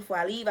make sure before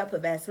I leave, I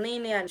put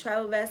Vaseline there. I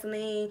travel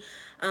Vaseline.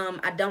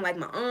 I don't like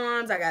my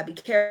arms. I gotta be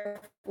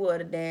careful of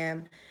the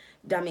damn.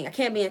 I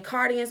can't be in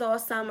cardigans all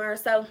summer.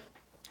 So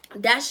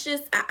that's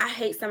just, I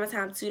hate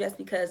summertime too. That's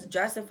because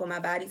dressing for my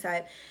body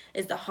type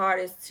is the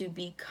hardest to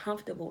be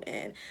comfortable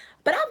in.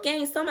 But I've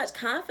gained so much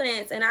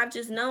confidence and I've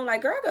just known,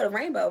 like, girl, go to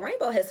Rainbow.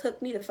 Rainbow has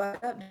hooked me the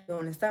fuck up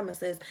during the summer.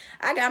 Sis,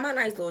 I got my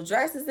nice little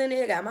dresses in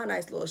there, got my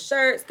nice little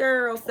shirts,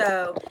 girl.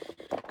 So,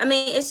 I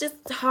mean, it's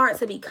just hard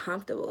to be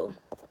comfortable.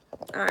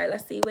 All right,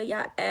 let's see where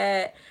y'all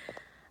at.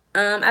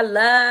 I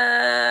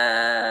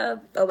love.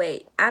 Oh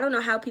wait, I don't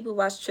know how people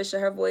watch Trisha.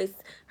 Her voice,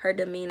 her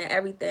demeanor,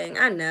 everything.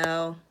 I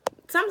know.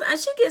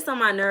 Sometimes she gets on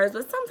my nerves,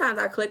 but sometimes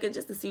I click it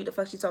just to see what the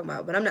fuck she's talking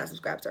about. But I'm not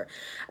subscribed to her.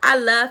 I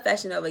love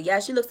Fashion Nova.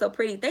 Yeah, she looks so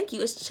pretty. Thank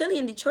you. It's chilly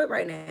in Detroit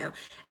right now.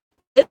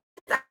 It's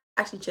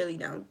actually chilly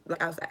down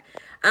like outside.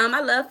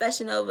 I love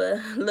Fashion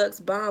Nova. Looks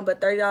bomb,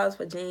 but $30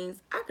 for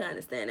jeans. I can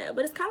understand that,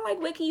 but it's kind of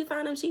like where can you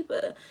find them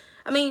cheaper?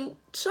 I mean,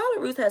 Charlotte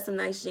Russe has some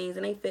nice jeans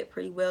and they fit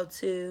pretty well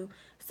too.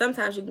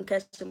 Sometimes you can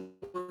catch them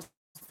on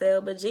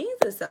sale, but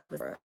jeans is something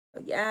for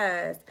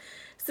yes.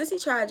 Since he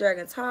tried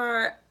Dragon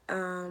Tart,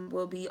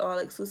 will be all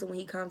exclusive when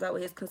he comes out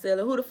with his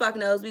concealer. Who the fuck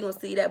knows? We gonna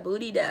see that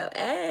booty though.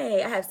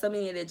 Hey, I have so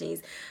many of the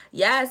jeans.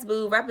 Yes,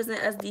 boo.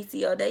 Represent us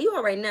DC all day. You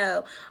already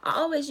know. I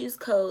always use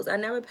codes. I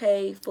never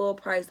pay full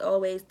price.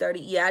 Always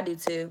 30. Yeah, I do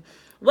too.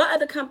 What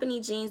other company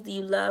jeans do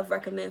you love,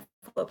 recommend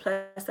for a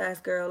plus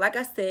size girl? Like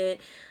I said,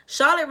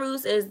 Charlotte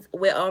Russe is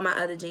where all my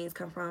other jeans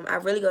come from. I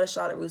really go to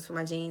Charlotte Russe for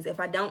my jeans. If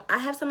I don't, I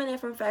have some in there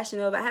from Fashion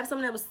Nova. I have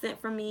some that was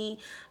sent from me,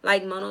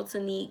 like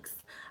Monotoniques.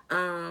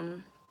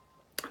 Um,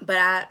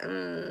 but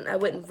I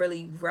wouldn't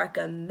really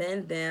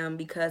recommend them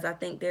because I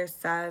think their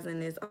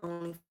sizing is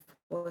only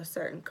for a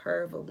certain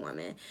curve of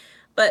woman.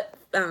 But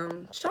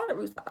Charlotte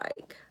Russe I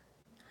like.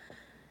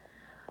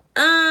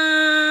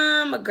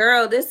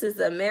 Girl, this is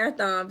a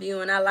marathon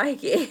view and I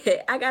like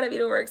it. I gotta be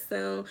to work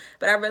soon,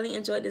 but I really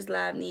enjoyed this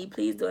live. Need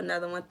please do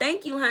another one.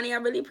 Thank you, honey. I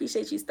really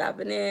appreciate you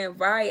stopping in.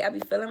 Right, I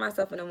be feeling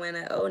myself in the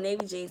winter. Old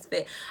Navy jeans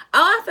fit.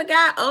 Oh, I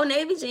forgot. Old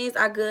Navy jeans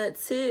are good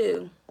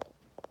too.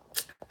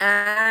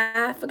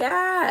 I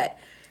forgot.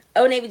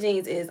 Old Navy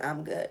jeans is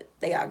I'm good.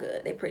 They are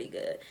good. They pretty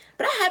good.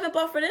 But I haven't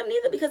bought for them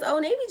neither because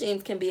Old Navy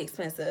jeans can be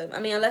expensive. I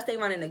mean, unless they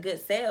run in a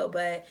good sale.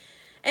 But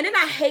and then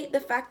I hate the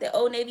fact that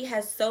Old Navy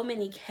has so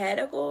many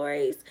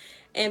categories.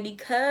 And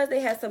because they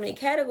have so many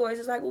categories,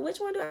 it's like, well, which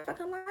one do I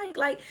fucking like?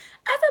 Like,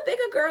 as a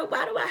bigger girl,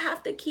 why do I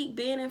have to keep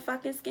being in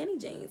fucking skinny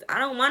jeans? I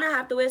don't want to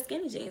have to wear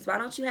skinny jeans. Why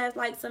don't you have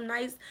like some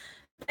nice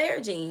flare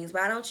jeans?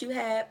 Why don't you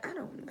have, I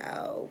don't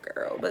know,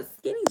 girl, but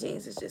skinny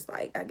jeans is just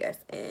like, I guess,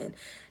 and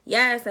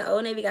yes, and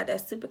Old Navy got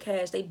that super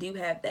cash. They do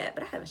have that,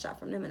 but I haven't shot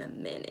from them in a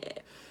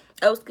minute.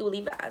 Old school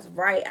Levi's,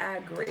 right? I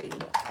agree.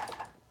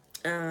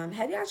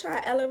 Have y'all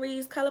tried Ella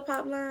Reed's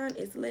ColourPop line?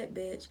 It's lit,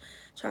 bitch.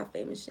 Try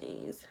famous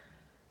jeans.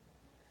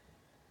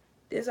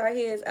 This right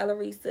here is Ella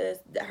Reed says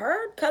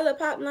her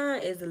ColourPop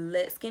line is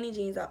lit. Skinny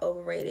jeans are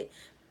overrated.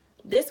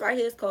 This right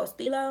here is called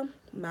Stilo.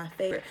 My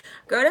favorite.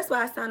 Girl, that's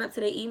why I signed up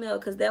to their email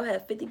because they'll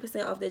have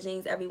 50% off their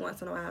jeans every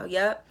once in a while.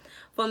 Yep.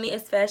 For me,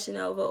 it's Fashion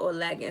Nova or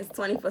Leggings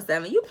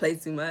 24/7. You play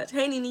too much.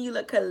 Hey, Nene, you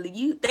look cuddly.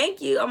 You,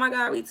 thank you. Oh my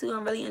God, me too.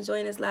 I'm really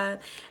enjoying this live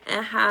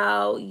and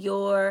how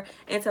you're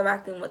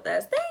interacting with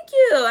us. Thank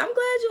you. I'm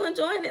glad you're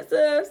enjoying it,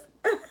 sis.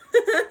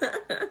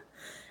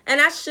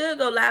 And I should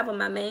go live on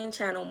my main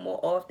channel more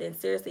often.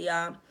 Seriously,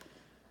 y'all.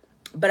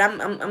 But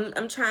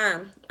I'm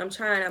trying.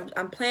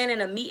 I'm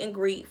planning a meet and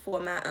greet for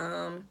my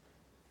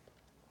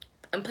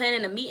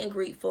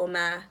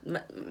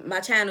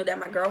channel that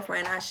my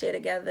girlfriend and I share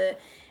together,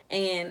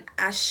 and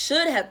I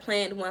should have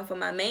planned one for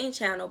my main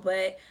channel,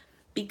 but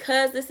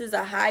because this is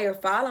a higher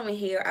following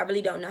here, I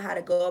really don't know how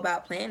to go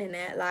about planning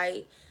that.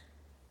 Like,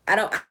 I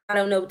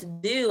don't know what to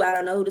do. I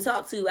don't know who to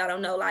talk to. I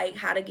don't know like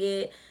how to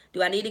get.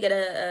 Do I need to get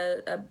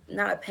a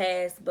not a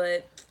pass,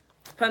 but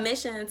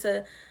permission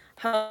to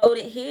hold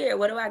it here?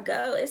 Where do I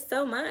go? It's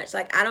so much.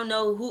 Like I don't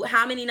know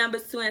how many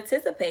numbers to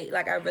anticipate.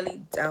 Like I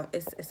really don't.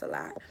 It's a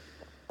lot.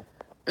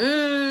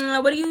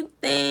 What do you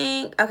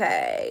think?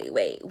 Okay,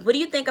 wait. What do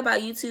you think about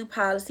YouTube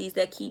policies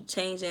that keep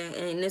changing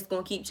and it's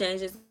gonna keep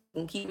changing? It's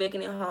gonna keep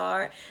making it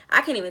hard.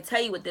 I can't even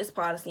tell you what this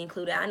policy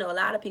included. I know a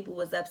lot of people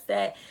was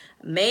upset,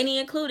 Manny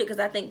included, because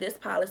I think this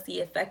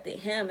policy affected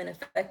him and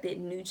affected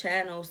new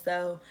channels.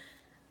 So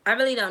I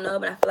really don't know,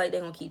 but I feel like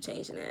they're gonna keep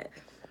changing it.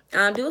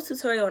 Do a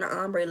tutorial on an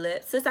ombre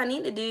lip. Since I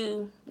need to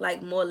do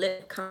like more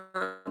lip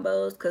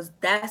combos, because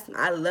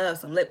I love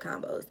some lip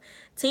combos.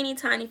 Teeny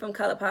Tiny from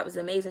ColourPop is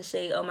an amazing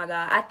shade. Oh my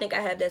God, I think I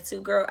have that too,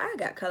 girl. I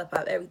got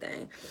ColourPop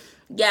everything.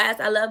 Yes,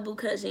 I love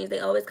bootcut jeans. They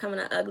always come in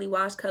an ugly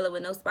wash color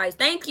with no spice.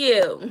 Thank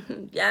you.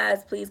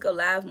 Yes, please go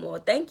live more.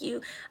 Thank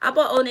you. I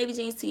bought Old Navy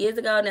jeans 2 years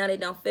ago. Now they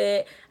don't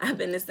fit. I've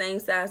been the same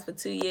size for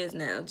 2 years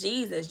now.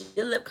 Jesus,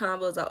 your lip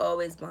combos are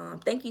always bomb.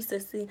 Thank you,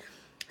 sissy.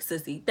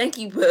 Sissy. Thank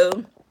you,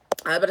 boo.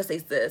 I better say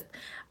sis.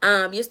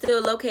 You're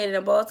still located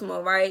in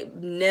Baltimore, right?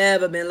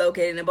 Never been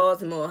located in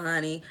Baltimore,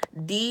 honey.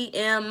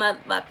 DM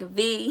motherfucking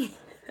V.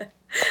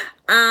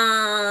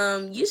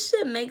 You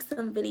should make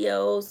some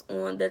videos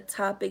on the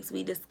topics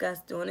we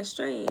discussed during the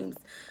streams.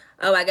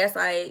 Oh, I guess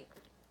like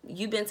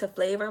you been to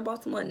Flavor in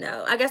Baltimore?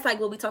 No. I guess like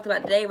what we talked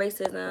about today,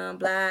 racism,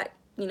 black,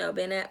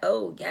 been at.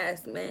 Oh,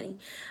 yes, man.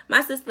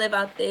 My sister live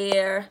out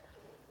there.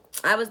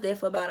 I was there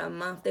for about a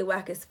month. They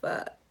whack as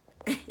fuck.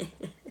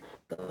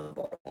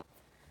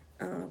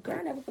 Girl,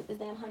 I never put this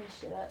damn honey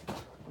shit up.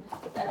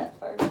 Let's put that up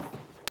first.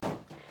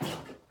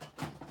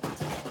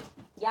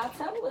 Y'all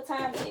tell me what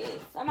time it is.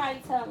 Somebody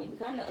tell me.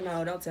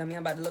 No, don't tell me.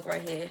 I'm about to look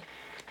right here.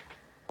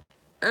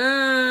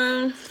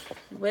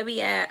 Where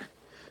we at?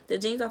 The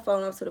jeans are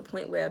falling off to the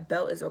point where a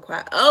belt is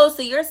required. Oh,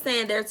 so you're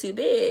saying they're too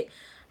big.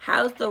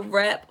 How's the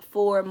rep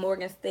for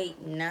Morgan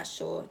State? Not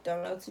sure.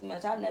 Don't know too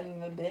much. I've never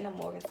even been to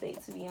Morgan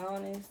State, to be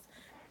honest.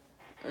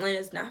 And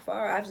it's not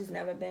far. I've just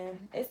never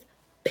been. It's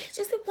bitch.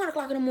 It's at 1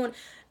 o'clock in the morning.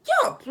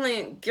 Y'all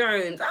playing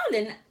games. I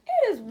didn't.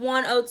 It is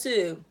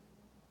 1:02.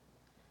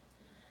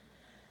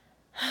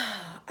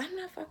 I'm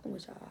not fucking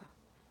with y'all.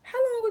 How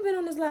long we been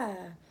on this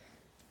live?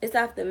 It's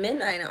after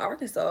midnight in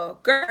Arkansas.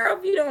 Girl,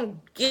 if you don't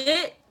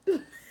get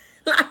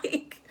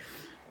like,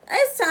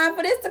 it's time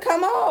for this to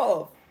come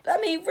off. I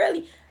mean,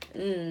 really.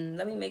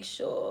 Let me make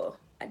sure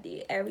I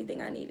did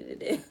everything I needed to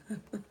do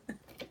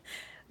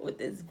with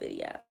this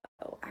video.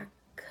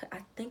 I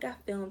think I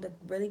filmed a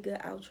really good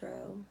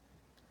outro.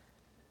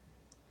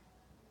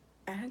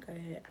 I think I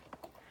did.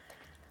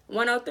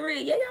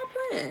 103. Yeah, y'all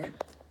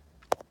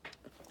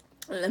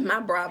playing.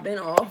 My bra been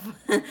off.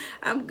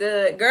 I'm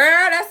good.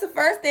 Girl, that's the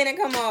first thing that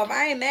come off.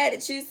 I ain't mad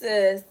at you,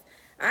 sis.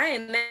 I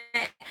ain't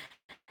mad.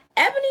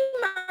 Ebony,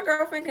 my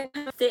girlfriend, can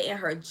come sit in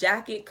her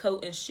jacket,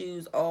 coat, and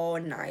shoes all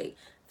night.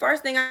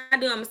 First thing I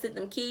do, I'm gonna sit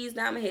them keys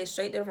down. I'm gonna head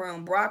straight to the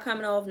room. Bra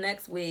coming off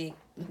next week.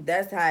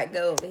 That's how it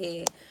go over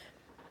here.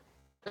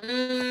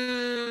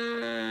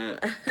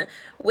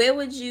 Where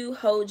would you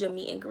hold your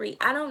meet and greet?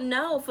 I don't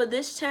know. For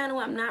this channel,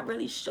 I'm not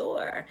really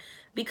sure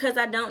because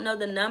I don't know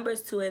the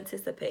numbers to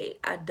anticipate.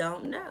 I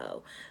don't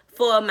know.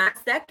 For my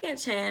second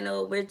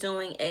channel, we're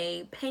doing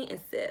a paint and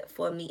sip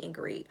for a meet and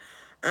greet.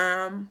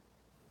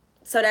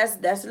 So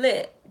that's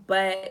lit.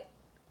 But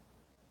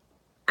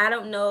I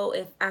don't know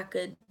if I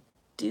could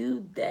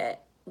do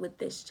that with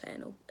this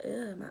channel.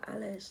 Ugh, my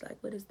eyelash, like,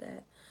 what is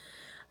that?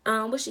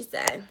 What she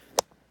say?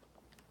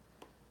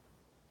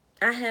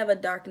 I have a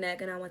dark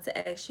neck, and I want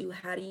to ask you,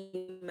 how do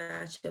you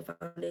match your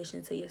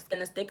foundation to your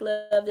skin? A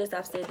stickler of this.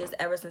 I've said this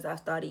ever since I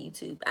started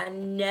YouTube. I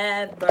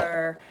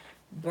never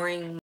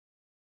bring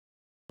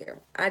here.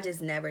 I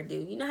just never do.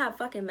 You know how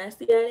fucking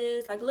messy that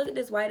is? Like, look at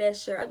this white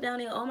ass shirt. Up down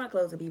there, all my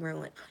clothes will be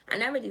ruined. I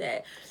never do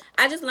that.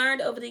 I just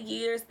learned over the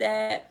years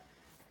that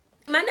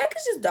my neck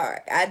is just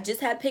dark. I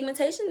just have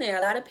pigmentation there.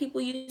 A lot of people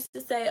used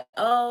to say,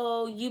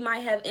 oh, you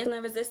might have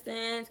insulin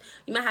resistance,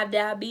 you might have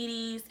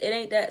diabetes. It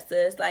ain't that,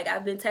 sis. Like,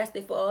 I've been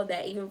tested for all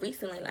that even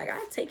recently. Like,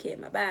 I take care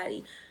of my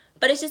body,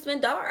 but it's just been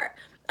dark.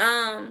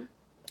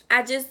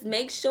 I just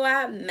make sure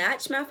I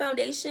match my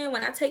foundation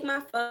when I take my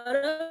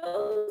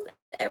photos.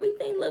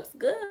 Everything looks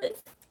good.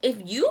 If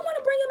you want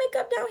to bring your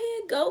makeup down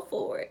here, go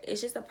for it.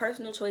 It's just a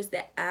personal choice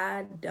that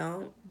I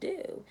don't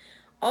do.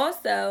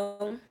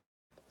 Also,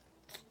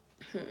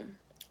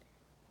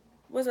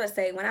 what was I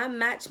say? When I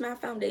match my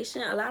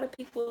foundation, a lot of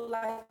people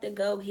like to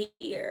go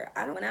here.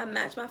 I don't. When I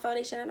match my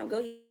foundation, I don't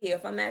go here.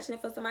 If I'm matching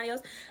it for somebody else,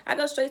 I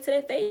go straight to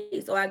their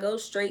face, or I go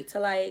straight to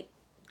like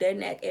their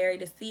neck area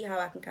to see how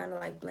I can kind of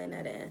like blend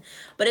that in.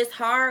 But it's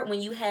hard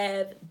when you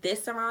have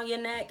this around your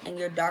neck and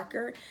you're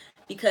darker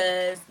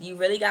because you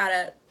really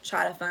gotta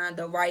try to find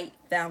the right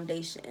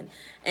foundation.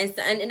 And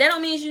so, and that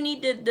don't mean you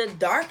need the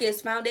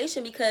darkest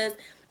foundation because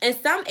in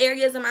some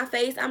areas of my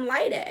face I'm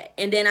light at,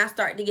 and then I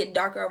start to get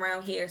darker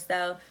around here.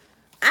 So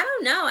I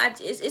don't know.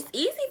 It's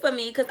easy for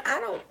me because I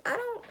don't.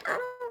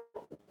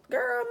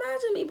 Girl,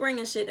 imagine me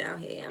bringing shit down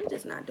here. I'm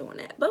just not doing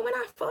that. But when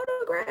I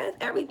photograph,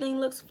 everything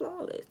looks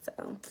flawless.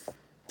 So,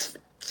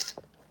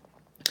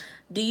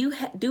 do you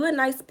do a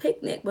nice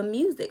picnic with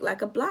music,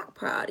 like a block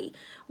party?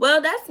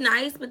 Well, that's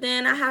nice, but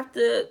then I have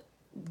to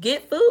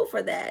get food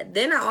for that.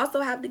 Then I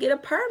also have to get a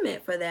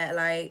permit for that.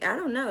 Like, I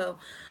don't know.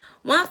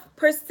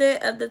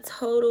 1% of the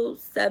total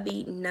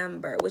subby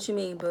number. What you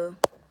mean, boo?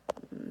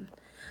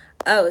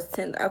 Oh, it's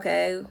 10.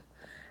 Okay.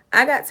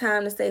 I got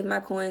time to save my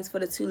coins for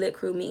the Two Lit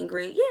Crew meet and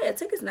greet. Yeah,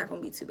 ticket's not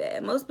gonna be too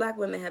bad. Most black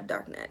women have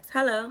dark necks.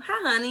 Hello,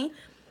 hi honey.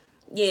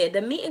 Yeah,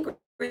 the meet and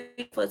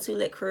greet for Two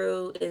Lit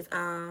Crew is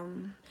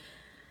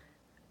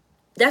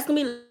that's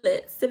gonna be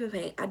lit. Sipping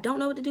paint. I don't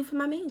know what to do for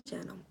my main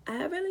channel.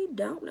 I really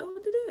don't know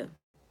what to do.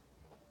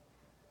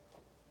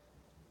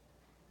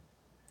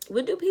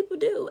 What do people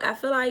do? I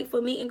feel like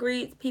for meet and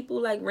greets, people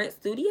like rent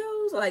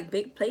studios or like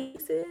big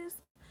places,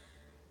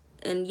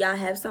 and y'all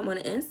have someone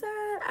on the inside.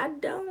 I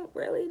don't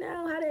really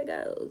know how that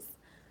goes.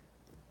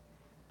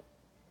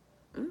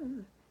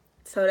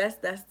 So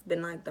that's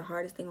been like the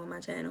hardest thing on my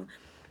channel.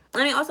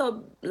 I mean,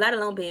 also, let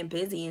alone being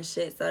busy and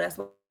shit. So that's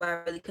why I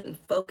really couldn't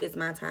focus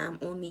my time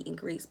on meet and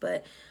greets.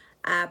 But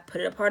I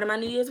put it a part of my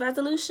New Year's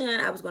resolution.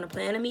 I was going to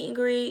plan a meet and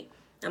greet.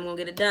 I'm going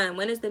to get it done.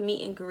 When is the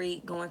meet and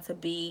greet going to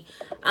be?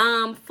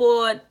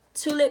 For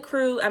Two Lit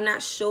Crew, I'm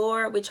not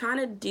sure. We're trying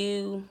to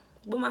do,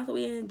 what month are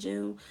we in?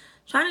 June.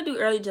 Trying to do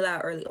early July,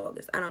 early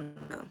August. I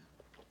don't know.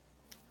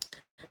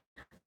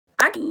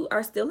 You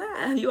are still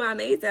live. You are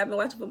amazing. I've been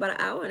watching for about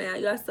an hour now.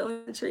 You are so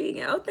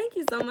intriguing. Oh, thank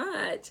you so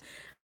much.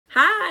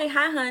 Hi,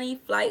 honey.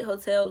 Flight,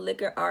 hotel,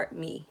 liquor, art,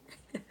 me.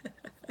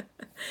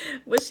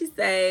 What she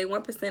say?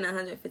 1%,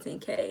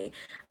 115K.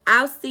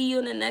 I'll see you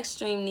in the next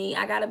stream, Nee.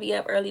 I gotta be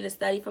up early to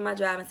study for my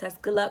driving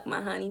test. Good luck, my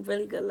honey.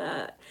 Really good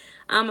luck.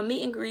 A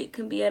meet and greet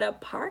can be at a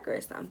park or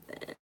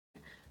something.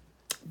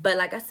 But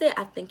like I said,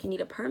 I think you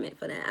need a permit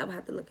for that. I would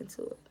have to look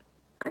into it.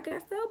 I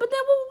guess so. But then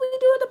what would we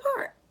do at the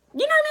park?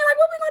 You know what I mean? Like,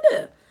 what we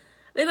gonna do?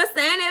 We gonna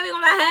stand there, we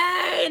gonna be like,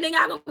 hey, and then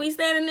y'all gonna be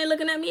standing there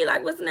looking at me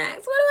like, what's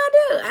next? What do I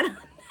do? I don't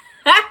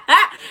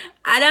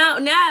I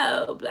don't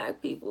know.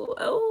 Black people.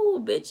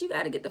 Oh, bitch, you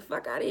gotta get the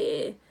fuck out of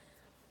here.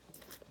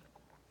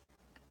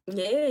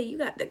 Yeah, you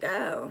got to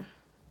go.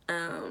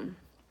 Um,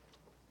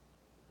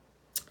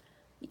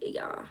 yeah,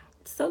 y'all.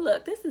 So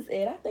look, this is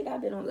it. I think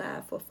I've been on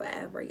live for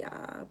forever,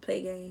 y'all.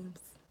 Play games.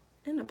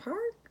 In the park?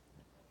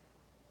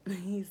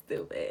 He's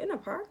stupid. In the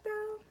park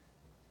though?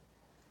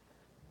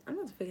 I'm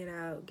about to figure it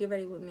out. Get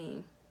ready with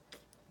me.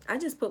 I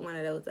just put one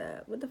of those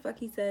up. What the fuck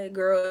he said?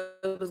 Girl,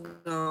 it was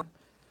gone.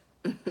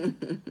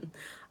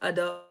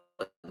 Adult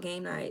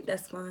game night.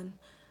 That's fun.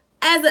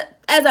 As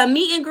a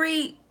meet and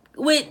greet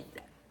with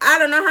I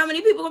don't know how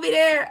many people gonna be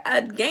there.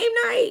 A game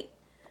night.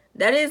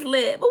 That is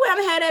lit. But we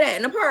haven't had that at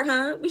in the park,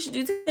 huh? We should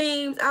do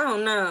teams. I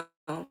don't know.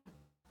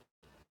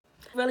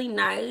 Really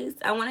nice.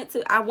 I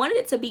wanted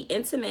it to be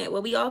intimate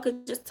where we all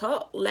could just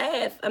talk,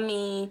 laugh. I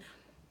mean,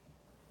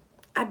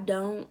 I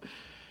don't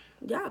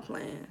y'all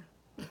playing.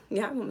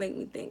 Y'all gonna make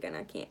me think and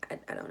I can't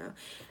I don't know.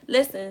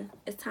 Listen,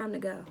 it's time to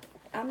go.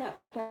 I'm not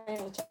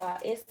playing with y'all.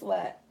 It's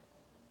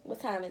what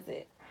time is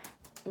it?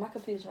 My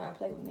computer's trying to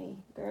play with me.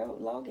 Girl,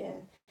 log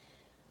in.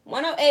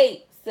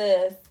 108,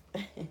 sis.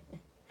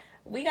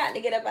 We got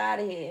to get up out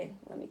of here.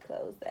 Let me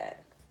close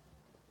that.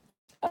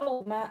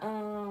 Oh, my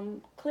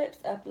clips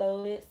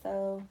uploaded,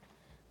 so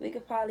we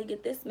could probably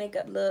get this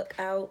makeup look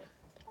out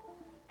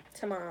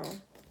tomorrow.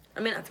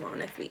 I mean, not tomorrow,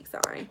 next week,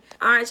 sorry.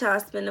 All right, y'all,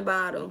 spin the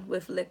bottle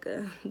with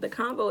liquor. The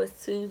combo is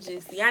too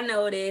juicy. I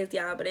know it is,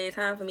 y'all, but it's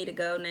time for me to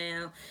go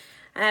now.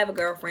 I have a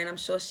girlfriend. I'm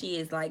sure she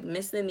is, like,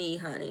 missing me,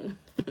 honey.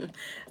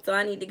 So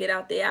I need to get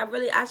out there.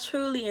 I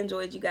truly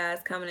enjoyed you guys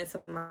coming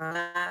into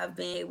my live,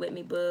 being here with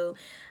me, boo.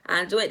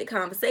 I enjoyed the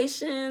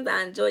conversations.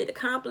 I enjoyed the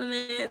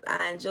compliments.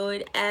 I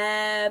enjoyed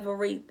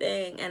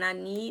everything. And I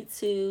need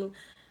to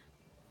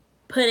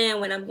put in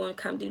when I'm going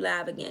to come do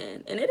live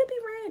again. And it'll be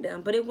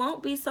random, but it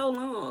won't be so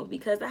long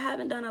because I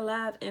haven't done a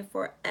live in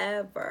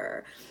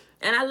forever.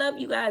 And I love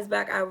you guys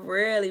back. I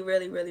really,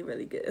 really, really,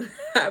 really do.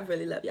 I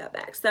really love y'all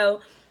back.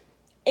 So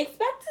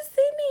expect to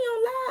see me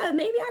on live.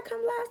 Maybe I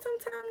come live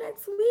sometime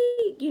next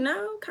week.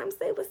 Come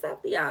say what's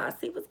up to y'all.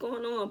 See what's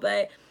going on.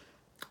 But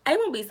it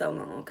won't be so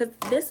long because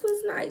this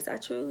was nice. I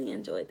truly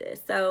enjoyed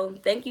this. So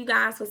thank you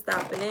guys for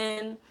stopping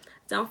in.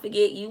 Don't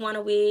forget, you want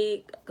a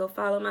wig, go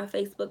follow my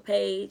Facebook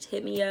page.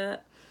 Hit me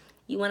up.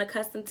 You want a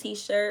custom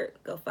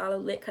t-shirt, go follow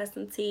Lit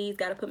Custom Tees.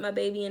 Got to put my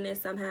baby in there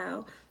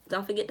somehow.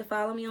 Don't forget to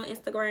follow me on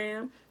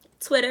Instagram.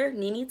 Twitter,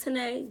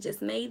 NeneTanae,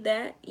 just made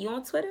that. You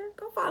on Twitter?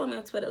 Go follow me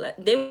on Twitter.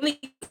 Then we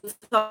can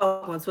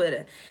talk on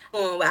Twitter.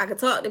 Where I can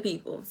talk to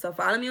people. So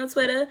follow me on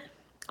Twitter.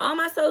 All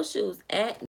my socials at